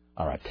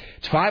 All right.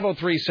 It's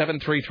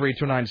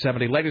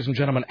 503-733-2970. Ladies and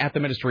gentlemen, at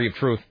the Ministry of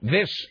Truth,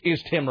 this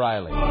is Tim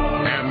Riley.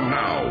 And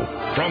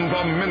now, from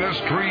the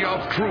Ministry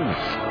of Truth,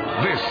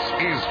 this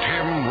is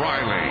Tim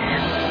Riley.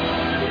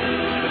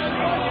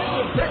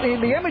 Brittany,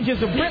 the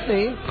images of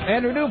Brittany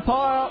and her new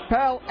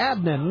pal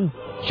Adnan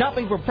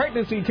shopping for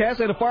pregnancy tests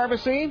at a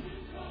pharmacy.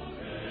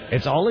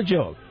 It's all a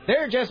joke.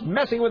 They're just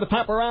messing with the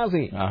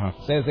paparazzi,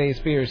 says a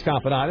Spears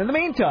confidant. In the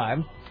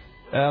meantime,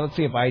 let's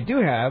see if I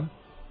do have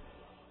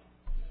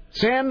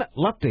Sam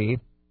Lupty,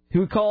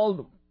 who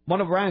called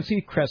one of Ryan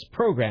Seacrest's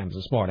programs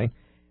this morning,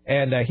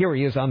 and here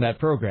he is on that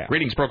program.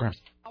 Readings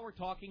programs. While we're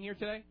talking here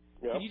today,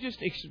 can you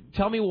just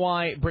tell me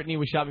why Brittany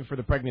was shopping for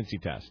the pregnancy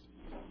test?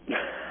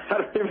 I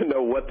don't even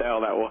know what the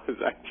hell that was,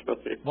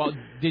 actually. Well,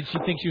 did she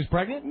think she was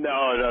pregnant?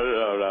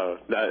 No.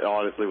 That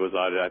honestly was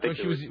not it. I think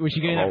was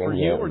she getting that for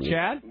you or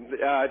Chad?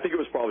 I think it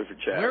was probably for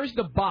Chad. Where's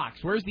the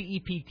box? Where's the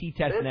EPT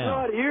test now? It's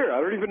not here. I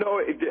don't even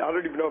know if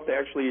they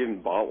actually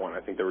even bought one.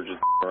 I think they were just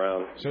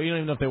around. So you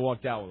don't even know if they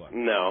walked out with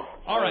one? No.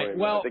 All right,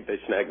 well... I think they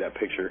snagged that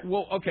picture.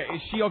 Well, okay.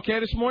 Is she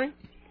okay this morning?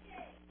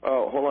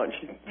 Oh, hold on.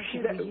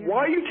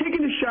 Why are you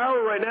taking a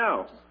shower right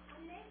now?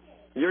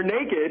 You're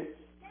naked?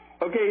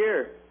 Okay,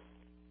 here.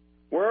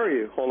 Where are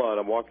you? Hold on,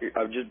 I'm walking.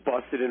 I've just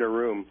busted in her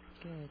room.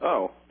 Good.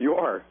 Oh, you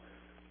are.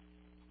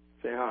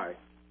 Say hi.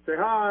 Say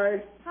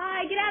hi.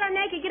 Hi, get out, I'm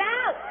naked, get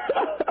out!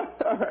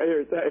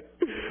 Here, say.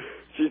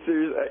 She's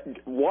serious.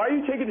 Why are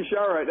you taking a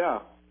shower right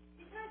now?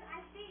 Because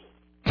I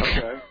stink.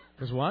 Okay.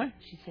 Because why?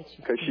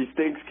 Because she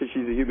stinks because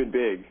she's a human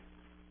being.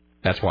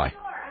 That's why.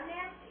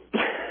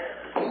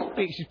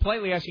 She's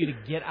politely asking you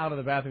to get out of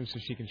the bathroom so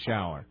she can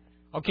shower.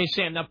 Okay,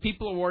 Sam, now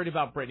people are worried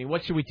about Brittany.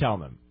 What should we tell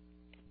them?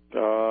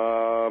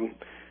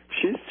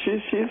 She's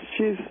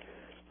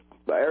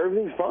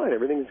everything's fine.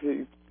 Everything's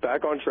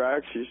back on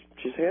track. She's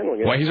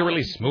handling it. Well, he's a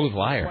really smooth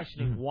liar.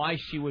 Questioning why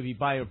she would be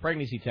buying a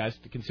pregnancy test,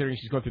 considering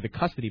she's going through the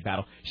custody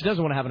battle. She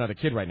doesn't want to have another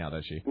kid right now,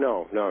 does she?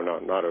 No,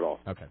 not at all.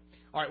 Okay.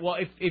 All right. Well,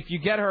 if you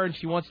get her and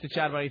she wants to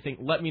chat about anything,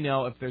 let me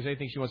know. If there's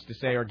anything she wants to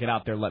say or get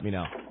out there, let me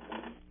know.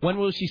 When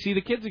will she see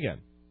the kids again?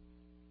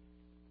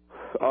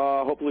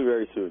 Hopefully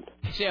very soon.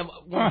 Sam,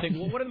 one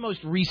thing. What are the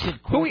most recent?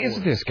 Who is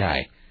this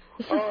guy?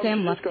 This is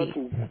Sam Lufty. She's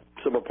got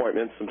some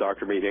appointments, some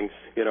doctor meetings,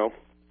 and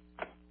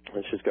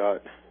she's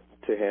got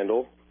to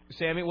handle.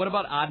 Sammy, what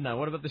about Adnan?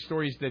 What about the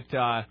stories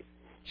that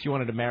she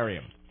wanted to marry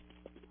him?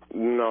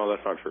 No,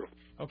 that's not true.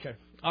 Okay.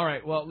 All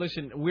right. Well,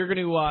 listen, we're going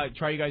to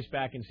try you guys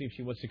back and see if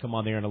she wants to come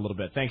on there in a little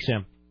bit. Thanks,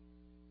 Sam.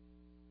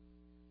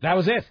 That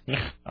was it.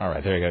 All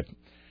right, there you go.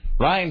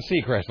 Ryan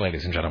Seacrest,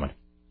 ladies and gentlemen.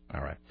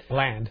 All right.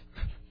 Bland.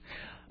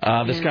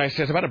 This guy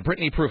says, about a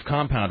Brittany-proof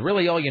compound,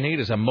 really all you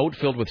need is a moat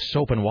filled with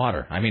soap and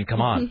water. I mean,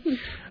 come on.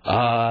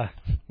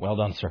 Well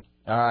done, sir.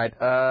 All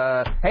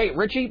right. Hey,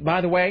 Richie,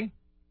 by the way.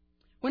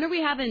 When are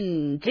we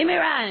having Jimmy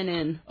Ryan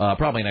in?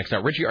 Probably next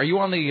hour. Richie, are you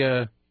on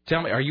the,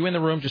 tell me, are you in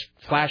the room? Just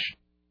flash,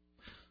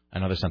 I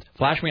know this sounds,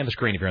 flash me on the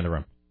screen if you're in the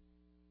room.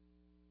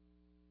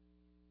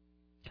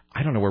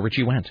 I don't know where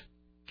Richie went.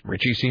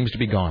 Richie seems to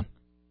be gone.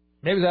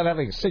 Maybe he's out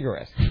having a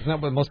cigarette. Isn't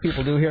that what most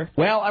people do here?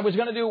 Well, we're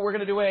going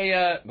to do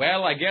a,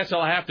 I guess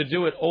I'll have to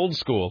do it old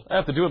school. I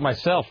have to do it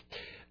myself.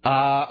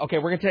 Okay,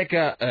 we're going to take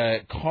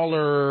a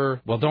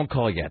caller. Well, don't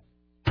call yet.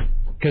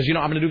 Because, I'm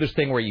going to do this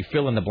thing where you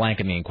fill in the blank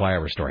in the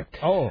Enquirer story.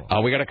 Oh.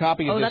 We got a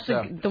copy of this. Oh,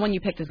 that's the one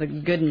you picked is a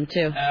good one,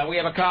 too. We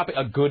have a copy.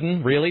 A good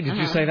one? Really? Did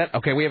you say that?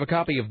 Okay, we have a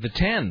copy of The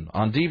 10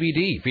 on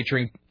DVD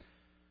featuring...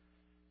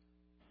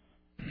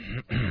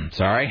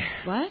 Sorry.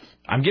 What?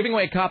 I'm giving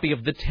away a copy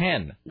of The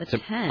 10. The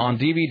 10. On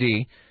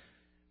DVD.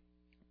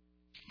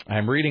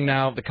 I'm reading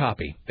now the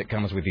copy that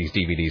comes with these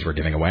DVDs we're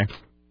giving away.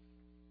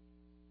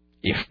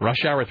 If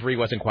Rush Hour 3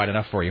 wasn't quite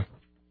enough for you.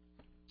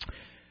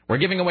 We're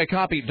giving away a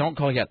copy, don't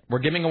call yet, we're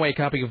giving away a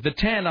copy of The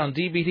 10 on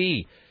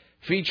DVD,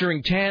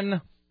 featuring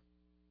 10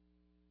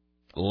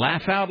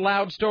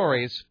 laugh-out-loud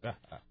stories,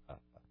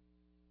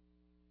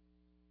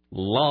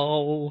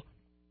 lol,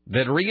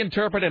 that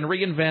reinterpret and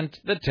reinvent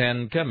the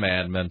 10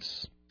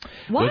 Commandments.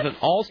 What? With an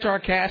all-star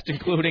cast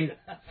including...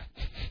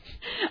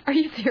 Are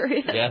you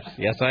serious?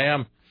 Yes, I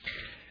am.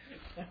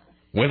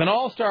 With an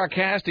all-star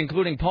cast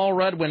including Paul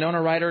Rudd,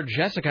 Winona Ryder,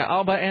 Jessica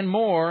Alba, and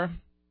more...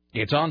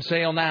 It's on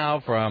sale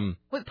now from...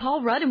 Wait,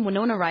 Paul Rudd and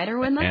Winona Ryder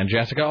were in that? And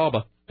Jessica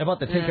Alba. About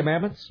the Ten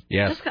Commandments?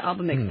 Yes. Jessica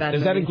Alba makes bad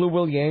Does that movies. include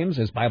Will Yames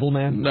as Bible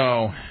Man?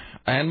 No.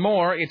 And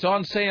more. It's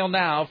on sale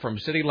now from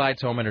City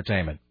Lights Home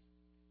Entertainment.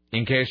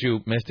 In case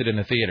you missed it in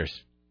the theaters.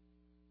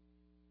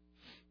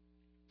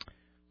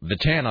 The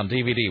 10 on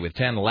DVD with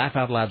 10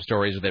 laugh-out-loud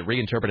stories that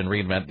reinterpret and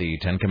reinvent the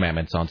 10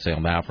 Commandments on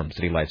sale now from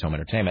City Lights Home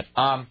Entertainment.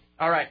 All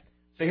right.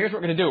 So here's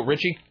what we're going to do.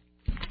 Richie,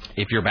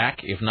 if you're back.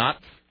 If not,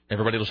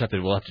 everybody will have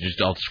to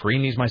just I'll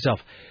screen these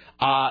myself.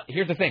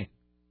 Here's the thing.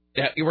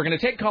 We're going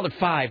to take call at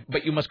 5,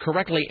 but you must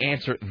correctly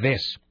answer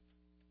this.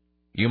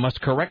 You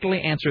must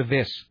correctly answer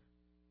this.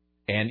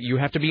 And you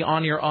have to be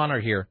on your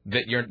honor here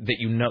that you're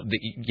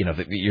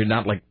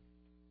not like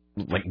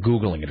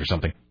Googling it or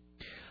something.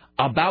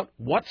 About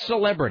what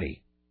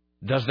celebrity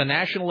does the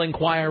National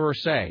Enquirer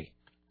say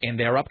in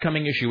their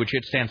upcoming issue, which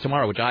it stands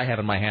tomorrow, which I have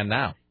in my hand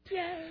now?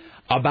 Yay.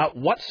 About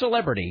what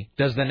celebrity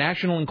does the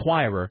National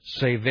Enquirer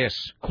say this,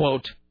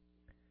 quote,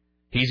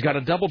 he's got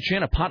a double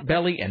chin, a pot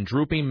belly, and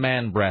drooping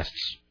man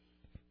breasts,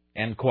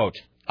 end quote.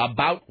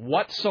 About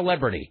what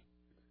celebrity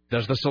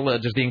does the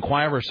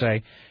Enquirer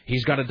say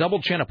he's got a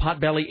double chin, a pot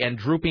belly, and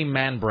drooping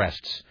man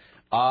breasts?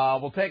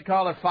 We'll take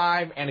caller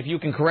 5, and if you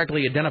can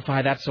correctly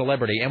identify that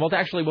celebrity, and we'll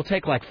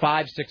take like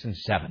 5, 6, and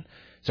 7.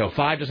 So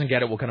 5 doesn't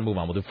get it, we'll kind of move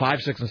on. We'll do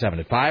 5, 6, and 7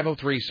 at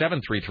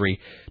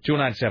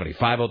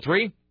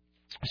 503-733-2970.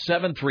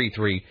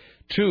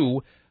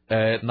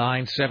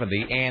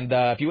 503-733-2970. And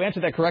if you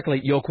answer that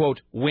correctly, you'll, quote,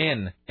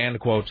 win,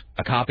 end quote,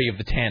 a copy of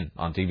the 10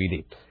 on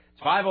DVD.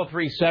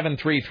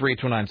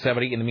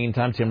 503-733-2970. In the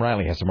meantime, Tim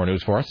Riley has some more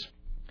news for us.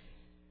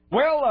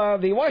 Well,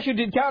 the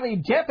Washington County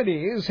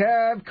deputies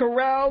have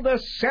corralled a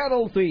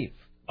saddle thief.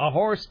 A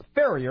horse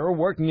farrier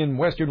working in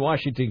western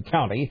Washington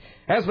County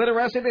has been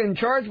arrested and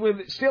charged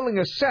with stealing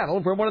a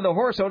saddle from one of the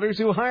horse owners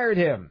who hired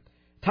him.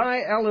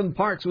 Ty Allen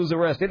Parks was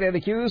arrested and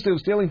accused of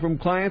stealing from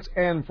clients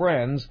and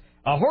friends.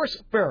 A horse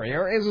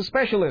farrier is a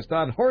specialist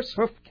on horse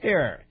hoof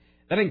care.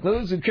 That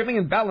includes the trimming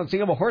and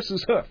balancing of a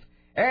horse's hoof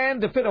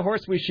and to fit a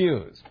horse with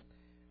shoes.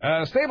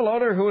 A stable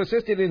owner who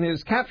assisted in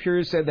his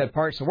capture said that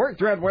Parks worked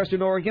throughout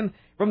western Oregon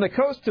from the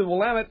coast to the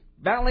Willamette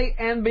Valley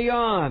and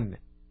beyond.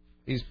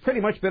 He's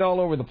pretty much been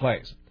all over the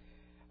place.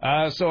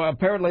 So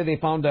apparently they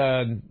found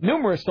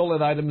numerous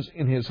stolen items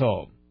in his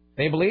home.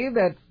 They believe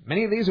that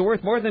many of these are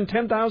worth more than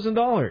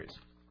 $10,000.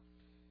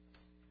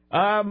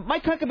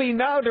 Mike Huckabee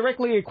now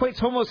directly equates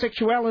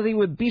homosexuality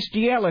with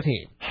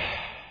bestiality.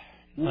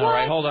 All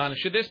right, hold on.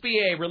 Should this be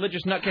a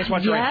religious nutcase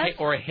watch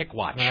or a hick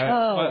watch?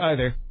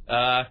 Either.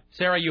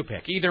 Sarah, you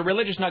pick. Either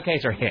religious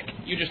nutcase or hick.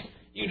 You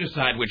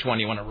decide which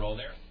one you want to roll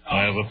there.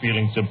 I have a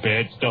feeling some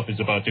bad stuff is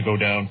about to go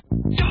down.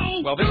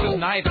 Well, this is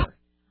neither.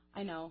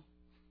 I know.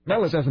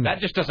 No, it doesn't. That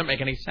just doesn't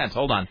make any sense.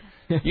 Hold on.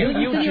 You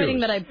insinuating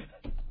choose. that I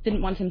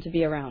didn't want him to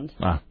be around.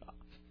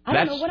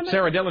 That's what am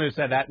Sarah Dillon who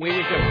said that. We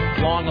wish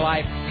him long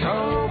life,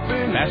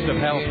 best of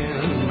health.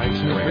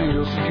 Makes me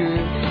feel so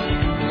good.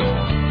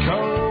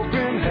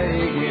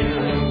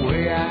 Copenhagen, the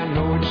way I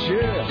know it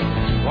should.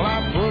 Well, I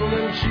put a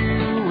little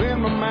chew in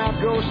my mouth,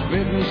 go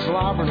spitting,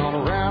 slobbering all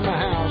around the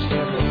house.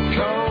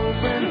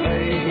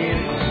 Copenhagen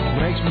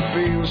makes me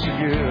feel so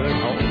good.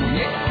 Oh,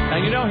 yeah.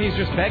 And he's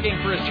just begging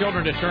for his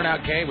children to turn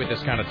out gay with this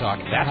kind of talk.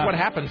 That's what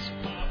happens.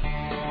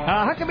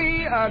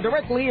 Huckabee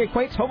directly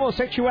equates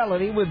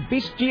homosexuality with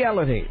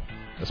bestiality,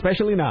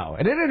 especially now.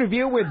 In an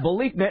interview with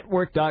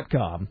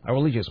BeliefNetwork.com, a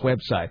religious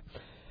website,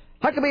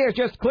 Huckabee has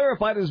just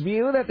clarified his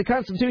view that the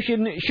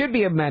Constitution should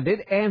be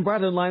amended and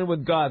brought in line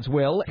with God's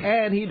will,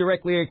 and he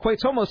directly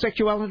equates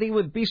homosexuality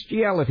with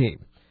bestiality.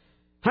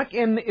 Huck,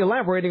 in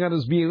elaborating on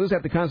his views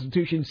that the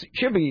Constitution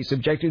should be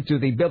subjected to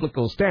the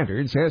biblical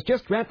standards, has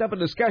just wrapped up a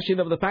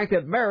discussion of the fact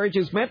that marriage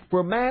is meant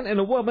for a man and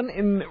a woman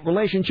in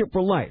relationship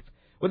for life.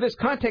 With this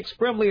context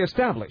firmly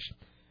established,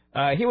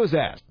 he was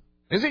asked,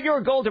 is it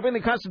your goal to bring the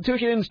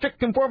Constitution in strict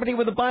conformity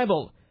with the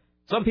Bible?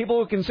 Some people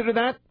would consider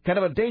that kind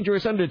of a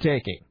dangerous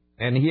undertaking.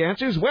 And he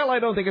answers, well, I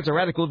don't think it's a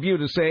radical view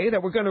to say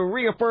that we're going to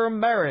reaffirm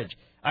marriage.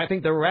 I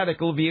think the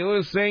radical view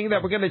is saying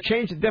that we're going to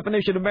change the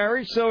definition of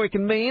marriage so it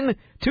can mean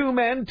 2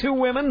 men, 2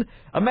 women,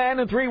 a man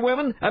and 3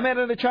 women, a man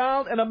and a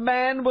child, and a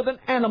man with an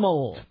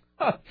animal.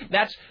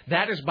 That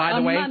is, by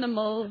the way,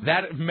 manimal.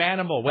 That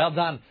manimal. Well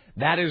done.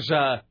 That is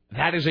a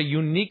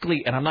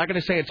uniquely, and I'm not going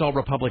to say it's all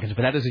Republicans,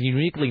 but that is a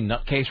uniquely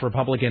nutcase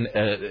Republican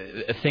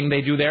thing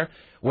they do there,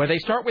 where they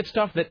start with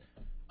stuff that,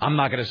 I'm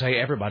not going to say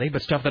everybody,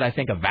 but stuff that I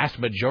think a vast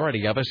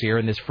majority of us here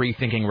in this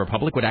free-thinking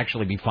republic would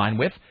actually be fine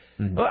with.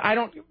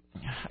 Mm-hmm.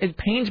 It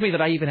pains me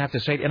that I even have to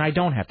say it, and I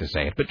don't have to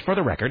say it, but for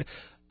the record,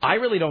 I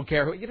really don't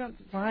care who,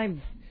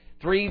 fine.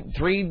 3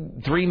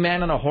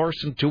 men and a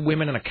horse and 2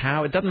 women and a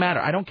cow. It doesn't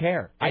matter. I don't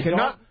care.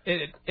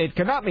 It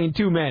cannot mean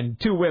 2 men,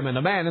 2 women,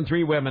 a man and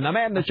 3 women, a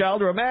man and a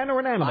child, or a man or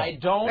an animal. I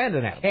don't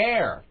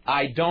care.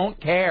 I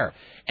don't care.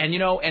 And,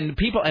 and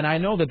people, and I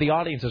know that the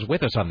audience is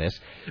with us on this,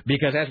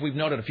 because as we've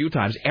noted a few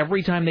times,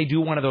 every time they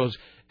do one of those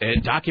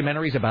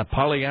documentaries about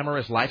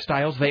polyamorous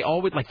lifestyles, they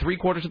always, like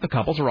 3/4 of the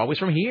couples are always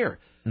from here.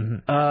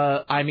 Mm-hmm.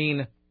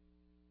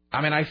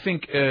 I mean, I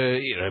think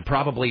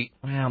probably.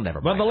 Well,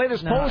 never mind. Well, the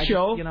latest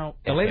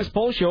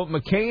poll show,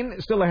 McCain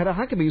is still ahead of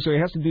Huckabee, so he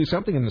has to do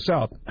something in the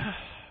South.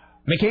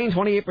 McCain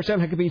 28%,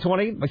 Huckabee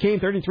 20.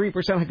 McCain 33%,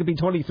 Huckabee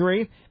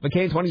 23.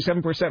 McCain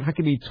 27%,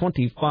 Huckabee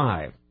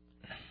 25.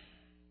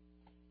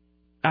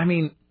 I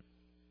mean,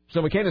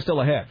 so McCain is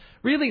still ahead.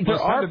 Really, there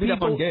are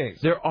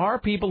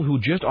people who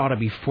just ought to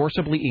be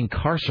forcibly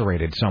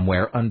incarcerated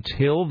somewhere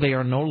until they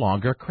are no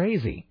longer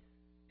crazy.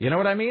 You know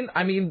what I mean?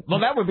 Well,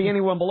 that would be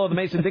anyone below the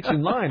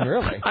Mason-Dixon line,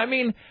 really. I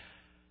mean,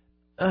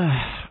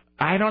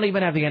 I don't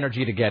even have the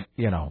energy to get,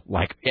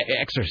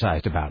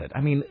 exercised about it.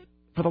 I mean,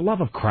 for the love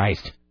of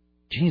Christ.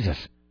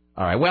 Jesus.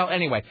 All right. Well,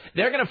 anyway,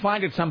 they're going to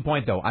find at some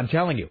point, though, I'm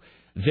telling you,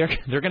 they're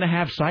going to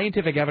have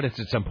scientific evidence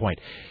at some point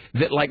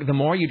that, the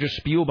more you just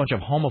spew a bunch of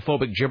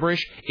homophobic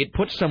gibberish, it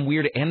puts some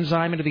weird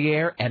enzyme into the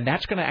air, and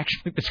that's going to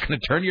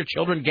turn your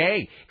children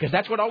gay, because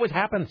that's what always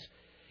happens.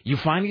 You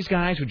find these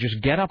guys who just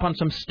get up on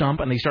some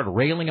stump and they start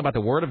railing about the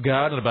Word of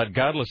God and about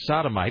godless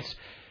sodomites,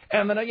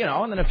 and then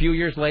and then a few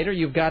years later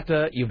you've got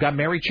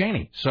Mary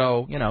Cheney.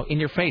 So in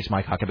your face,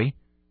 Mike Huckabee.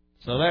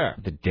 So there,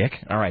 the dick.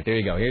 All right, there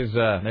you go. There's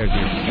your.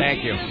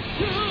 Thank you.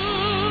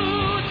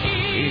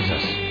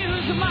 Jesus.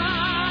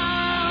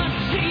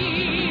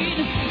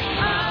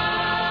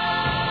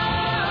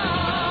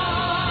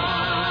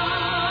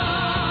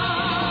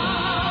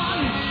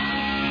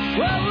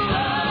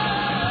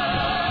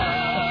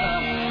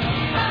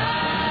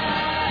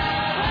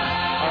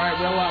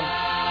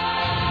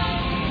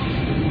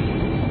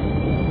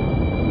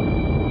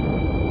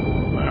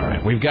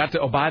 We've got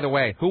to, by the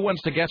way, who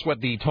wants to guess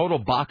what the total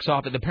box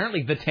office,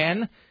 apparently The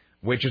 10,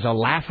 which is a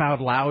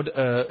laugh-out-loud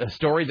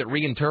story that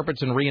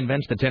reinterprets and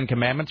reinvents the 10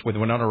 Commandments with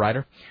Winona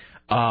Ryder.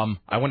 I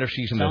wonder if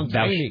she's in I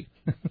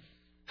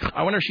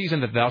wonder if she's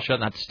in the Thou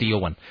Shalt Not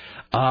Steal one.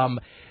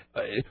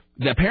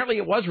 Apparently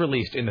it was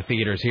released in the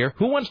theaters here.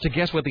 Who wants to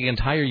guess what the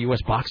entire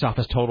U.S. box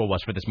office total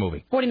was for this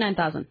movie?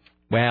 49,000.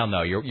 Well,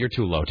 no, you're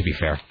too low, to be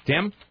fair.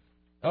 Tim?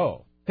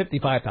 Oh,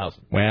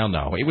 55,000. Well,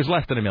 no, it was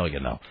less than $1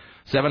 million, though.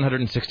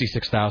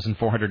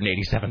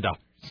 $766,487.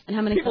 And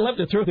how many people have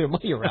to throw their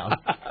money around?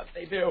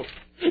 They do.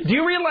 Do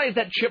you realize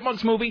that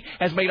Chipmunks movie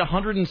has made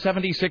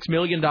 $176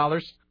 million?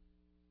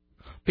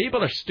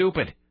 People are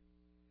stupid.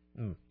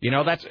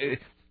 That's.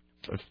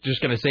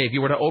 Just going to say, if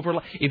you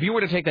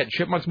were to take that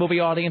Chipmunks movie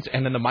audience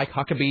and then the Mike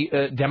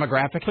Huckabee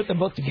demographic, put them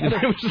both together,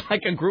 it was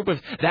like a group of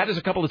that is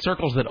a couple of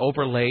circles that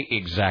overlay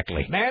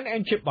exactly. Man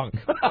and chipmunk.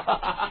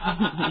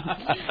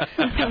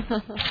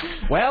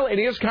 Well, it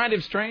is kind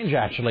of strange,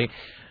 actually.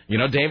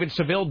 David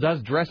Seville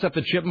does dress up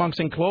the chipmunks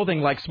in clothing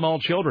like small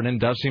children and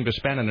does seem to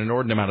spend an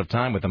inordinate amount of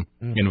time with them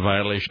in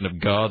violation of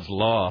God's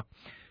law.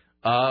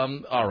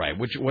 All right.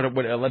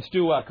 Let's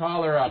do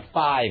caller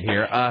 5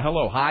 here.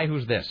 Hello. Hi.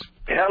 Who's this?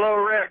 Hello,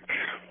 Rick.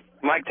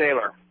 Mike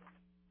Taylor.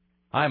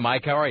 Hi,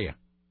 Mike. How are you?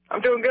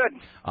 I'm doing good.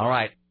 All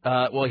right.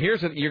 Well,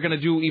 you're going to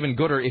do even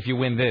gooder if you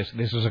win this.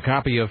 This is a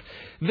copy of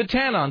The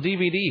 10 on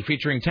DVD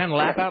featuring 10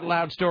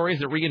 laugh-out-loud stories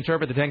that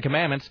reinterpret the 10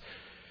 Commandments.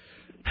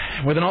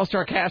 With an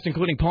all-star cast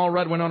including Paul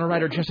Rudd, Winona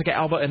Ryder, Jessica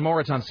Alba, and more.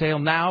 It's on sale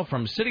now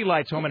from City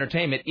Lights Home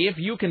Entertainment. If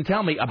you can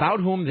tell me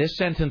about whom this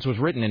sentence was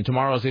written in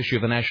tomorrow's issue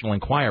of the National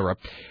Enquirer,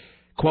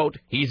 quote,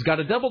 he's got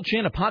a double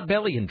chin, a pot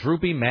belly, and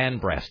droopy man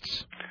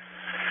breasts.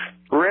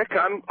 Rick,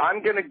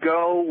 I'm going to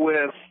go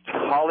with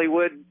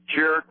Hollywood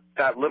jerk,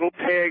 that little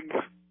pig,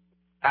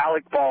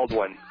 Alec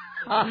Baldwin.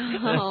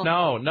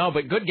 No,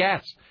 but good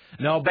guess.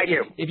 No, but thank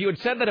you. If you had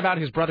said that about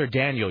his brother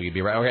Daniel, you'd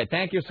be right. Okay,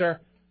 thank you, sir.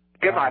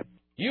 Goodbye.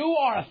 You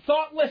are a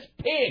thoughtless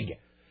pig.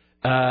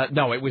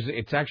 No,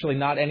 it's actually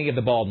not any of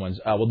the bald ones.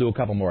 We'll do a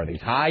couple more of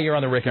these. Hi, you're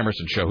on the Rick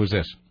Emerson Show. Who's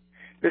this?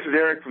 This is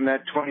Eric from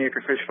that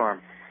 20-acre fish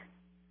farm.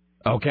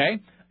 Okay.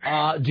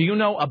 Do you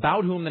know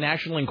about whom the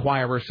National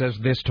Enquirer says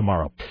this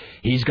tomorrow?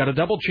 He's got a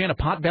double chin, a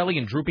pot belly,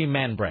 and droopy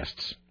man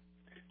breasts.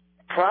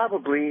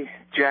 Probably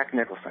Jack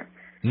Nicholson.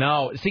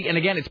 No. See, and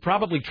again, it's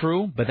probably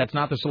true, but that's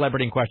not the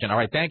celebrity in question. All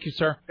right, thank you,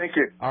 sir. Thank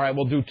you. All right,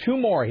 we'll do 2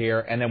 more here,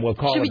 and then we'll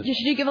call Should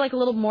you give a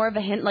little more of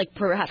a hint, like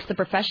perhaps the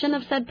profession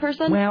of said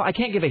person? Well, I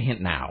can't give a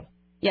hint now.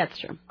 Yeah, it's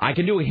true. I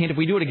can do a hint. If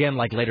we do it again,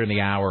 like later in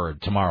the hour or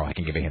tomorrow, I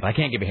can give a hint. I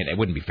can't give a hint. It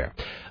wouldn't be fair.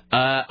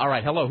 All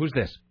right, hello, who's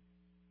this?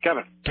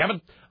 Kevin.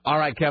 Kevin? All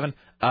right, Kevin.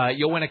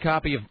 You'll win a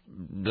copy of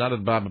blah, blah,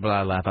 blah,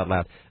 blah, laugh out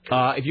loud.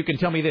 If you can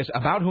tell me this,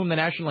 about whom the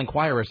National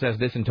Enquirer says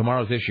this in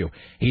tomorrow's issue.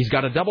 He's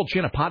got a double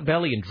chin, a pot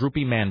belly, and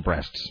droopy man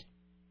breasts.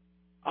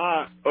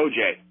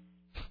 OJ.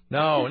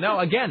 No,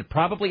 again,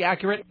 probably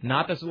accurate,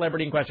 not the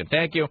celebrity in question.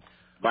 Thank you.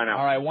 Bye now.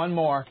 All right, one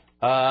more.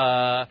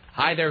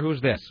 Hi there,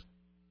 who's this?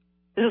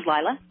 This is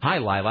Lila. Hi,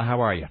 Lila,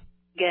 how are you?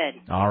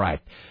 Good. All right.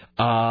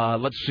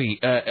 Let's see.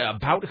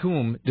 About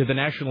whom did the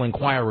National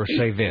Enquirer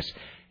say this?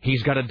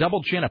 He's got a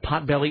double chin, a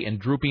pot belly, and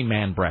droopy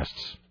man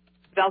breasts.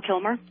 Val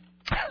Kilmer.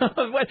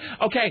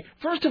 Okay,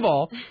 first of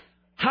all,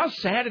 how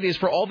sad it is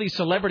for all these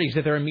celebrities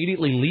that they're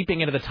immediately leaping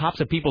into the tops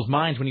of people's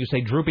minds when you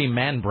say droopy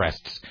man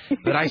breasts.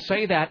 That I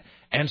say that,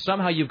 and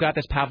somehow you've got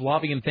this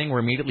Pavlovian thing where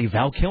immediately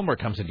Val Kilmer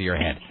comes into your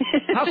head.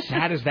 How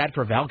sad is that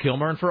for Val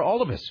Kilmer and for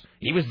all of us?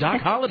 He was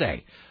Doc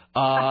Holliday.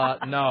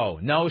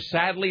 No.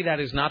 Sadly, that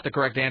is not the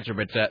correct answer.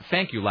 But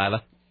thank you,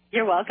 Lila.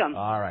 You're welcome.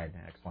 All right,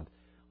 excellent.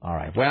 All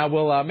right. Well,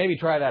 we'll maybe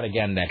try that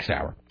again next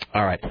hour.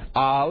 All right.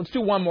 Let's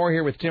do one more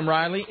here with Tim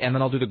Riley, and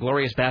then I'll do the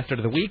Glorious Bastard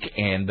of the Week,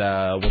 and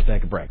we'll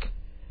take a break.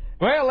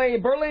 Well, a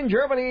Berlin,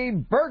 Germany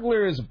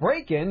burglar's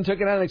break-in took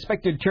an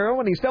unexpected turn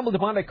when he stumbled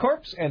upon a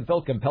corpse and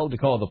felt compelled to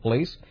call the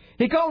police.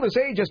 He called to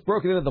say he just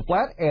broke into the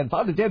flat and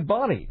found a dead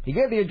body. He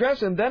gave the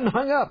address and then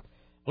hung up.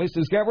 Police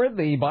discovered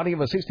the body of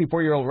a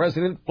 64-year-old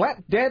resident flat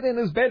dead in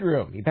his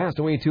bedroom. He passed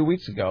away 2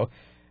 weeks ago.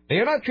 They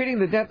are not treating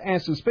the death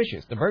as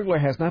suspicious. The burglar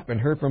has not been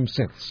heard from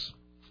since.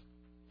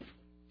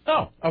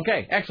 Oh,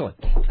 okay, excellent.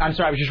 I'm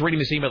sorry, I was just reading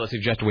this email that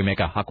suggested we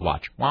make a Huck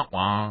Watch. Wah,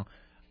 wah.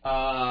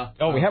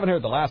 We haven't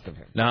heard the last of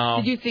him. No.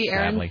 Did you see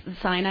Aaron's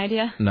sign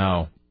idea?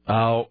 No.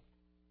 Oh,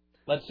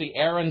 let's see.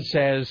 Aaron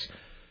says,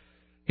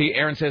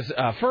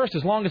 first,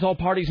 as long as all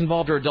parties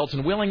involved are adults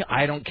and willing,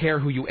 I don't care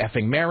who you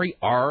effing marry,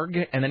 arg.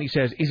 And then he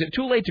says, is it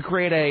too late to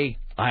create a...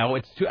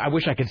 I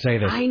wish I could say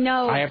this. I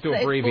know. I have to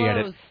abbreviate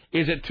it.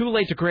 Is it too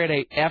late to create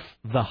a F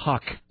the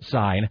Huck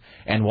sign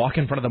and walk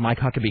in front of the Mike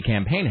Huckabee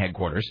campaign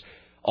headquarters?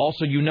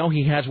 Also, you know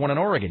he has one in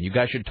Oregon. You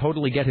guys should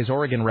totally get his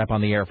Oregon rep on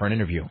the air for an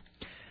interview.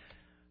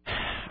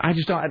 I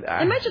just don't...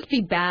 It might just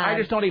be bad. I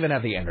just don't even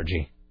have the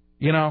energy.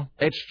 You know,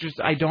 it's just,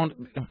 I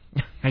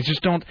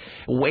just don't,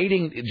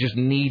 wading just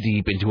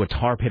knee-deep into a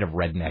tar pit of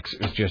rednecks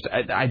is just,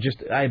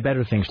 I have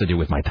better things to do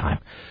with my time.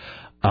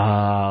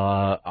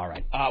 All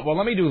right. Well,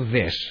 let me do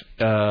this,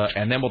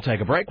 and then we'll take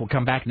a break. We'll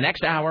come back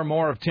next hour,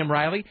 more of Tim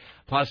Riley,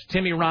 plus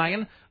Timmy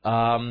Ryan,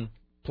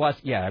 plus,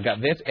 I've got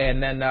this,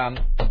 and then, I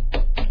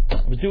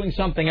was doing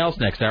something else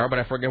next hour, but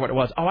I forget what it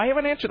was. Oh, I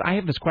haven't answered, I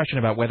have this question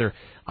about whether,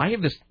 I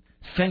have this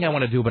thing I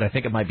want to do, but I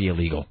think it might be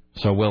illegal.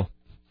 So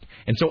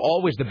and so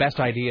always the best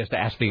idea is to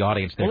ask the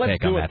audience their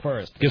take on that. Let's do it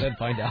first, and then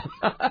find out.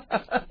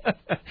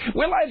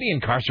 Will I be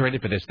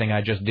incarcerated for this thing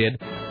I just did?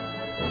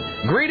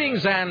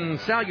 Greetings and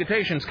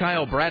salutations,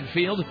 Kyle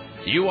Bradfield.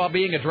 You are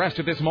being addressed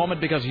at this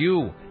moment because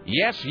you,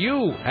 yes,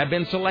 you, have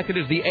been selected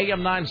as the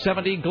AM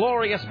 970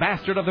 Glorious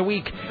Bastard of the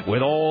Week,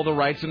 with all the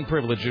rights and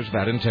privileges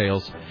that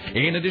entails.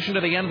 In addition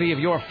to the envy of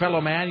your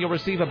fellow man, you'll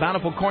receive a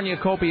bountiful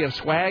cornucopia of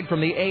swag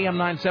from the AM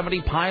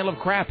 970 pile of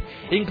crap,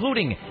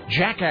 including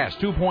Jackass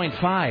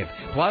 2.5,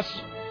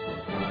 plus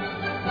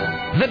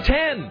The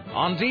 10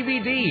 on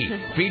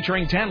DVD,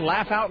 featuring 10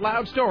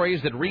 laugh-out-loud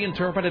stories that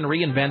reinterpret and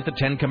reinvent the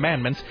 10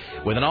 Commandments,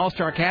 with an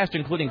all-star cast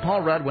including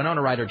Paul Rudd,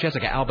 Winona Ryder,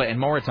 Jessica Alba, and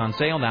more. It's on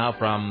sale now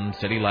from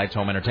City Lights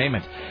Home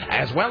Entertainment,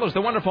 as well as the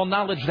wonderful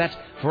knowledge that,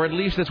 for at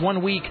least this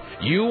 1 week,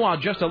 you are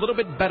just a little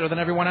bit better than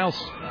everyone else.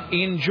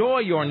 Enjoy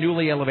your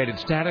newly elevated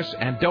status,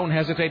 and don't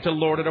hesitate to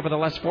lord it over the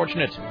less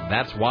fortunate.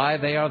 That's why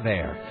they are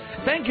there.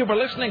 Thank you for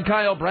listening,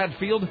 Kyle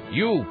Bradfield.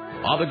 You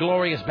are the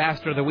Glorious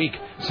Bastard of the Week.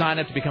 Sign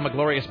up to become a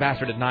Glorious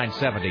Bastard at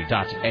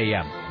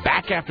 970.am.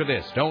 Back after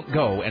this. Don't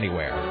go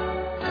anywhere.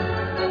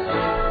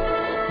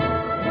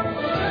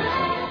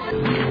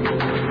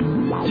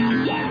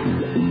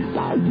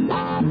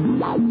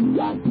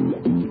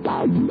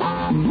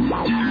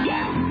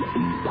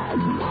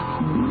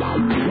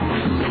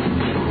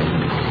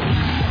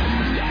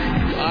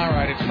 All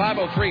right, it's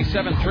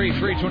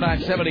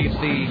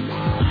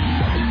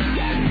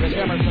 503-733-2970. It's the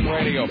Emerson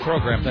radio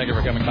program. Thank you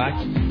for coming by.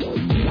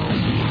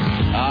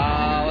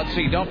 Let's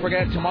see. Don't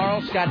forget, tomorrow,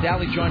 Scott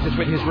Daly joins us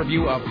with his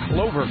review of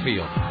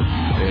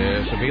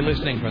Cloverfield. So be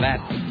listening for that.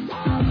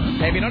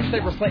 Have you noticed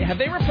have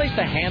they replaced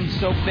the hand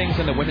soap things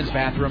in the women's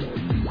bathroom?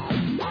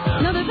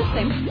 No, they're the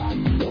same.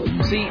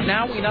 See,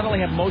 now we not only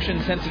have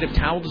motion-sensitive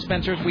towel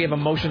dispensers, we have a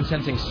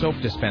motion-sensing soap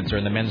dispenser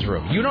in the men's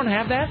room. You don't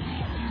have that?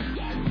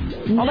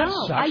 No. Oh, that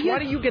sucks. Why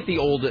do you get the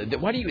old...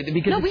 Why do you...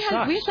 Because we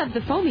used to have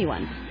the foamy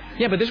one.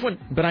 Yeah, but this one...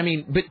 But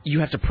you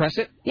have to press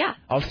it? Yeah.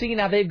 Oh, see,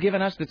 now they've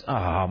given us this...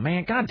 Oh,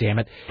 man, God damn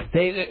it.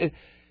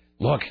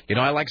 Look,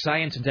 I like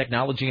science and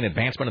technology and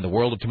advancement of the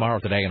world of tomorrow,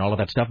 today, and all of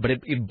that stuff, but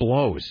it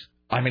blows.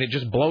 It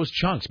just blows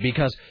chunks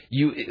because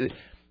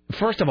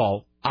first of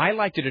all, I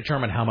like to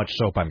determine how much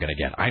soap I'm going to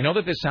get. I know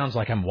that this sounds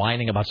like I'm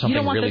whining about something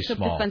really small. You don't want the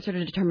soap dispenser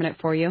to determine it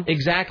for you.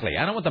 Exactly.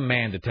 I don't want the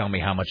man to tell me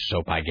how much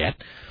soap I get.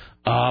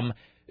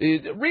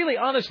 Really,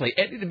 honestly,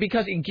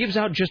 because it gives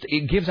out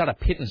a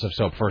pittance of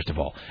soap, first of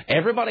all.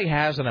 Everybody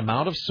has an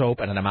amount of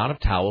soap and an amount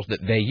of towels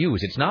that they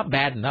use. It's not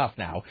bad enough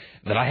now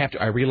that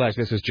I realize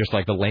this is just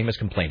like the lamest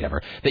complaint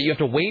ever, that you have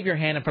to wave your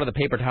hand in front of the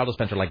paper towel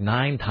dispenser like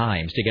 9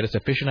 times to get a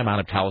sufficient amount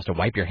of towels to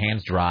wipe your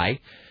hands dry.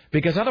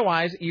 Because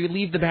otherwise, you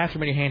leave the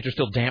bathroom and your hands are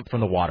still damp from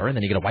the water, and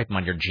then you got to wipe them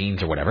on your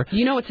jeans or whatever.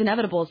 You know what's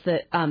inevitable is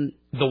that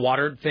the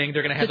water thing,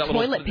 they're going to have the that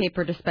toilet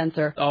paper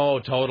dispenser. Oh,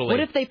 totally. What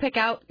if they pick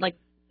out,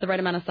 the right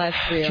amount of size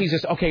for you?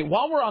 Jesus. Okay,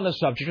 while we're on the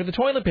subject of the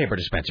toilet paper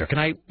dispenser, can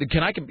I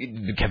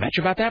kvetch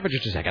about that for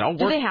just a second?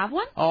 Do they have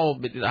one? Oh,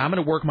 I'm going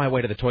to work my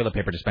way to the toilet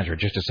paper dispenser in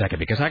just a second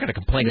because I got to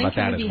complain about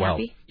that as well.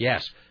 Happy?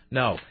 Yes.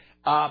 No.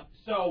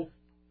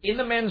 in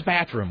the men's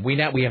bathroom, we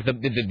have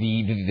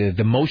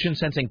the motion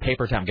sensing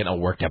paper towel. I'm getting all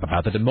worked up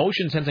about that. The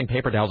motion sensing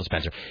paper towel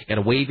dispenser. You got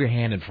to wave your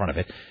hand in front of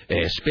it.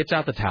 It spits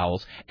out the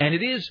towels, and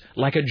it is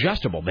like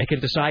adjustable. They can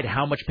decide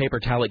how much paper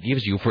towel it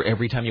gives you for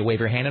every time you wave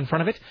your hand in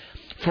front of it.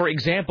 For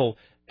example,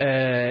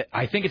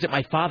 I think it's at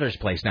my father's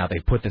place now.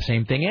 They've put the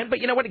same thing in, but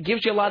you know what? It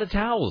gives you a lot of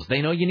towels.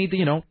 They know you need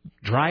to,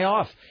 dry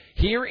off.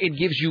 Here, it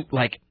gives you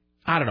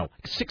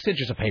 6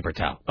 inches of paper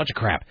towel. Bunch of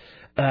crap.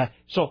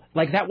 So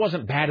that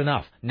wasn't bad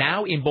enough.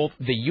 Now, in both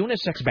the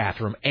unisex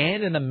bathroom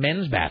and in the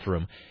men's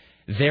bathroom,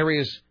 there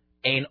is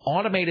an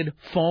automated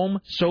foam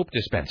soap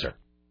dispenser.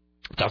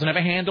 It doesn't have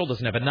a handle,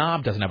 doesn't have a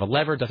knob, doesn't have a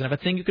lever, doesn't have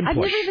a thing you can push.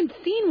 I've never even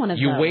seen one of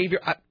those. You wave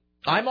your...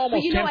 I'm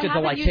almost tempted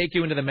to take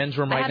you into the men's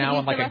room right now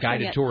on a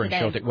guided tour and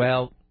show it.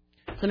 Well...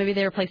 So maybe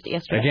they replaced it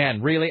yesterday.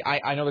 Again, really,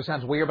 I know this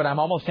sounds weird, but I'm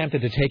almost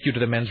tempted to take you to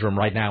the men's room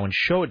right now and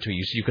show it to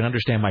you so you can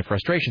understand my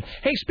frustration.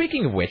 Hey,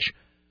 speaking of which,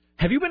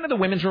 have you been to the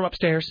women's room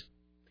upstairs?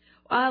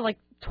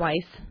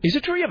 Twice. Is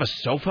it true you have a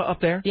sofa up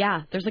there?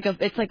 Yeah, there's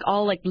it's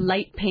all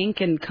light pink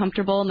and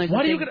comfortable, and there's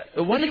why do you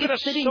get a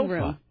sitting sofa?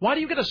 room. Why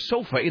do you get a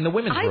sofa in the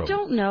women's room? I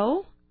don't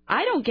know.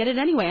 I don't get it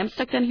anyway. I'm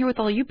stuck down here with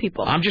all you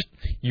people.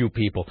 You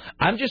people.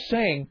 I'm just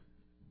saying.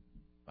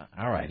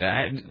 All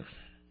right.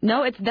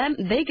 No, it's them.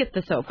 They get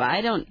the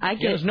sofa.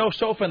 There's no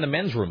sofa in the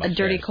men's room upstairs. A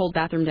dirty, cold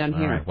bathroom down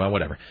here. All right, well,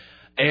 whatever.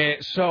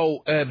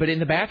 But in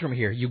the bathroom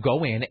here, you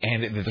go in,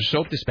 and the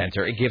soap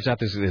dispenser, it gives out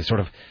this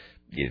sort of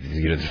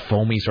this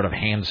foamy sort of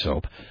hand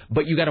soap.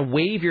 But you got to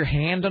wave your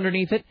hand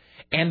underneath it.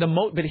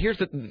 But here's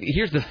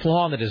the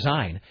flaw in the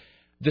design.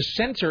 The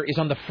sensor is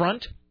on the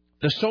front.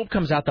 The soap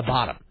comes out the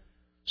bottom.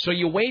 So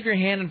you wave your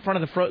hand in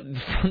front of the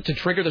front to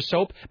trigger the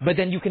soap, but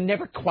then you can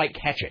never quite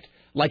catch it.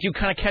 You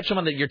kind of catch them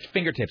on your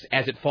fingertips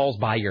as it falls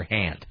by your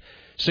hand.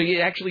 So it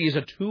actually is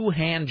a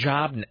two-hand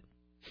job.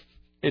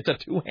 It's a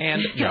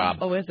two-hand job.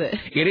 Oh, is it?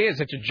 It is.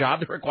 It's a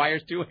job that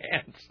requires two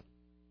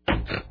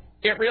hands.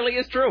 It really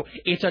is true.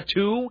 It's a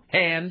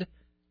two-hand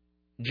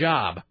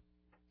job.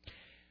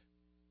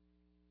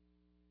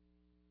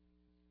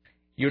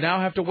 You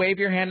now have to wave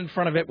your hand in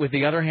front of it with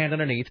the other hand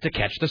underneath to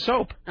catch the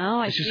soap. Oh,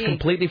 I see. It's just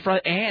completely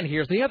And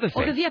here's the other thing.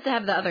 Well, because you have to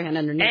have the other hand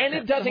underneath. And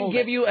it doesn't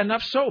give you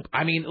enough soap.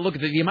 I mean, look,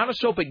 the amount of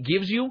soap it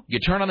gives you, you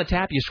turn on the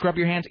tap, you scrub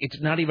your hands,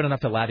 it's not even enough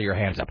to lather your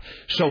hands up.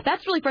 So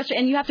that's really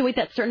frustrating. And you have to wait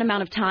that certain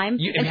amount of time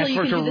until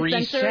you can do the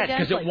sensor again,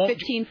 because it won't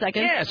 15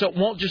 seconds. Yeah, so it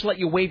won't just let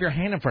you wave your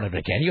hand in front of it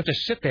again. You have to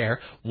sit there,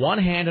 one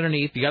hand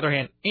underneath, the other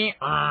hand,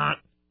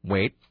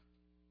 wait.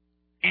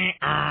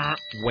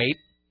 Wait.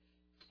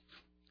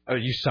 Are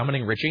you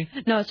summoning Richie?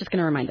 No, it's just going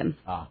to remind him.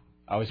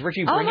 Is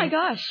Richie Oh, my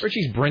gosh.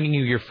 Richie's bringing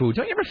you your food.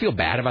 Don't you ever feel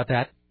bad about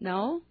that?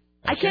 No.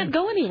 I can't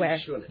go anywhere.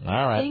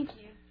 All right. Thank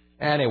you.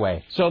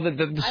 Anyway, so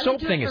the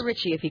soap thing I would do it is... for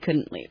Richie if he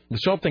couldn't leave. The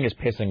soap thing is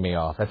pissing me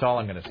off. That's all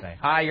I'm going to say.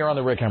 Hi, you're on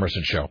the Rick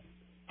Emerson Show.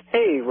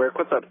 Hey, Rick,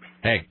 what's up?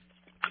 Hey.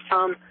 So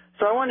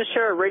I wanted to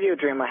share a radio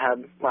dream I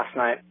had last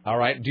night. All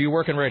right. Do you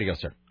work in radio,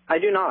 sir? I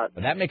do not.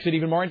 Well, that makes it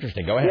even more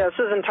interesting. Go ahead. Yeah,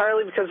 this is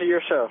entirely because of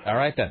your show. All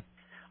right, then.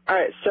 All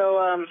right,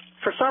 so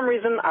for some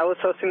reason, I was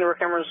hosting the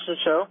Rick Emerson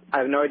Show. I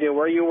have no idea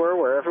where you were,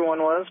 where everyone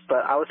was,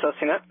 but I was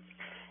hosting it.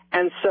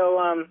 And so,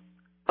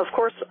 of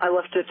course, I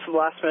left it to the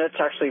last minute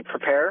to actually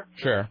prepare.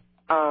 Sure.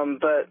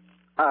 But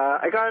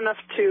I got enough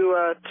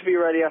to be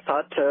ready, I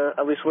thought, to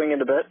at least wing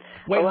it a bit.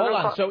 Wait, hold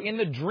on. So in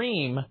the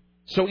dream,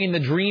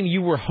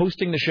 you were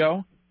hosting the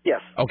show?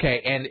 Yes. Okay,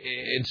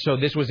 and so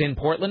this was in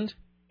Portland?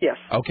 Yes.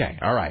 Okay,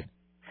 all right.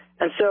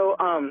 And so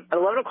at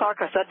 11 o'clock,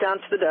 I sat down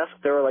to the desk.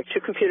 There were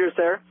 2 computers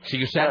there. So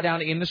you sat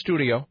down in the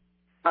studio?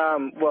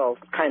 Well,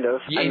 kind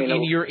of.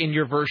 In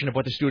your version of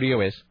what the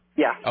studio is?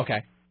 Yeah.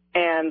 Okay.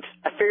 And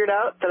I figured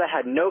out that I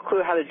had no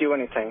clue how to do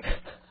anything.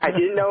 I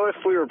didn't know if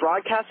we were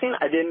broadcasting.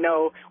 I didn't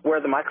know where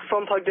the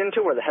microphone plugged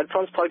into, where the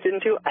headphones plugged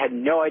into. I had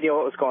no idea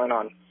what was going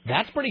on.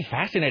 That's pretty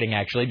fascinating,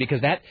 actually,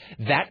 because that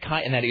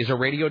is a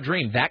radio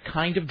dream. That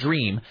kind of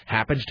dream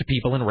happens to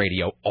people in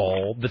radio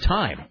all the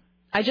time.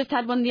 I just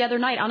had one the other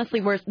night,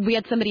 honestly, where we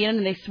had somebody in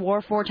and they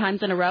swore 4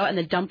 times in a row and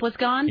the dump was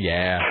gone.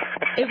 Yeah.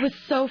 It was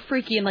so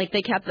freaky and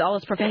they kept all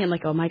this profanity. I'm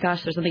like, oh my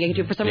gosh, there's something I can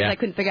do. For some reason, I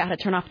couldn't figure out how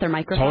to turn off their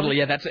microphone. Totally,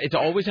 yeah. It's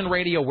always in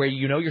radio where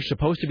you're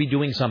supposed to be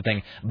doing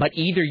something, but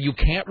either you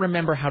can't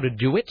remember how to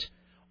do it,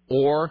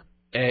 or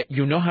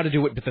you know how to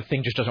do it, but the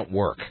thing just doesn't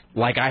work.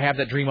 I have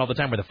that dream all the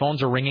time where the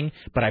phones are ringing,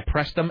 but I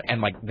press them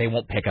and they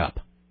won't pick up.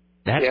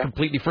 That's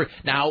completely free.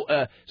 Now,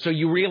 so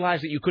you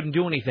realized that you couldn't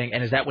do anything,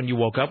 and is that when you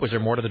woke up? Was there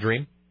more to the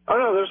dream? Oh,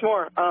 no, there's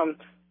more.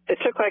 It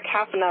took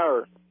half an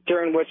hour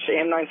during which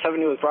AM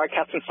 970 was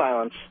broadcasting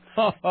silence.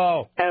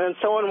 Oh. And then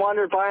someone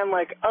wandered by and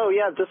oh,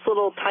 yeah, this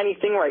little tiny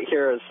thing right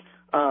here is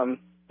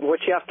what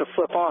you have to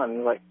flip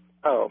on.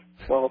 Oh,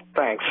 well,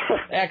 thanks.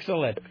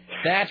 Excellent.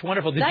 That's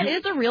wonderful. That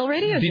is a real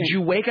radio Did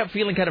you wake up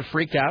feeling kind of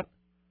freaked out?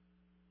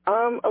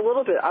 A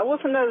little bit. I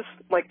wasn't as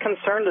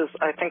concerned as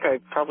I think I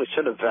probably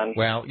should have been.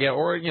 Well, yeah,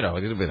 or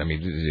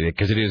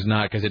because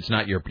it's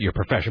not your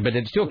profession, but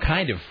it's still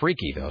kind of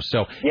freaky though.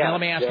 So now let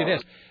me ask you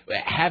this: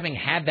 having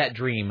had that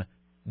dream,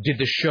 did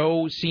the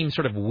show seem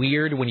sort of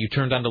weird when you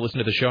turned on to listen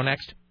to the show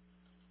next?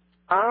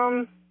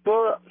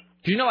 Well,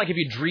 Do you know, like, if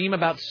you dream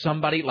about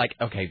somebody, like,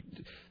 okay,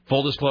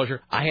 full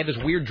disclosure, I had this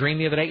weird dream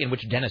the other day in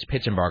which Dennis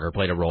Pitzenbarger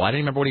played a role. I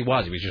didn't remember what he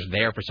was. He was just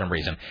there for some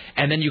reason.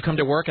 And then you come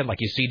to work and, like,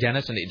 you see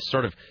Dennis, and it's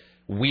sort of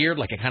weird,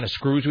 like it kind of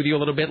screws with you a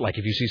little bit, like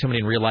if you see somebody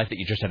in real life that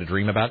you just had a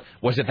dream about.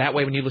 Was it that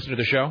way when you listened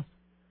to the show?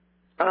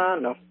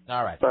 No.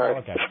 All right. Sorry. Oh,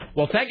 okay.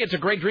 Well, thank you. It's a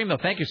great dream, though.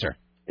 Thank you, sir.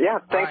 Yeah,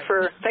 thanks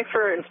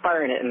for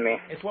inspiring it in me.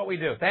 It's what we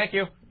do. Thank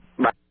you.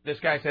 Bye. This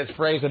guy says,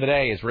 phrase of the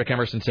day is Rick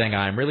Emerson saying,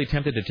 I'm really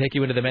tempted to take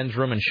you into the men's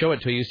room and show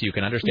it to you so you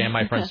can understand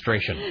my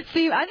frustration.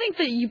 See, I think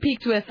that you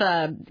peaked with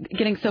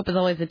getting soap is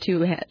always a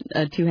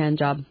two-hand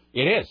job.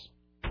 It is.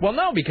 Well,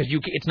 no, because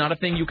it's not a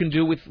thing you can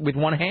do with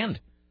one hand.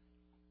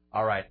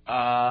 All right.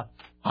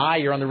 Hi,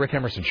 you're on the Rick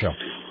Emerson Show.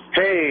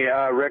 Hey,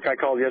 Rick, I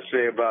called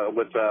yesterday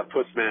with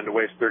Pussman to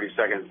waste 30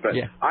 seconds, but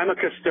yeah. I'm a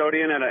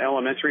custodian at an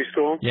elementary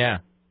school. Yeah.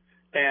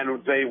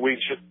 And we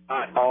just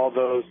got all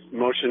those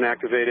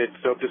motion-activated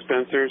soap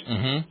dispensers.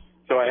 Mm-hmm.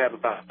 So I have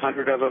about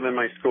 100 of them in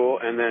my school.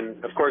 And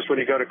then, of course, when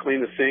you go to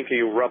clean the sink,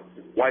 you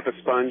wipe a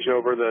sponge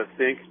over the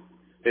sink.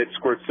 It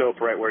squirts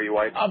soap right where you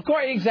wipe. Of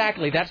course,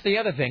 exactly. That's the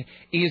other thing,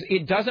 is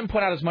it doesn't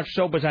put out as much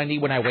soap as I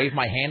need when I wave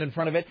my hand in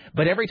front of it,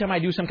 but every time I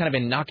do some kind of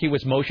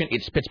innocuous motion,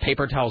 it spits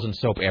paper towels and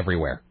soap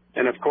everywhere.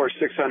 And, of course,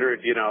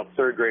 600,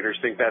 third graders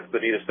think that's the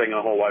neatest thing in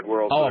the whole wide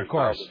world. Oh, of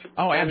course.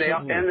 Oh, and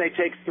absolutely. they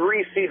take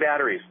 3 C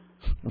batteries.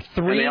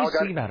 3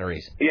 C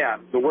batteries. Yeah,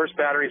 the worst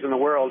batteries in the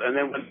world. And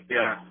then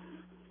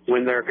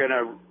when they're going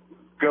to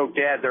go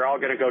dead, they're all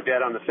going to go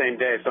dead on the same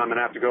day. So I'm going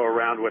to have to go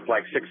around with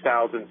like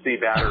 6,000 C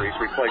batteries,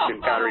 replacing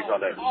batteries all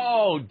day.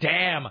 Oh,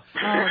 damn.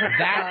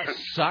 That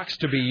sucks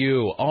to be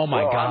you. Oh,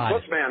 my God.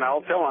 I'm man,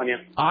 I'll tell on you.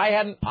 I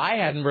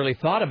hadn't really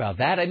thought about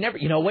that.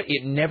 You know what?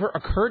 It never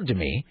occurred to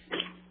me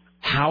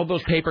how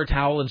those paper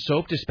towel and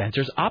soap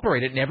dispensers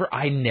operate.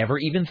 I never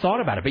even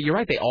thought about it. But you're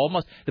right.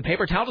 The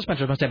paper towel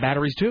dispensers must have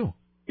batteries, too.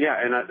 Yeah,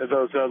 and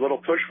those little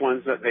push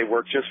ones, that they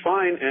work just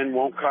fine and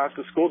won't cost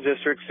the school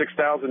district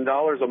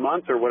 $6,000 a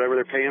month or whatever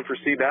they're paying for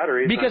C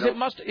batteries. Because it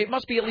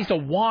must be at least a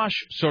wash,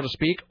 so to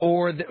speak,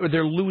 or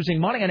they're losing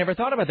money. I never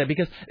thought about that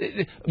because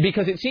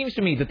it seems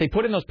to me that they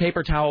put in those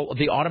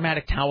the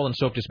automatic towel and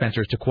soap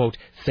dispensers to, quote,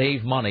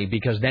 save money,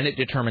 because then it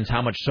determines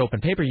how much soap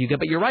and paper you get.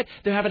 But you're right,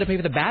 they're having to pay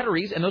for the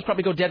batteries, and those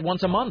probably go dead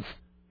once a month.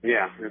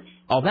 Yeah.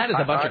 That is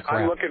a bunch of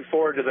crap. I'm looking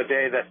forward to the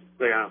day that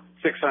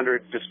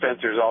 600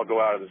 dispensers all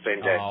go out on the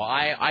same day. Oh,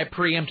 I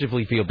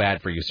preemptively feel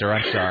bad for you, sir.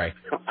 I'm sorry.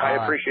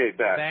 I appreciate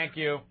that. Thank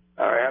you.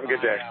 All right, have a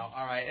good day.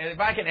 All right, and if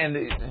I can end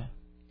it.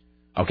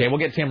 Okay, we'll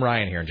get Tim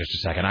Ryan here in just a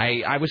second.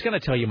 I was going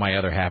to tell you my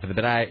other half of it,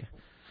 but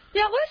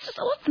Yeah,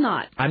 let's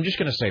not. I'm just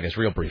going to say this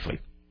real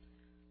briefly.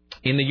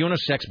 In the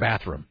unisex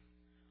bathroom,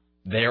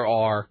 there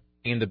are,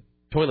 in the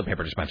toilet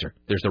paper dispenser,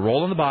 there's the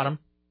roll on the bottom,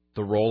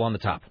 the roll on the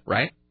top,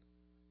 right?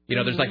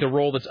 There's like the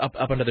roll that's up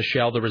under the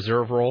shell, the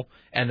reserve roll,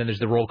 and then there's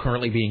the roll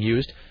currently being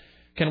used.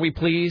 Can we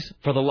please,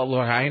 for the love,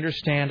 I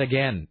understand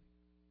again.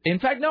 In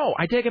fact, no,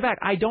 I take it back.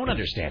 I don't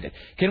understand it.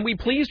 Can we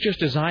please just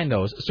design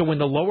those so when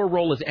the lower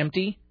roll is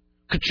empty,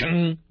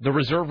 ka-chung, the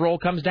reserve roll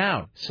comes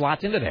down,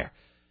 slots into there?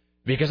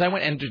 Because I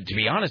went, and to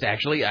be honest,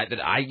 actually, it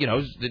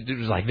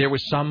was like there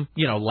was some,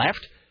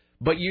 left.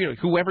 But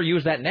whoever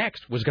used that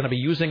next was going to be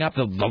using up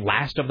the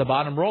last of the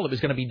bottom roll. It was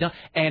going to be done.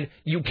 And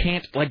you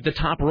can't, the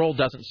top roll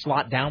doesn't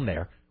slot down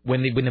there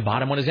when the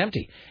bottom one is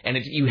empty. And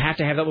you have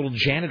to have that little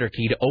janitor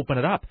key to open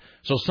it up.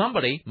 So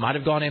somebody might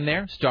have gone in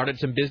there, started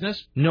some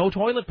business, no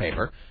toilet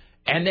paper.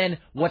 And then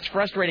what's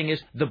frustrating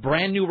is the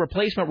brand new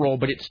replacement roll,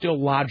 but it's still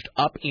lodged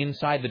up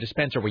inside the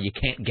dispenser where you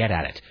can't get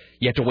at it.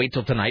 You have to wait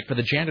till tonight for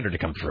the janitor to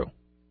come through.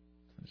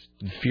 It's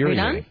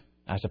infuriating,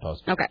 I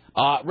suppose. Okay.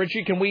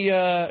 Richie, can we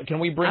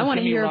bring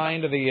Timmy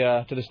Ryan to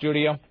the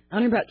studio? I want to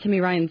hear about Timmy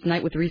Ryan's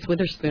night with Reese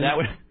Witherspoon.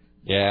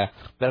 Yeah,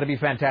 that'd be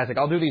fantastic.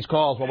 I'll do these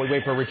calls while we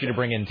wait for Richie to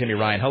bring in Timmy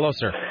Ryan. Hello,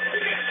 sir.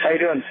 How you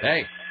doing?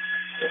 Hey.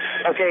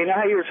 Okay, you know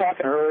how you were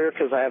talking earlier,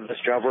 because I have this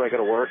job where I go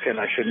to work and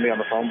I shouldn't be on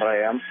the phone, but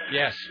I am?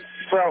 Yes.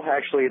 Well,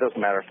 actually, it doesn't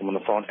matter if I'm on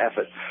the phone. F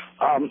it.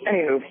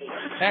 Anywho,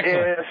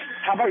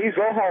 how about you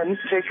go home,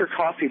 take your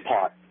coffee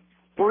pot,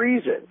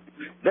 freeze it,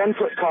 then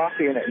put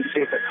coffee in it and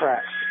see if it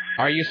cracks.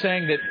 Are you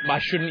saying that I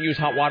shouldn't use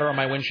hot water on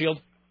my windshield?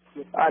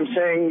 I'm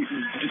saying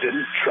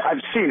I've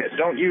seen it.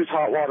 Don't use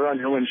hot water on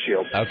your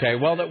windshield. Okay.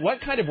 Well,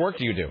 what kind of work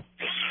do you do?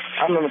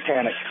 I'm a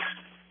mechanic.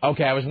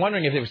 Okay. I was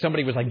wondering if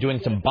somebody was doing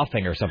some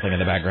buffing or something in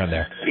the background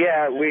there.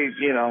 Yeah,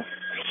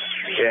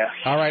 yeah.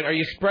 All right. Are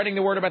you spreading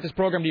the word about this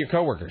program to your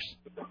coworkers?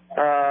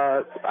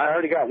 I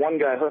already got one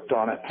guy hooked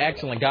on it.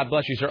 Excellent. God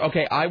bless you, sir.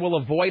 Okay, I will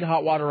avoid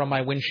hot water on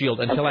my windshield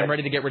until I'm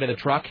ready to get rid of the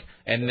truck,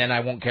 and then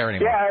I won't care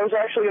anymore. Yeah, I was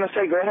actually going to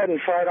say go ahead and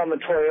try it on the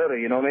Toyota.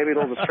 Maybe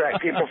it'll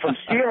distract people from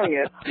stealing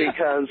it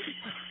because,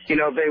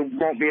 they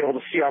won't be able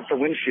to see out the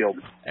windshield.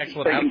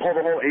 Excellent. They can pull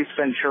the whole Ace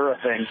Ventura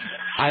thing.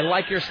 I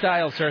like your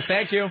style, sir.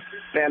 Thank you.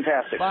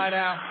 Fantastic. Bye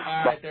now.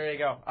 All right, there you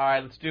go. All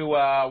right, let's do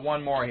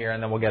one more here,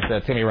 and then we'll get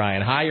to Timmy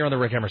Ryan. Hi, you're on the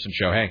Rick Emerson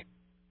Show. Hey.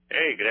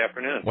 Hey, good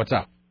afternoon. What's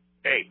up?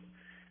 Hey.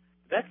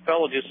 That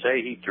fellow just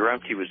say he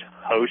dreamt he was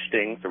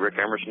hosting the Rick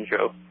Emerson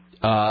Show?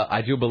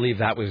 I do believe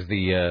that was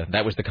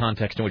the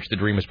context in which the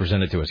dream was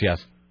presented to us,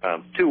 yes.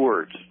 2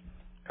 words.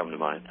 come to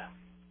mind.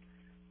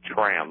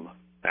 Tram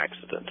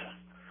accident.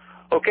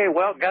 Okay,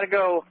 well, gotta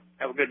go.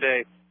 Have a good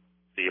day.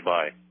 See you.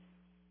 Bye.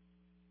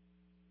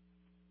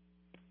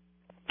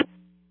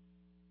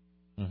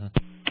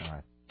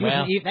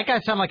 That guy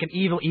sounded like an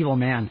evil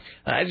man.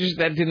 That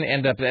didn't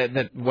end up.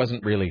 That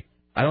wasn't really.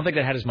 I don't think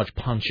that had as much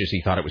punch as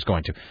he thought it was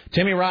going to.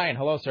 Timmy Ryan,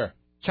 hello, sir.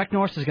 Chuck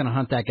Norris is going to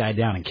hunt that guy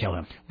down and kill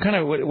him.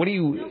 What do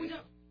you? No,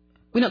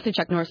 we don't say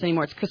Chuck Norris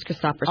anymore. It's Chris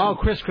Christopherson. Oh,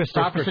 Chris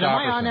Christopherson. Am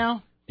I on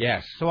now?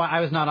 Yes. So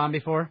I was not on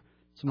before.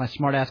 So my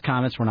smart-ass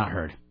comments were not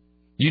heard.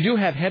 You do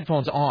have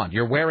headphones on.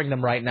 You're wearing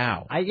them right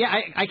now.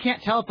 I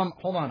can't tell if I'm.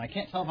 Hold on. I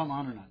can't tell if I'm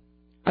on or not.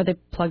 Are they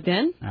plugged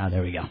in?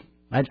 There we go.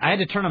 I had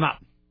to turn them up.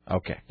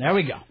 Okay. There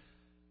we go.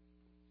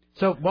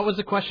 So, what was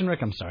the question,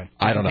 Rick? I'm sorry.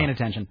 I don't know. Paying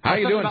attention. How are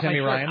you doing, Timmy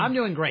Ryan? I'm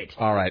doing great.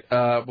 All right.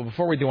 Well,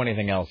 before we do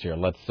anything else here,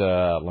 let's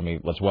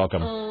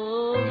welcome.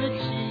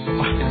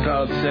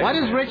 Why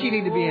does Richie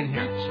need to be in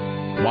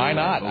here? Why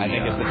not? I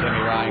think it's the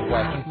Timmy Ryan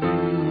question.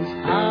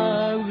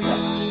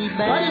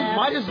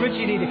 Why does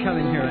Richie need to come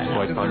in here?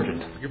 Quite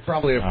pungent. You're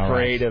probably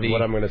afraid of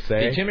what I'm going to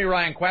say. The Timmy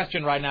Ryan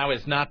question right now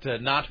is not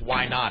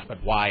why not,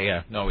 but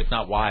why. No, it's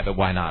not why, but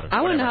why not.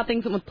 I want to know how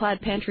things went with Plaid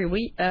Pantry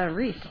Reese.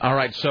 All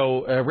right,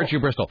 so Richie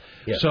Bristol.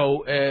 Yeah.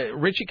 So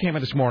Richie came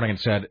in this morning and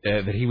said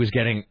that he was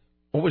getting.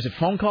 What was it,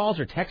 phone calls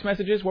or text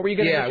messages? What were you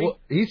getting? Yeah, well,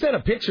 he sent a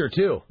picture,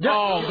 too.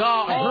 Oh,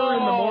 God. Her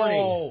in the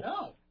morning.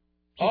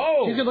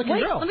 Oh. She's a good-looking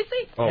girl. Let me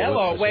see. Oh,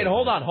 hello. Wait,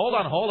 hold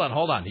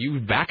on. You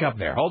back up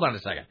there. Hold on a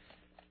second.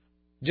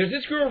 Does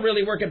this girl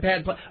really work at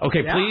Pad?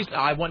 Okay, yeah. Please.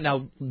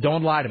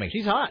 Don't lie to me.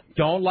 She's hot.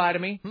 Don't lie to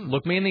me.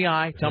 Look me in the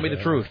eye. Tell me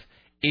the truth.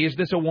 Is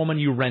this a woman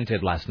you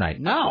rented last night?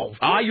 No.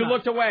 You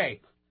looked away.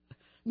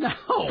 No.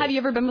 Have you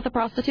ever been with a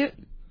prostitute?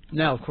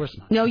 No, of course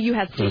not. No, you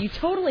have to. You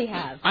totally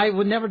have. I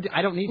would never.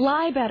 I don't need.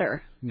 Lie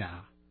better. No.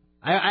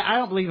 I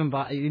don't believe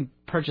in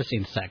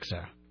purchasing sex,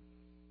 sir.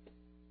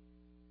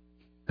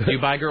 Do you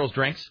buy girls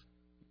drinks?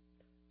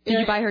 Did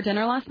you buy her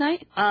dinner last night?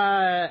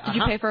 Did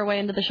you pay for her way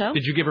into the show?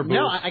 Did you give her booze?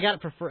 No, I got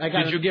it for free.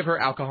 Did you give her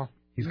alcohol?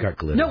 He's got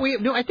glitter.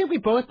 No, I think we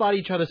both bought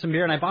each other some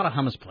beer, and I bought a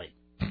hummus plate.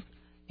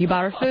 You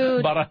bought her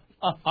food. Bought a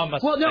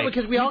hummus Well, no, plate.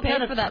 because we all paid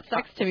kind of for that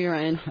sex, Timmy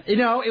Ryan. You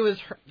know, it was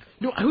her.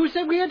 No, who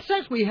said we had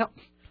sex?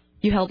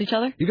 You held each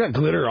other? You got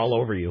glitter all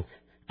over you.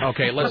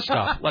 Okay, let's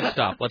stop.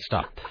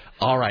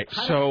 All right,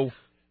 so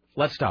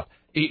let's stop.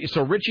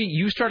 So Richie,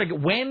 you started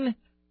when?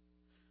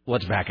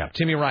 Let's back up.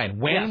 Timmy Ryan,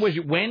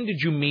 when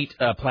did you meet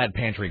Plaid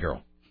Pantry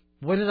Girl?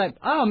 What did I?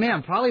 Oh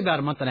man, probably about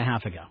a month and a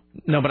half ago.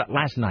 No, but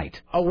last night.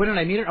 Oh, when did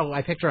I meet her? Oh,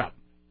 I picked her up.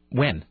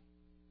 When?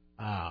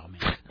 Oh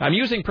man, I'm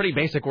using pretty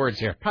basic words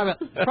here.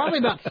 Probably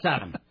about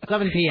 7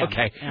 p.m.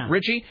 Okay, yeah.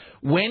 Richie,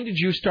 when did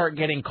you start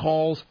getting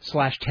calls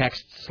 /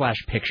 texts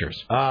 /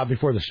 pictures?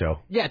 Before the show.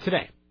 Yeah,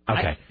 today.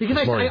 Okay. Because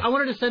I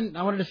wanted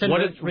to send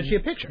Richie a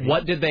picture.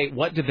 What did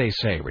they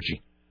say,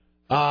 Richie?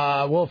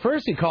 Well,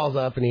 first he calls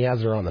up and he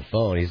has her on the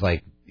phone. He's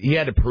like, he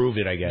had to prove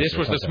it, I guess. This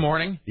was this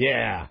morning?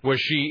 Yeah.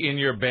 Was she in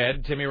your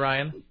bed, Timmy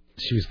Ryan?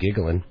 She was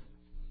giggling.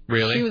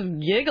 Really? She was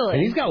giggling.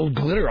 And he's got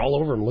glitter all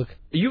over him. Look.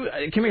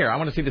 Come here. I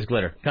want to see this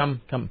glitter.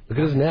 Come. Look at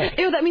his neck.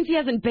 Ew, that means he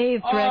hasn't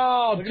bathed, Rick.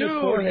 Oh,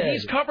 dude,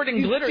 he's covered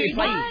in glitter.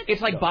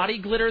 It's like body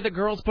glitter that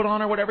girls put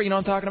on or whatever. You know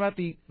what I'm talking about?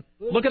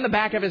 Look in the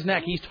back of his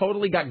neck. He's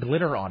totally got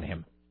glitter on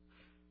him.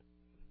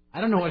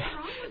 I don't know what.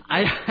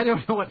 I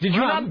don't know what. Did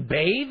you not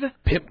bathe?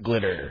 Pip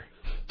glitter.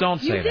 Don't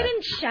say that. You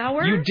didn't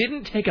shower? You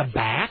didn't take a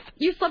bath?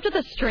 You slept with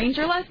a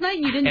stranger last night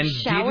and you didn't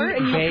shower?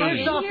 And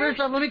you First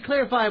off, let me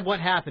clarify what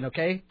happened,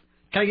 okay?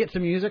 Can I get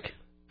some music?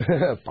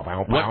 What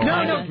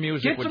kind of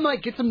music?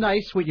 Get some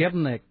nice, what you have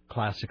in the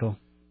classical.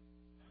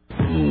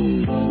 Go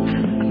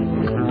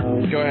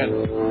ahead.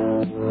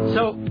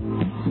 So,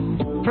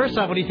 first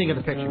off, what do you think of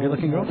the picture? Good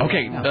looking girl?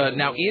 Okay,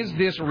 now is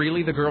this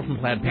really the girl from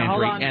Plaid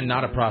Pantry and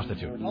not a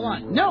prostitute? Hold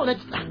on.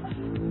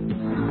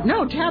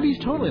 No, Tabby's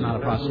totally not a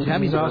prostitute.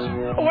 Tabby's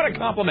awesome. Oh, what a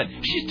compliment.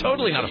 She's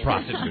totally not a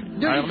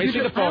prostitute. All right, let me see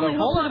the photo.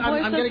 Hold on,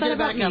 I'm going to get it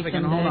back up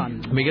again. Hold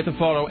on. Let me get the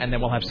photo, and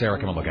then we'll have Sarah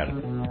come and look at it.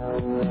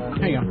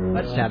 There you go.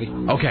 That's Tabby.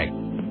 Okay.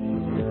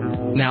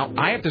 Now,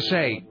 I have to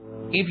say,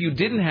 if you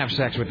didn't have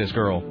sex with this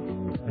girl,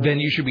 then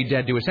you should be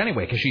dead to us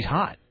anyway, because she's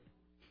hot.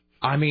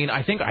 I mean,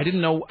 I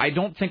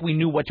don't think we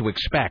knew what to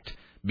expect,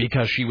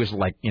 because she was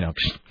like,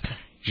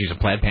 she's a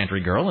Plaid Pantry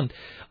girl, and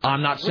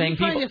I'm not saying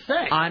people. What are you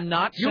trying to say? I'm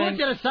not saying.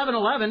 You worked at a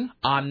 7-Eleven.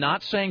 I'm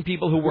not saying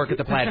people who work at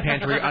the Plaid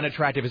Pantry are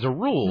unattractive as a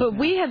rule. But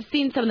we have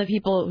seen some of the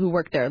people who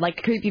work there,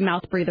 like creepy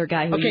mouth breather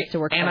guy who used to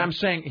work there. And I'm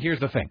saying, here's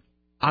the thing.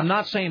 I'm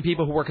not saying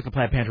people who work at the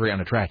Plaid Pantry are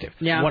unattractive.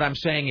 Yeah. What I'm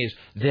saying is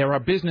there are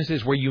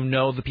businesses where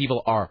the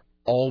people are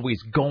always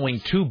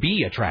going to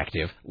be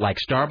attractive, like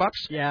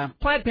Starbucks. Yeah.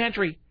 Plaid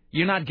Pantry.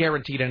 You're not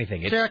guaranteed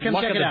anything. It's Sarah, come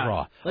luck check of it the out.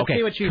 draw. Let's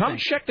see what you come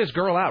think. check this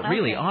girl out,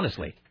 really,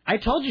 honestly. I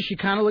told you she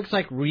kind of looks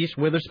like Reese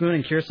Witherspoon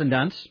and Kirsten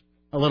Dunst.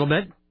 A little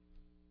bit.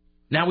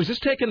 Now, was this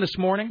taken this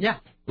morning? Yeah.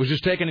 Was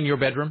this taken in your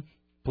bedroom?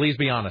 Please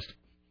be honest.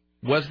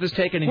 Was this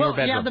taken in your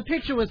bedroom? Yeah, the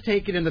picture was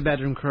taken in the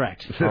bedroom,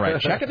 correct. All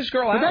right, check this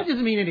girl out. But that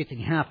doesn't mean anything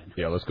happened.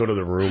 Yeah, let's go to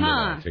the room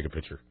and take a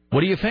picture.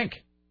 What do you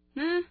think?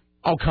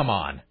 Oh, come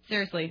on.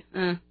 Seriously.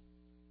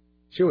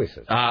 She always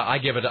says. I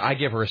give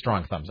her a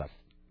strong thumbs up.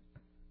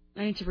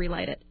 I need to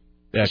relight it.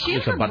 Yeah, Is she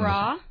in her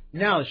bra?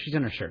 No, she's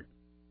in her shirt.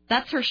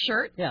 That's her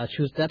shirt? Yeah,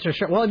 that's her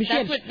shirt. Well, I mean,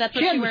 that's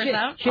what she wears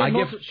out?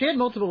 She had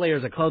multiple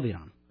layers of clothing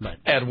on. But.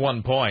 At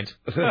one point.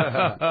 Does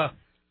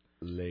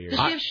she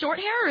have short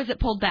hair or is it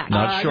pulled back?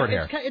 Not short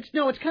hair. It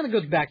kind of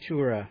goes back to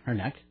her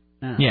neck.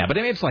 Yeah, but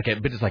it's like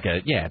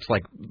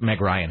Meg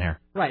Ryan hair.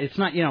 Right, it's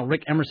not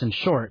Rick Emerson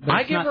short. But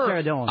I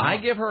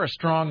give her a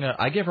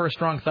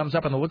strong thumbs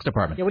up in the looks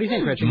department. Yeah, what do you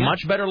think, Richard?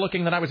 Much better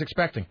looking than I was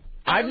expecting.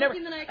 And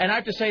I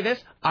have to say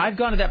this: I've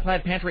gone to that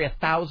plaid pantry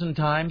 1,000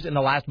 times in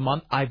the last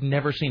month. I've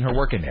never seen her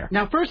work in there.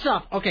 Now, first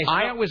off, okay, so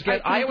I always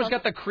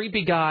got the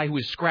creepy guy who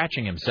is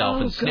scratching himself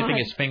and sniffing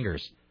his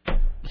fingers.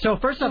 So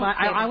first off,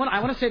 I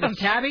want to say that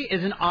Tabby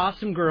is an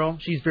awesome girl.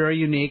 She's very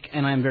unique,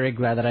 and I'm very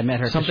glad that I met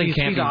her.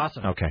 She's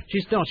awesome. Okay.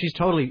 She's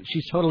totally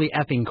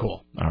effing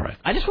cool. All right.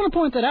 I just want to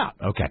point that out.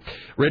 Okay.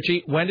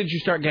 Richie, when did you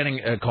start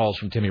getting calls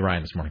from Timmy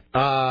Ryan this morning?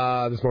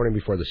 This morning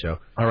before the show.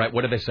 All right.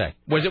 What did they say?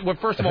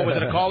 First of all, was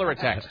it a call or a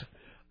text?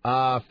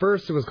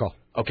 First it was a call.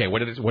 Okay. What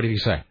did he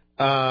say?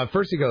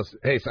 First he goes,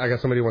 "Hey, I got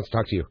somebody who wants to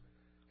talk to you,"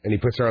 and he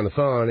puts her on the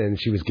phone, and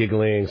she was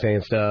giggling,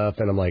 saying stuff,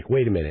 and I'm like,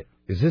 "Wait a minute,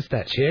 is this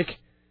that chick?"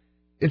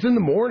 It's in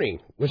the morning.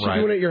 What's she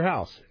doing at your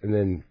house? And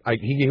then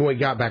he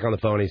got back on the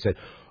phone and he said,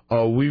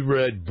 "Oh, we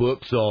read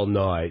books all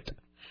night."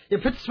 Yeah,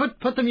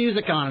 put the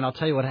music on and I'll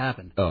tell you what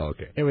happened. Oh,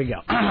 okay. Here we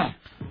go.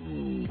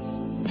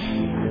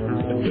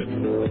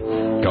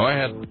 Go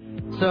ahead.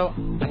 So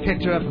I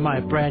picked her up in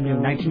my brand new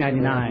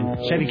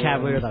 1999 Chevy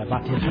Cavalier that I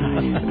bought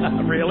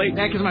tonight. Really?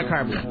 Yeah, because my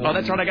car bit. Oh,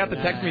 that's right. I got the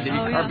text me that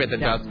your car bit the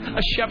dust.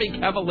 A Chevy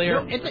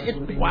Cavalier.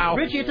 Wow.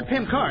 Richie, it's a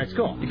pimp car. It's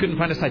cool. You couldn't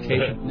find a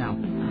citation? No.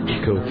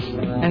 Cool.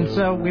 And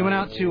so we went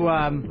out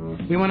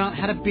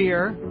had a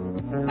beer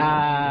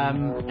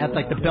at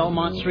like the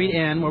Belmont Street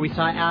Inn where we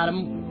saw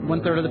Adam,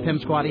 1/3 of the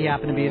pimp squad. He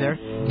happened to be there.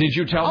 Did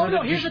you tell her? Oh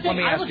no, here's the thing.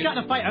 I almost got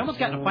in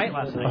a fight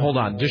last night. Hold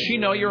on. Does she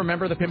know you're a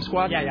member of the pimp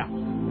squad? Yeah.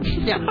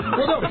 Yeah.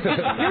 Well, no.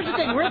 Here's the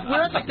thing. We're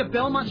at like the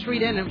Belmont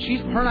Street Inn, and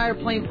her and I are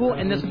playing pool,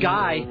 and this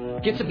guy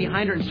gets it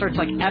behind her and starts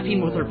like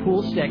effing with her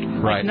pool stick.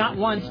 Right. Like, not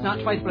once,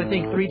 not twice, but I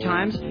think 3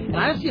 times. And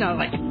I was,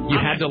 like. You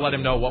had to let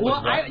him know what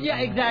was what. Yeah,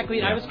 exactly.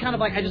 Yeah. I was kind of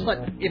like,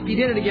 if he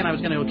did it again, I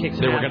was going to go kick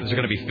some ass. There's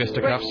going to be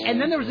fisticuffs. Right.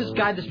 And then there was this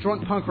guy, this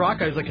drunk punk rock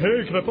guy. I was like,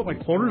 "Hey, can I put my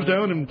quarters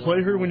down and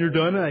play her when you're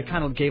done?" And I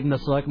kind of gave him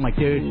this look. I'm like,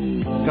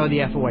 "Dude, go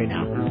the F away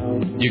now."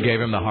 You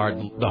gave him the hard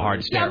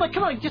stare. Yeah, I'm like,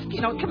 come on,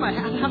 come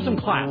on, have some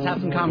class,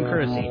 have some common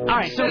courtesy. All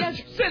right, so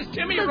says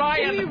Timmy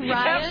Ryan,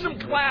 have some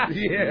class.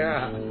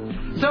 Yeah.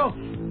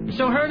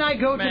 So her and I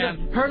go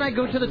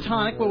to the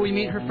Tonic where we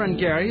meet her friend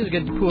Gary, who's a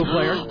good pool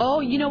player.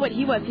 Oh, you know what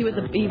he was? He was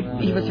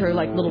her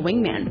like little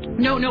wingman.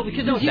 No,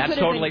 because that's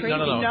totally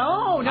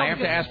no. I have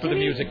to ask for the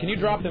music. Can you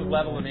drop the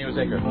level of the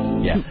music?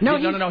 Yeah.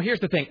 No. Here's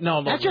the thing.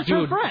 No, that's just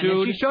her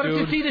friend. She showed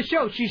up to see the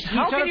show.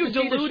 How can you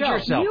delude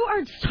yourself? You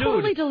are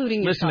totally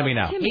deluding yourself. Listen to me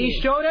now. Timmy. He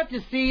showed up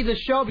to see the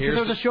show because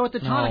there was a show at the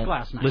Tonic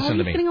last night. Listen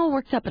to me. Getting all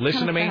worked up. It's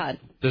Listen to me. Sad.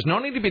 There's no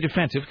need to be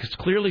defensive because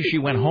clearly she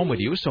went home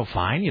with you. So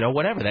fine,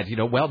 whatever. That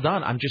well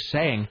done. I'm just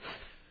saying.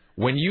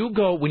 When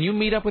you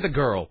meet up with a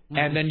girl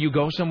and then you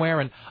go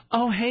somewhere and,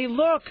 oh, hey,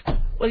 look,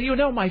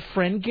 well, my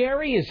friend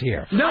Gary is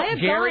here. No,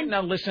 Gary,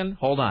 now listen,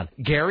 hold on.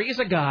 Gary is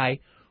a guy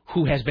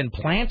who has been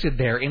planted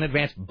there in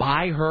advance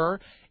by her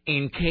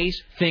in case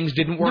things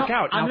didn't work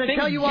out. I'm going to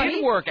tell you what. Things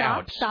did work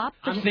out. Stop.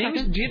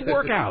 Things did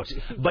work out.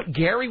 But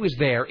Gary was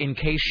there in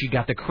case she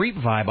got the creep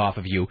vibe off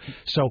of you,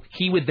 so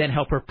he would then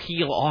help her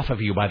peel off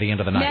of you by the end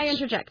of the night. May I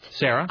interject?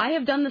 Sarah? I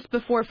have done this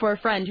before for a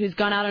friend who's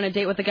gone out on a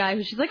date with a guy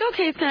who she's like,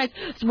 okay, it's nice.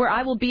 So where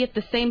I will be at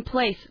the same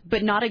place,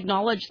 but not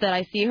acknowledge that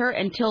I see her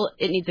until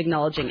it needs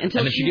acknowledging. Until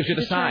and then she gives you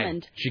the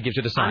determined. sign. She gives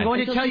you the sign. I'm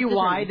going to tell you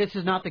why this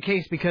is not the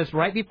case, because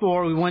right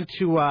before we went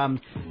to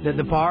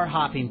the bar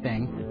hopping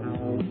thing,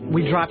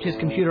 we dropped his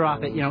computer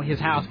off at his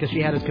house because she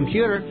had his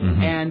computer,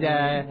 and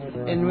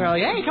we were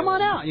like, hey, come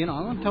on out,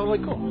 totally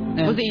cool.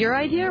 And was it your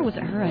idea or was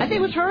it her idea? I think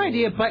it was her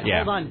idea, but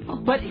hold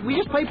on. But we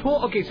just played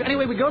pool. Okay, so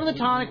anyway, we go to the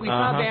Tonic, we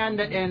saw a band,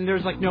 and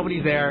there's like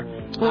nobody there.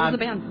 What was the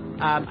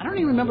band? I don't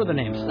even remember the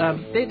names.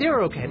 They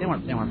were okay. They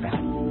weren't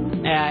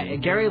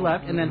bad. Gary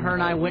left, and then her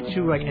and I went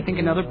to I think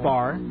another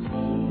bar,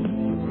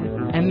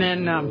 and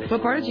then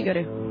what bar did you go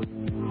to?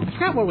 I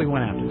forgot where we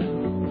went after that.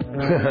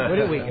 Where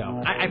did we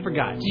go? I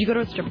forgot. Did you go to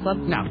a strip club?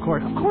 No, of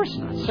course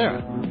not,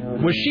 Sarah.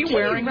 Was she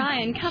wearing?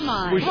 Ryan, come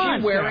on. Was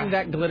she wearing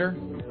that glitter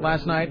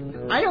last night?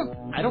 I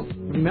don't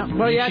remember.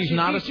 Well, yeah, she's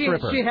not a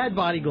stripper. She had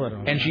body glitter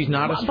on. And she's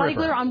not a stripper. Body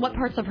glitter on what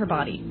parts of her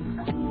body?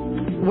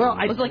 Well,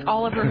 was it like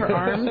all over her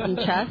arms and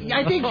chest?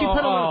 I think she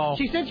put a little.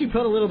 She said she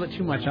put a little bit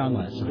too much on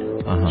last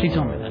night. She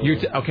told me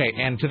that. Okay,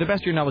 and to the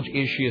best of your knowledge,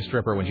 is she a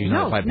stripper when she's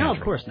not a pipe No, of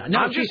course not. No,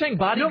 I'm just saying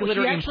body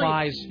glitter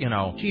implies,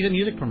 She's a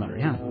music promoter,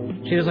 yeah.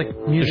 She does like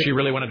music. Does she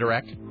really want to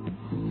direct?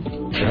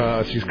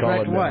 She's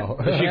calling now.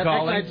 What? Is she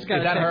calling? Is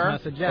that her?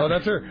 Message, yeah. Oh,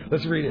 that's her.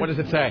 Let's read it. What does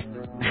it say?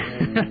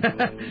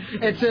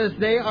 It says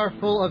they are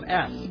full of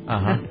S.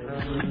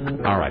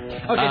 All right.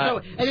 Okay,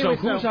 so anyway,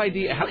 whose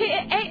idea? Okay,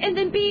 and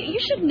then B, you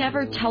should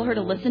never tell her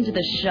to listen to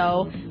the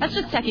show. That's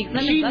just techie.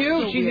 She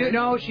knew.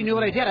 No, she knew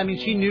what I did. I mean,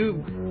 she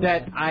knew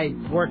that I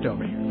worked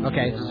over here.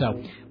 Okay,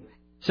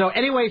 so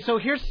anyway, so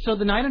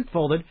the night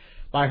unfolded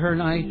by her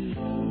and I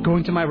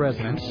going to my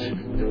residence.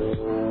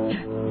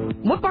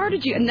 What bar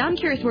did you? Now I'm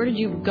curious. Where did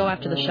you go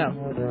after the show?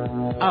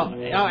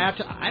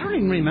 After I don't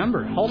even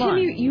remember. Hold on.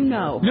 You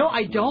know. No,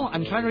 I don't.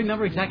 I'm trying to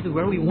remember exactly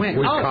where we went.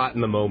 We're caught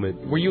in the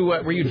moment. Were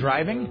you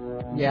driving?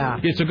 Yeah.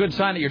 It's a good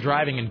sign that you're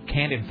driving and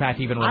can't, in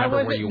fact, even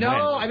remember where you went.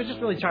 No, I was just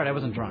really tired. I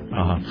wasn't drunk.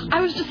 I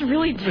was just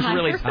really tired. Just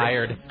really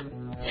tired.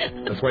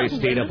 That's why you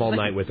stayed up all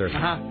night with her.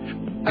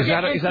 Is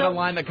that a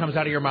line that comes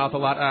out of your mouth a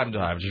lot? I'm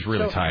just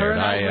really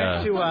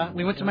tired.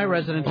 We went to my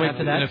residence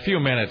after that. In a few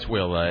minutes,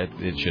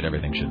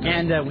 everything should.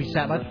 And we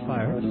sat by the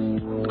fire.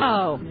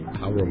 Oh.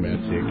 How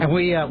romantic. And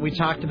we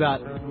talked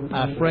about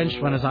French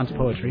Renaissance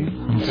poetry.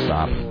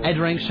 Stop. I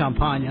drank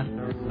champagne.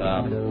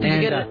 Did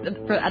you get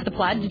at the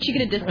Plaid? Did she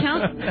get a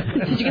discount?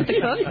 Did you get the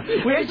cook?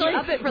 We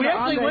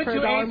actually went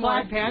to a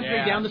Plaid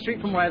pantry down the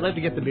street from where I live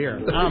to get the beer.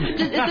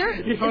 Is there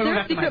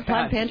a secret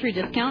Plaid pantry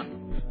discount?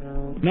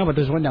 No, but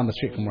there's one down the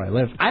street from where I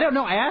live. I don't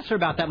know. I asked her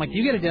about that. I'm like, do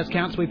you get a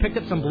discount? So we picked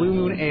up some Blue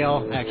Moon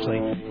Ale, actually.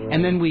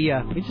 And then we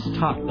just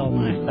talked all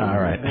night. All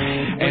right.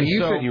 And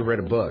you said you read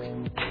a book.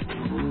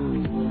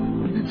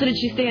 So did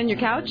she stay on your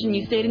couch and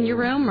you stayed in your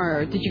room,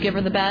 or did you give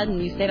her the bed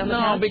and you stayed on the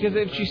couch? No, because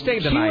if she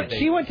stayed the night...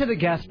 She went to the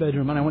guest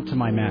bedroom and I went to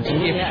my master.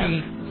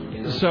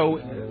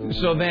 So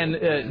then,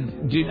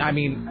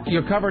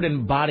 you're covered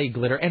in body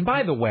glitter. And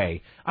by the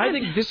way, I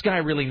think this guy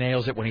really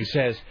nails it when he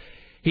says,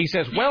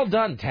 well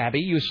done, Tabby.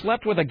 You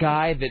slept with a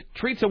guy that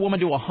treats a woman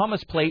to a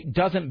hummus plate,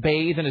 doesn't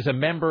bathe, and is a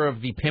member of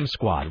the pimp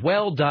squad.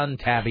 Well done,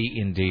 Tabby,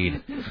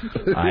 indeed.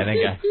 I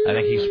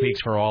think he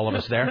speaks for all of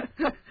us there.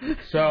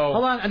 So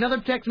hold on, another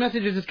text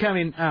message is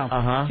coming.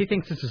 Oh, he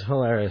thinks this is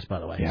hilarious, by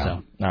the way. Yeah.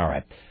 So. All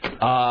right.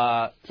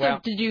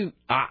 Did you?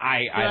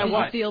 I did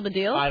you seal the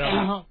deal? I don't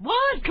know.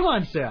 What? Come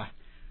on, Sarah.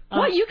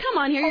 What? You come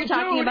on here. You're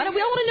talking about it.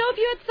 We all want to know if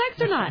you had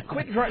sex or not.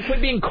 Quit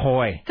being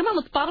coy. Come on,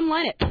 let's bottom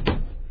line it.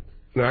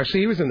 No, actually,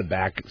 he was in the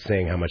back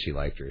saying how much he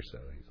liked her. So.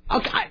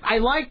 Okay, I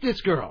like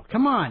this girl.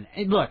 Come on.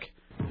 Hey, look.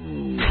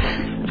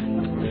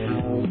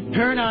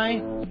 Her and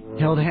I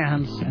held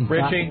hands and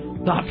Richie,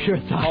 thought pure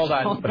thoughts. Hold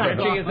on.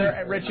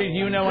 Richie, do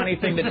you know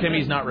anything that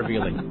Timmy's not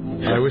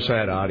revealing? I wish I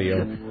had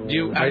audio.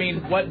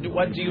 What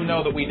do you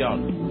know that we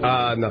don't?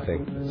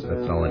 Nothing.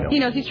 That's all I know. He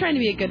knows he's trying to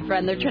be a good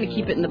friend. They're trying to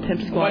keep it in the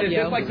pimp squad. What is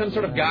this, like some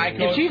sort of guy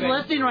code? If she's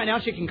listening right now,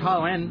 she can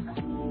call in.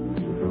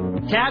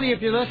 Tabby,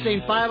 if you're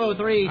listening,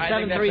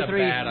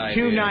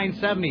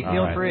 503-733-2970.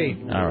 Feel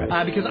free. All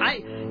right. Because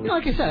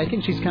like I said, I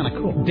think she's kind of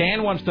cool.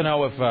 Dan wants to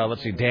know if,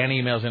 Dan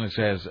emails in and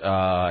says,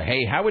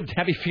 hey, how would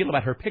Tabby feel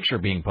about her picture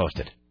being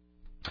posted?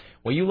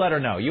 Well, you let her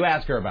know. You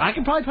ask her about it. I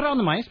can probably put it on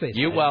the MySpace.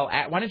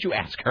 Why don't you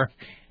ask her?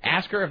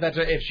 Ask her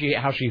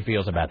how she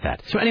feels about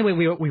that. So anyway,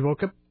 we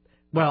woke up.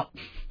 Well,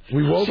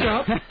 we woke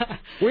up?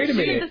 Wait a minute.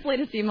 Did you get this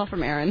latest email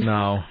from Aaron?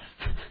 No.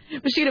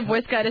 But she had a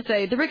voice guy to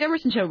say, The Rick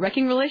Emerson Show,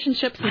 wrecking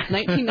relationships since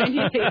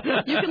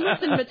 1998. You can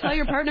listen, but tell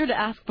your partner to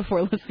ask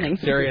before listening.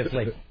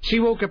 Seriously. She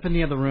woke up in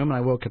the other room, and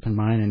I woke up in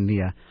mine, and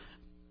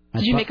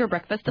Did you make her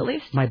breakfast at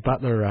least? My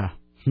butler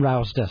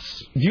roused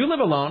us. Do you live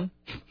alone?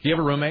 Do you have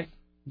a roommate?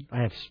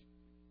 I have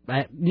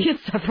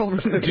several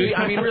roommates.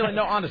 Really?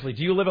 No, honestly,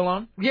 do you live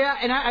alone? Yeah,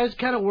 and I was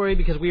kind of worried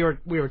because we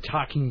were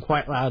talking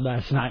quite loud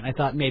last night, and I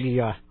thought maybe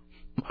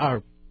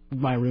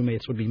my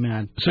roommates would be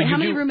mad. So how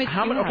many roommates do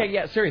you have? Okay,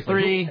 yeah,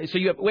 seriously. 3. So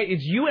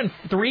it's you and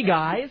 3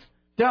 guys?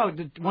 No,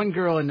 1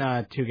 girl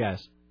and 2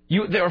 guys.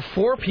 There are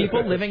 4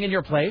 people living in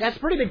your place? That's a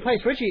pretty big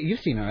place. Richie,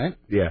 you've seen it, right?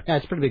 Yeah. Yeah,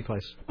 it's a pretty big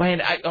place.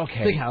 Man,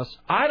 okay. Big house.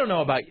 I don't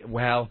know about,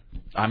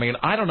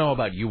 I don't know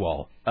about you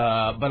all,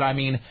 but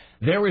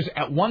there was,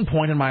 at one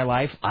point in my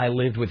life, I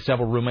lived with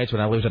several roommates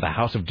when I lived at the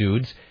House of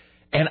Dudes,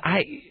 and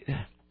I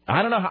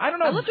don't know.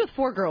 I lived with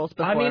 4 girls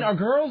before. Are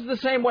girls the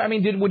same way?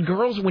 Would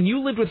girls, when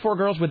you lived with 4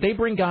 girls, would they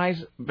bring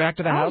guys back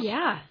to the house? Oh,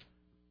 yeah.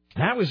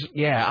 That was,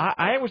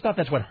 I always thought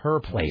that's what her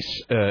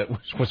place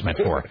was meant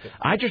for.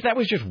 That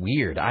was just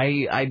weird.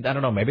 I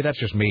don't know, maybe that's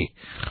just me.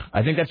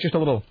 I think that's just a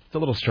little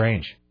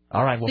strange.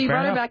 All right, well, so you fair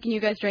brought enough. her back and you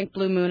guys drank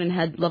Blue Moon and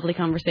had lovely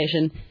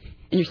conversation,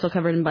 and you're still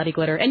covered in body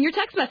glitter. And your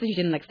text message you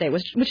did the next day,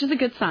 which is a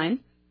good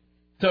sign.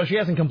 So she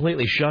hasn't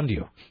completely shunned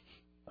you.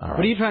 All right.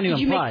 What are you trying to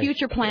Did imply? you make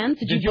future plans?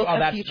 Did you book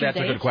a future that's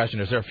date? a good question.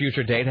 Is there a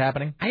future date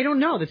happening? I don't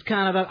know. That's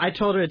kind of. I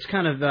told her it's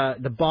kind of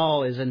the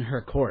ball is in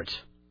her court.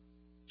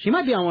 She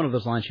might be on one of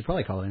those lines. She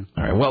probably called in.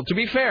 All right. Well, to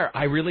be fair,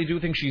 I really do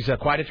think she's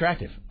quite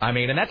attractive.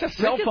 And that's a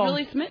cell Rick phone. Is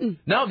really smitten.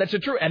 No, that's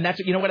true. And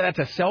that's That's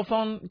a cell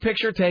phone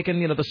picture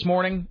taken this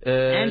morning.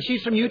 And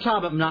she's from Utah,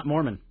 but not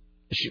Mormon.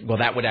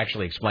 That would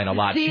actually explain a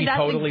lot. See,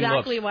 that's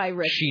exactly why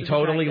Rick. She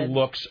totally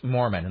looks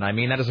Mormon, and I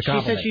mean that as a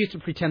compliment. She said she used to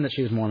pretend that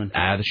she was Mormon.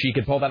 She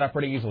could pull that up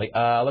pretty easily.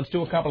 Let's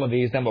do a couple of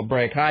these, then we'll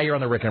break. Hi, you're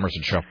on the Rick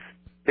Emerson Show.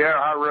 Yeah,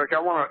 hi Rick.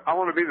 I want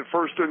to be the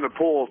first in the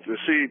pool to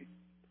see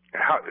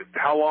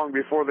how long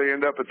before they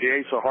end up at the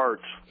Ace of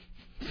Hearts.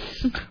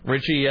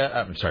 Richie,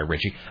 I'm sorry,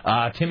 Richie.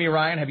 Timmy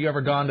Ryan, have you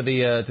ever gone to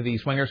the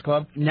swingers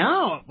club?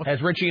 No.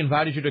 Has Richie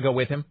invited you to go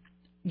with him?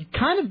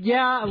 Kind of,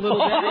 yeah, a little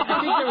bit. I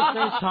think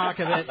there was talk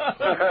of it. I think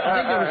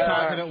there was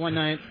talk of it one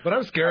night. But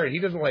I'm scared. He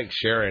doesn't like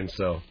sharing,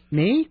 so.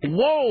 Me?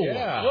 Whoa.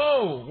 Yeah.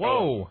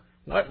 Whoa.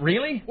 What,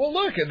 really? Well,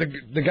 look,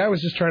 the guy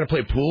was just trying to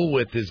play pool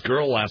with his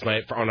girl last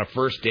night on a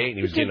first date, and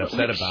he was getting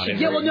upset about it.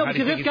 Yeah, well, no,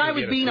 because this guy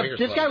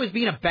was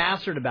being a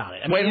bastard about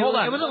it. I mean, hold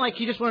on. It wasn't like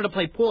he just wanted to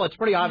play pool. It's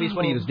pretty obvious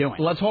what he was doing.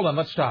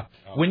 Let's stop.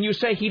 When you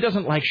say he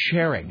doesn't like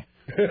sharing,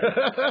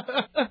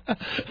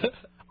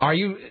 are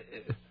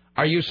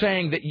you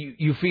saying that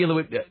you feel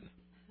it?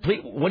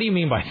 Please, what do you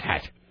mean by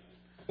that?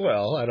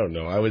 Well, I don't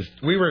know.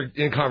 We were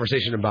in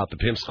conversation about the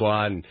pimp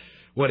squad and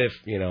what if,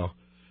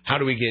 how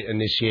do we get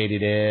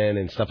initiated in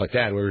and stuff like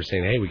that. And we were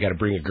saying, hey, we got to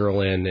bring a girl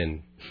in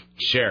and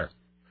share.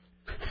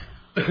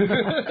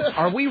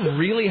 Are we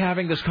really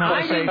having this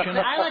conversation?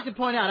 I like to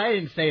point out I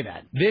didn't say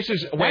that. This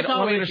is wait.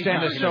 Let me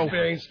understand this. So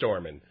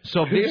brainstorming.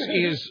 So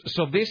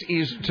this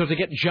is to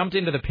get jumped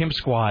into the pimp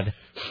squad.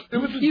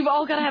 You've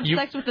all got to have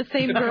sex with the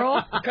same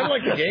girl. Kind of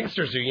like the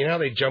gangsters do. You know how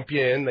they jump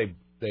you in,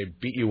 they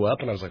beat you up,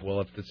 and I was like, well,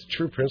 if it's a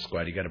true pimp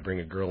squad, you got to bring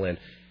a girl in.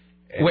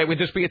 And wait, would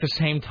this be at the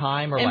same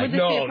time or and like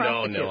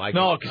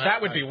no, because that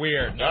would be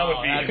weird. That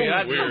would be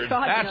weird.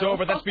 That's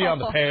over. That's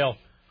beyond the pale.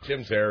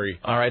 Tim's hairy.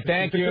 All right,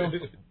 thank you.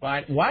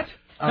 Fine. What?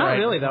 Not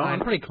really, though. I'm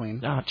pretty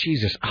clean. Oh,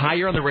 Jesus. Hi,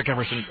 you're on the Rick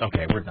Emerson.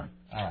 Okay, we're done.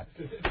 All right.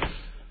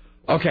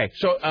 Okay,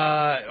 so,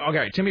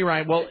 okay, Timmy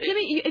Ryan. Well,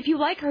 Timmy, if you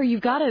like her, you've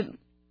got to,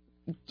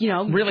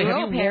 really,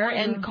 go up there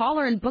and call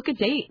her and book a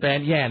date.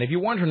 And if you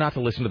want her not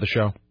to listen to the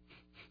show, I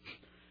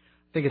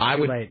think it's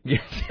too late.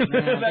 Yes,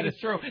 that is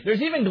true.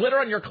 There's even glitter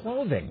on your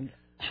clothing.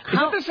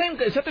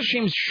 Is that the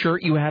same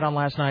shirt you had on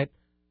last night?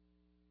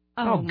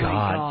 Oh my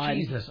God.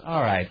 Jesus. All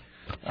right.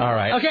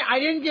 Okay, I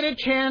didn't get a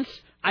chance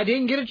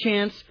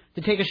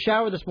to take a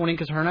shower this morning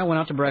because her and I went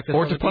out to breakfast.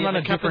 Or to put on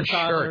a different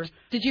shirt.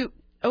 Did you?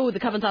 Oh, the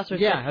cup and saucer.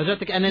 Yeah, I was at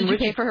the. And then did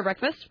you pay for her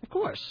breakfast? Of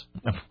course.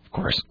 Of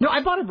course. No,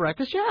 I bought her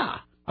breakfast. Yeah.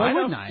 Why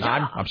wouldn't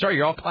I? I'm sorry,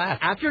 you're all class.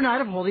 After a night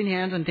of holding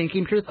hands and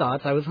thinking pure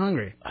thoughts, I was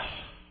hungry.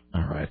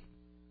 All right.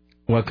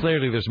 Well,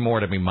 clearly there's more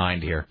to be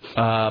mined here.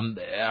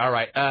 All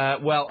right.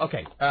 Well,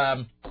 okay.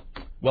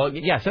 Well,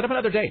 yeah, set up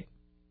another date.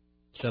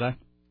 Should I?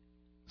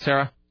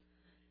 Sarah,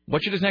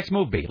 what should his next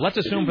move be? Let's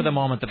assume for the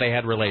moment that they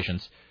had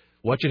relations.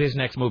 What should his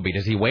next move be?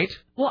 Does he wait?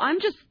 Well, I'm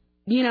just,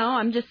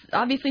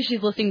 obviously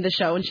she's listening to the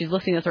show and she's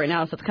listening to us right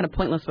now, so it's kind of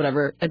pointless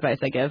whatever advice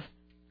I give.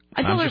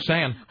 I'm just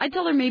saying. I'd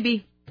tell her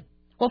maybe,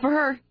 well, for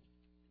her,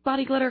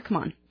 body glitter, come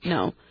on.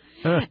 No.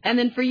 And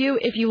then for you,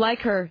 if you like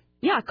her,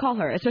 yeah, call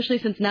her, especially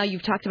since now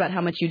you've talked about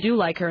how much you do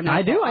like her. And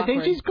I do. I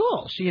think she's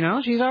cool. She's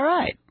all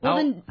right. Well,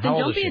 then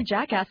don't be a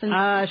jackass.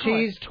 And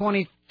she's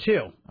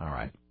 22. All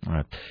right.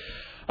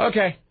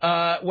 Okay.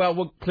 Well,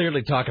 we'll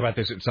clearly talk about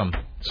this at some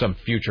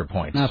future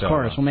point. Of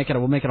course, we'll make it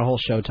a whole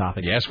show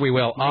topic. Yes, we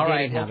will. All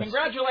right. Well,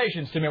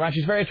 congratulations, Timmy Ryan.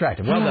 She's very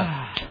attractive. Well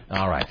done.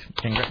 All right.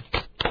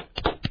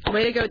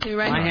 Way to go, Timmy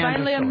Ryan. You're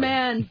finally a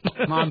man.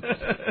 Mom.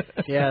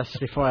 Yes.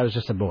 Before I was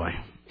just a boy.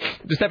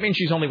 Does that mean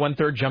she's only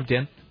 1/3 jumped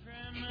in?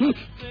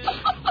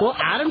 Well,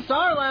 Adam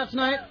saw her last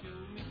night.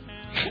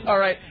 All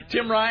right,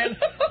 Tim Ryan,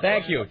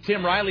 thank you.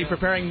 Tim Riley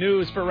preparing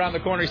news for Around the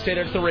Corner. Stay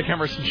there. It's the Rick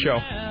Emerson Show.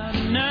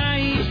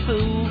 Nice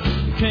fool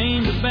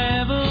came to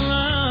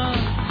Babylon,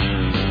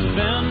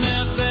 found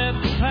out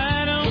that the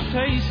pie don't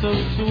taste so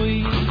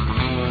sweet.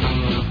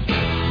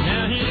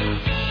 Now his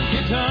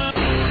guitar.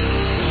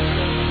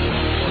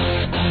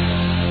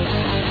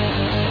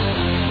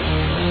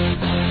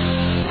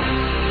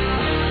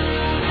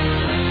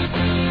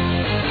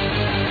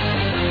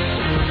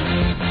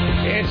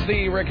 It's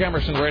the Rick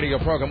Emerson radio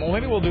program. Well,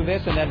 maybe we'll do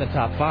this and then the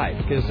top 5.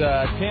 Because,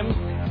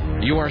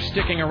 Tim, you are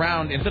sticking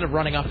around instead of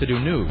running off to do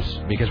news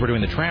because we're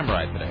doing the tram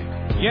ride today.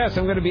 Yes,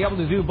 I'm going to be able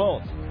to do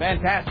both.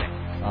 Fantastic.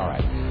 All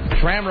right.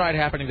 Tram ride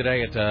happening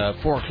today at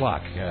 4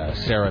 o'clock.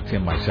 Sarah,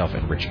 Tim, myself,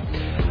 and Richie.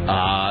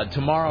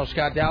 Tomorrow,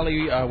 Scott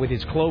Daly with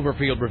his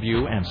Cloverfield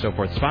review and so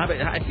forth.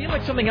 I feel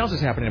like something else is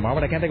happening tomorrow,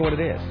 but I can't think of what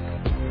it is.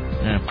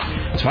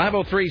 Yeah. It's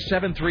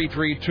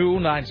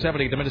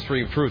 503-733-2970, the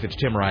Ministry of Truth. It's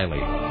Tim Riley.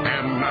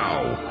 And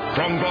now,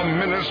 from the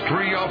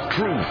Ministry of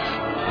Truth,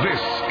 this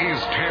is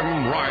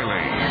Tim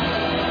Riley.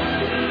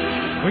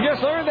 We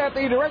just learned that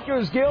the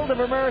Directors Guild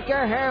of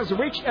America has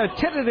reached a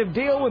tentative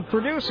deal with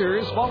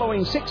producers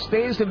following 6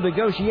 days of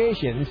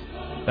negotiations.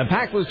 The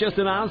pact was just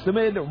announced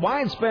amid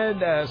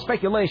widespread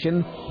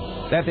speculation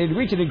that they'd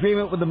reach an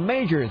agreement with the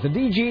majors. The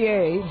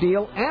DGA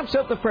deal amps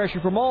up the pressure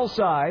from all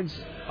sides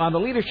on the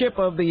leadership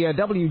of the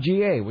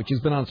WGA, which has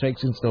been on strike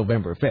since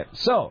November 5th.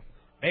 So,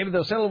 maybe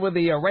they'll settle with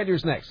the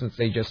writers next, since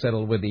they just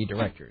settled with the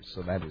directors.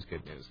 So that is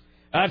good news.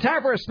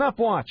 Time for a snuff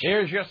watch.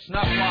 Here's your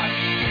snuff watch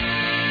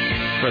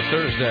for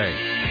Thursday.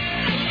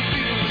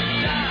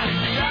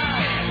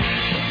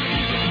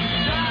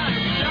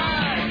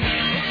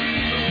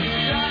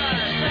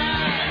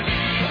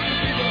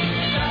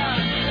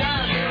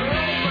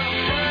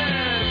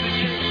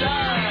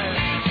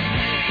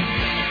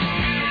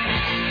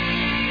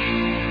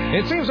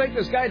 It seems like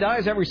this guy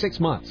dies every 6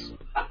 months.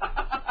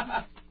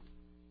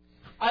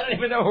 don't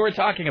even know who we're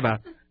talking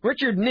about.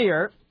 Richard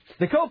Neer,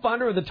 the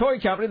co-founder of the toy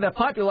company that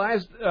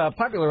popularized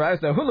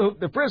the hula hoop,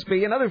 the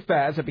frisbee, and other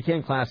fads that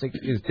became classic,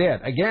 is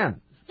dead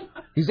again.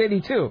 He's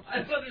 82. I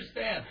don't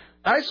understand.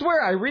 I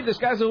swear, I read this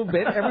guy's little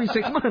bit every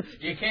 6 months.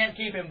 You can't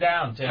keep him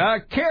down, Tim.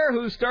 Kerr,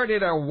 who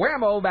started a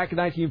Whammo back in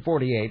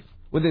 1948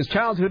 with his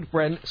childhood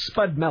friend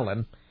Spud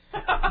Mellon,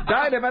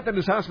 died at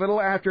Methodist Hospital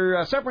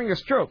after suffering a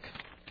stroke.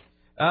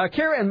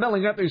 Kerr and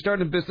Mellon got their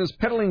start in business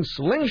peddling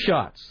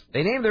slingshots.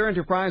 They named their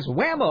enterprise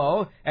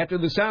Whammo after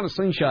the sound a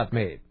slingshot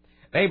made.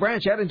 They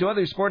branched out into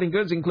other sporting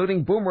goods,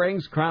 including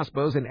boomerangs,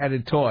 crossbows, and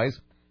added toys,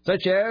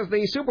 such as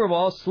the Super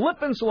Bowl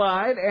slip and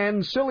slide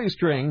and silly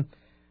string.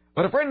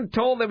 But a friend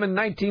told them in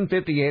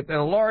 1958 that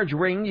a large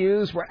ring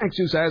used for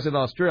exercise in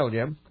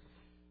Australia,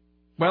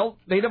 well,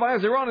 they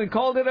devised their own and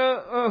called it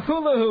a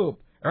hula hoop.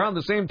 Around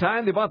the same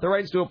time, they bought the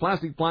rights to a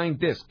plastic flying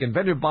disc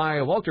invented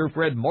by Walter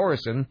Fred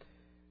Morrison,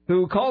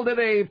 who called it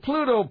a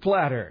Pluto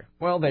platter.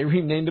 Well, they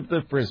renamed it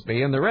the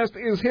Frisbee, and the rest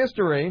is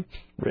history.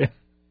 This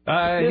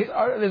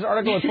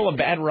article is full of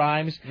bad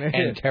rhymes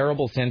and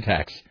terrible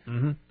syntax.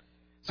 Mm-hmm.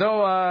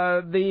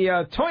 So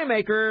the toy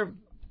maker,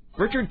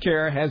 Richard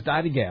Kerr, has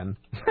died again.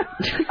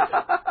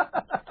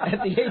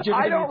 At the age of 82.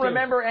 I don't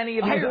remember any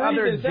of these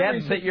other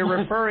deaths that you're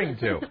referring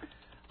to.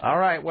 All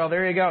right, well,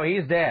 there you go.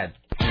 He's dead.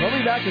 We'll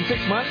be back in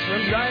 6 months for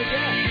him to die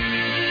again.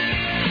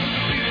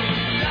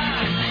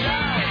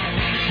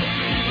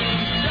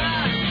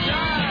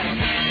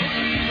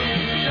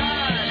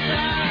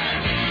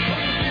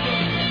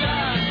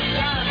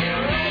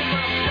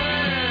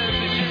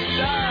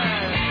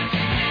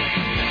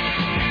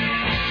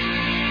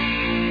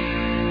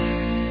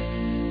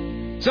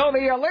 So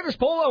the latest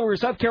poll over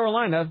South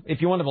Carolina,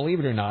 if you want to believe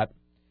it or not,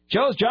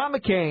 shows John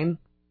McCain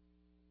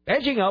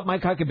edging out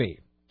Mike Huckabee,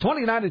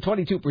 29 to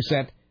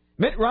 22%.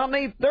 Mitt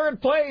Romney, third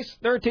place,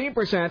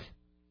 13%.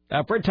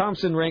 Fred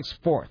Thompson ranks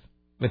fourth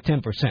with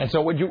 10%. And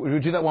so would you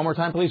do that one more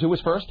time, please? Who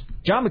was first?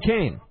 John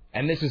McCain.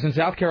 And this is in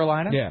South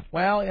Carolina? Yeah.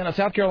 Well,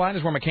 South Carolina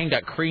is where McCain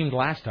got creamed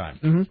last time.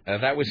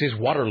 Mm-hmm. That was his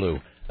Waterloo.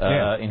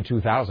 In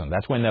 2000.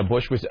 That's when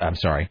Bush was,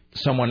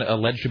 someone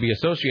alleged to be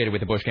associated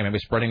with the Bush campaign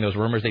was spreading those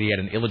rumors that he had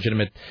an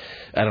illegitimate,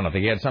 I don't know, that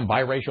he had some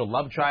biracial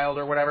love child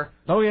or whatever.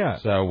 Oh, yeah.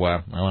 So,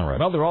 all right.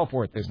 Well, they're all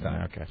for it this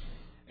time. Okay.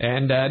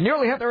 And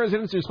nearly half the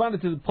residents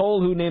responded to the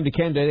poll who named a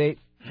candidate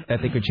that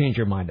they could change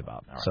their mind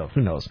about. Right. So, who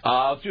knows?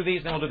 Let's do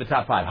these, then we'll do the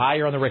top five. Hi,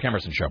 you're on the Rick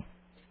Emerson Show.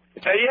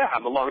 Yeah,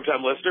 I'm a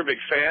long-time listener, big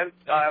fan.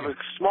 I have a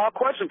small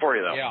question for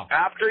you, though. Yeah.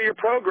 After your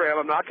program,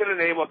 I'm not going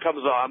to name what comes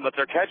on, but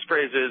their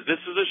catchphrase is, this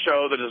is a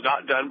show that is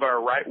not done by a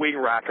right-wing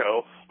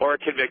racco or a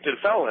convicted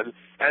felon.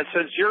 And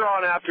since you're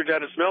on after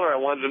Dennis Miller, I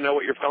wanted to know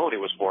what your felony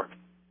was for.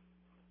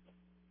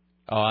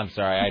 Oh, I'm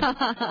sorry.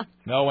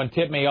 No one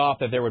tipped me off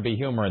that there would be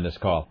humor in this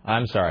call.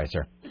 I'm sorry,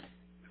 sir.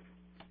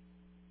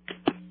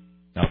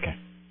 Okay.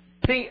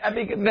 See, I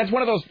mean, that's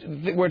one of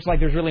those where it's like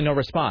there's really no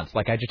response.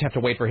 Like, I just have to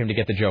wait for him to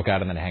get the joke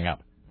out and then hang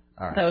up.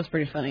 All right. That was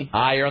pretty funny.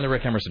 Hi, you're on the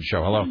Rick Emerson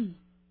Show. Hello.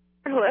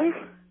 Hello.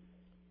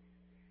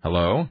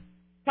 Hello.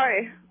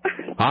 Hi.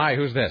 Hi,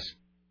 who's this?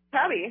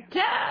 Tabby.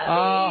 Tabby.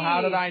 Oh,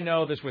 how did I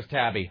know this was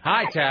Tabby?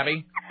 Hi,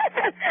 Tabby.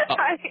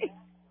 Hi.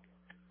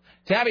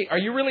 Tabby, are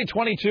you really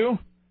 22?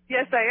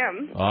 Yes, I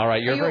am. All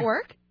right, Are you at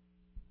work?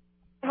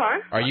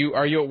 Huh? Are you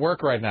at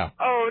work right now?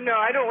 Oh, no,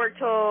 I don't work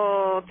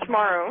till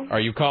tomorrow.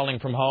 Are you calling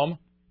from home?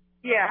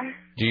 Yeah.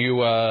 Do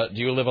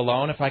you live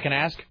alone, if I can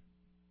ask?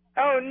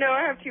 Oh, no,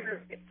 I have 2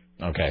 roommates.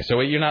 Okay, so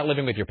you're not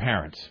living with your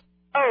parents.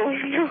 Oh,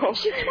 no.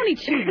 She's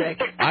 22,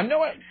 Rick. I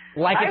know it.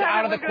 Like it's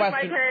out of the I haven't lived with my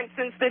question. parents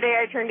since the day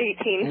I turned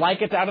 18.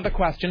 Like it's out of the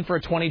question for a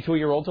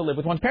 22-year-old to live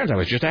with one's parents. I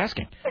was just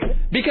asking.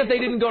 Because they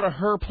didn't go to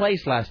her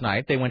place last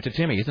night. They went to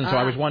Timmy's. And so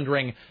I was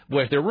wondering,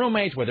 were their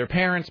roommates, were their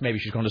parents? Maybe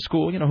she's going to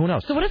school. Who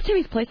knows? So what does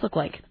Timmy's place look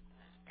like?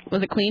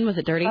 Was it clean? Was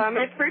it dirty?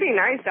 It's pretty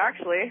nice,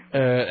 actually.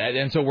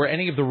 And so were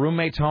any of the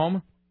roommates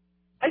home?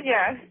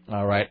 Yeah.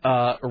 All right.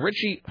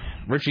 Richie,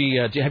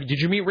 did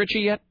you meet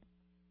Richie yet?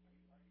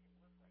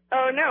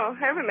 Oh, no,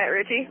 I haven't met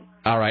Richie.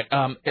 All right.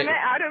 I met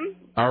Adam.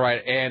 All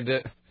right.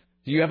 And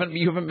you haven't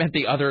met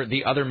the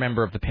other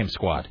member of the Pimp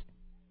Squad?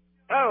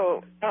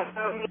 Oh,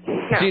 no.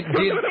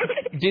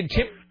 Did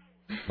Tim?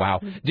 Wow.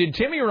 Did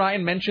Timmy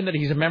Ryan mention that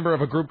he's a member of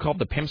a group called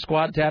the Pimp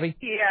Squad, Tabby?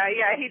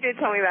 Yeah, he did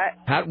tell me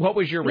that. What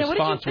was your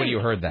response when you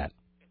heard that?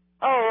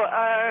 Oh,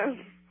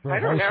 I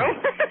don't know.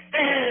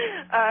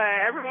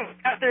 Everyone's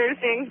got their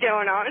things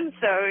going on,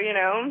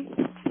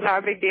 so,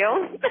 not a big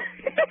deal.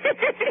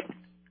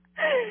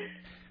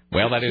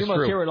 Well, that is true. You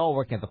must hear true. it all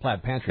working at the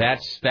Plaid Pantry.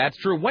 That's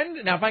true.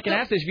 Now, if I can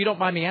ask this, if you don't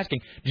mind me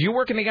asking, do you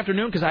work in the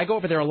afternoon? Because I go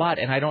over there a lot,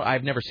 and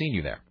I've never seen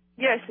you there.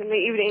 Yes, in the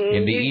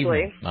evening.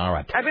 Usually. All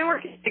right. I've been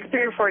working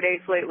 3 or 4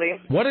 days lately.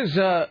 What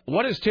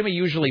does Timmy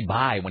usually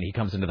buy when he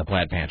comes into the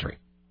Plaid Pantry?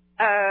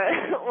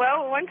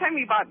 Well, one time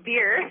he bought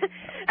beer.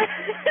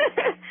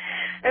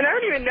 And I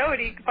don't even know what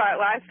he bought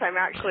last time,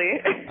 actually.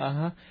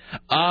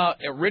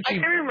 Richie. I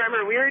can't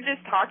remember. We were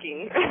just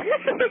talking.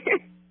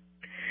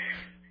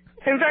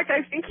 In fact,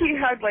 I think he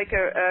had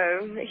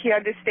he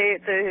had to stay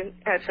at the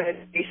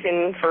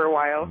station for a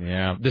while.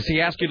 Yeah. Does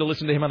he ask you to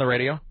listen to him on the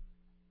radio?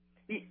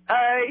 He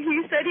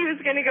said he was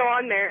going to go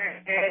on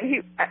there,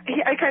 and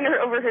I kind of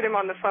overheard him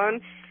on the phone,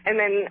 and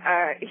then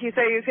he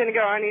said he was going to go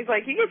on. He's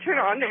like, you can turn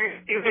on there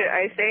and see what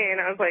I say, and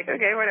I was like,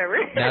 okay,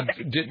 whatever. Have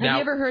you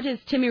ever heard his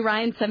Timmy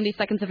Ryan 70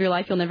 Seconds of Your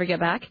Life You'll Never Get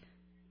Back?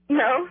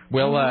 No.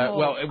 Well,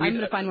 I'm going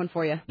to find one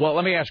for you. Well,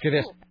 let me ask you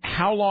this.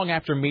 How long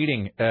after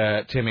meeting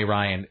Timmy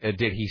Ryan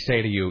did he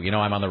say to you,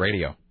 I'm on the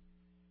radio?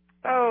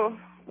 Oh.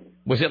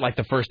 Was it like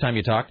the first time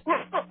you talked? Well,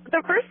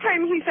 the first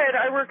time he said,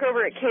 I work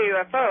over at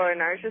KUFO,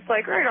 and I was just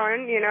like, right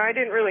on, I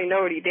didn't really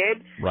know what he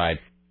did. Right.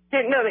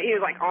 Didn't know that he was,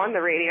 like, on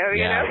the radio,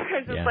 you know? I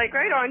was just like,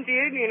 right on,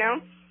 dude,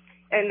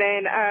 And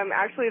then,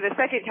 actually, the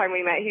second time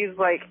we met, he's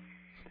like,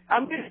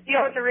 I'm going to be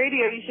on the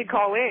radio, you should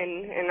call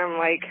in. And I'm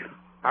like,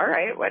 all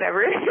right,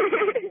 whatever.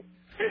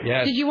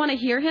 Yes. Did you want to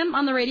hear him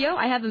on the radio?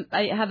 I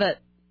have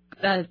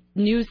a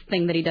news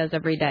thing that he does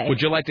every day.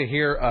 Would you like to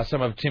hear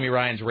some of Timmy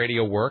Ryan's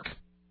radio work?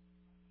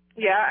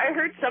 Yeah, I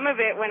heard some of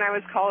it when I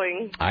was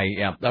calling.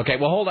 Okay,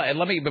 well, hold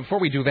on. Before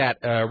we do that,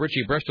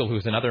 Richie Bristol,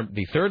 who's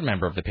the third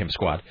member of the Pimp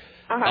Squad,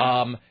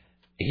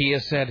 he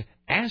has said,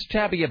 ask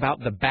Tabby about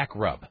the back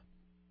rub.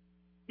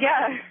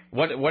 Yeah.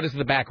 What is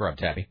the back rub,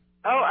 Tabby?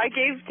 Oh, I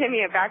gave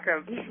Timmy a back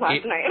rub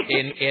last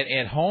night.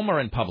 At home or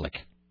in public?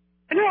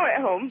 No,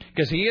 at home.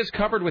 Because he is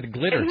covered with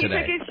glitter and he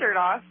today. took his shirt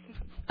off.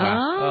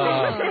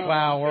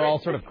 Wow, we're all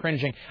sort of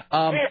cringing.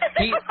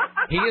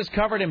 He is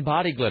covered in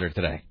body glitter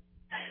today.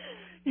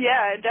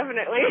 Yeah,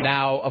 definitely.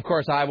 Now, of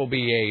course, I will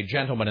be a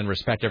gentleman and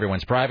respect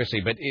everyone's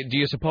privacy, but do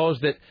you suppose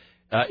that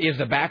is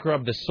the back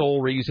rub the sole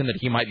reason that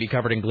he might be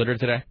covered in glitter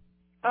today?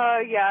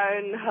 Yeah,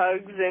 and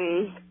hugs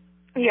and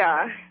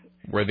yeah.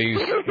 Were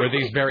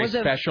these very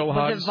special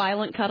hugs? Was it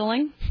violent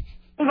cuddling?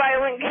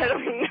 Violent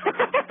cuddling.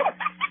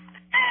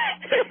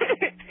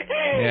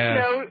 Yes.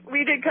 No,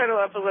 we did cuddle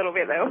up a little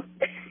bit though.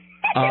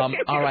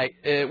 All right.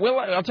 Well,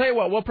 I'll tell you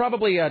what. We'll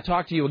probably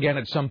talk to you again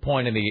at some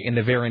point in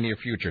the very near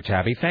future,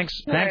 Tabby. Thanks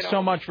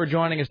so much for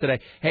joining us today.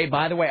 Hey,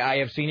 by the way, I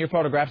have seen your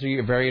photographs.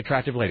 You're a very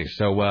attractive lady.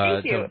 So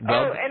thank you.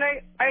 And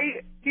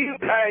I do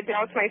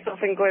douse myself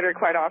in glitter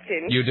quite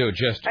often. You do.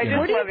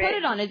 Where do you put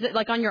it on? Is it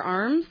like on your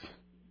arms?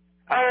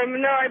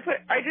 No,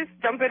 I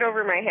just dump it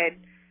over my head.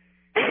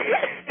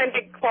 And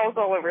it falls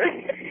all over.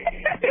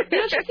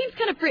 She seems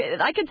kind of free.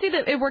 I can see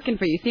that it working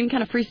for you. You seem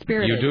kind of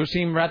free-spirited. You do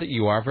seem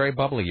you are very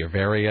bubbly. You're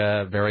very,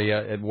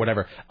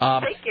 whatever.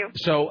 Thank you.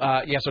 So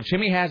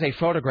Timmy has a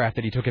photograph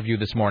that he took of you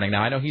this morning.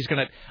 Now, I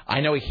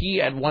know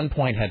he at one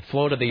point had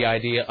floated the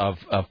idea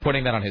of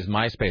putting that on his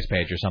MySpace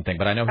page or something,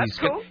 but I know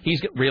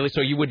he's really,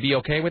 so you would be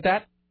okay with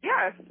that?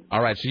 Yeah.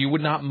 All right, so you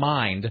would not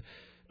mind.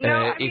 No,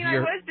 I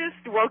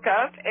just woke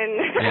up and...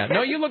 Yeah.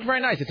 No, you look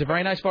very nice. It's a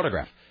very nice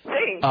photograph.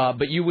 Thanks.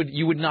 But you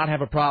would not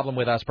have a problem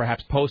with us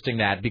perhaps posting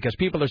that because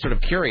people are sort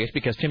of curious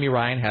because Timmy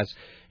Ryan has,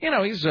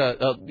 he's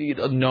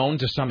known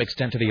to some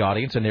extent to the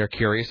audience and they're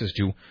curious as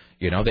to,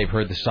 they've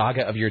heard the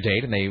saga of your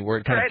date and they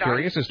were kind of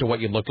curious as to what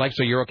you look like.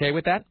 So you're okay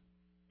with that?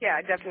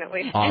 Yeah,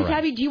 definitely. And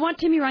Tabby, do you want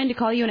Timmy Ryan to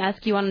call you and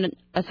ask you on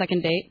a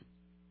second date?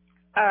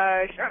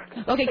 Sure.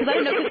 Okay, because I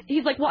don't know.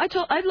 He's like, well,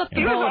 I'd love to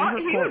go.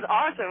 He was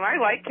awesome. I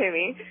like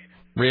Timmy.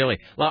 Really?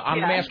 Well, I'm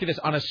going to ask you this.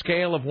 On a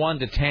scale of 1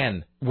 to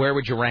 10, where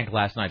would you rank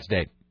last night's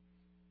date?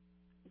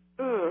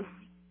 It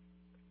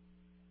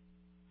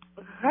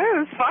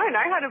was fun.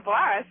 I had a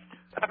blast.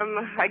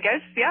 I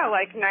guess,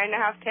 like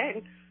 9.5,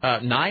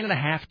 10.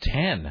 9.5,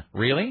 10.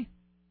 Really?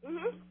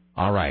 Mm-hmm.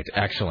 All right.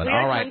 Excellent. We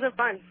had all right. tons of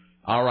fun.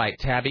 All right,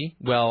 Tabby.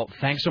 Well,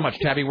 thanks so much,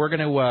 Tabby. We're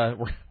gonna we're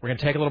gonna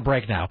take a little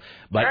break now.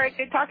 But all right.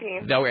 Good talking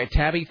to you. All right,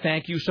 Tabby.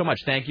 Thank you so much.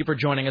 Thank you for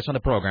joining us on the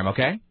program.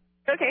 Okay.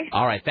 Okay.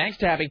 All right. Thanks,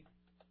 Tabby.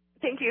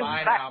 Thank you.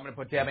 Bye. Now I'm going to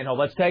put Tabby in hold.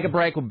 Let's take a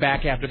break. We'll be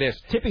back after this.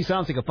 Tippy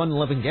sounds like a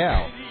fun-loving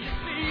gal.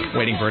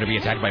 Waiting for her to be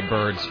attacked by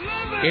birds.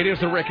 It is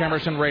the Rick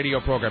Emerson radio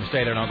program.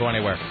 Stay there. Don't go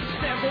anywhere. Then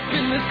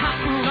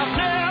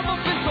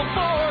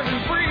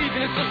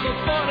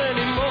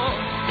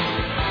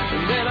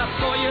I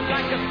saw you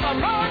like a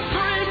summer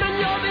dream, and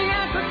you're the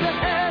answer to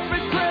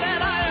every prayer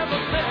that I ever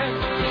said.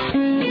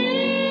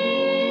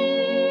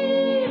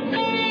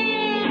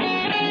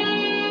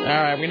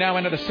 All right, we now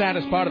enter the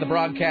saddest part of the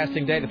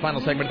broadcasting day, the final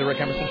segment of the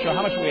Rick Emerson Show.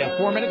 How much do we have?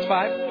 4 minutes?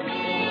 5?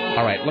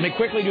 All right, let me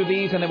quickly do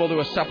these, and then we'll do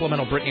a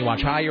supplemental Britney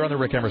Watch. Hi, you're on the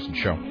Rick Emerson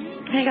Show.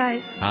 Hey,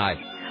 guys. Hi.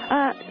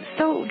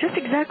 So just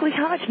exactly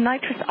how much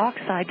nitrous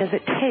oxide does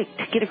it take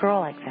to get a girl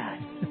like that?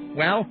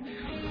 Well,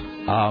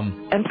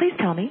 and please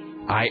tell me.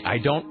 I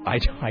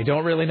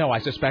don't really know. I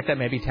suspect that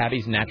may be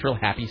Tabby's natural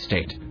happy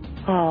state.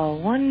 Oh,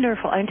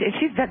 wonderful. And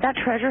that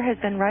treasure has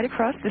been right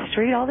across the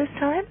street all this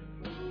time?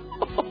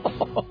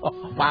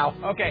 Wow.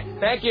 Okay.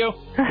 Thank you.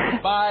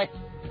 Bye.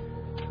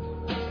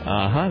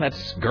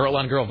 That's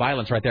girl-on-girl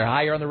violence right there.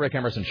 Hi, you're on the Rick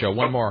Emerson Show.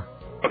 One more.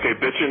 Okay,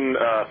 bitchin'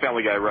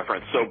 Family Guy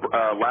reference. So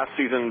last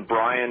season,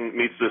 Brian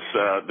meets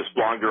this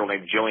blonde girl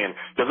named Jillian.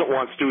 Doesn't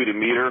want Stewie to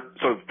meet her,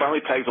 so finally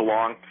tags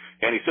along.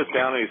 And he sits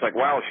down and he's like,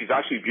 wow, she's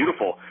actually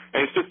beautiful.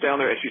 And he sits down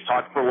there and she's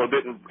talking for a little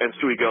bit and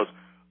Stewie goes,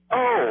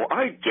 oh,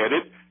 I get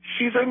it.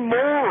 She's a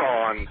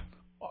moron.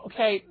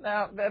 Okay,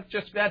 now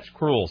that's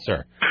cruel,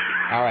 sir.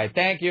 All right,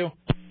 thank you.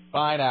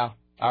 Bye now.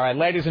 All right,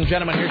 ladies and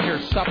gentlemen, here's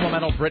your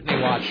supplemental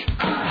Britney watch. This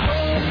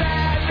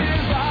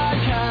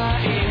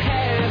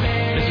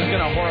is going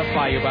to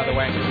horrify you, by the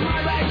way. This is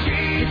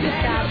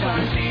bad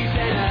one.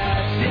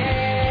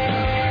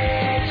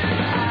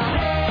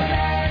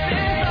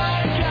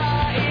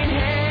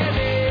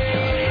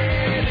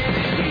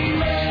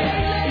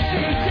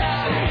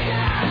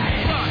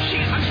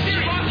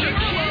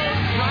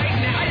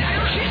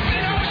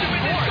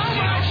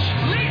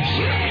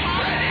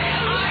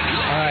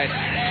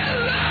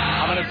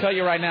 Tell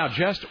you right now,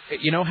 just,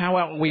 you know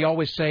how we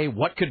always say,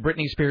 what could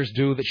Britney Spears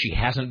do that she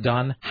hasn't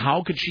done?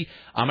 How could she?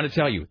 I'm going to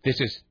tell you,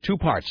 this is two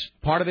parts.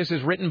 Part of this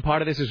is written,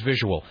 part of this is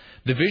visual.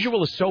 The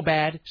visual is so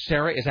bad,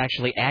 Sarah is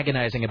actually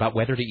agonizing about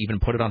whether to even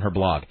put it on her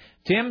blog.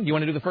 Tim, you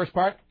want to do the first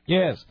part?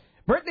 Yes.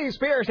 Britney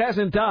Spears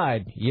hasn't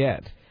died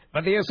yet,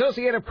 but the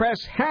Associated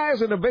Press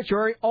has an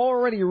obituary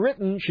already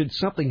written should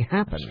something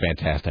happen. That's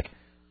fantastic.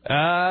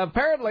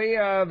 Apparently,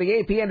 the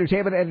AP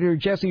Entertainment editor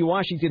Jesse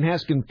Washington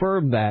has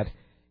confirmed that.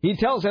 He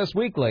tells Us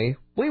Weekly,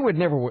 we would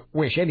never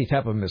wish any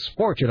type of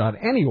misfortune on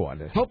anyone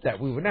and hope that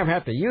we would never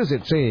have to use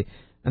it, say,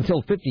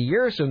 until 50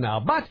 years from now.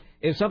 But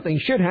if something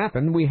should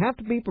happen, we have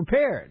to be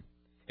prepared.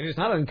 It is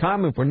not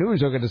uncommon for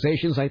news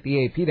organizations like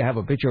the AP to have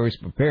obituaries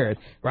prepared.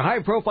 For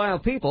high-profile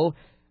people,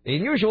 the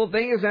unusual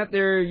thing is that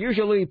they're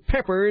usually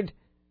peppered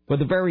with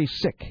the very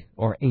sick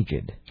or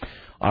aged.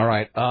 All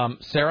right,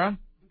 Sarah,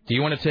 do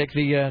you want to take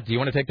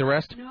the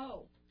rest?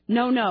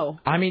 No.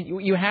 I mean,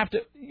 you have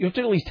to at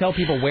least tell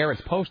people where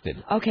it's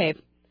posted. Okay.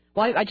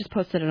 Well, I just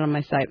posted it on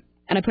my site,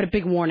 and I put a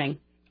big warning.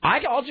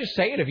 I'll just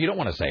say it if you don't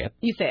want to say it.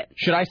 You say it.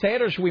 Should I say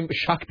it, or should we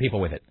shock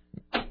people with it?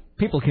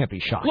 People can't be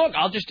shocked. Look,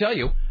 I'll just tell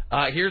you.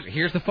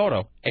 Here's the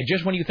photo. And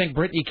just when you think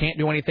Britney can't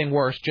do anything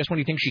worse, just when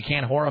you think she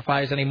can't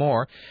horrify us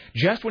anymore,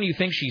 just when you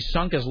think she's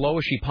sunk as low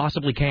as she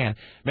possibly can,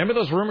 remember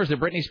those rumors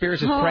that Britney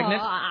Spears is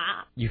pregnant?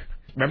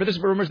 Remember those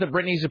rumors that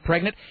Britney's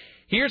pregnant?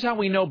 Here's how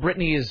we know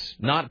Britney is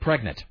not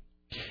pregnant.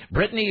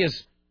 Britney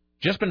has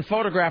just been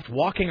photographed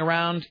walking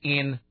around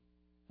in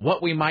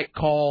what we might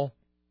call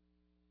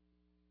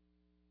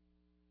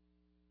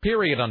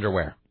period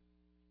underwear.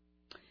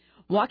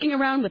 Walking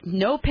around with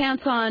no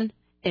pants on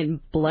in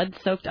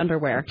blood-soaked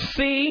underwear.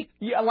 See?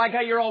 Yeah, like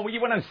how you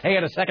went on to say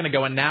it a second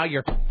ago, and now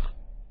you're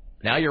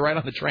right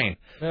on the train.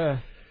 The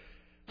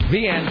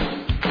end.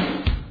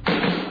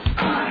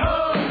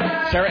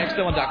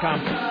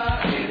 SarahXDillon.com.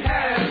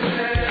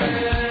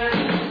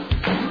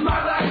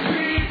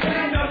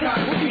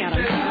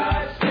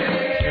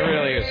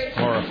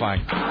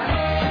 Horrifying.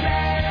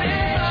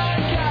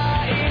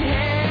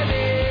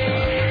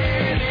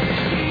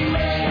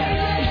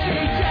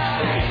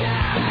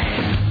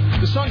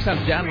 The song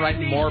sounds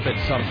downright morbid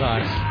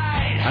sometimes.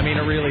 I mean,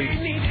 it really...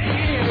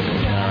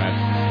 All right.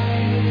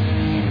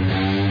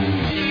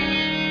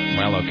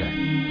 Well,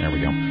 okay. There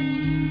we go.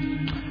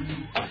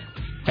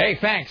 Hey,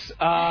 thanks.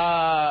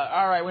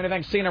 All right, we want to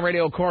thank CNN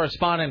radio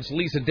correspondents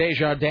Lisa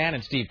Desjardins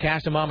and Steve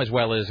Castamom, as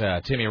well as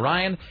Timmy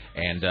Ryan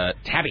and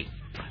Tabby.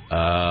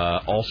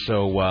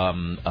 Also,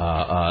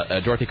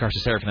 Dorothy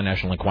Carcassera from the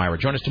National Enquirer.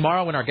 Join us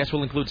tomorrow when our guest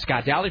will include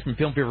Scott Dowley from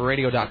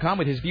FilmFeverRadio.com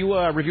with his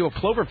review of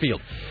Cloverfield.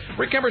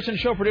 Rick Emerson,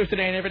 show produced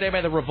today and every day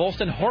by the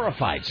revulsed and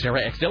horrified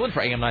Sarah X. Dillon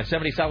for AM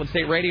 970 Solid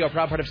State Radio, a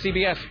proud part of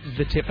CBS,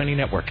 the Tiffany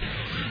Network.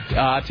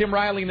 Tim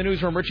Riley in the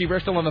newsroom, Richie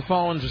Bristol on the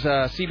phones,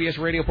 CBS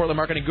Radio Portland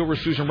marketing guru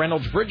Susan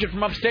Reynolds. Bridget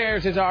from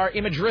upstairs is our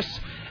imageress.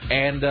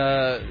 And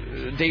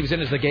Dave Zinn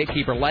is the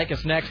gatekeeper. Like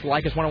us next.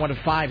 Like us 101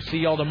 at 5. See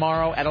y'all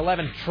tomorrow at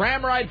 11.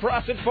 Tram ride for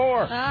us at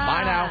 4.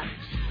 Bye now.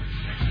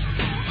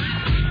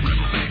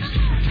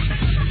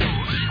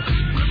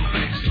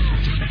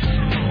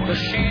 The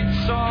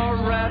sheets are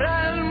red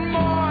and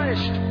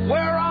moist.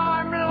 Where